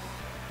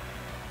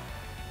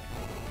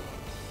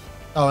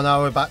 Oh,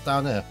 now we're back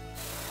down here.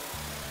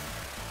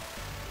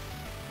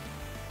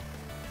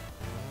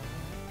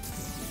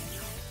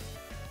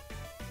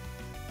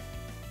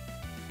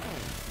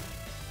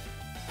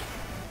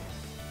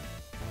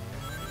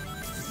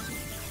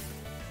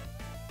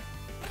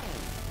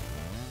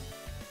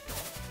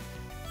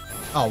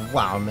 Oh,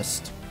 wow, I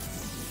missed.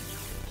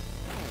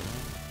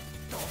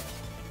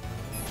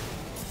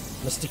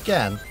 Missed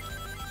again.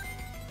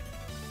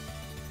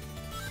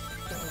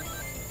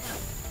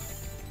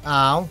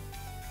 Ow.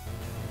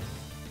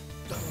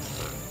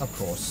 Of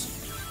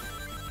course.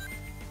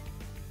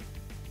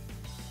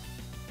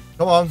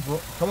 Come on,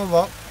 come on,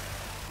 rock.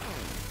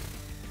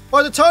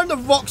 By the time the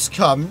rocks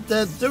come,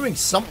 they're doing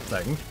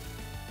something.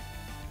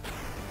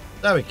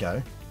 There we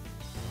go.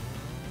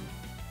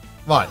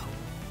 Right.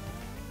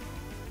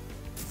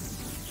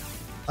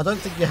 I don't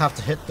think you have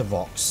to hit the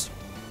rocks.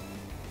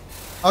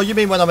 Oh, you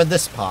mean when I'm in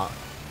this part?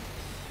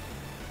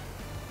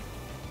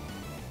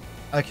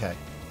 Okay.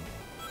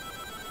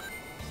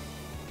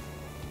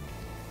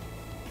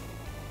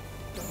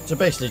 So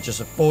basically just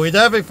avoid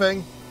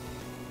everything.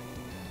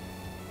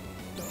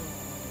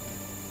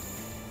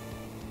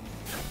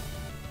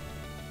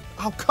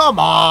 Oh, come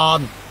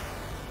on!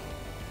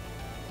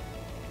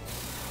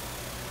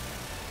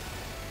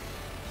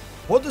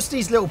 What does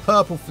these little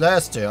purple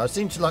flares do? I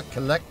seem to like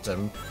collect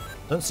them.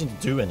 Don't seem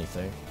to do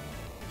anything.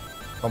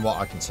 From what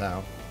I can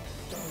tell.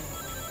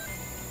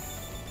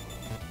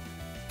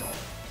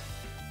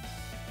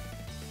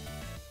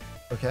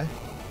 Okay.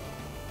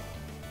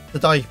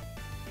 Did I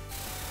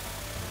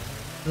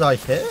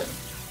hit?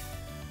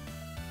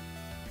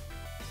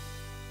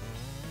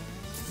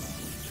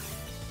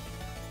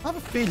 I have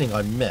a feeling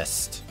I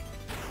missed.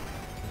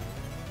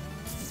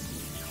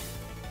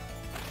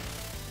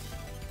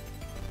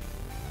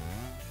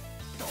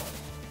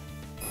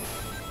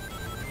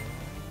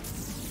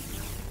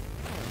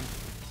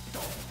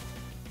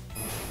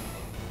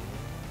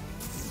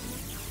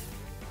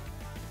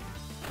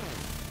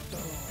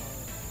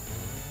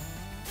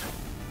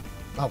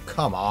 Oh,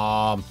 come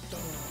on.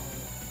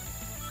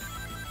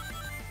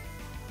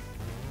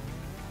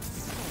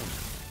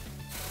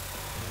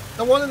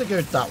 I wanted to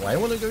go that way. I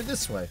want to go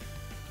this way.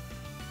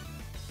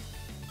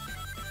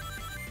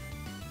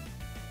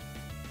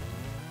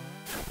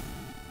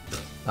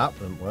 That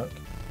wouldn't work.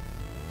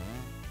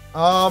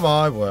 Oh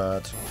my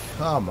word.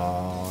 Come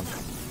on.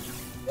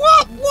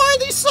 What? Why are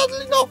they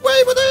suddenly not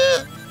waving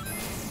it?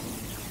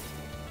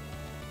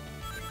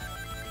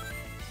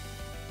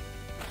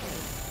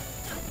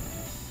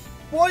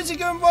 Why is he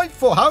going right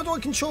for? How do I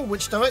control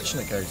which direction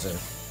it goes in?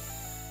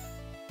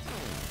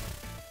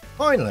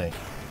 Finally.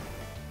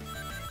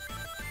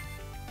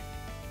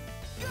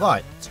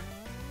 Right.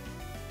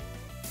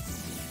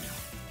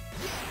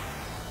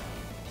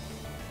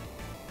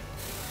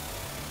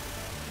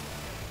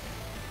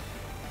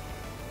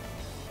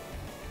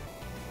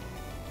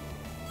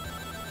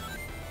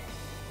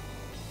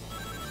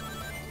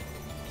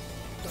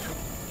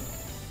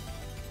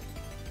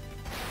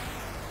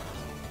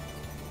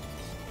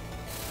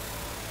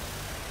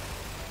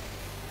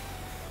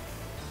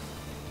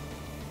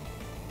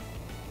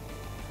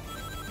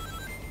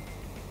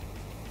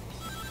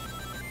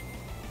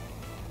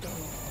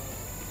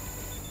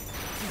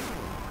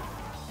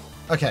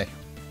 Okay.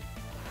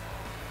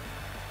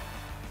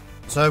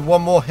 So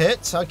one more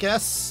hit, I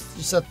guess.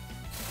 You said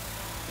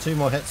 2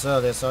 more hits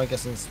earlier, so I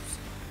guess it's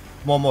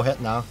 1 more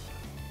hit now.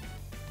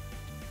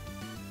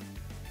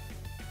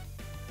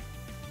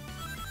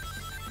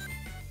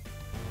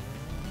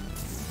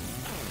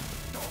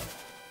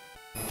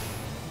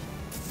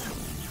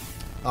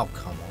 Oh,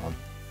 come on.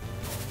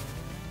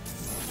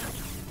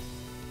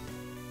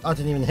 I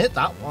didn't even hit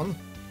that one.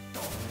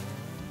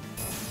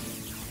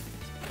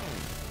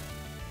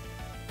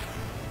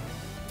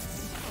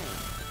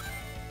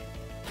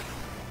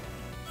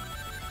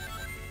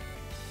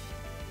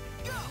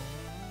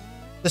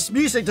 This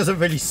music doesn't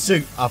really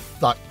suit a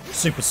like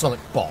supersonic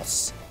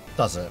boss,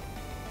 does it?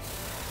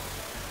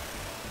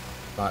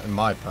 Like, in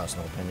my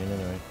personal opinion,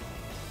 anyway.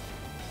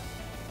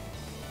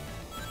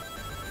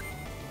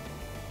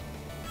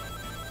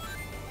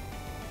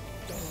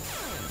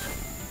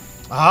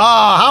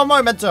 Ah, how am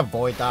I meant to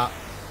avoid that?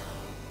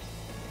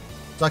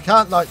 So I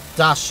can't like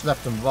dash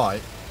left and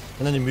right,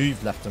 and only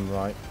move left and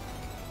right.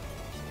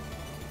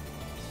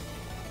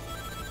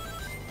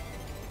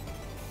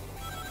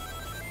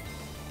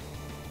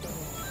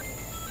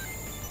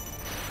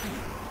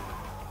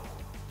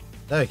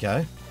 There we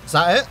go. Is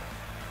that it?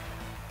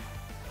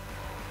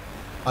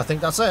 I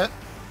think that's it.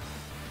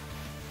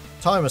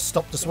 Timer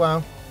stopped as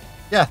well.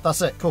 Yeah,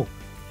 that's it. Cool.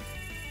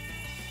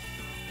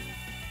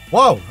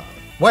 Whoa!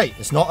 Wait,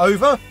 it's not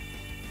over?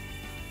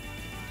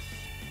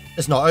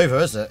 It's not over,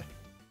 is it?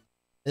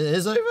 It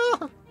is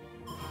over?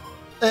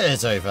 It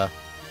is over.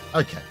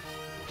 Okay.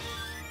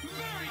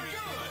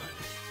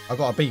 I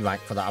got a B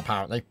rank for that,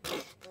 apparently.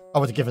 I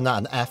would have given that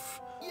an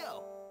F.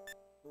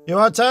 You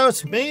alright,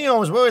 Tails? Me? I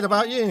was worried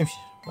about you.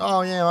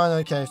 Oh yeah, right,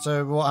 okay.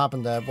 So what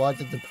happened there? Why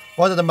did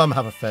the mum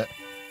have a fit?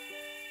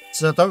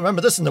 So I don't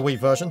remember this in the Wii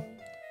version.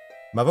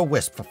 Mother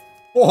Wisp.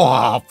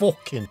 Oh,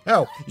 fucking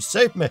hell! You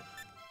saved me.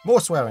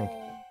 More swearing.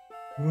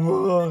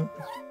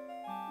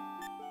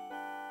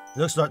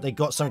 Looks like they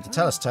got something to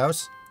tell us,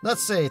 Tails.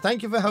 Let's see.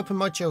 Thank you for helping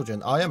my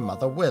children. I am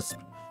Mother Wisp.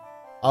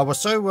 I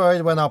was so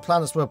worried when our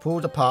planets were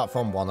pulled apart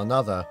from one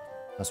another.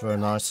 That's very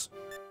nice.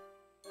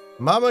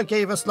 Mama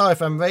gave us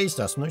life and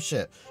raised us. No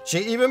shit. She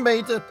even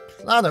made the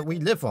planet we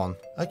live on.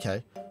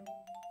 Okay.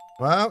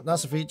 Well,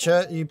 that's a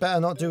feature. You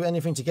better not do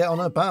anything to get on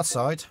her bad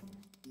side.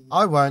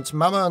 I won't.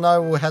 Mama and I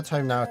will head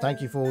home now.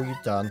 Thank you for all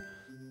you've done.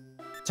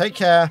 Take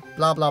care.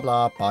 Blah, blah,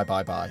 blah. Bye,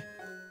 bye, bye.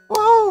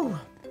 Whoa!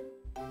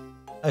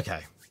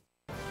 Okay.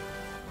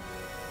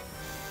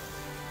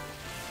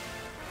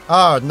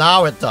 Oh,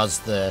 now it does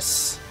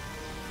this.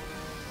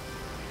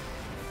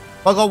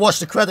 I gotta watch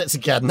the credits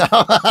again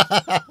now.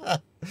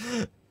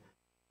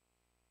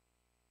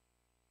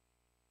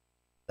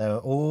 They're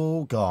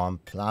all gone,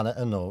 planet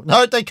and all.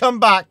 No, they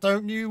come back.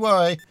 Don't you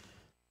worry.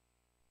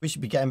 We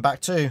should be getting back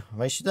too.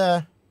 Race you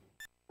there.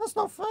 That's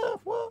not fair.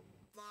 What?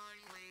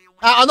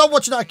 I'm not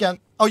watching that again.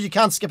 Oh, you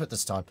can skip it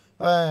this time.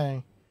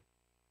 Hey.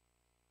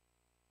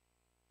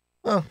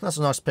 Well, that's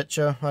a nice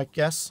picture, I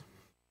guess.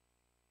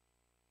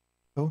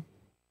 Cool.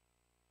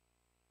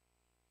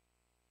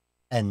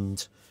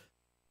 End.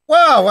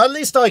 Wow, at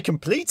least I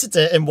completed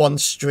it in one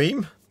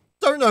stream.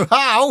 Don't know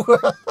how.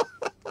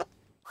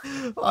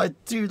 I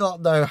do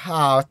not know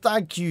how.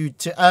 Thank you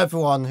to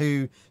everyone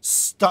who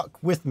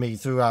stuck with me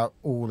throughout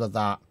all of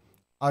that.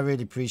 I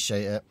really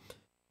appreciate it.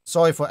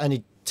 Sorry for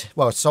any...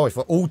 well, sorry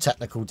for all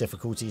technical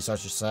difficulties, I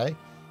should say.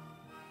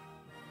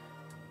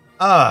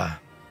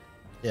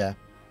 Yeah.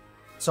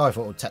 Sorry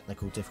for all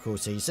technical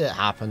difficulties. It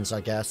happens,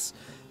 I guess.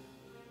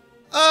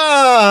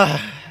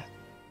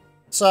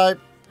 So,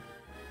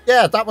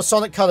 yeah, that was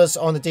Sonic Colors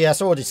on the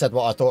DS. I already said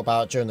what I thought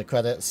about it during the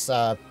credits.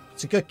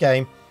 It's a good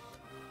game.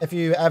 If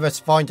you ever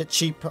find it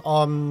cheap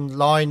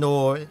online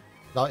or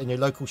like in your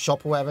local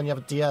shop or whatever and you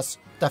have a DS,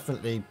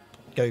 definitely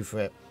go for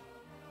it.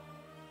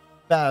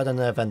 Better than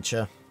an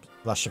adventure.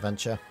 Rush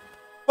adventure.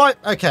 Right,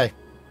 okay.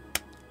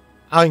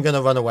 I'm going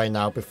to run away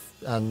now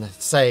and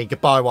say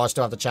goodbye while I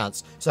still have the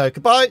chance. So,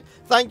 goodbye.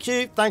 Thank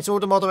you. Thanks to all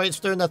the moderators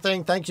for doing their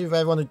thing. Thank you for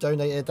everyone who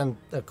donated. And,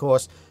 of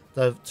course,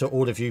 to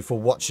all of you for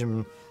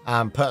watching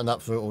and putting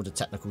up through all the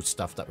technical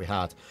stuff that we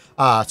had.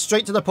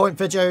 Straight to the point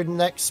video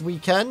next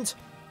weekend.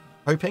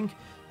 Hoping.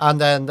 And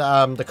then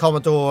the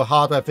Commodore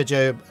hardware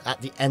video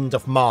at the end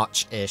of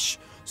March-ish.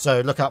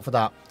 So, look out for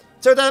that.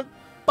 Till then,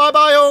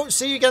 bye-bye all.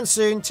 See you again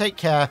soon. Take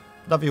care.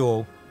 Love you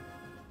all.